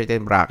ng mga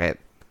certain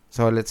bracket.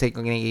 So, let's say,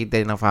 kung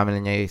kinikita ng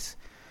family nyo is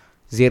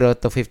 0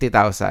 to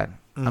 50,000.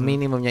 Ang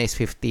minimum niya is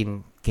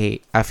 $15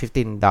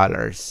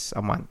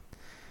 a month.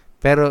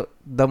 Pero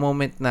the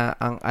moment na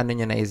ang ano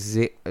niya na is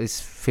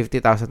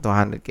 50,000 to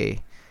 100K,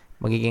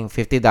 magiging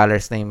 $50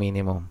 na yung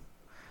minimum.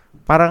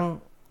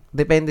 Parang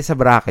depende sa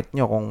bracket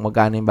nyo kung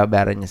magkano yung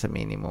babayaran niya sa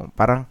minimum.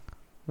 Parang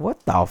what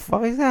the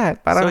fuck is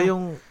that? Parang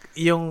so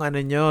yung ano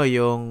nyo,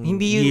 yung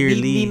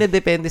yearly. Hindi na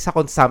depende sa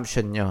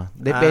consumption nyo.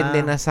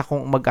 Depende na sa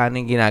kung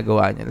magkano yung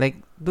ginagawa nyo. Like,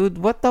 dude,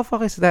 what the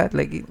fuck is that?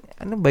 Like,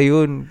 ano ba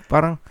yun?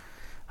 Parang,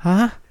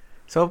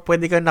 So,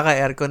 pwede kang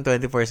naka-aircon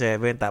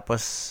 24/7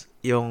 tapos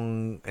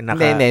yung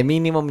Hindi,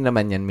 minimum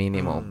naman yan,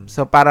 minimum.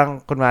 So,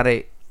 parang,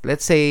 kunwari,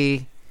 let's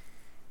say,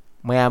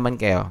 mayaman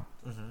kayo.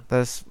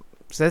 Tapos,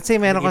 let's say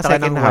meron ka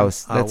second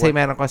house. Let's say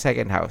meron ka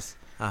second house.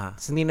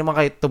 Tapos, hindi naman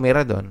kayo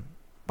tumira doon.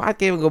 Bakit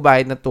kayo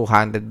magbabayad ng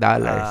 $200?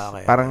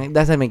 Okay, Parang it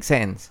doesn't make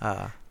sense.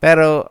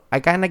 Pero, I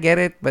kinda get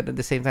it, but at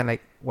the same time,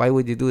 like, why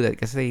would you do that?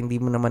 Kasi hindi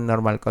mo naman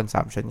normal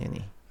consumption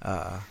yun eh.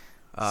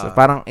 So,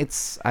 parang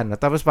it's,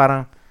 tapos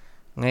parang,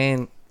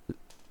 ngayon,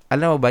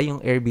 alam mo ba yung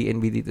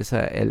Airbnb dito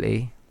sa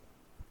LA?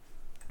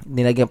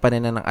 Nilagyan pa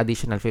nila ng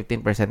additional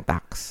 15%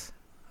 tax.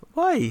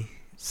 Why?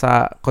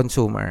 Sa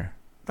consumer.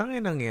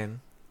 Tanginang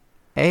yan.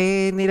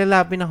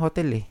 Nilalabi ng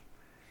hotel eh.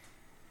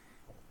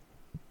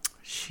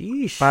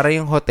 Sheesh. Para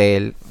yung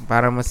hotel,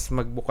 para mas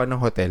magbuka ng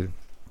hotel,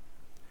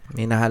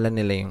 minahalan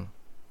nila yung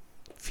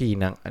fee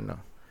ng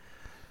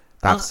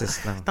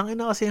taxes ng.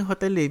 Tangina kasi yung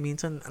hotel eh.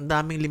 Minsan, ang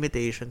daming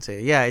limitations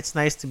eh. Yeah, it's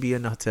nice to be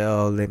in a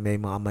hotel.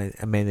 May mga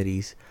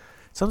amenities.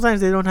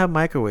 Sometimes they don't have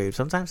microwave.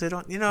 Sometimes they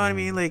don't, you know what I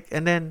mean? Like,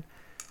 and then,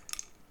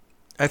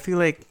 I feel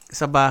like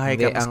sa bahay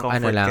ka, mas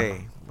comfort ka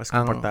eh. Mas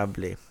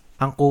komportable.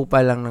 Ang kupa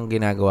lang ng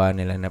ginagawa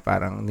nila na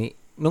parang,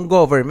 nung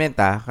government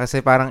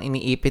kasi parang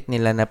iniipit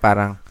nila na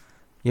parang,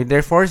 they're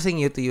forcing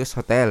you to use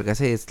hotel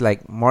kasi it's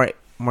like more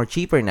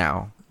cheaper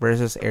now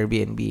versus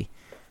Airbnb.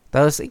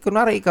 Tapos,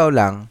 kunwari ikaw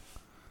lang,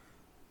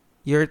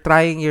 you're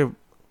trying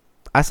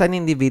as an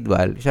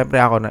individual,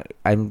 syempre ako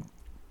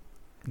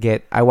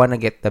I wanna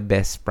get the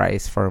best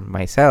price for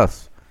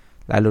myself.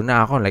 Lalo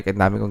na ako, like, ang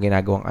dami kong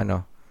ginagawang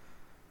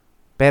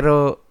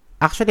Pero,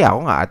 actually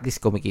ako nga, at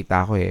least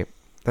kumikita ako eh.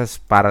 Tapos,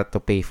 para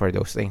to pay for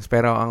those things.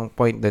 Pero, ang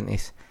point dun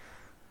is,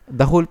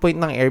 the whole point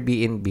ng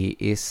Airbnb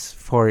is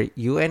for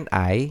you and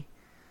I,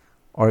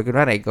 or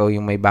kunwari, ikaw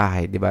yung may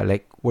bahay, di ba?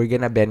 Like, we're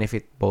gonna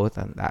benefit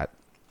both on that.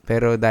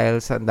 Pero,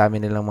 dahil sa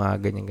dami nilang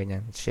mga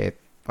ganyan-ganyan,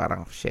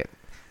 parang shit.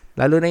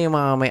 Lalo na yung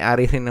mga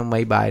may-ari rin ng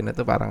may bahay na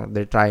to, parang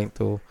they're trying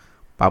to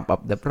pump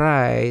up the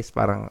price,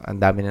 parang ang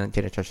dami na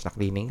charge na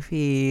cleaning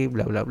fee,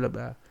 blah, blah, blah,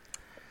 blah.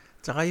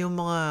 Tsaka yung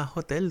mga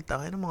hotel,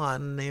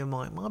 yung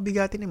mga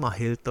bigatin yung mga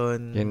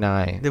Hilton. Yun na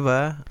nga eh.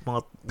 Diba?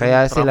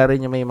 Kaya sila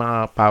rin yung may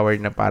mga power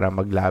na para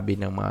maglabi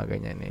ng mga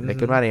ganyan eh.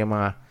 Like, kunwari yung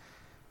mga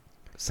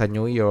sa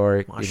New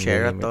York. Mga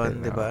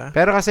Sheraton, diba?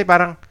 Pero kasi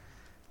parang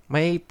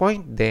may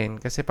point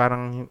din. Kasi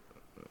parang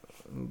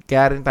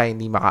kaya rin tayo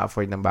hindi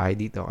maka-afford ng bahay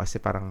dito.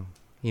 Kasi parang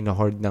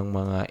hino-hoard ng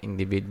mga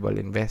individual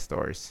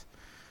investors.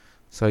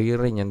 So, yun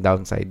rin yung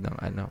downside ng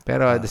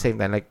Pero at the same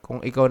time, like,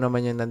 kung ikaw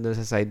naman yung nandun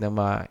sa side ng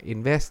mga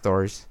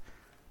investors,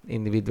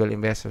 individual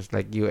investors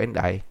like you and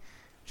I,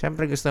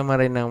 syempre gusto mo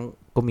rin ng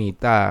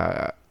kumita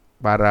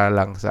para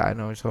lang sa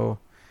So,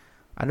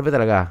 ano ba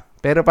talaga?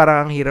 Pero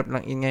parang ang hirap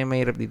lang, yun nga yung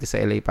mahirap dito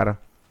sa LA, parang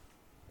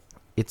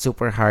it's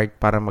super hard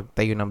para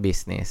magtayo ng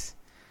business.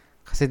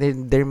 Kasi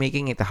they're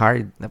making it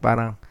hard na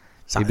parang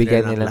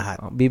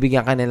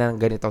bibigyan ka nila ng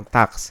ganitong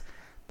tax.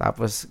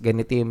 Tapos,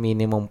 ganito yung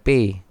minimum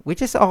pay.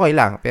 Which is okay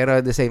lang.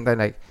 Pero at the same time,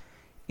 like,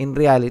 in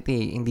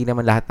reality, hindi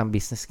naman lahat ng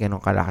business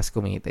ganun kalakas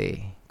kumita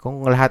eh.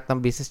 Kung lahat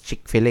ng business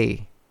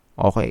Chick-fil-A,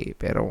 okay.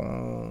 Pero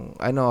kung,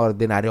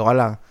 ordinaryo ka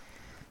lang.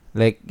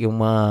 Like, yung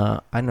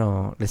mga,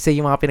 let's say,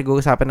 yung mga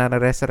pinag-uusapan na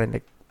restaurant,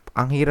 like,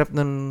 ang hirap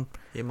nun.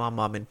 Yung mga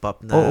mom and pop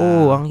na.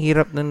 Oo, ang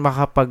hirap nun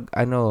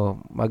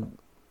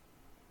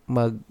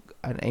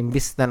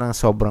imbis na ng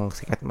sobrang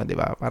sikat mo, di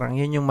ba? Parang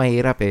yun yung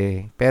mahirap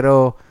eh.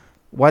 Pero,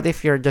 what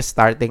if you're just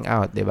starting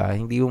out, di ba?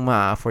 Hindi mo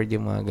ma-afford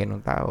yung mga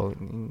ganung tao.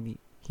 Hindi,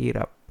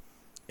 hirap.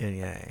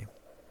 Yun nga eh.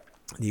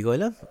 Hindi ko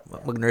alam.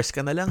 Mag-nurse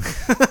ka na lang.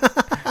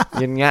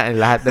 Yun nga,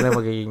 lahat na lang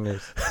magiging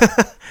nurse.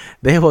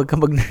 Dahil huwag ka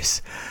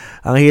mag-nurse.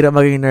 Ang hirap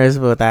maging nurse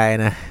po, tayo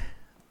na.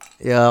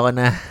 Ayoko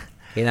na.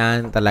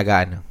 Kailangan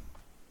talaga,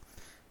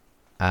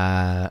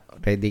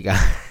 ready ka.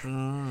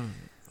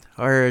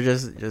 Or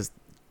just, just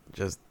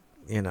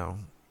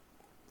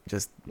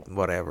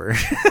whatever.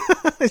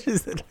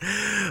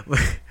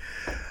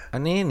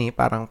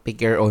 Parang pick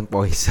your own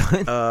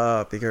poison.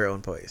 Pick your own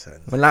poison.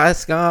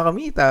 Malakas ka nga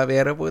kamita,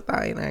 pero po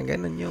tayo na,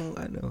 ganun yung,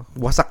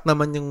 wasak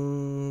naman yung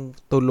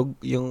tulog,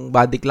 yung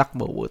body clock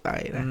mo, po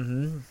tayo na.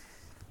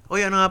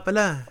 Oy, nga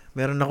pala,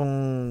 meron akong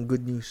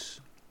good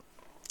news.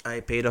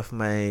 I paid off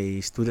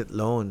my student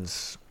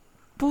loans.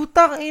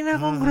 Putang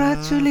ina,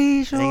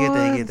 congratulations.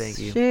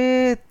 Thank you.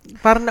 Shit.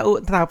 Parang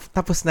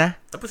tapos na?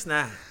 Tapos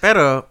na.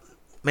 Pero,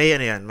 may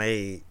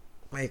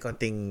may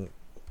konting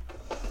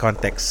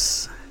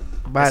context.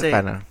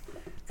 Bakit na?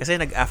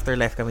 Kasi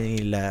nag-afterlife kami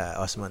nila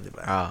Osman, di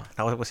ba?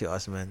 Ako po si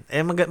Osman.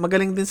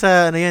 Magaling din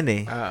sa yan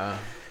eh.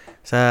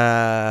 Sa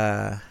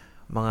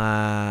mga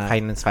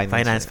finance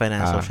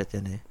shit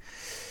yun eh.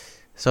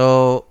 So,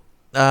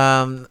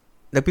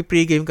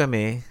 nagpi-pregame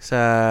kami sa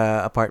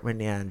apartment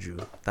ni Andrew.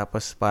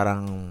 Tapos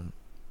parang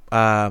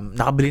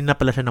nakabili na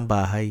pala siya ng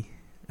bahay.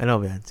 Ano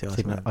ba yan? Si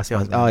Osman.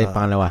 Yung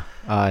pangalawa.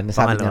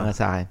 Nasabi niya nga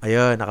sa akin.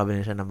 Ayun, nakabili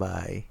na siya ng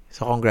bahay.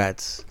 So,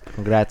 congrats.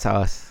 Congrats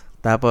sa Os.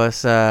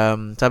 Tapos,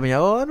 sabi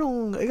niya,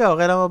 ikaw,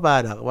 kailan mo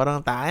ba?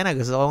 Parang, tayo na,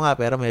 gusto ko nga,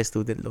 pero may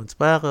student loans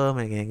pa ako,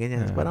 may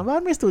ganyan. So, parang,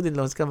 bakit may student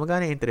loans ka?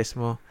 Magkano yung interest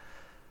mo?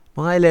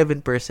 Mga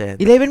 11%.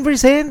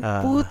 11%?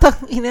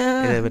 Putang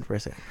ina. 11%.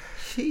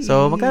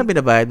 So, magkano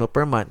binabayad mo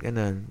per month?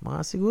 Ganun.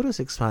 Mga siguro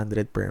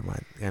 600 per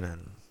month.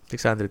 Ganun.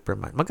 600 per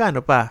month.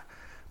 Magkano pa?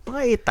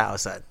 Mga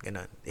 8,000.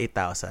 Ganun.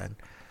 8,000.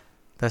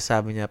 Tapos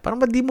sabi niya,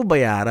 parang ba't di mo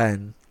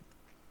bayaran?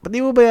 Ba't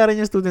di mo bayaran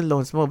yung student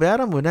loans mo?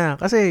 Bayaran mo na.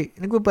 Kasi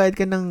nagbabayad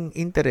ka ng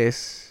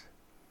interest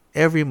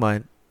every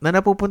month na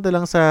napupunta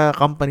lang sa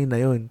company na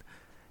yun.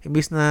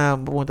 Imbis na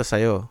pupunta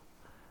sa'yo.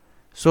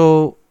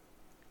 So,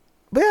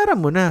 bayaran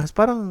mo na.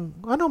 Parang,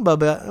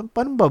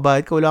 paano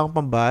babayad ka? Wala akong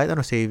pambayad?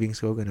 Ano savings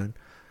ko? Ganun.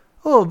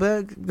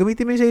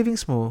 Gamitin mo yung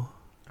savings mo.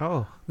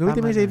 Gamitin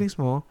mo yung savings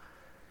mo.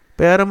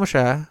 Bayaran mo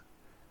siya.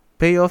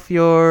 Pay off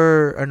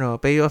your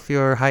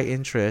high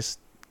interest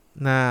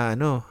na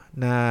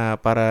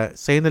para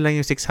sa'yo na lang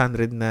yung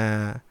 600 na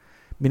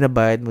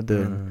binabayad mo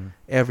dun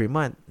every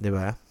month, di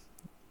ba?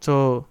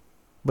 So,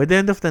 by the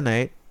end of the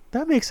night,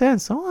 that makes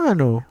sense.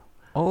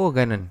 Oo,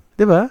 ganun.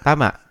 Di ba?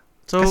 Tama.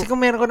 So, kasi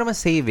kung meron ko naman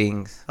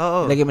savings,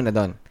 lagay mo na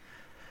doon.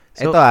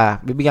 So, ito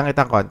bibigyan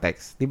kita ng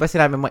context. Di ba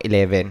sinabi mo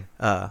 11?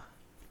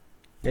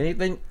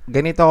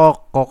 Ganito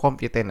ko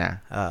compute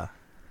na.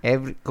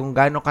 Kung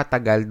gaano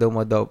katagal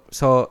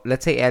so,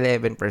 let's say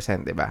 11%,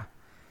 di ba?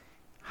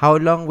 How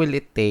long will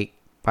it take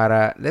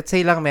para, let's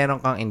say lang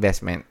meron kang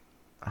investment,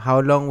 how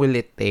long will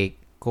it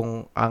take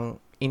kung ang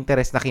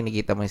interest na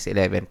kinikita mo is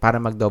 11 para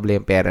magdoble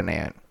yung pera na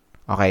yun?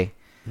 Okay?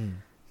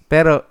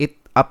 Pero it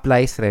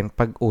applies rin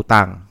pag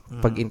utang,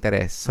 pag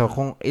interest. So,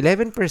 kung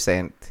 11%,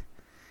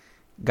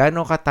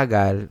 gaano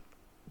katagal,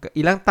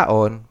 ilang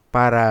taon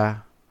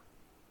para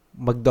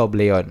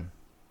magdoble yon?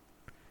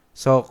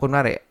 So,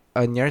 kunwari,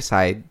 on your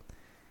side,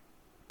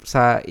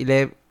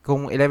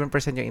 kung 11%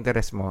 yung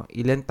interest mo,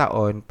 ilang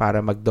taon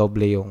para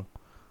magdoble yung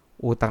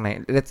utang na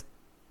yun?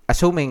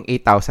 Assuming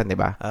 8,000, di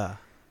ba?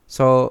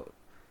 So,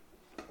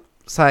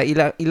 sa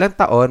ilang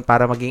taon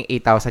para maging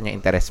 8,000 yung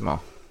interest mo?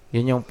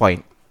 Yun yung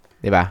point.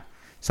 Di ba?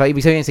 So,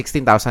 ibig sabihin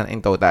 16,000 in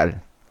total.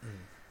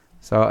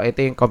 So, ito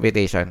yung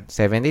computation.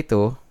 72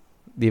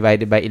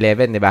 divided by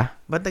 11, di ba?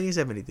 Ba't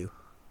naging 72?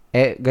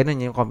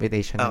 Ganun yung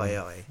computation. Okay.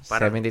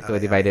 72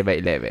 divided by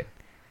 11.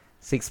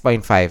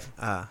 6.5.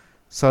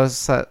 So,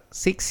 sa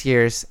 6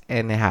 years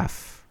and a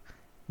half,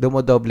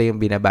 dumodoble yung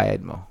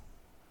binabayad mo.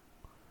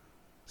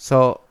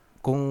 So,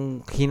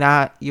 kung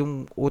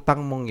yung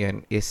utang mong yun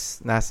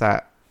is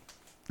nasa,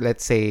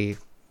 let's say,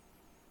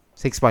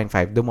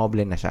 6.5,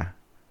 dumoble na siya.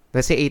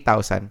 Let's say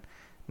 8,000.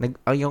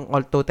 Yung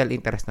all total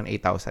interest ng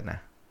 8,000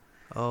 na.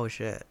 Oh,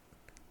 shit.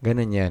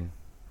 Ganun yan.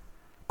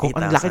 Kung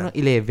ang laki ng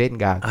 11,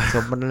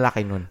 sobrang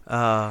laki nun.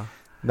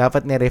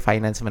 Dapat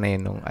ni-refinance mo na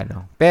yun nung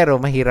Pero,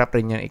 mahirap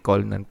rin yung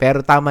i-call nun.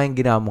 Pero, tama yung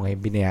ginawa mo ngayon,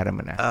 binayaran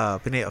mo na.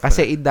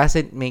 Kasi it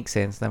doesn't make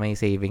sense na may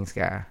savings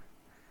ka.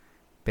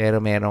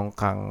 Pero, meron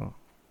kang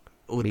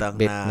utang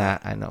bit na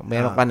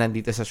meron ka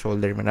nandito sa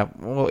shoulder mo na,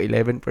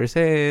 11%.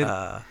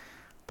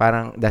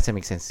 Parang, doesn't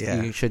make sense.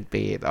 Yeah. You should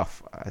pay it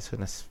off as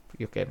soon as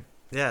you can.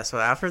 Yeah,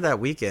 so after that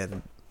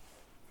weekend,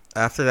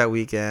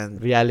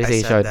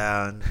 realization. I sat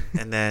down,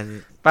 and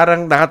then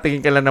parang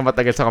nakatingin ka lang na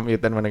matagal sa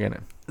computer mo na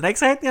gano'n.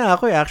 Na-excite nga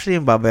ako actually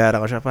yung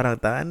babayaran ko siya.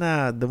 Parang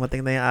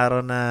dumating na yung araw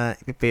na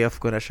i-pay off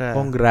ko na siya.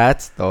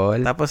 Congrats,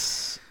 tol.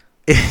 Tapos,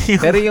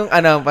 pero yung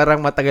parang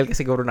matagal ka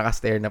siguro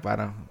naka-stare na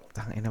parang,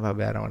 tangina,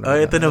 babayaran ko na.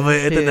 Ito na ba?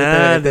 Ito na.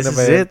 This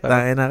is it.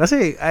 Tangina.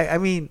 Kasi, I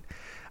mean,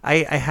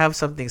 I have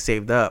something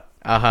saved up.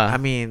 I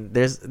mean,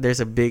 there's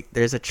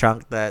a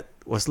chunk that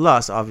was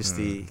lost,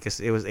 obviously,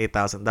 because it was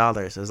 $8,000.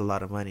 It was a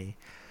lot of money.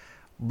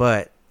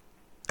 But,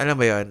 alam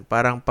ba yun,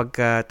 parang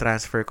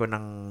pagka-transfer ko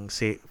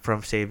from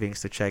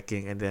savings to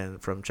checking, and then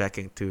from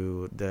checking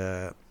to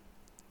the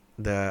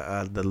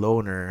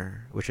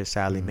loaner, which is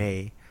Sally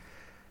Mae,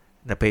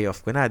 na pay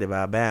off ko na, di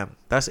ba? Bam.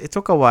 Tapos, it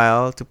took a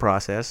while to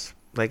process.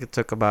 Like, it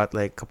took about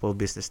like couple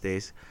of business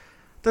days.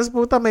 Tapos,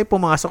 puta, may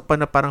pumasok pa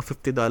na parang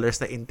 $50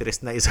 na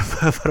interest na isa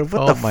pa. Parang,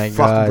 what the fuck,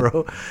 God,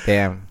 bro?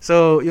 Damn.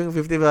 So, yung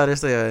 $50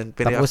 na yun,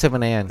 tapusin mo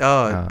na yan.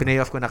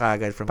 Pinay off ko na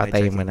kagad from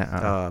Patayin my checking. Mo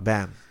na.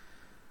 Bam.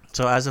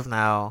 So, as of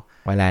now,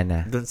 wala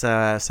na. Dun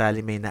sa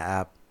Sally Mae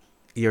na app,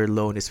 your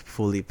loan is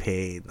fully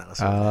paid.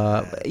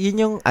 Yun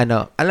yung,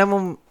 alam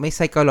mo, may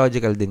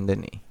psychological din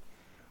dun eh.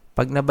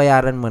 Pag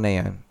nabayaran mo na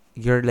yan,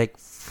 you're like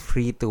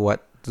free to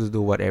do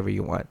whatever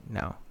you want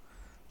now.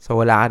 So,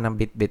 wala ka ng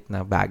bit-bit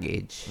na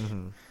baggage.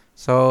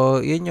 So,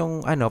 yun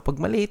yung,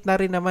 pag maliit na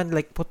rin naman,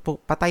 like,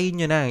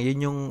 patayin nyo na. Yun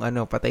yung,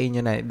 patayin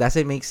nyo na. It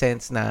doesn't make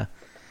sense na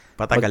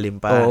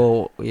patagalin pa.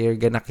 You're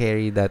gonna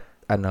carry that,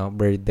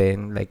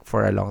 burden, like,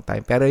 for a long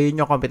time. Pero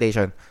yun yung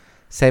computation.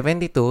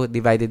 72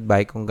 divided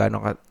by kung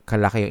gaano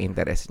kalaki yung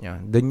interest nyo.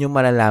 Doon yung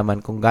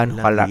malalaman kung gaano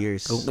kalaki,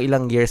 kung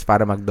ilang years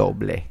para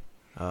magdoble.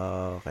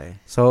 Oh,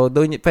 okay. So,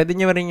 pwede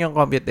nyo rin yung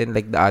compute din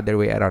like the other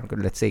way around.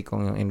 Let's say,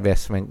 kung yung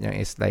investment nyo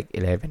is like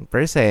 11%,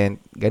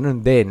 ganun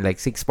din. Like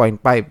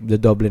 6.5,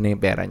 dodoble na yung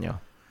pera nyo.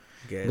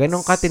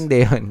 Ganun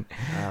katindi yun.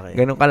 Okay.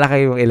 Ganun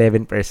kalaki yung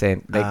 11%.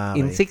 Like,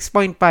 in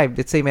 6.5,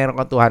 let's say meron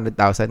ka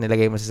 200,000,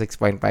 nilagay mo sa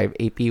 6.5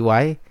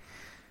 APY,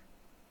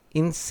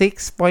 in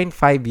 6.5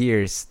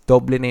 years,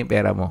 doble na yung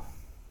pera mo.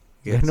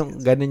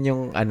 Ganun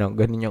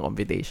yung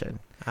computation.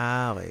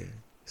 Okay.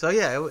 So,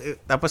 yeah.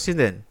 Tapos yun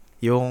din.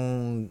 Yung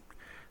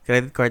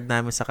credit card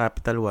namin sa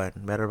Capital One,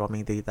 meron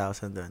kaming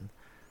 3,000 doon.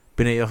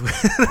 Pinay off.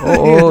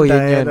 Oo,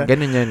 yun.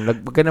 Ganun yun.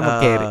 Huwag ka na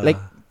mag-carry.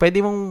 Like, pwede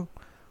mong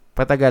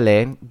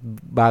patagalin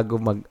bago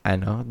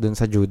dun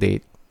sa due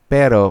date.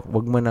 Pero,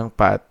 wag mo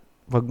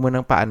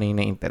nang paanoy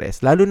na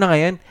interest. Lalo na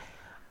ngayon,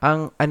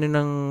 ang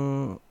ng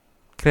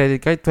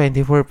credit card,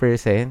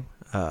 24%.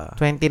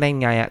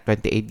 29 nga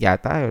 28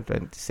 yata, o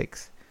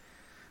 26.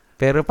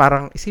 Pero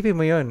parang, isipin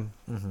mo yun.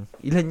 Mm-hmm.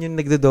 Ilan yung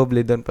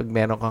nagdodoble doon pag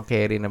meron kang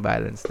carry na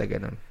balance na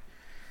ganun.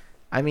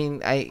 I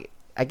mean, I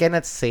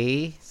cannot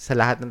say sa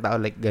lahat ng tao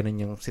like ganun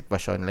yung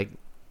sitwasyon. Like,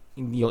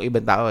 yung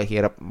ibang tao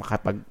hirap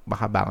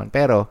makabangon.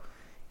 Pero,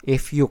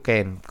 if you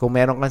can, kung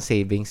meron kang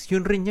savings,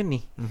 yun rin yun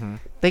eh. Mm-hmm.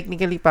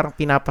 Technically, parang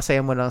pinapasaya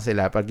mo lang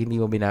sila pag hindi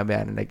mo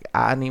binabayaran. Like,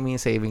 aanin mo yung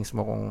savings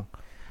mo kung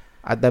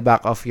at the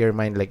back of your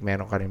mind, like,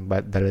 meron ka rin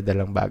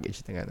dala-dalang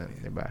baggage na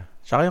gano'n, di ba?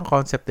 Tsaka yung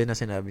concept din na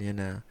sinabi niya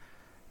na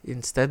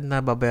instead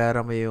na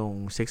babayaran mo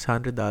yung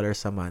 $600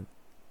 a month,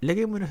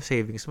 ilagay mo na sa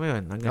savings mo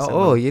yun.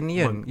 Oo, yun.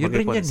 Yun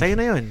rin yun. Sa'yo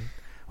na yun.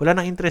 Wala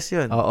nang interest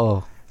yun.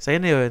 Oo.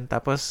 Sa'yo na yun.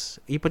 Tapos,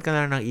 ipon ka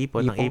na lang ng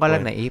ipon. Ipon ka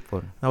lang na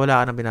ipon. Na wala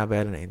ka nang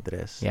binabayaran na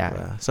interest. Yeah.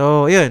 Diba?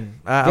 So,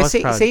 yun.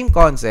 Kasi same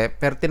concept,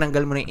 pero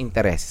tinanggal mo na yung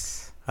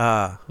interest.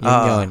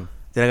 Yun.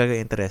 Tinanggal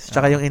yung interest.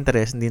 Tsaka yung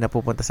interest, hindi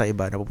napupunta sa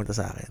iba, napupunta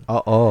sa akin.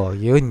 Oo,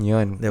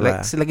 yun. Diba?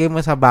 Like, silagay mo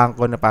sa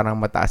bangko na parang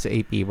mataas yung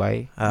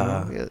APY.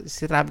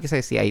 Sinabi ko sa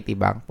CIT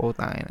Bank,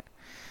 putang ina.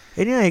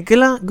 Anyway,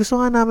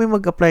 gusto nga namin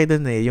mag-apply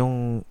doon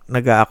yung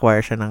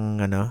nag-a-acquire siya ng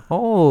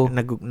Oo.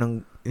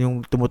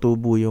 Yung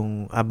tumutubo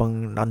yung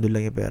abang nandun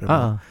lang yung pera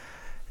mo.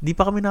 Di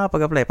pa kami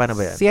nakapag-apply. Paano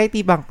ba yan? CIT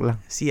Bank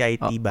lang.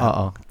 CIT Bank.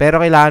 Oo.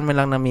 Pero kailangan mo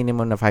lang ng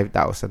minimum na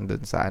 5,000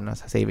 dun sa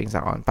sa savings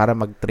account para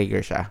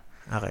mag-trigger siya.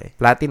 Okay.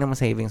 Platinum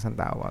savings ang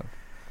tawag.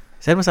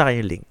 Send mo sa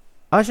akin yung link.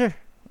 Sure.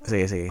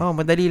 Sige.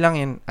 Madali lang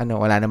yun.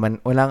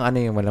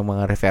 Walang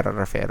mga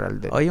referral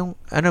din. Yung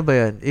ba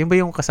yun? Yung ba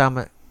yung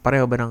kasama,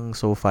 pareho ba ng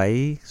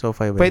SoFi?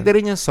 SoFi ba Pwede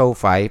rin yung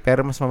SoFi,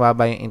 pero mas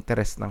mababa yung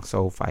interest ng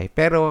SoFi.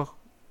 Pero,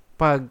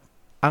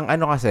 ang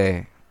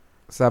kasi,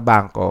 sa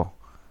bangko,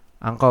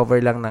 ang cover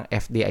lang ng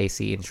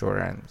FDIC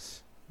insurance.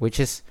 Which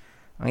is,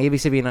 ang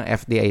ibig sabihin ng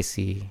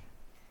FDIC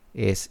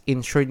is,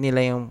 insured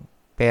nila yung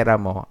pera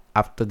mo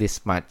up to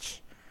this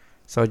much.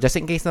 So, just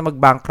in case na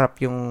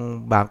mag-bankrupt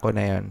yung bangko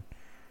na yun,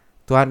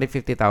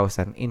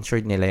 250,000,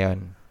 insured nila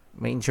yun.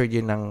 May insured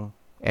yun ng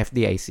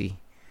FDIC.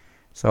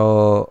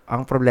 So,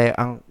 ang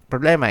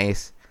problema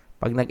is,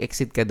 pag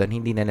nag-exit ka doon,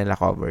 hindi na nila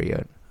cover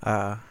yun.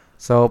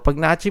 So, pag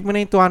na-achieve mo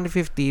na yung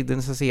 250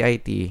 doon sa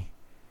CIT,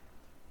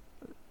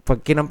 pag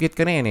kinompute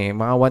ka na yun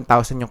mga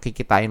 1,000 yung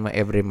kikitain mo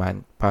every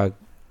month pag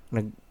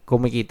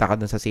kumikita ka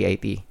doon sa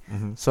CIT.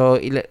 Mm-hmm. So,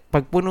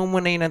 pag puno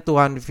mo na yun ng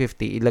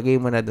 250, ilagay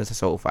mo na doon sa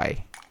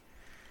SoFi.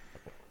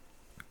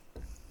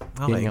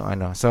 Okay. Yun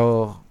yung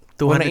So,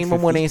 punain mo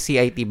muna yung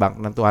CIT Bank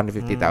ng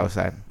 250,000.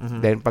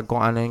 Mm-hmm. Then, pag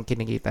kung ano yung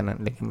kinikita,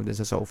 ilagay mo doon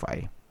sa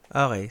SoFi.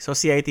 Okay. So,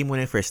 CIT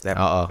muna yung first step?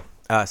 Oo.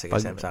 Sige.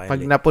 Pag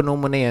napuno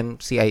mo na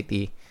yun,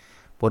 CIT,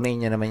 punain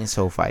niya naman yung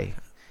SoFi.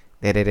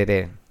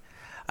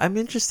 I'm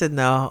interested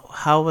now,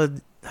 how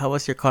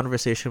was your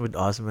conversation with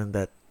Osmond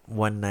that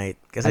one night?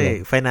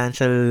 Kasi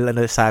financial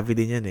savvy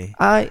din yun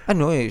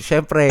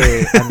syempre,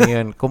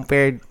 yun,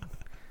 compared,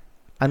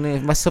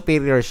 mas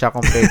superior siya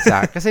compared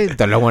sa, kasi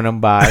dalawa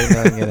ng bahay,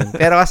 ganun.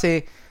 Pero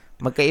kasi,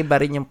 magkaiba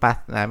rin yung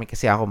path namin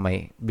kasi ako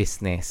may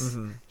business.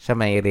 Mm-hmm. Siya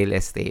may real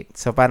estate.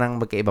 So, parang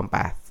magkaibang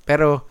path.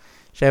 Pero,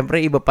 syempre,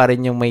 iba pa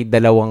rin yung may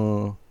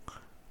dalawang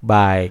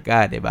bahay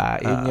ka, diba?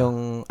 Yun yung,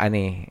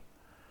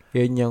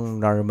 yun yung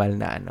normal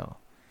na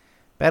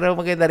Pero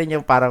maganda rin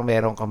yung parang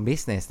meron kang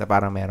business na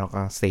parang meron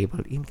kang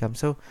stable income.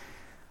 So,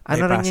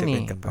 rin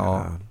yun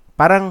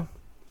parang,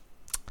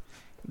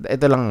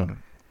 ito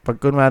lang,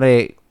 pag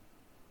kunwari,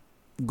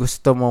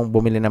 gusto mong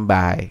bumili ng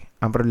bahay,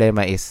 ang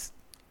problema is,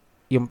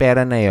 yung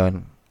pera na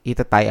yon,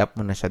 ita-tie up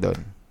mo na siya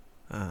doon.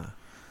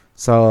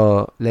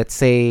 So, let's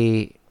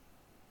say,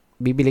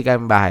 bibili ka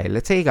ng bahay.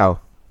 Let's say ikaw,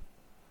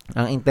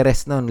 ang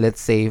interest nun,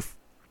 let's say,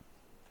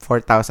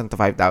 4,000 to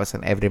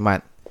 5,000 every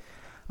month.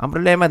 Ang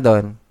problema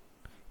doon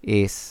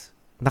is,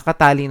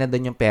 nakatali na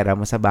doon yung pera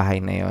mo sa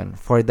bahay na yon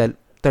for the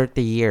 30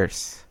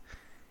 years.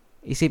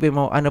 Isipin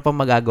mo, ano pa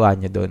magagawa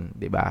nyo doon,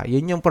 di ba?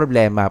 Yun yung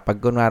problema.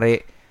 Pag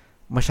kunwari,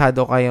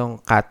 masyado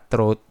kayong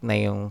cutthroat na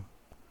yung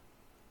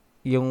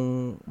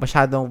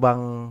masyadong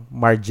bang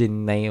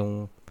margin na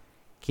yung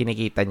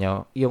kinikita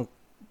nyo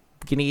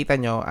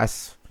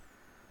as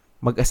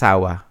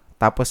mag-asawa,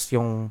 tapos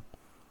yung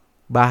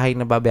bahay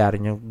na babayaran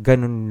nyo,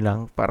 ganun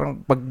lang.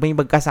 Parang pag may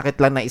magkasakit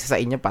lang na isa sa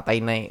inyo,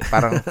 patay na eh.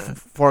 Parang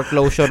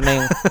foreclosure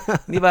na yung,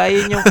 di ba?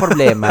 Yun yung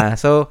problema.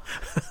 So,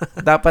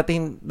 dapat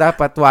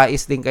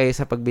wais din kayo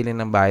sa pagbili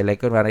ng bahay.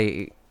 Like,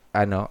 kunwari,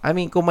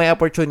 kung may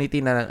opportunity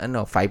na,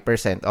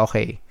 5%,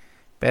 okay.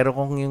 Pero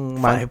kung yung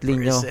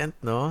monthly nyo...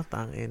 5%, no?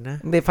 Tangin na.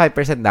 Hindi,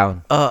 5%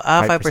 down.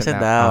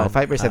 5% down.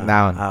 5%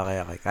 down.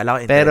 Okay. Kala ko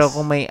interest. Pero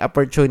kung may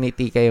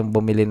opportunity kayong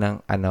bumili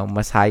ng,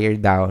 mas higher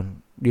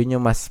down, yun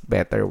yung mas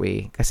better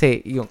way.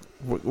 Kasi,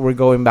 we're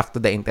going back to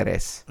the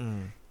interest.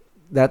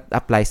 That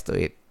applies to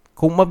it.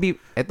 Kung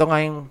ito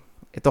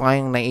nga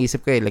yung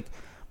naisip ko like,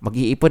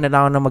 mag-iipon na lang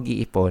ako na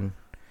mag-iipon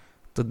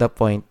to the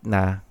point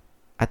na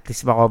at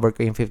least makover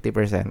ko yung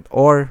 50%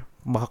 or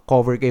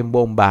makakover ko yung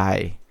buong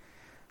bahay.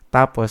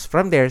 Tapos,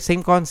 from there,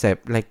 same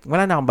concept. Like,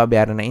 wala na akong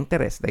babayaran na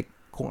interest. Like,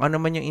 kung ano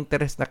man yung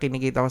interest na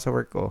kinikita ko sa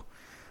work ko,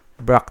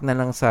 brack na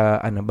lang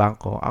sa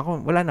bangko.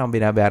 Ako, wala na akong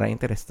binabayaran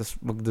interest. Tapos,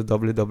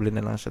 magdo-double-double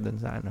na lang siya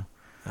dun sa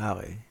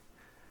Okay.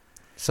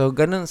 So,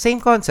 ganun. Same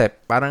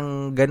concept.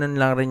 Parang ganun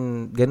lang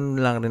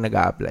rin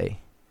nag-a-apply.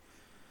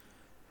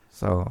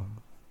 So,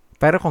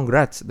 pero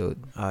congrats,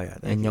 dude. Oh, yeah.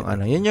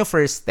 Yun yung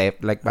first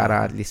step. Like,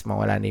 para at least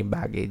mawala na yung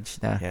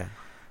baggage na, yeah.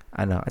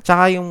 At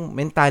saka yung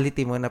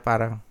mentality mo na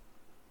parang,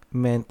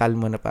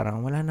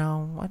 wala na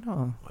akong,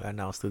 wala na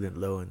akong student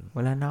loan.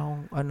 Wala na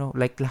akong,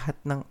 like, lahat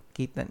ng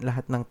kita,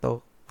 lahat ng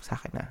to, sa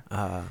akin na.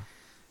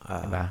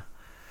 Diba?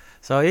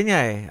 So, yun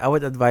nga eh. I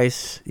would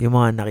advise yung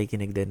mga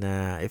nakikinig din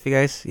na if you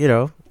guys,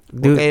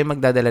 huwag kayo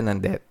magdadala ng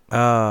debt.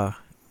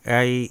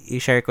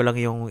 I-share ko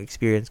lang yung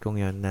experience kong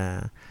yun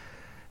na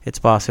it's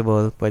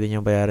possible. Pwede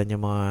nyo bayaran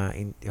yung mga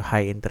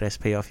high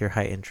interest, pay off your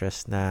high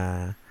interest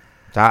na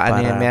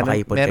Tsaka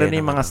meron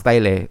yung mga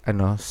style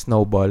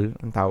snowball,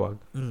 ang tawag.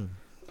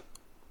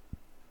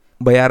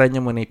 Bayaran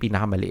nyo muna yung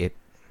pinakamaliit.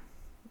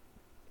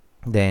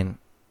 Then,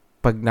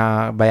 pag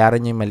bayaran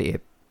nyo yung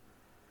maliit,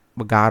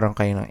 magkakaroon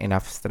kayo ng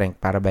enough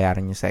strength para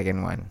bayaran yung second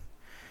one,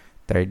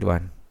 third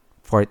one,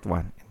 fourth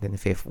one, and then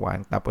fifth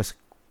one. Tapos,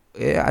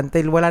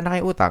 until wala na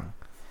kayo utang.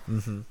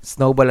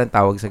 Snowball ang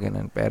tawag sa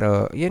ganun.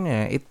 Pero, yun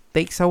it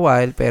takes a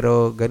while,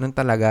 pero ganun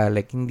talaga.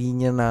 Like, hindi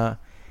niya na,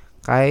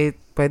 kahit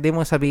pwede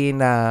mo sabihin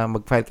na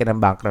mag-file ka ng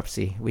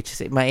bankruptcy, which is,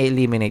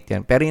 ma-eliminate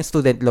yan. Pero yung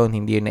student loan,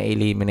 hindi yun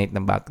na-eliminate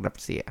ng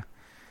bankruptcy.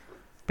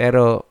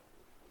 Pero,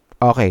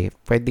 okay,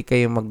 pwede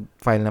kayo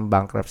mag-file ng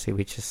bankruptcy,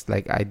 which is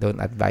like, I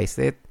don't advise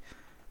it.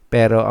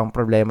 Pero, ang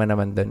problema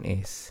naman dun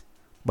is,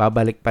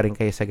 babalik pa rin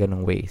kayo sa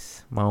ganung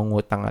ways.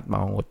 Mangungutang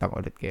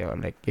ulit kayo.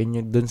 Like,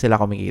 yun dun sila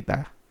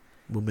kumikita.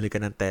 Bumili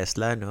ka ng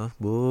Tesla, no?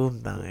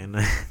 Boom, tangin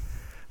na.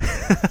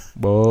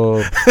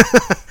 Boom.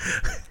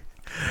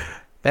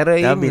 Pero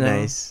that'd be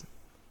nice.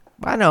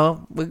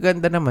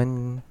 Maganda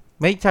naman.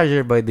 May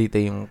charger ba dito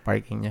yung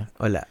parking niya?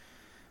 Wala.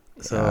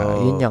 So,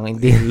 yun yung,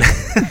 hindi.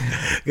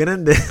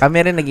 Ganun din. Kami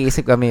rin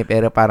nag-iisip kami,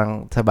 pero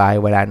parang sa bahay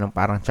wala nung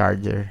parang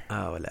charger.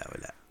 Wala.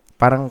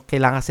 Parang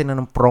kailangan kasi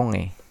ng prong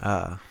eh.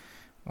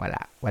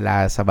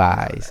 Wala sa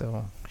bahay.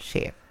 So,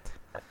 shit.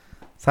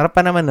 Sarap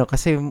pa naman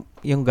kasi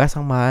yung gas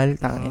ang mahal.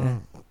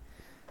 Tangina.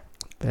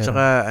 Pero,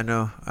 tsaka,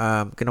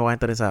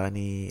 kinukwento rin sa akin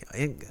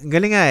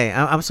galing nga eh.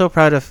 I'm so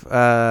proud of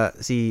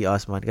si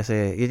Osman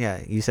kasi, yun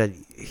nga, you said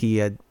he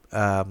had,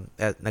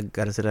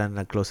 nag-close sila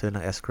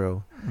ng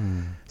escrow.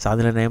 Sa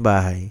kanila na yung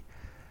bahay.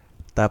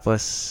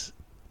 Tapos,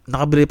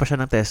 nakabili pa siya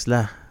ng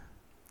Tesla.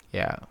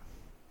 Yeah.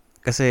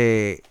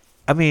 Kasi,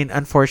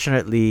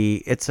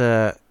 unfortunately, it's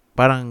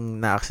parang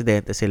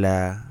na-aksidente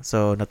sila.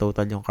 So,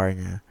 na-total yung car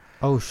niya.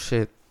 Oh,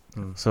 shit.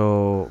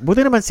 So,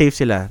 buti naman safe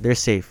sila. They're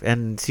safe.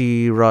 And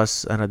si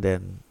Ross,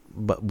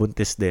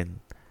 buntis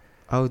din.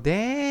 Oh,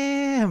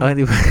 damn!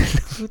 Hindi ba?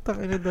 Puta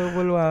ka na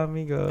double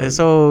whammy, guys.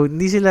 So,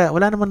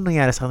 wala naman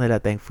nangyari sa kanila,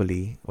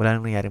 thankfully. Wala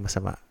naman nangyari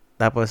masama.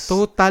 Tapos,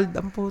 total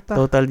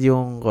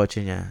yung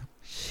kotse niya.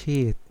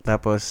 Shit.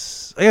 Tapos,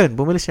 ayun,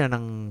 bumili siya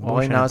ng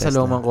okay na sa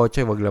lumang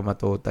kotse, wag lang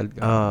matotal.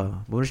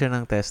 Bumili siya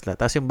ng Tesla.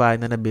 Tapos yung bahay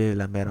na nabili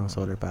lang, merong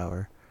solar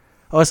power.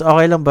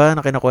 Okay lang ba na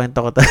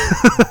kinukwento ko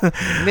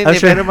Hindi,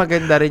 pero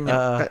maganda rin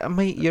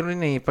yun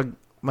rin pag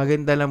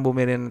maganda lang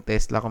bumili ng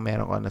Tesla kung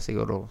meron ka na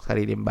siguro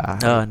sariling bahay.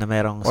 Na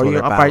merong solar power. Or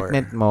yung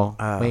apartment mo,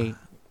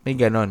 may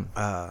ganon.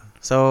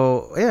 So,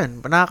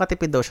 ayun,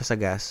 nakakatipid daw siya sa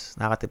gas.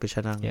 Nakakatipid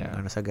siya ng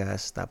sa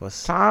gas. Tapos,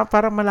 saka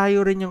para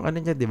malayo rin yung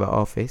niya, di ba,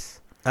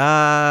 office?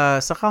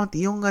 Sa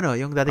county, yung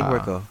dating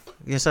work ko.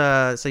 Yung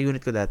sa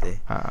unit ko dati.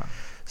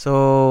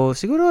 So,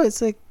 siguro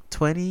it's like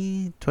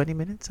 20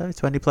 minutes, 20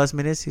 plus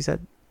minutes, he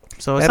said.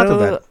 So,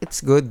 pero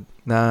it's good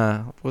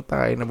na puta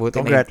kayo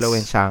nabuti na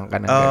influensyahan ka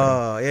ng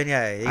gano'n. Yun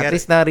nga. At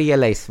least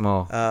na-realize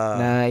mo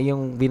na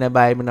yung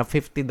binabayad mo na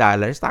 $50,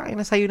 takin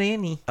na sa'yo na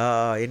yun eh.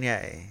 Yun nga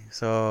eh.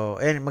 So,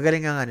 ayun,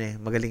 magaling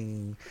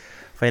magaling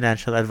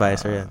financial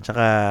advisor yan.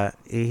 Tsaka,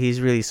 he's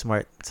really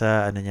smart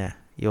sa niya.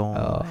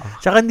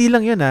 Tsaka hindi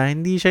lang yun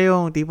hindi siya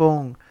yung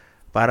tipong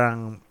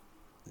parang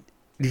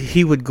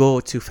he would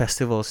go to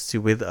festivals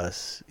with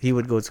us. He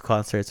would go to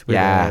concerts with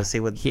us.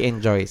 He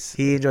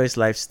enjoys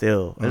life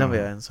still. Alam mo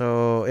yun? So,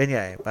 yun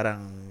nga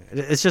parang,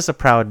 it's just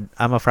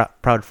I'm a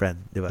proud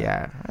friend, di ba?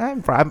 Yeah.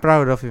 I'm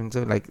proud of him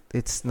too. Like,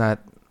 it's not,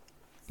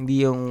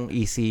 hindi yung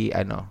easy,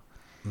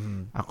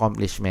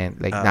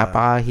 accomplishment. Like,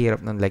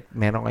 napakahirap nun. Like,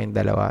 meron kayong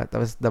dalawa.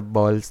 Tapos, the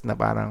balls na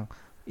parang,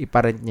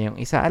 iparent niya yung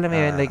isa. Alam mo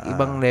yun, like,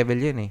 ibang level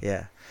yun eh.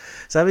 Yeah.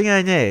 Sabi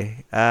nga niya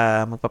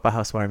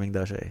magpapa-housewarming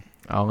daw siya eh.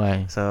 Oo nga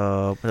eh. So,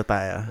 punta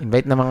tayo.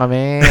 Invite naman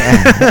kami.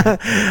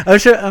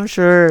 I'm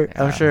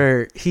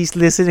sure he's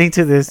listening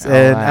to this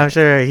and I'm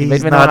sure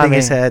he's nodding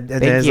his head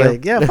and then he's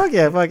like, yeah, fuck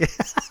yeah.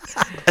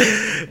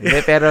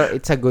 Pero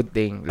it's a good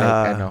thing.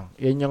 Like,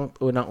 yun yung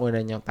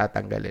unang-una niyong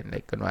tatanggalin.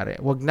 Like, kunwari,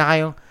 wag na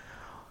kayong,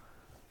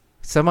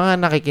 sa mga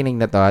nakikinig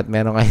na to at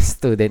meron kayong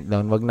student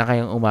loan, wag na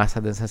kayong umasa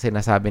dun sa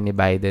sinasabi ni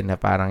Biden na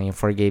parang yung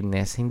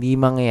forgiveness. Hindi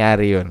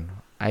mangyayari yun.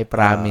 I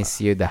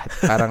promise you that.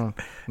 Parang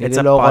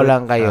niloloko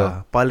lang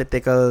kayo.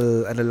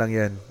 Political, lang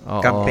yan.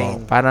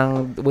 Campaign.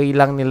 Parang way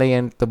lang nila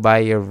yan to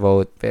buy your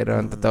vote.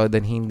 Pero ang totoo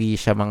doon, hindi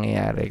siya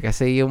mangyayari.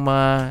 Kasi yung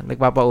mga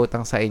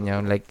nagpapautang sa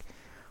inyo, like,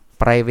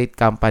 private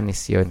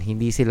companies yun.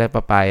 Hindi sila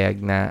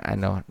papayag na,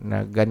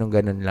 na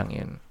ganun-ganun lang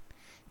yun.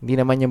 Hindi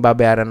naman yung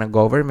babayaran ng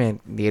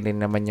government. Hindi rin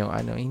naman yung,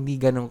 hindi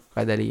ganun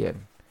kadali yun.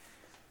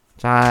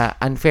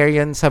 Tsaka, unfair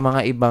yun sa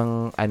mga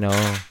ibang,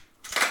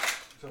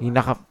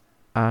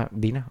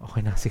 di na.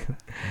 Okay na siguro.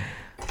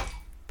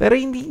 Pero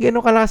hindi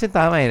gano'n kalakas yung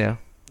tama eh, no?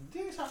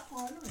 Hindi,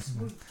 sakto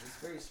smooth.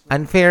 It's very smooth.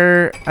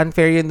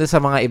 Unfair yun doon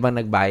sa mga ibang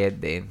nagbayad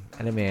din.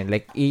 Alam mo yun?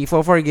 Like,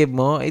 i-forgive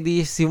mo,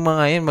 edi yung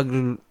mga yun,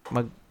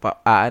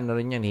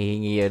 rin yun,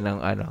 hihingi yun ng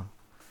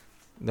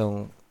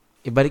nung,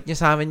 ibalik nyo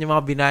sa amin yung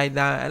mga binayad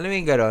na, alam mo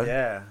yun, gano'n?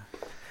 Yeah.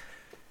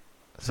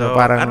 So,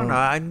 parang, I don't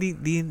know,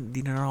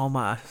 hindi na ako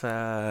maasa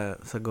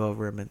sa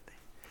government.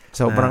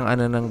 Sobrang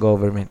ng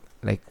government.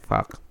 Like,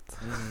 fuck.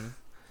 Mm-hmm.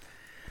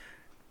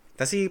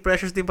 Kasi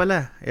precious din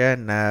pala.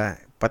 Yan,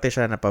 pati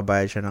siya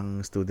napabayad siya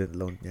ng student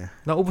loan niya.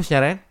 Naubos niya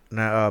rin?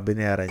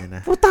 Binayaran niya na.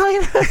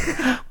 Putangin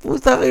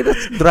na.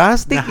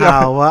 Drastic.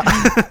 Nahawa.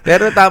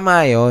 Pero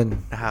tama yun.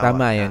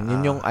 Nahawa. Yun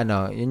yung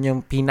yun yung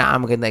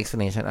pinakamaganda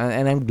explanation.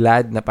 And I'm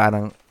glad na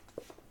parang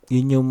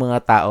yun yung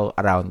mga tao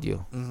around you.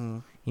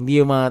 Mm-hmm.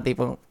 Hindi yung mga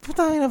tipong,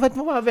 putangin na, ba't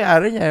mo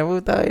mabayaran niya?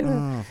 Putangin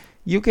na.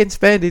 You can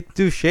spend it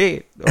to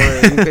shit. Or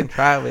you can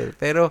travel.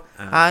 Pero,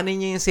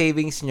 niyo yung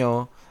savings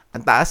nyo.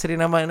 Ang taas rin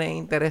naman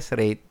ng interest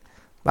rate.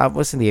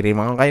 Tapos, hindi rin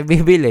naman kayo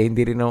bibili.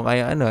 Hindi rin naman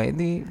kayo,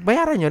 hindi,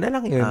 bayaran nyo na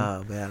lang yun.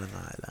 Bayaran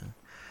na lang.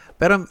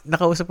 Pero,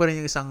 nakausap ko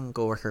rin yung isang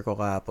coworker ko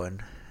kahapon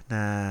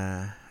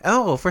na,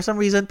 for some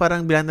reason,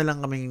 parang bilang na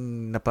lang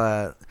kaming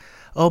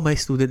may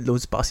student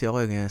loans pa kasi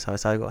ako. Ngayon,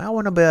 sabi ko,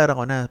 ako nabayaran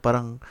ko na.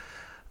 Parang,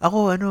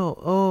 ako,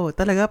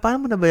 talaga,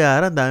 paano mo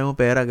nabayaran? Dami mo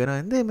pera,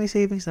 gano'n. Hindi, may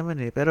savings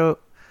naman eh. Pero,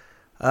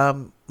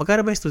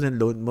 magkano ba yung student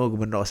loan mo?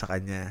 Gumano ako sa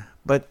kanya.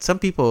 But some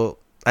people,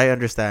 I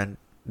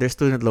understand, their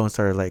student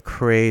loans are like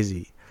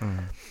crazy.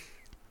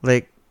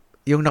 Like,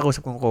 yung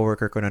nakausap kong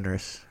coworker ko na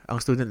nurse, ang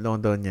student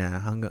loan daw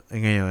niya hanggang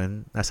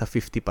ngayon, nasa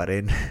 50 pa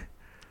rin.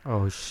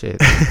 Oh, shit.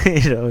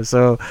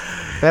 So,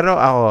 pero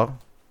ako,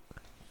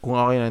 kung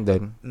ako yun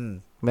nandun,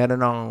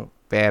 meron akong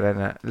pera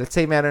na, let's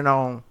say meron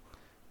akong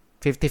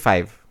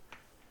 55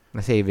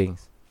 na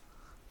savings.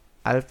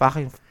 I'll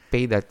fucking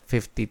pay that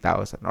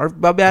 50,000. Or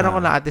babayaran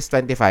ko na at least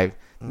 25.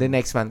 The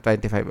next month,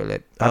 25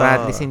 ulit. Para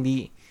at least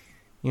hindi,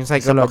 yung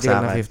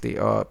psychological na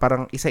 50.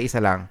 Parang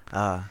isa-isa lang.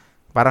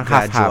 Parang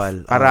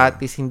half-half. Para at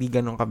least hindi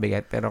ganun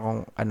kabigat. Pero kung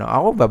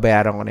ako,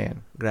 babayaran ko na yan.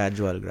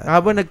 Gradual.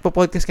 Habang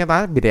nagpo-podcast ka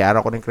tayo,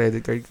 binayaran ko ng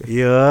credit card ko.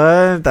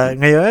 Yun.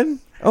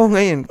 Ngayon?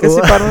 Ngayon. Kasi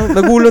parang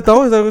nagulat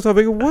ako.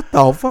 Sabi ko, what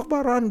the fuck?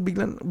 Parang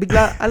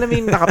bigla, alam mo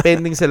yung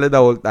nakapending sila the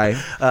whole time.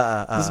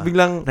 Tapos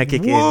biglang,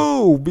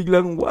 wow!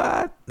 Biglang,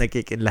 what?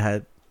 Nag-kick-in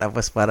lahat.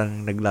 Tapos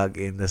parang nag-log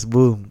in. Tapos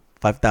boom,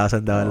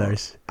 $5,000.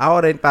 Ako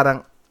rin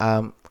parang,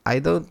 I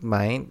don't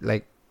mind.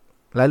 Like,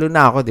 lalo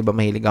na ako, di ba,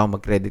 mahilig ako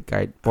mag-credit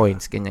card,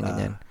 points,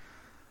 ganyan.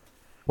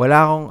 Wala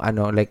akong,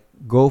 like,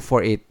 go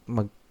for it,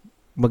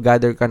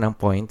 mag-gather ka ng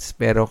points,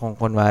 pero kung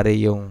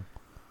kunwari yung,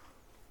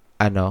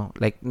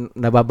 like,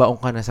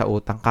 nababaong ka na sa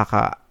utang,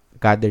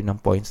 kaka-gather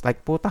ng points, like,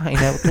 putang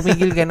ina,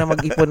 tumigil ka na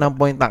mag-ipon ng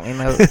point,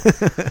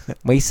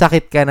 may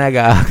sakit ka na,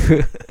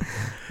 gago.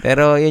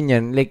 Pero,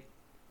 yun, like,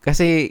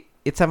 kasi,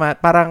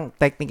 parang,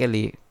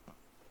 technically,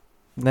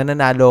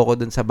 nananalo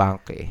ako dun sa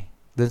bank,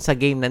 doon sa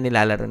game na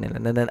nilalaro nila,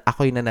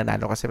 ako yung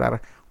nananalo kasi parang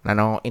wala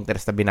na akong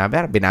interest na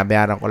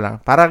binabayaran ko lang.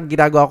 Parang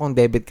ginagawa kong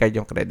debit card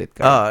yung credit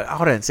card.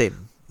 Ako rin,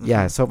 same.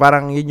 Yeah, so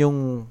parang yun yung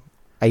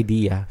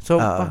idea. So,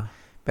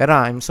 pero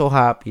I'm so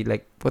happy.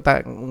 Like,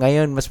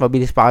 ngayon, mas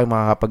mabilis pa ako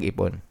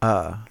makakapag-ipon.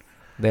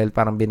 Dahil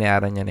parang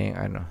binayaran niya na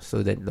yung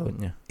student loan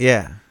niya.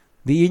 Yeah.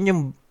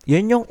 Yun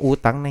yung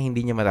utang na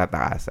hindi niya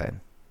matatakasan.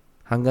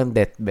 Hanggang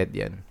deathbed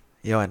yan.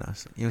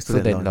 Yung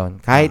student loan.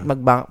 Kahit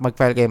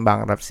mag-file kayong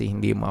bankruptcy,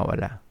 hindi mo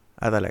mawala.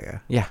 Talaga?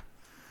 Yeah.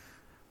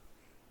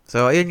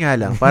 So, ayun nga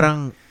lang.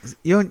 Parang,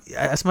 yun,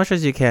 as much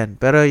as you can.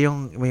 Pero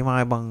yung, may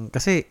mga ibang,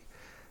 kasi,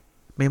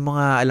 may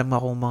mga, alam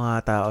akong mga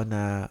tao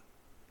na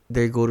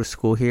they go to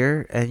school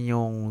here and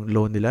yung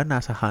loan nila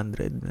nasa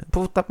 100.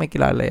 Puta, may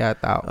kilala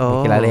yata ako. Oh.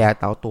 May kilala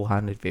yata ako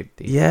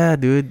 250. Yeah,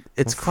 dude.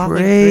 It's fucking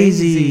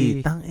crazy.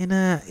 crazy.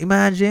 Tangina.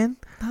 Imagine.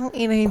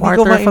 Tangina, hindi ko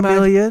Quarter of a ma-imagine.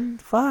 million?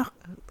 Fuck.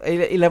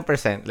 Ilang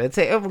percent? Let's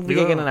say,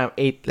 magbigay ka na ng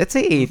 8. Let's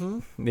say 8.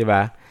 Mm-hmm. Di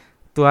ba?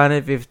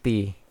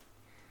 250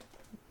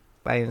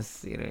 times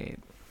 0.8.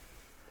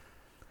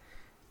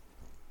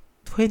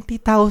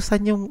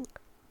 20,000 yung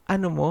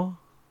ano mo?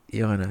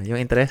 Yung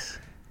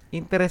interest?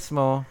 Interest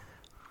mo,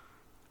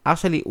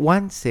 actually,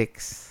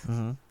 1.6.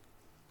 Mm-hmm.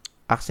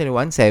 Actually,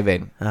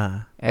 1.7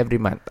 Ah. every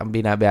month ang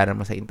binabayaran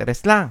mo sa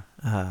interest lang.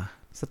 Ah.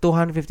 Sa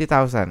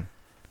 250,000.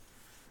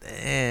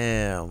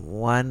 Damn.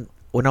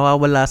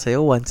 Nawawala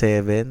sa'yo,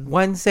 1.7.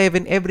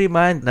 1.7 every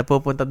month.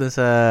 Napupunta dun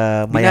sa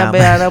mayaman.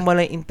 Binabayaran mo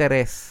lang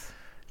interest.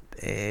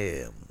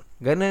 Damn.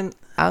 Ganun,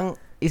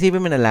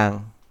 isipin mo na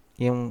lang,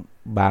 yung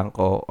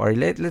bangko, or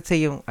let's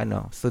say yung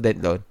student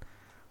loan,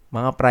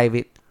 mga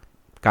private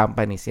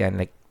companies yan,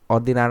 like,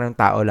 ordinaryong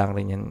tao lang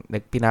rin yan,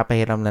 like,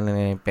 pinapahiram na lang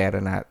yung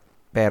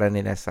pera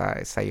nila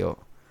sa'yo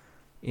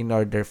in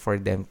order for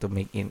them to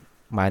make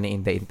money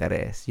in the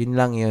interest. Yun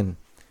lang yun.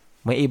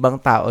 May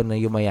ibang tao na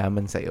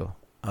yumayaman sa'yo.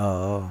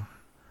 Oo.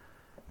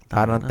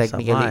 Parang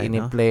technically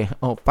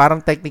parang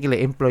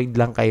technically employed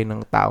lang kayo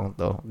ng taong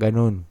to.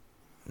 Ganun.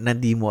 Na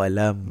di mo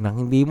alam.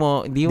 Nang hindi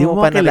mo mo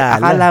pa kilala.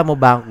 akala mo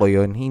bangko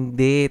yun.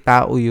 Hindi,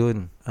 tao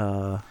yun.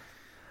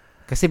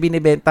 Kasi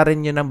binibenta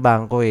rin yun ng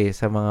bangko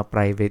sa mga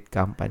private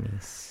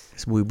companies.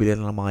 Tapos bumibili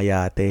ng mga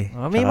yate.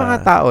 May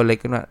mga tao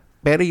like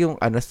pero yung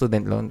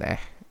student loan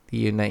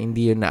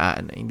hindi yun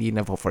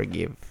na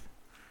forgive.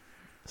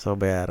 So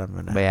bayaran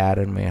mo na.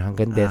 Bayaran mo yun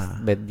hanggang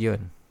deathbed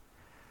yun.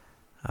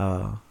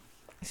 Oo.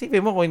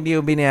 Isipin mo kung hindi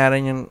mo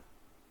binayaran yung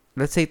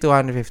let's say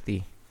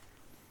 250.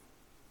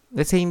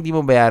 Let's say hindi mo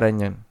bayaran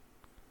yun.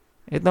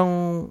 Itong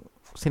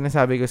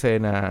sinasabi ko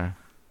sa'yo na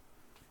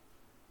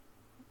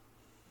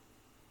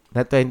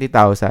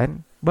 20,000,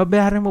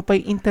 babayaran mo pa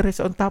yung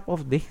interest on top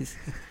of this.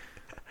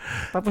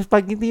 Tapos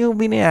pag hindi mo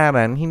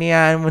binayaran,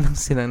 hinayaan mo lang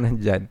sila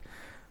nandyan.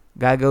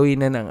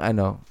 Gagawin na ng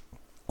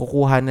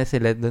kukuha na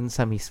sila dun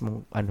sa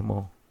mismong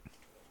mo.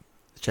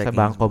 Sa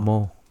bangko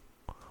mo.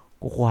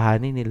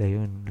 Kukuhanin nila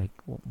yun. Like,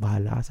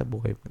 bahala ka sa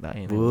buhay mo.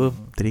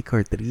 Boom, trick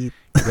or treat.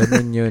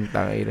 Ganun yun,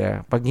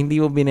 tangina. Pag hindi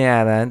mo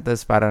binayaran,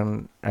 tapos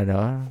parang,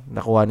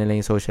 nakuha nila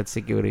yung social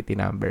security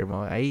number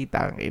mo, ay,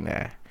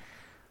 tangina.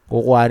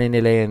 Kukuhanin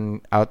nila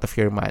yun out of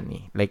your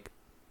money. Like,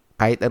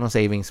 kahit anong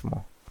savings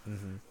mo.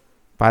 Mm-hmm.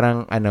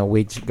 Parang,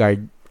 wage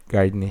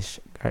garnish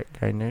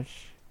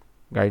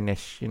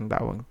yung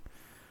tawag.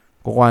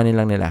 Kukuhanin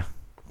lang nila.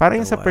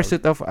 Parang sa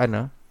pursuit of,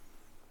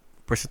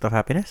 Pursuit of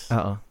happiness?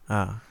 Oo.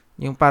 Ah.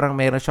 Yung parang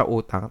meron siya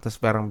utang, tapos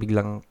parang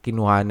biglang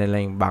kinuha na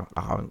lang yung bank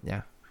account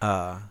niya.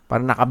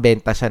 Parang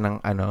nakabenta siya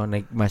ng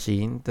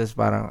machine, tapos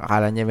parang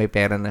akala niya may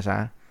pera na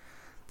siya,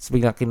 tapos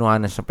biglang kinuha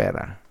na siya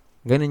pera.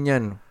 Ganun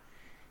yun.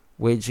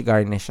 Wage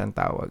garnish ang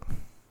tawag.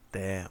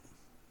 Damn.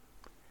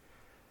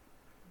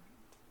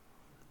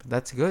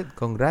 That's good.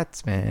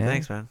 Congrats, man.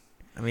 Thanks, man.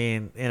 I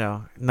mean,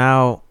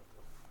 now,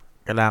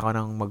 kailangan ko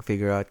nang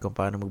mag-figure out kung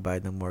paano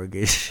magbayad ng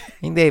mortgage.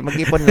 Hindi,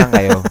 mag-ipon lang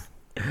kayo.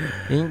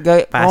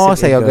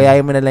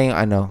 Gayahin mo na lang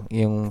yung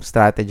yung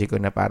strategy ko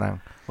na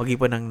parang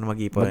mag-ipon.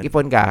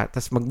 Mag-ipon ka,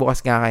 tapos magbukas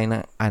ka kayo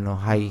ng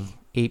high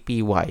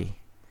APY.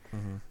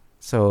 Mm-hmm.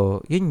 So,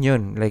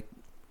 yun. Like,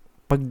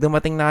 pag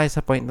dumating na kayo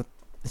sa point na,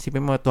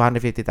 isipin mo,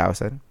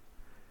 250,000,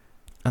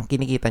 ang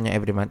kinikita nyo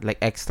every month, like,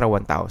 extra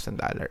 $1,000.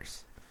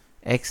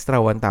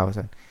 Extra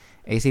 1,000.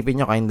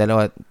 Isipin nyo kayong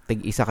dalawa,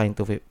 tig-isa kayong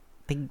 250.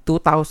 Tig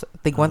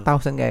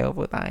 1,000 kayo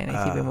po tayo.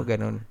 Isipin mo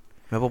ganun.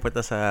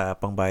 Mapupunta sa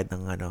pangbayad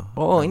ng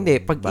Oo,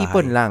 hindi.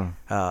 Pag-ipon lang.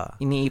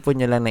 Iniipon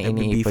nyo lang na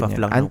iniipon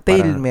nyo.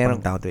 Until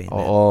meron.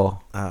 Oo.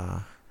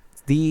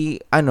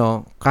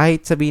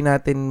 Kahit sabihin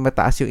natin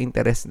mataas yung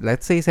interest,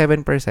 let's say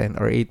 7%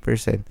 or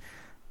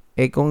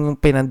 8%, kung yung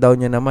pinandown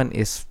nyo naman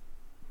is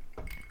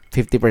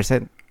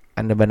 50%,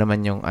 ano ba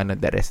naman yung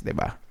the rest,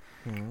 diba?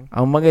 Mm-hmm.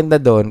 Ang maganda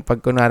doon,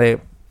 pag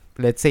kunwari,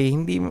 let's say,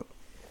 hindi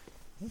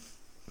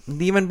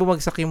man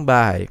bumagsak yung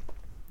bahay,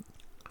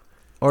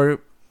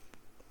 or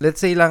let's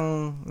say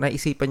lang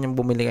naisipan yung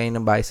bumili kayo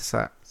ng bahay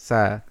sa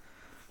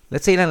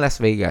let's say lang Las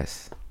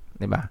Vegas,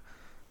 'di ba?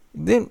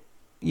 Then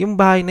yung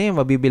bahay na yun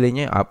mabibili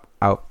niyo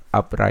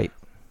outright,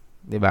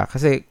 'di ba?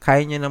 Kasi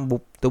kaya niyo nang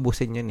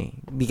tubusin yun eh.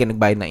 Hindi ka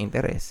nagbayad ng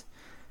interest.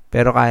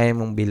 Pero kaya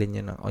mong bilhin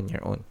yun on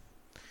your own.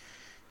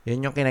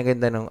 Yun yung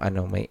kinaganda ng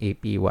may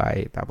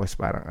APY tapos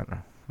parang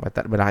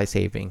malaki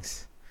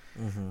savings.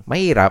 Mm-hmm.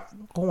 Mahirap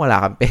kung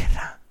wala kang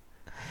pera.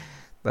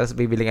 Tapos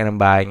bibili ka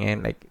ng bahay ngayon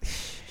like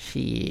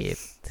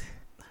shit.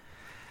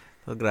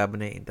 So, grabe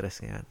na yung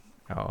interest ngayon.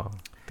 Oo.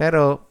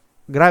 Pero,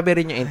 grabe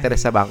rin yung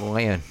interest sa bangko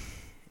ngayon.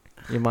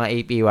 Yung mga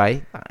APY,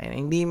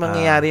 hindi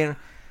mangyayari yun.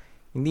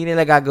 Hindi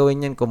nila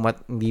gagawin yun kung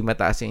hindi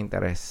mataas yung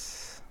interest.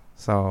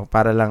 So,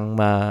 para lang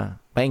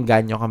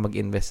maengganyo ka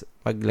mag-invest,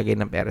 maglagay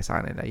ng pera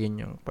sa kanila. Yun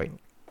yung point.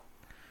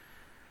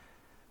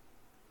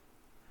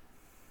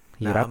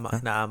 Hirap.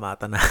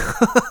 Naamata na.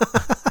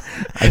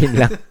 Ayun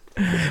lang.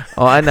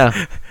 O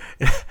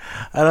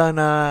ano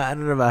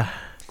na ba?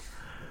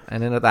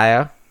 Ano na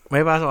tayo?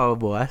 May pasok ako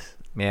bukas?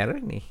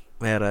 Meron eh.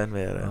 Meron.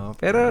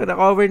 Pero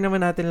na-cover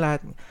naman natin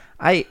lahat.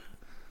 Ay,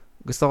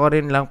 gusto ko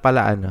rin lang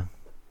pala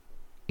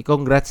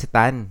i-congrats si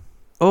Tan.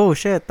 Oh,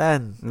 shit,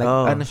 Tan.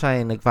 Ano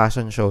siya,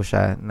 nag-fashion show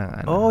siya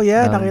ng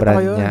ng nakita brand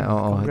ko yun. niya.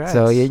 Oo. Congrats.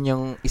 So, yun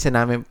yung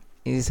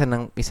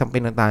isang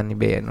pinuntahan ni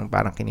Bea nung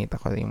parang kinita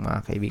ko yung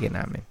mga kaibigan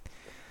namin.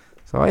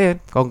 So,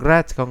 ayun.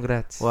 Congrats.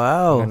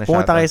 Wow.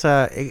 Pumunta kayo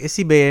sa,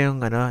 si Bea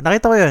yung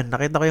nakita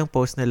ko yung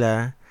post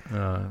nila.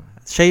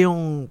 Siya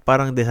yung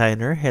parang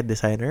head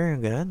designer,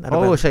 yung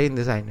gano'n? Siya yung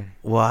designer.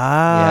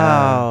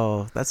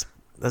 Wow. Yeah.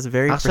 That's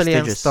very actually,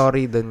 prestigious. Actually, ang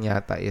story dun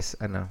yata is,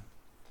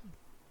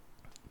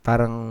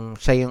 parang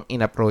siya yung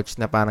in-approach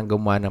na parang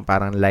gumawa ng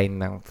parang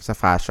line sa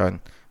fashion.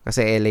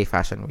 Kasi LA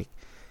Fashion Week.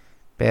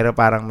 Pero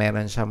parang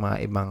meron siya mga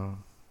ibang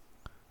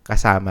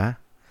kasama.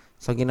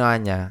 So, ginawa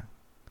niya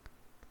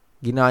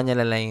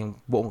lang yung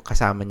buong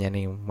kasama niya na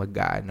yung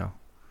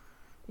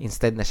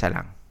instead na siya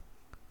lang.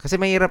 Kasi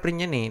mahirap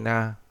rin yun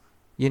na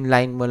yung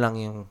line mo lang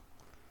yung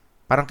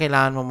parang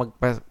kailangan mo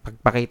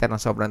magpakita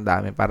ng sobrang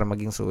dami para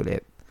maging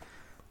sulit.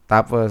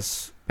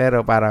 Tapos,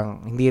 pero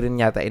parang hindi rin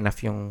yata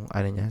enough yung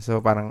niya.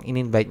 So, parang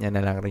in-invite niya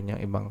na lang rin yung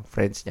ibang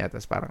friends niya.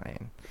 Tapos parang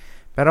ayun.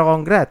 Pero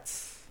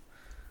congrats.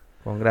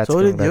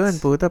 Solid yun,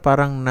 puta.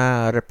 Parang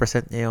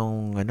na-represent niya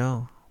yung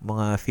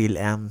mga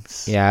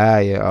PhilAms.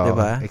 Yeah.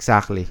 Diba?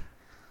 Exactly.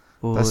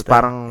 Tapos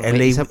parang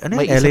LA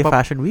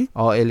Fashion Week?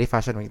 LA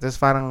Fashion Week. Tapos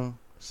parang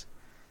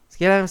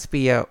kailangan si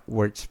Pia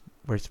words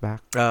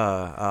back.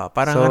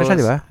 Parang siya,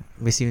 di ba?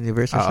 Miss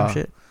Universe or some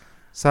shit.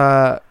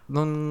 Sa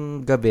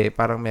nung gabi,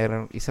 parang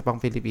meron isa pang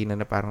Pilipina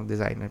na parang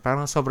designer.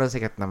 Parang sobrang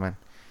sikat naman.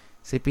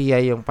 Si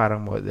Pia yung parang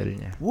model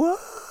niya.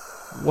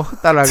 Wow,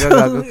 talaga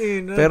gago.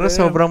 Pero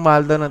sobrang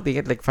mahal daw ng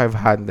ticket, like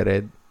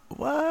 500.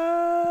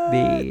 What?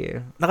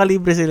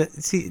 Nakalibre sila.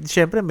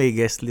 Siyempre may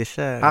guest list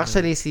siya.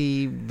 Actually,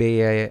 si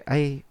Bea,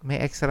 may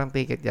extra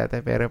ticket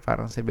yata, pero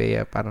parang si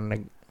Bea, parang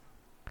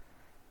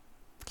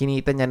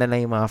kinita niya na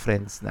lang yung mga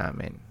friends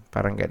namin.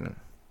 Parang ganun.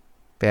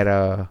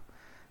 Pero,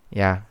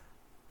 yeah.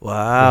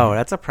 Wow,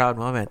 that's a proud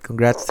moment.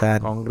 Congrats,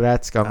 Tan.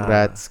 Congrats.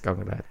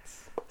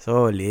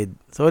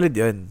 Solid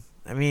yun.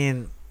 I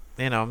mean,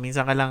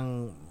 minsan ka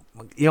lang,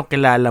 yung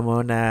kilala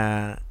mo na,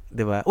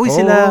 di ba?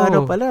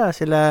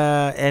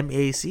 Sila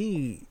MAC.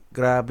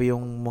 Grabe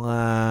yung mga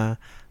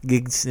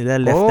gigs nila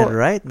left and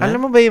right, man.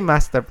 Alam mo ba yung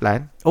master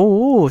plan?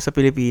 Sa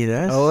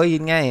Pilipinas.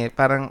 Yun nga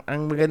parang,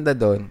 ang maganda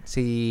doon,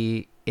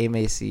 si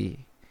MAC,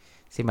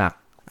 si Mac,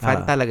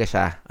 fan talaga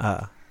siya.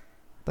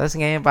 Tapos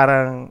ngayon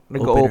parang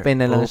nag-open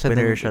na lang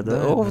siya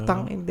doon.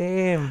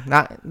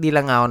 Hindi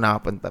lang ako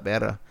nakapunta,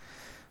 pero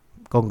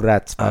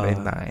congrats pa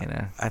rin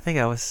na. I think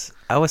I was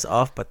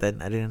off, but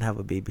then I didn't have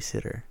a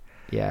babysitter.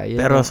 Yeah,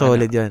 pero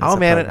solid yun. Ako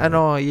meron,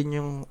 yun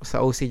yung sa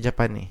OC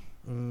Japan eh.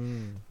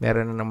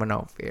 Meron na naman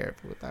ako fair,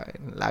 puta.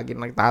 Lagi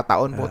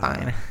nagtataon, puta.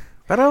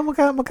 Pero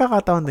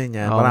magkakataon din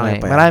yan.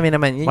 Marami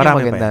naman. Yun yung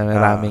maganda.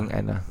 Maraming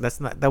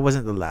That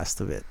wasn't the last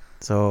of it.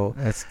 So,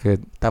 that's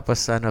good.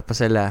 Tapos pa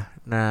sila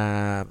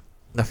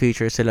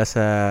na-feature sila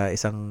sa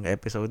isang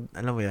episode.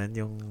 Alam mo yan?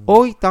 Yung...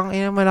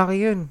 tangina,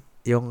 malaki yun.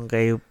 Yung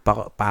kay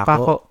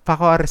Paco.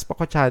 Paco Ares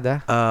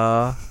Pacochada.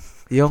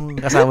 Yung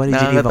kasama ni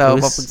Geneva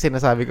Cruz. Pag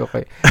sinasabi ko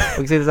kay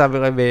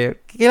Bea,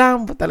 kailangan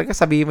mo talaga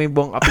sabihin mo yung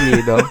buong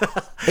apelyido.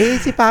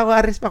 Si Paco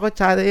Ares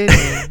Pacochada yun.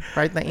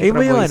 Part ng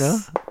intro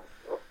voice.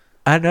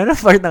 Ano?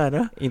 Part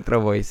ng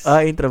Intro voice.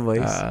 Intro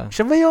voice.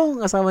 Siya ba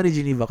yung kasama ni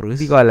Geneva Cruz?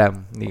 Hindi ko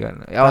alam.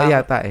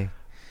 Yata eh.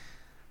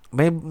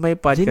 May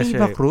podcast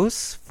Geneva siya.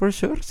 Cruz? For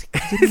sure. Si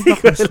Geneva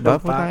Cruz ba?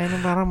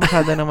 Parang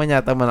masyado naman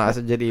yata malakas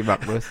sa Geneva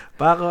Cruz.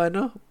 Paco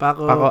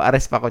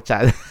Ares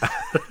Pacochada.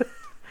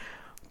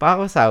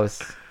 Paco Saus.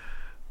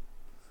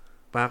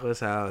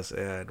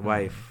 And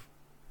wife.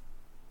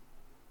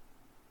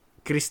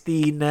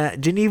 Christina.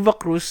 Geneva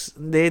Cruz.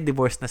 Hindi,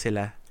 divorce na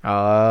sila.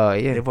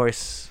 Yun.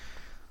 Divorce.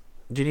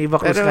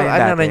 Geneva Cruz pero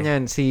na dati. Rin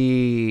yun, si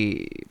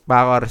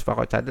Paco Ares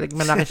Pacochada.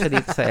 Malaki siya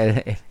dito sa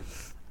LA.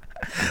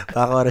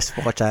 Paco Ares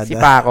Pacochada. Si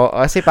Paco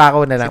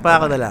na lang. Si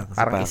Paco na lang.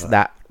 Parang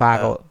isda.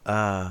 Paco.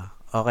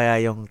 O kaya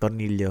yung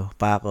tornilyo.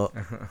 Paco.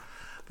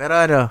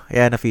 Pero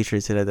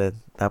na-featured sila doon.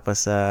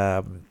 Tapos,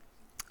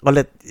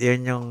 ulit,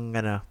 yun yung,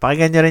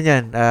 pakinggan nyo rin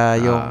yan.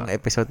 Yung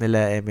episode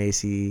nila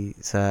MAC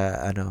sa,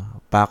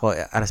 Paco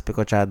Ares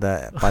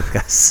Pacochada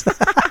podcast.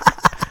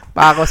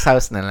 Paco's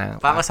House na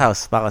lang. Paco's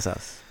House.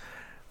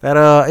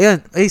 Pero,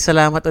 ayun,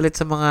 salamat ulit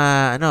sa mga,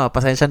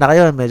 pasensya na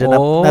kayo. Medyo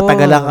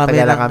natagalan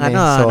kami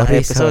ng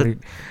episode.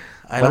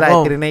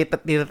 Wala,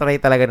 tinatry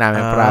talaga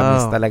namin.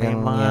 Promise talagang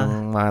yung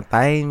mga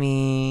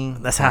timing.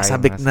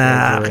 Nasasabik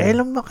na,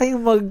 kailan ba kayo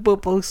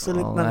magpo-post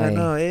ulit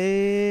ng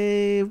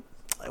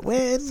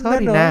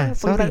Sorry na.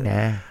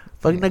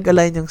 Pag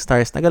nag-align yung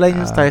stars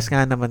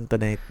nga naman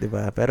tonight, di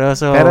ba? Pero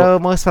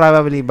most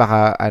probably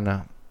baka,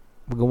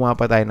 gumawa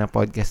pa tayo ng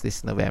podcast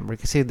this November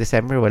kasi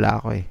December wala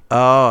ako eh.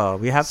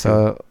 We have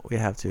to.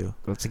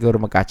 Siguro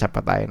mag-catch up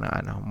pa tayo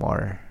ng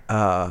more.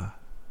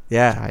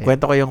 Yeah,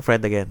 kwento ko yung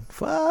friend again.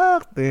 Fuck!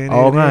 Rock!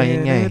 Oo nga,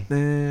 yun nga eh.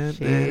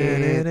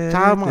 Shit.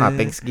 Tsaka mga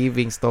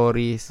Thanksgiving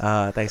stories.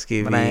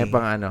 Thanksgiving. Marami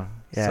pang ano.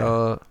 Yeah. So,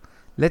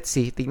 let's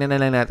see. Tignan na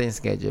lang natin yung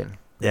schedule.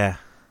 Yeah.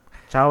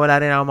 Tsaka wala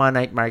rin ako mga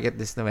night market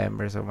this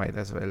November, so might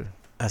as well.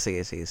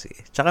 Sige.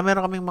 Tsaka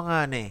meron kaming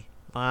mga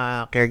mga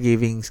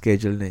caregiving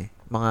schedule na eh.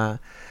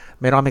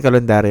 Meron kaming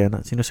kalendaryo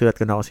na. Sinusulat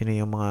ko na kung sino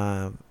yung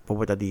mga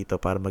pumunta dito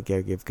para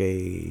mag-caregive kay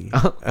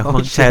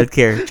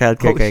childcare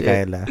kay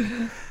Kayla.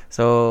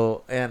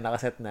 So, ayan,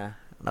 nakaset na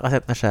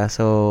siya.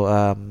 So,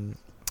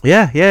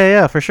 yeah,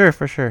 for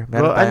sure.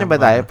 Meron ano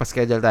ba tayo?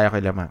 Pa-schedule tayo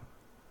kay Lamang.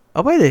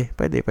 Pwede.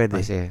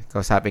 Kasi,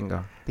 kausapin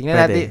ko.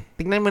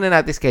 Tingnan muna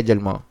natin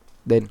schedule mo.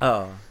 Then,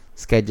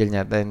 schedule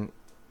niya. Then,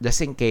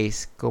 just in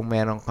case, kung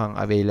meron kang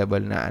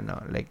available na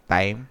like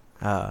time,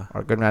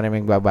 or kung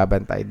may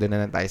bababantay, doon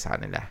na lang tayo sa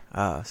kanila.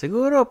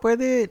 Siguro,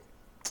 pwede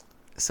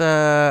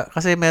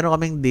kasi meron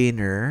kaming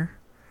dinner.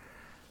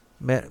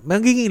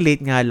 Magiging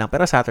late nga lang,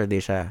 pero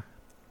Saturday siya.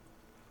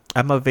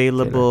 I'm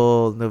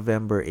available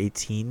November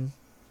 18.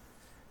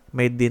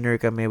 May dinner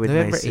kami with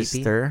November my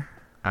sister.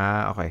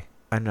 18? Okay.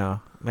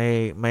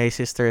 My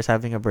sister is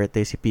having a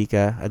birthday, si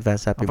Pika.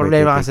 Advance happy birthday. Ang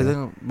problema kasi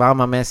dun, baka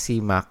mamaya si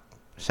Mac,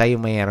 siya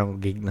yung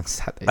mayroong gig ng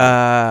Saturday.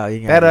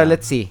 Yun pero lang.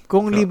 let's see.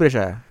 Kung libre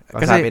siya.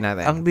 Kasi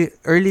natin. ang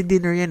early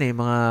dinner yan eh,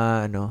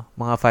 mga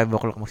 5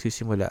 o'clock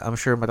magsisimula. I'm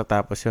sure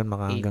matatapos yun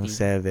mga hanggang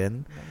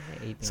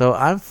 7. So,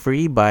 I'm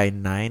free by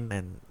 9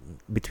 and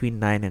between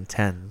 9 and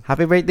 10.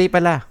 Happy birthday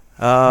pala.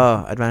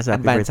 Advance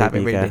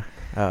happy birthday.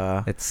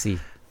 Let's see.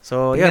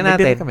 So, tingnan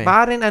natin. Kami.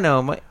 Baka rin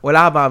wala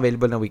ka ba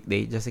available na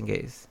weekday just in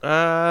case?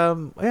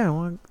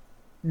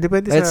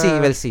 Depende Let's sa...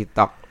 see.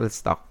 Let's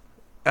talk.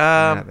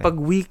 Pag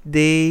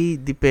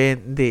weekday,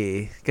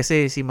 depende.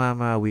 Kasi si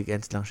Mama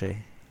weekends lang siya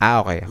eh.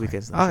 Okay.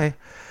 Weekends lang siya.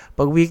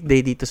 Pag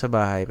weekday dito sa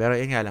bahay, pero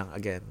yun nga lang,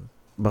 again,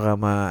 baka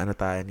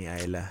tayo ni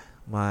Ayla.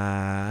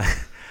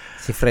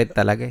 Si Fred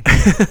talaga eh.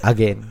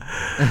 Again.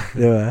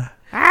 Diba?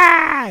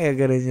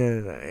 Gano'n yun.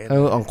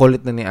 Ang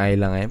kulit na ni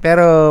Ayla ngayon.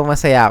 Pero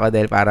masaya ako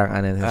dahil parang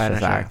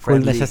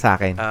cool na siya sa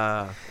akin.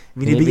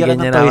 Binibigyan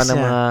niya na ako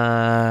ng mga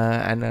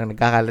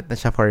nagkakalat na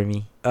siya for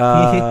me.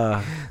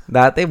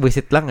 Dati,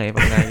 buisit lang eh.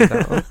 Pag nakita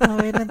ko,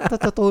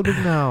 natutulog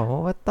na ako.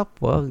 What the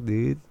fuck,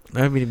 dude?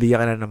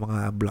 Binibigyan ka na ng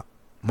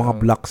mga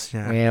blocks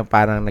niya. Ngayon,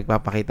 parang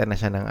nagpapakita na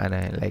siya ng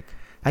like,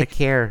 I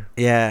care.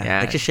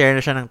 Yeah. Nag-share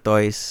na siya ng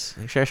toys.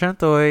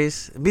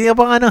 Bigyan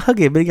pa nga ng hug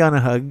eh. Bigyan ka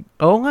ng hug.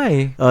 Oo nga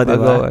eh.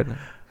 Diba?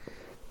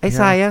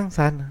 Sayang.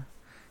 Sana.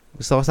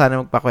 Gusto ko sana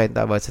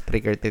magpakwenta about sa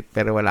trick or treat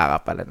pero wala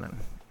ka pala nun.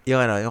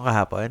 Yung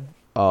kahapon?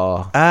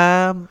 Oo.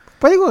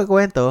 Pwede ko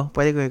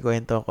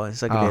ikwento ko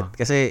saglit.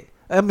 Kasi,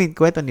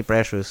 kwento ni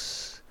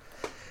Precious.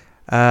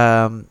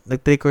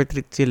 Nag-trick or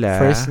treat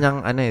sila. First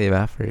niyang di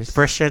ba?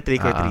 First year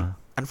trick or treat.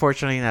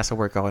 Unfortunately, nasa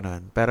work ako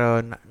noon.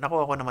 Pero,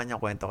 nakuha ko naman yung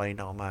kwento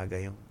kanina umaga,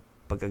 yung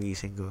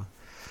pagkagising ko.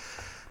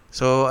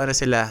 So,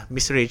 sila?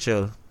 Miss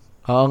Rachel.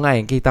 Oo nga,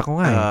 kita ko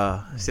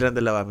nga Silang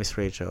dalawa, Miss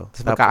Rachel.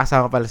 Tapos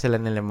magkakasama pala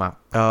sila nila Mac.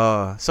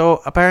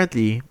 So,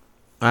 apparently,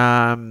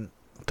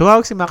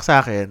 tumawag si Mac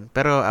sa akin,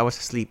 pero I was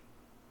asleep.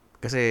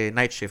 Kasi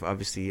night shift,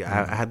 obviously.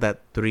 I had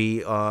that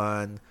 3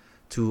 on,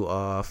 2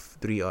 off,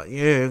 3 on.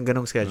 Yung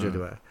ganong schedule,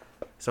 diba?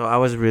 So, I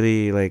was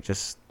really like,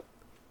 just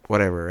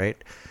whatever,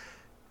 right?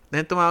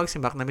 Then, tumawag si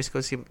Mac, nag-miss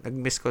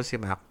call si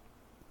Mac.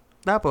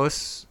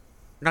 Tapos,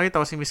 nakita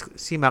ko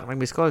si Mac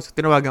nag-miss call. So,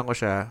 tinawagan ko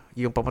siya,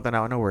 yung papunta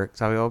na ako ng work.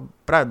 Sabi ko,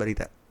 Brad,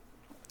 balita.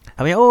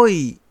 Sabi niya,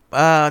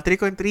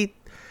 trick or treat.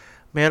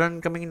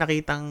 Meron kaming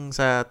nakitang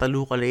sa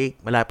Taluca Lake,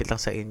 malapit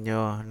lang sa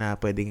inyo, na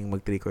pwedeng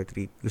mag-trick or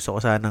treat. Gusto ko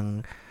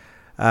sanang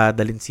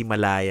dalhin si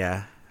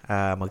Malaya,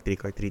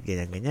 mag-trick or treat,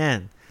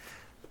 ganyan.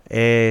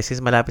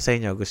 Since malapit sa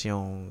inyo, gusto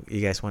yung you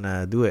guys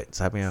wanna do it.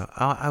 Sabi niya,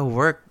 I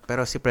work,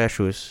 pero si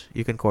Precious,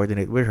 you can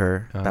coordinate with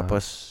her.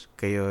 Tapos,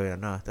 kayo,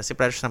 Tapos si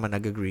Precious naman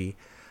nag-agree.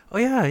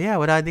 Yeah,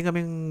 wala din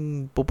kaming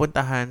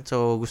pupuntahan.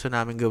 So, gusto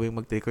namin gawing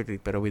mag-trick or treat,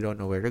 pero we don't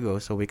know where to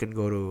go. So, we can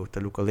go to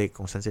Taluca Lake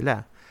kung saan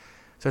sila.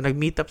 So,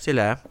 nag-meet up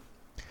sila.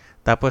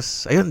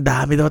 Tapos, ayun,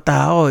 dami daw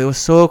tao. It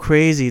was so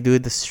crazy,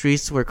 dude. The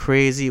streets were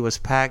crazy. It was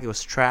packed. It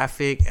was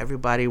traffic.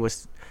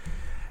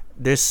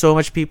 There's so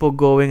much people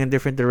going in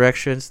different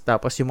directions.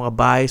 Tapos yung mga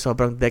bahay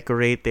sobrang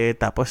decorated.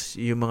 Tapos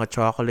yung mga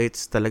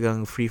chocolates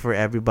talagang free for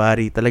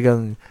everybody.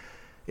 Talagang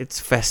it's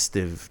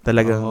festive.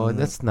 Talagang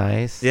that's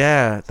nice.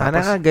 Yeah.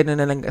 Sana nga gano'n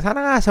na lang. Sana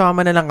nga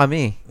sumama na lang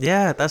kami.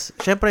 Yeah. Tapos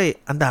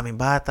syempre, ang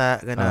daming bata.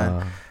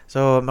 Ganun.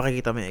 So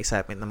makikita mo yung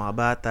excitement ng mga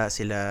bata.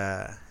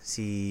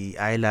 Si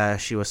Ayla,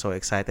 she was so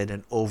excited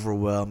and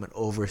overwhelmed and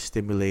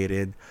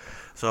overstimulated.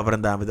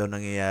 Sobrang dami daw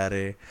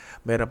nangyayari.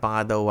 Meron pa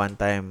nga daw one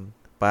time,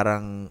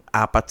 parang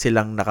 4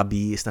 silang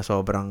nakabihis na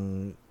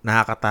sobrang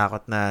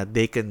nakakatakot na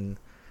they can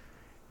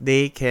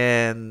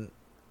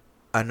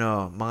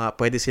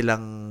pwede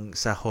silang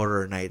sa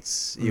horror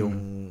nights yung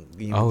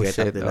get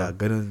up nila,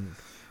 ganun.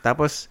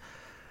 Tapos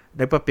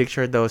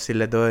nagpa-picture daw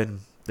sila doon,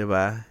 'di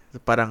ba?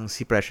 Parang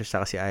si Precious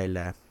sa si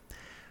Ayla.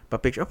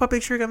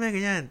 Pa-picture kami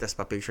ganyan, tapos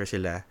pa-picture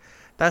sila.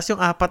 Tapos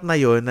yung 4 na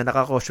yon na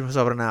naka-costume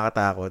sobrang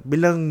nakakatakot.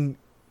 Bilang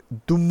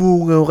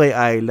dumungaw kay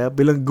Ayla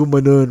bilang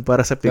gumanon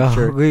para sa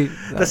picture.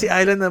 Tapos si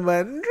Ayla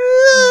naman,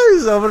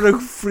 sobrang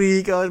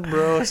nag-freak out,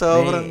 bro.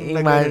 Sobrang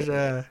nagano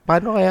siya.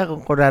 Paano kaya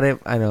kung kunwari,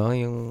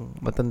 yung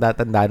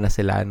matanda-tanda na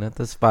sila,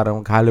 Tapos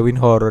parang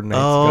Halloween Horror Nights.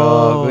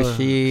 Oh.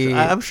 Shit.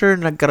 So, I'm sure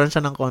nagkaroon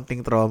siya ng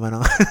konting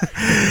trauma.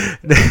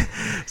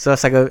 So,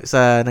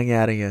 sa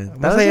nangyari yun.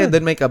 Masaya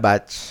doon may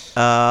kabatch.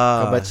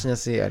 Kabatch niya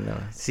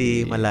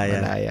si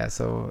Malaya.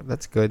 So,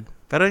 that's good.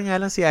 Pero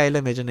nga lang si Ayla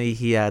medyo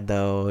nahihiya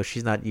daw.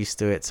 She's not used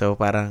to it. So,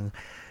 parang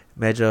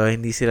medyo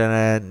hindi siya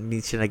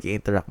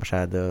nag-interact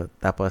masyado.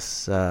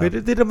 Tapos,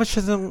 pero di naman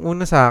siya nung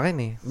una sa akin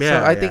eh.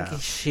 Yeah, so, I think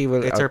she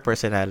will... It's her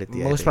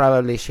personality. Most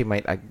probably, she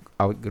might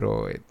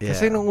outgrow it. Yeah.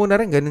 Kasi nung una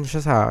rin, ganun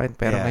siya sa akin.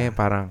 Pero ngayon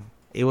parang...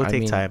 It will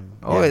take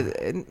time. Oh,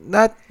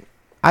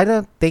 I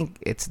don't think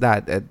it's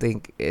that. I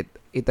think it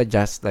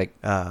adjusts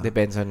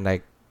depends on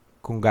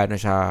kung gaano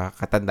siya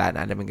katandaan,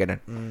 alam mo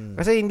ganun.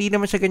 Kasi hindi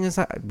naman siya ganyan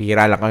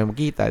bihira lang kami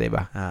magkita, di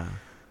ba?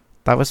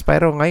 Tapos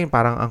pero ngayon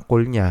parang ang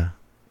cool niya.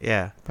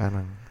 Yeah.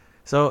 Parang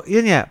so,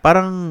 yun nga,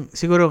 parang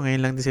siguro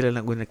ngayon lang din sila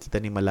nakita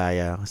ni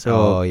Malaya.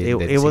 So, it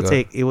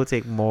will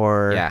take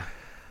more. Yeah.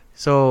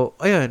 So,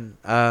 ayun,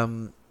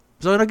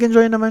 so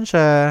nag-enjoy naman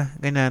siya,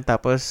 ganyan.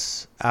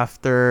 Tapos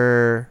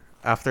after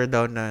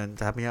daw na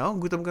sabi niya,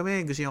 gutom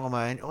kami, gusto niyo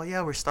kumain. Oh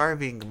yeah, we're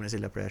starving. Gumana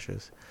sila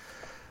Precious.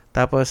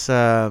 Tapos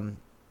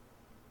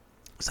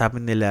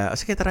sabi nila,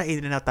 sige tara,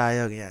 in-and-out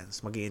tayo. Ganyan.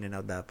 So,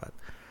 mag-in-and-out dapat.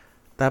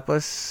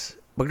 Tapos,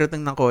 pagdating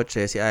ng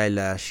kotse, si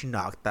Ayla, she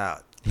knocked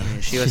out. I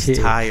mean, she was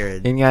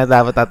tired. Yun nga,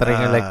 dapat tatry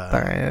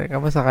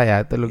kamusta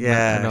kaya? Tulog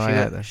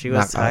na. She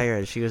was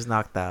tired. She was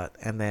knocked out.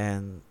 And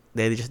then,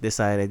 they just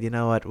decided, you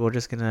know what, we're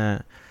just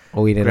gonna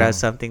grab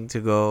something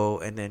to go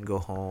and then go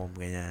home.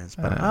 Ganyan.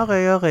 So, parang,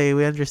 okay,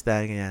 we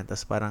understand. Ganyan.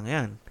 Tapos parang,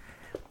 yan.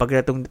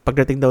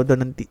 Pagdating daw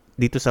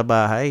dito sa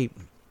bahay,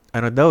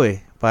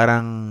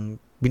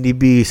 parang,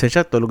 binibihisan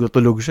siya,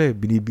 tulog siya eh.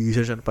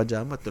 Binibihisan siya ng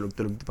pajama, tulog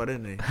pa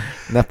rin eh.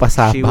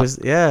 Napasama.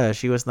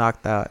 She was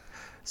knocked out.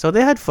 So,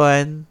 they had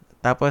fun.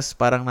 Tapos,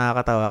 parang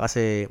nakakatawa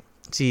kasi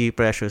si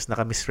Precious,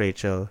 naka-Miss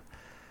Rachel.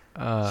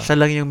 Siya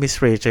lang yung Miss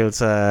Rachel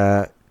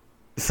sa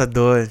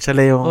doon. Siya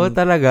lang yung...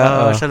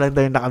 talaga? Siya lang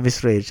daw yung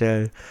naka-Miss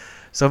Rachel.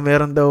 So,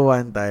 meron daw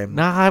one time.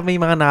 May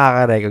mga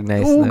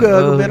nakaka-recognize na.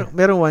 Gago.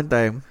 Meron one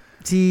time.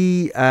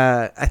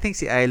 I think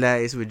si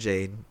Ayla is with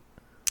Jane.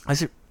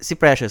 Si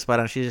Precious,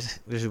 parang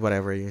she's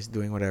whatever, she's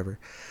doing whatever.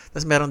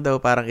 Tapos meron daw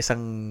parang isang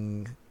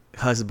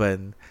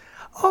husband.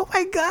 Oh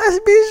my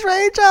gosh, Miss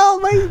Rachel,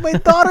 my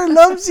daughter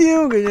loves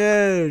you.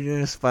 Ganyan.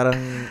 Yes, parang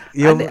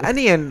yung... Ano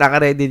yun?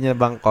 Naka-ready niya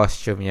bang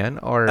costume yan?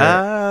 Or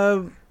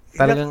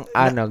talagang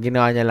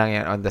ginawa niya lang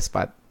yan on the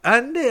spot?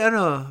 Hindi,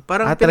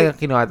 parang... talagang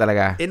kinuha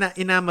talaga?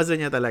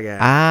 In-Amazon niya talaga.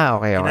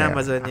 Okay.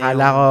 In-Amazon niya.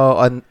 Akala ko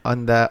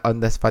on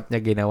the spot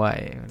niya ginawa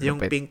eh. Yung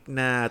pink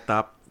na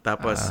top,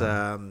 tapos...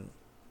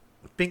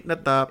 pink na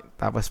top.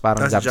 Tapos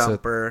parang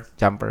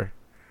jumper.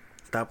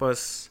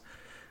 Tapos,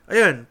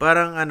 ayun,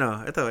 parang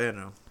ito,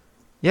 ayun.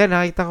 Yeah,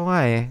 nakita ko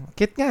nga eh.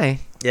 Cute nga eh.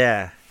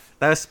 Yeah.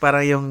 Tapos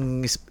parang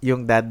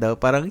yung dad daw,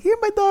 parang, here,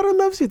 my daughter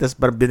loves you. Tapos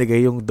parang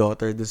binigay yung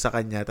daughter dun sa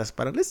kanya. Tapos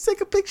parang, let's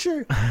take a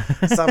picture.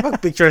 Sa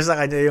pag-picture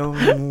sa kanya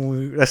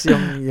tapos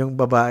yung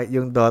babae,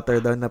 yung daughter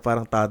daw na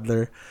parang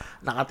toddler,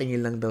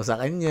 nakatingin lang daw sa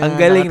kanya. Ang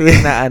galing din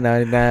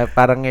na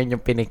parang yun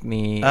yung pinik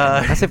ni...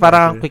 kasi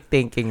parang quick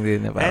thinking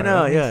din.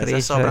 Yun.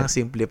 So, sobrang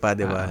simple pa,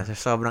 di ba?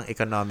 Sobrang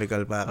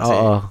economical pa. Kasi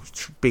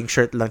pink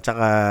shirt lang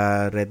tsaka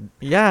red.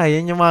 Yeah,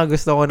 yun yung mga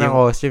gusto ko ng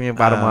costume. Yung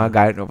parang mga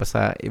gamit mo pa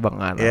sa ibang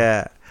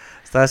Yeah.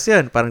 Tapos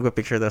yun, parang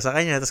nagpa-picture daw sa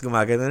kanya, tapos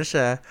gumagano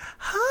siya,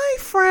 hi,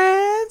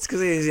 friends!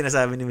 Kasi yung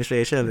sinasabi ni Miss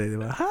Rachel, di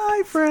ba?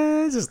 Hi,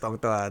 friends! Tapos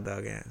tawag-tawa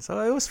daw.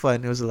 So, it was fun.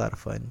 It was a lot of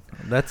fun.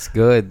 That's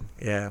good.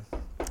 Yeah.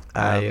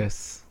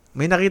 Ayos.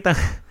 May nakita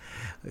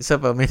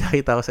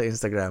ko sa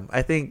Instagram.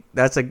 I think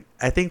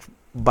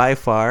by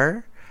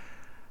far,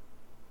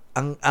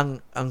 ang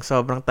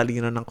sobrang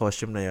talino ng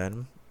costume na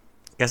yun.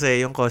 Kasi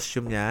yung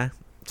costume niya,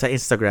 sa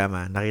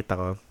Instagram, nakita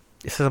ko,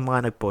 isa sa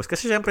mga nag-post.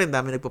 Kasi syempre, ang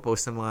dami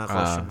nagpo-post ng mga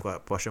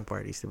costume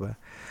parties, di ba?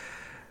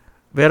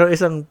 Pero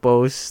isang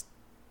post,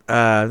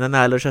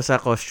 nanalo siya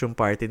sa costume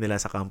party nila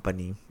sa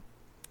company.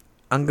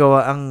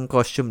 Ang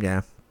costume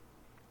niya,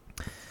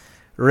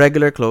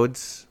 regular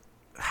clothes,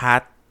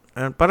 hat,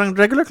 parang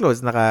regular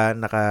clothes,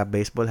 naka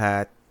baseball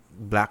hat,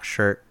 black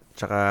shirt,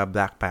 tsaka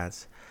black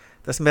pants.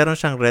 Tapos meron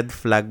siyang red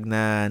flag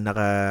na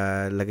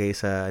nakalagay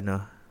sa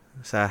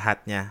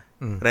hat niya.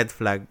 Red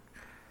flag.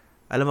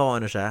 Alam mo kung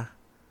ano siya?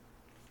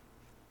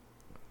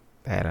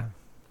 Pero,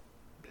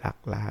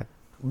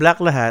 black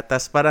lahat,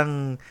 tas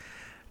parang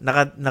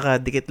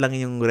nakadikit lang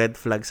yung red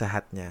flag sa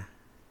hat niya.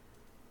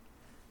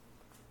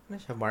 Ano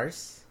siya,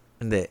 Mars?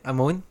 Hindi.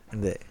 Moon?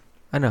 Hindi.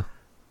 Ano?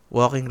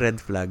 Walking red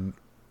flag.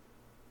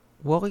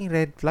 Walking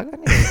red flag?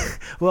 Ano yun?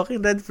 Walking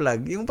red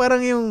flag. Yung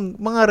parang yung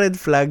mga red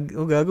flag,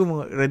 gago,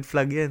 mga red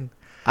flag yan.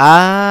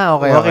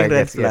 Okay. Walking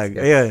red flag.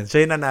 Gets. Ayun, siya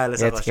yung nanalo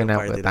sa costume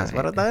party.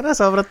 Parang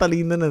sobrang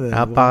talino na.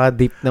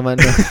 Napaka-deep naman.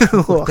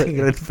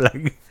 Walking red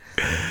flag.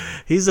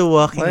 He's a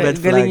walking red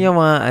flag. Galing yung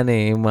mga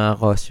yung mga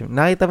costume.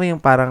 Nakita mo yung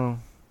parang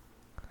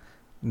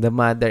the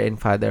mother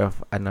and father of,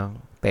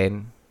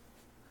 10.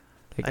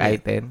 Like, Ano?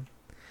 I-10.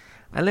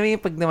 Alam mo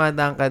yung pag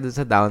namadaan ka dun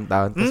sa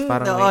downtown, tapos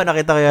parang Oo,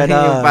 nakita ko yan.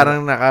 yung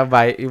parang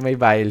yung may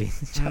violin.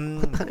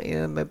 Putang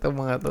ina na itong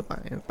mga to,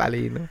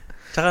 talino.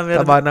 Tsaka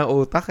meron, Taba ng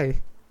utak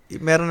eh.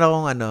 meron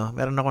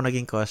akong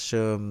naging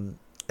costume,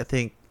 I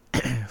think,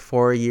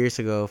 4 years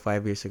ago,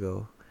 5 years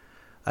ago.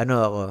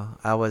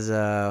 I was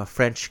a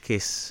French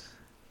Kiss.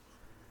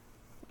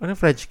 Ano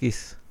French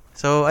Kiss?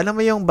 So, alam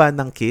mo yung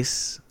bandang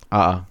Kiss?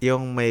 Oo.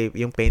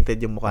 Yung painted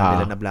yung mukha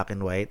nila na black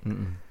and white?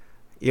 Mm-mm.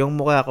 Yung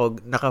mukha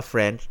ko,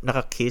 naka-French,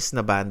 naka-Kiss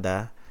na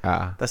banda.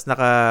 Tapos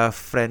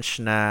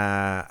naka-French na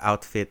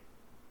outfit.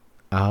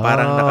 Oh,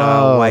 Parang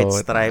naka-white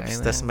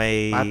stripes. Tapos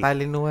may...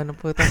 Patalinuhan na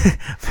po ito.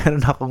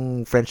 meron akong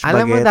French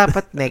Alam mo, baguette.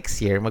 dapat next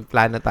year,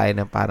 magplano tayo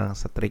ng parang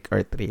sa trick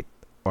or treat.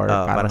 Or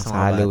parang para sa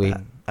mga Halloween.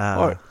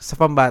 Or sa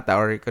pambata.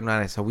 Or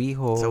kunwari sa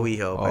WeHo. Sa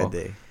WeHo,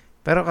 pwede.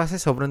 Pero kasi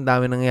sobrang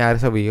dami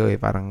nangyayari sa WeHo eh.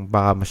 Parang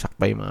baka masyak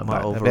pa yung mga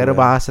bata. overwhelmed. Pero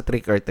baka sa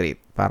trick or treat,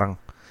 parang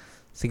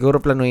siguro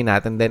planuin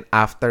natin. Then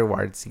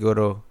afterwards,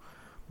 siguro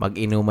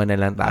mag-inuman na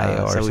lang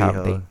tayo or sa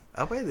something.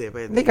 WeHo. Pwede.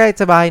 Hindi, kahit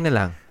sa bahay na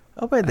lang.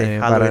 Pwede.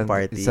 Parang Halloween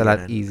party. It's a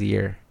lot ganun.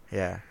 easier.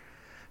 Yeah.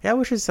 Yeah,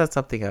 we should set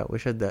something up. We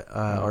should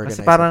organize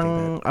Kasi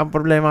parang, something. ang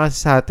problema kasi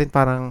sa atin,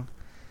 parang,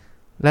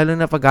 lalo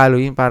na pag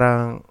Halloween,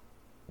 parang,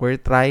 we're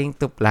trying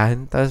to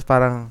plan, tapos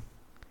parang,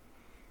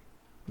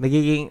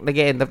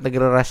 nag-end up,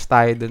 nag-rush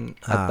tayo dun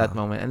at that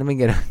moment. Ano may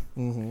gano'n?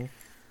 Mm-hmm.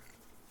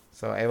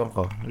 So, ewan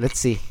ko. Let's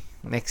see.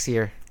 Next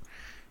year.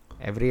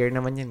 Every year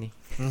naman yun eh.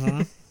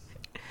 Mm-hmm.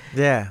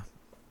 Yeah.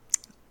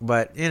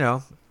 But,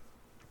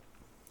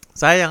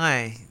 sayang nga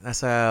eh.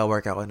 Nasa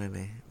work ako nun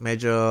eh.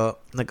 Medyo,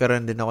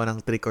 nagkaroon din ako ng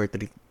trick or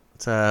treat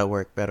sa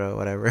work, pero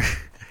whatever.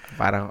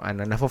 Parang,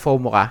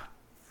 nafo-FOMO ka?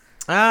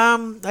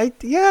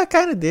 Yeah,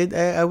 kind of did.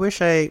 I wish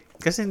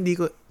kasi hindi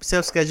ko,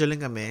 self-scheduling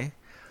kami.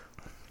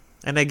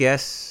 And I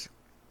guess,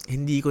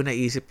 hindi ko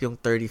naisip yung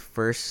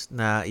 31st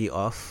na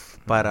i-off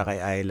para kay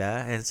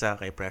Ayla and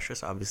kay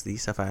Precious, obviously,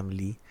 sa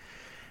family,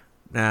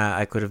 na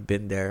I could have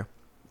been there.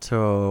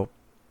 So,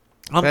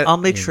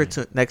 I'll make sure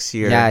to next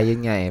year. Yeah,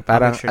 yun nga eh.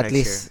 Parang sure at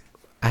least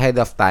ahead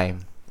of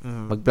time.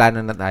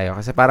 Magplano na tayo.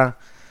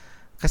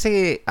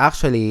 Kasi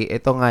actually,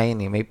 ito nga yun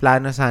eh. May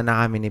plano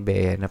sana kami ni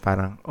Bea na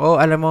parang,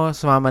 alam mo,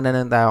 sumama na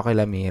lang tayo kay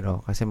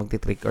Lamiro kasi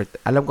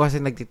alam ko kasi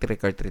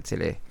nagtitrick or treat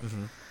sila eh.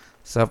 Mm-hmm.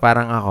 So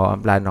parang ako,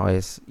 ang plano ko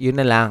is, yun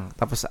na lang.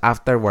 Tapos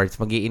afterwards,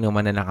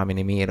 magiinuman na lang kami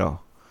ni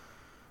Miro.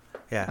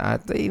 Yeah.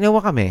 At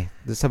inuwa kami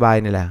doon sa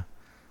bahay nila.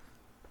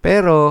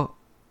 Pero,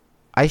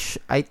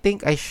 I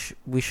think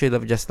we should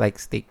have just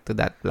stick to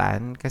that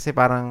plan. Kasi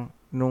parang,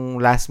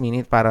 nung last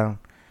minute, parang,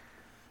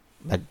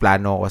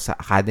 nagplano ako sa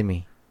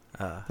academy.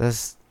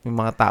 Tapos, yung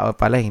mga tao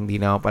pala, hindi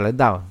na ako pala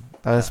down.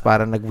 Tapos,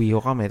 parang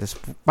nagwiho kami.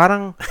 Tapos,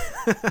 parang,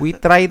 we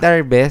tried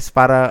our best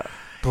para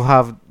to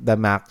have the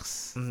max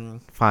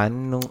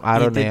fun nung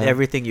araw na yun. You did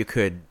everything you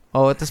could.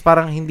 Tapos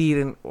parang hindi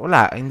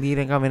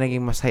rin kami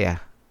naging masaya.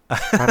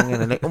 Parang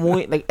gano'n.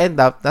 Nag-end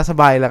up, nasa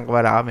bahay lang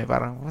pala kami.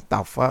 Parang, what the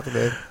fuck,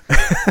 dude?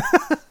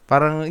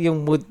 Parang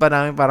yung mood pa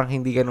namin, parang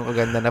hindi ganun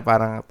kaganda na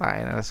parang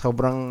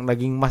sobrang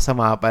naging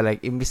masama pa.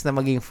 Imbis na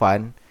maging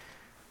fun,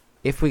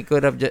 if we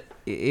could have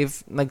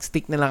if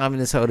nag-stick na lang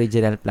kami sa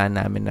original plan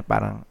namin na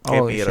parang,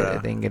 shit,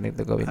 ito yung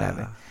ganito gawin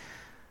natin.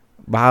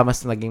 Baka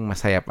mas naging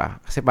masaya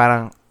pa. Kasi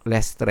parang,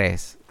 less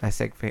stress,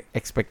 less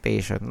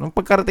expectation. Nung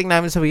pagkarating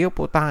namin sa WeHo,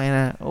 putang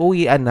ina,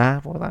 uwian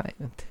na. Putang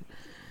ina.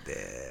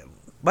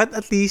 But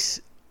at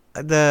least,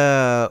 the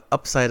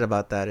upside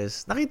about that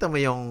is, nakita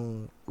mo yung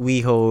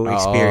WeHo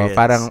experience.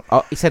 Parang,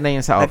 isa na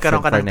yun sa option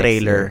nagkaroon ka for ng next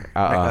trailer.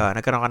 year.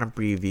 Nagkaroon ka ng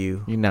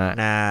preview. Yun na.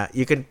 Na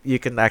you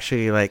can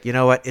actually you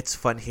know what, it's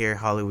fun here,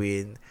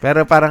 Halloween.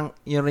 Pero parang,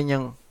 yun rin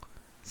yung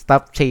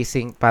stop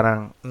chasing,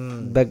 parang,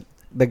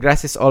 the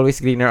grass is always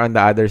greener on the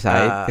other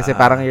side. Kasi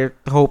parang you're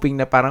hoping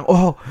na parang,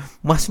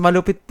 mas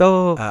malupit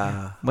to.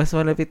 Mas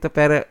malupit to.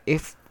 Pero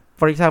if,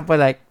 for example,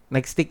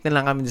 nag-stick na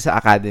lang kami sa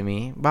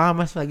academy, baka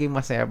mas maging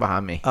masaya pa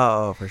kami.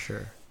 For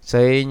sure. So,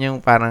 yun yung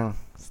parang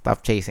stop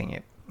chasing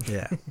it.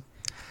 Yeah.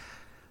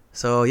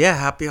 So, yeah,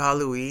 happy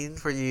Halloween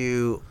for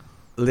you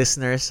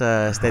listeners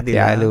steady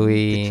Happy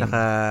Halloween.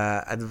 Tsaka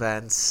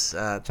advance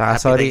Tsaka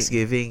happy sorry,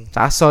 Thanksgiving.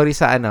 Tsaka sorry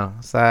sa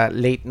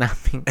late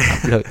naming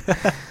upload.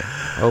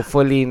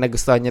 Hopefully,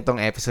 nagustuhan niyo tong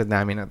episode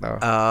namin na to.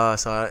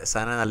 So,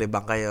 sana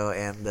nalibang kayo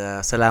and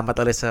salamat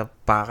ulit sa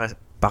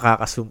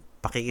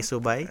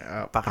pakikisubay.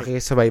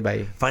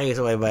 Pakikisubaybay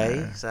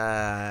sa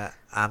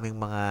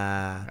aming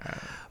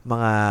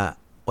mga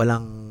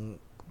walang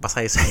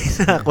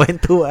pasaysay na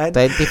kwentuhan.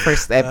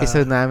 21st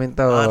episode namin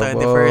to.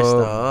 21st.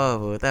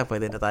 Buta,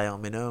 pwede na tayong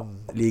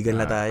uminom. Legal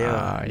na tayo.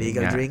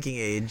 Legal drinking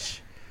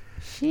age.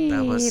 Shit.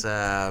 Tapos,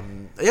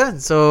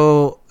 ayun. So,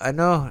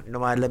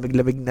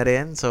 lumalamig-lamig na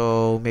rin.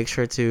 So, make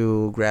sure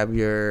to grab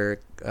your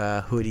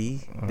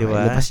hoodie. Di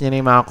ba? Ilabas nyo na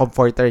yung mga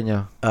comforter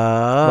nyo.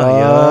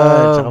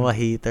 Yun. Tsaka mga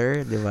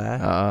heater. Di ba?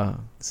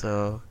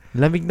 So,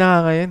 lamig na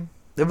nga ngayon.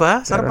 Di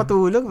ba? Sarap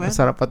matulog, man.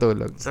 Sarap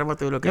patulog. Sarap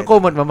matulog. Yung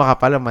kumot mo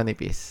makapal,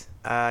 manipis.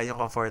 Yung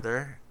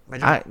comforter,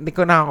 Hindi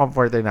ko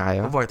naka-comforter na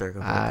kayo. Comforter.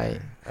 Ay.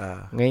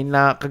 Ngayon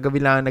lang, kagabi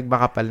lang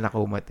nagmakapal na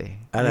kumot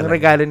eh. Yung lang.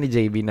 regalo ni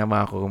JB na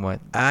mga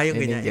kumot. Yung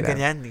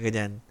ganyan. Yung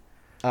ganyan.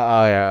 Oo.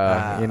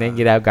 Yun na yung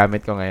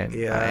ginagamit ko ngayon.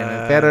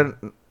 Yeah. Pero,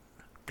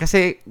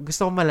 kasi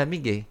gusto ko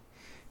malamig eh.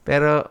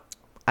 Pero,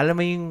 alam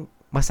mo yung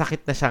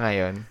masakit na siya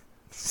ngayon.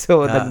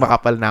 So,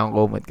 nagmakapal na akong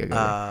kumot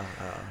kagabi.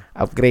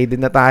 Upgraded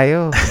na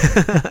tayo.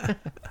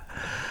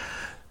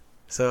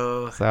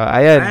 So,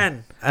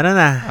 ayun. Ano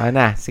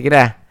na? Sige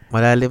na.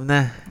 Malalim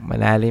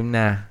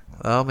na.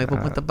 May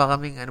pupunta pa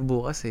kaming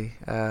bukas eh.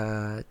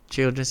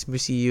 Children's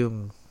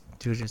Museum.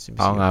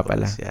 Oo nga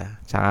pala. Yeah.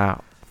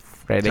 Tsaka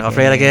Fred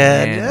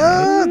again.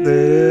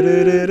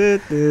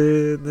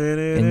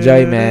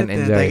 Enjoy, man.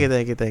 Enjoy.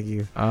 Thank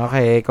you.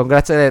 Okay.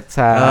 Congrats ulit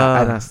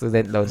sa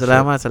student loan.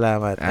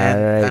 Salamat.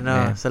 Alright,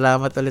 And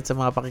salamat ulit sa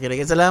mga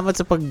pakikinig. Salamat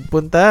sa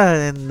pagpunta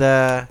and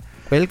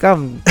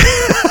welcome.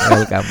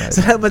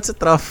 Salamat sa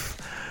trough.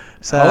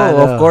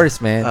 Of course,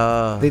 man.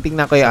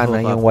 Titingnan ko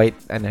yung white,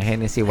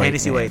 Hennessy White.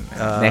 Hennessy White.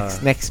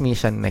 Next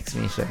mission.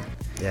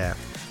 Yeah.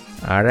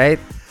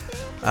 Alright.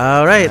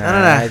 Ano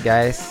na?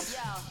 Guys.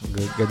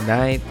 Good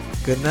night.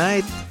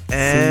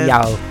 And see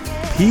y'all.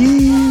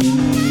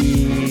 Peace.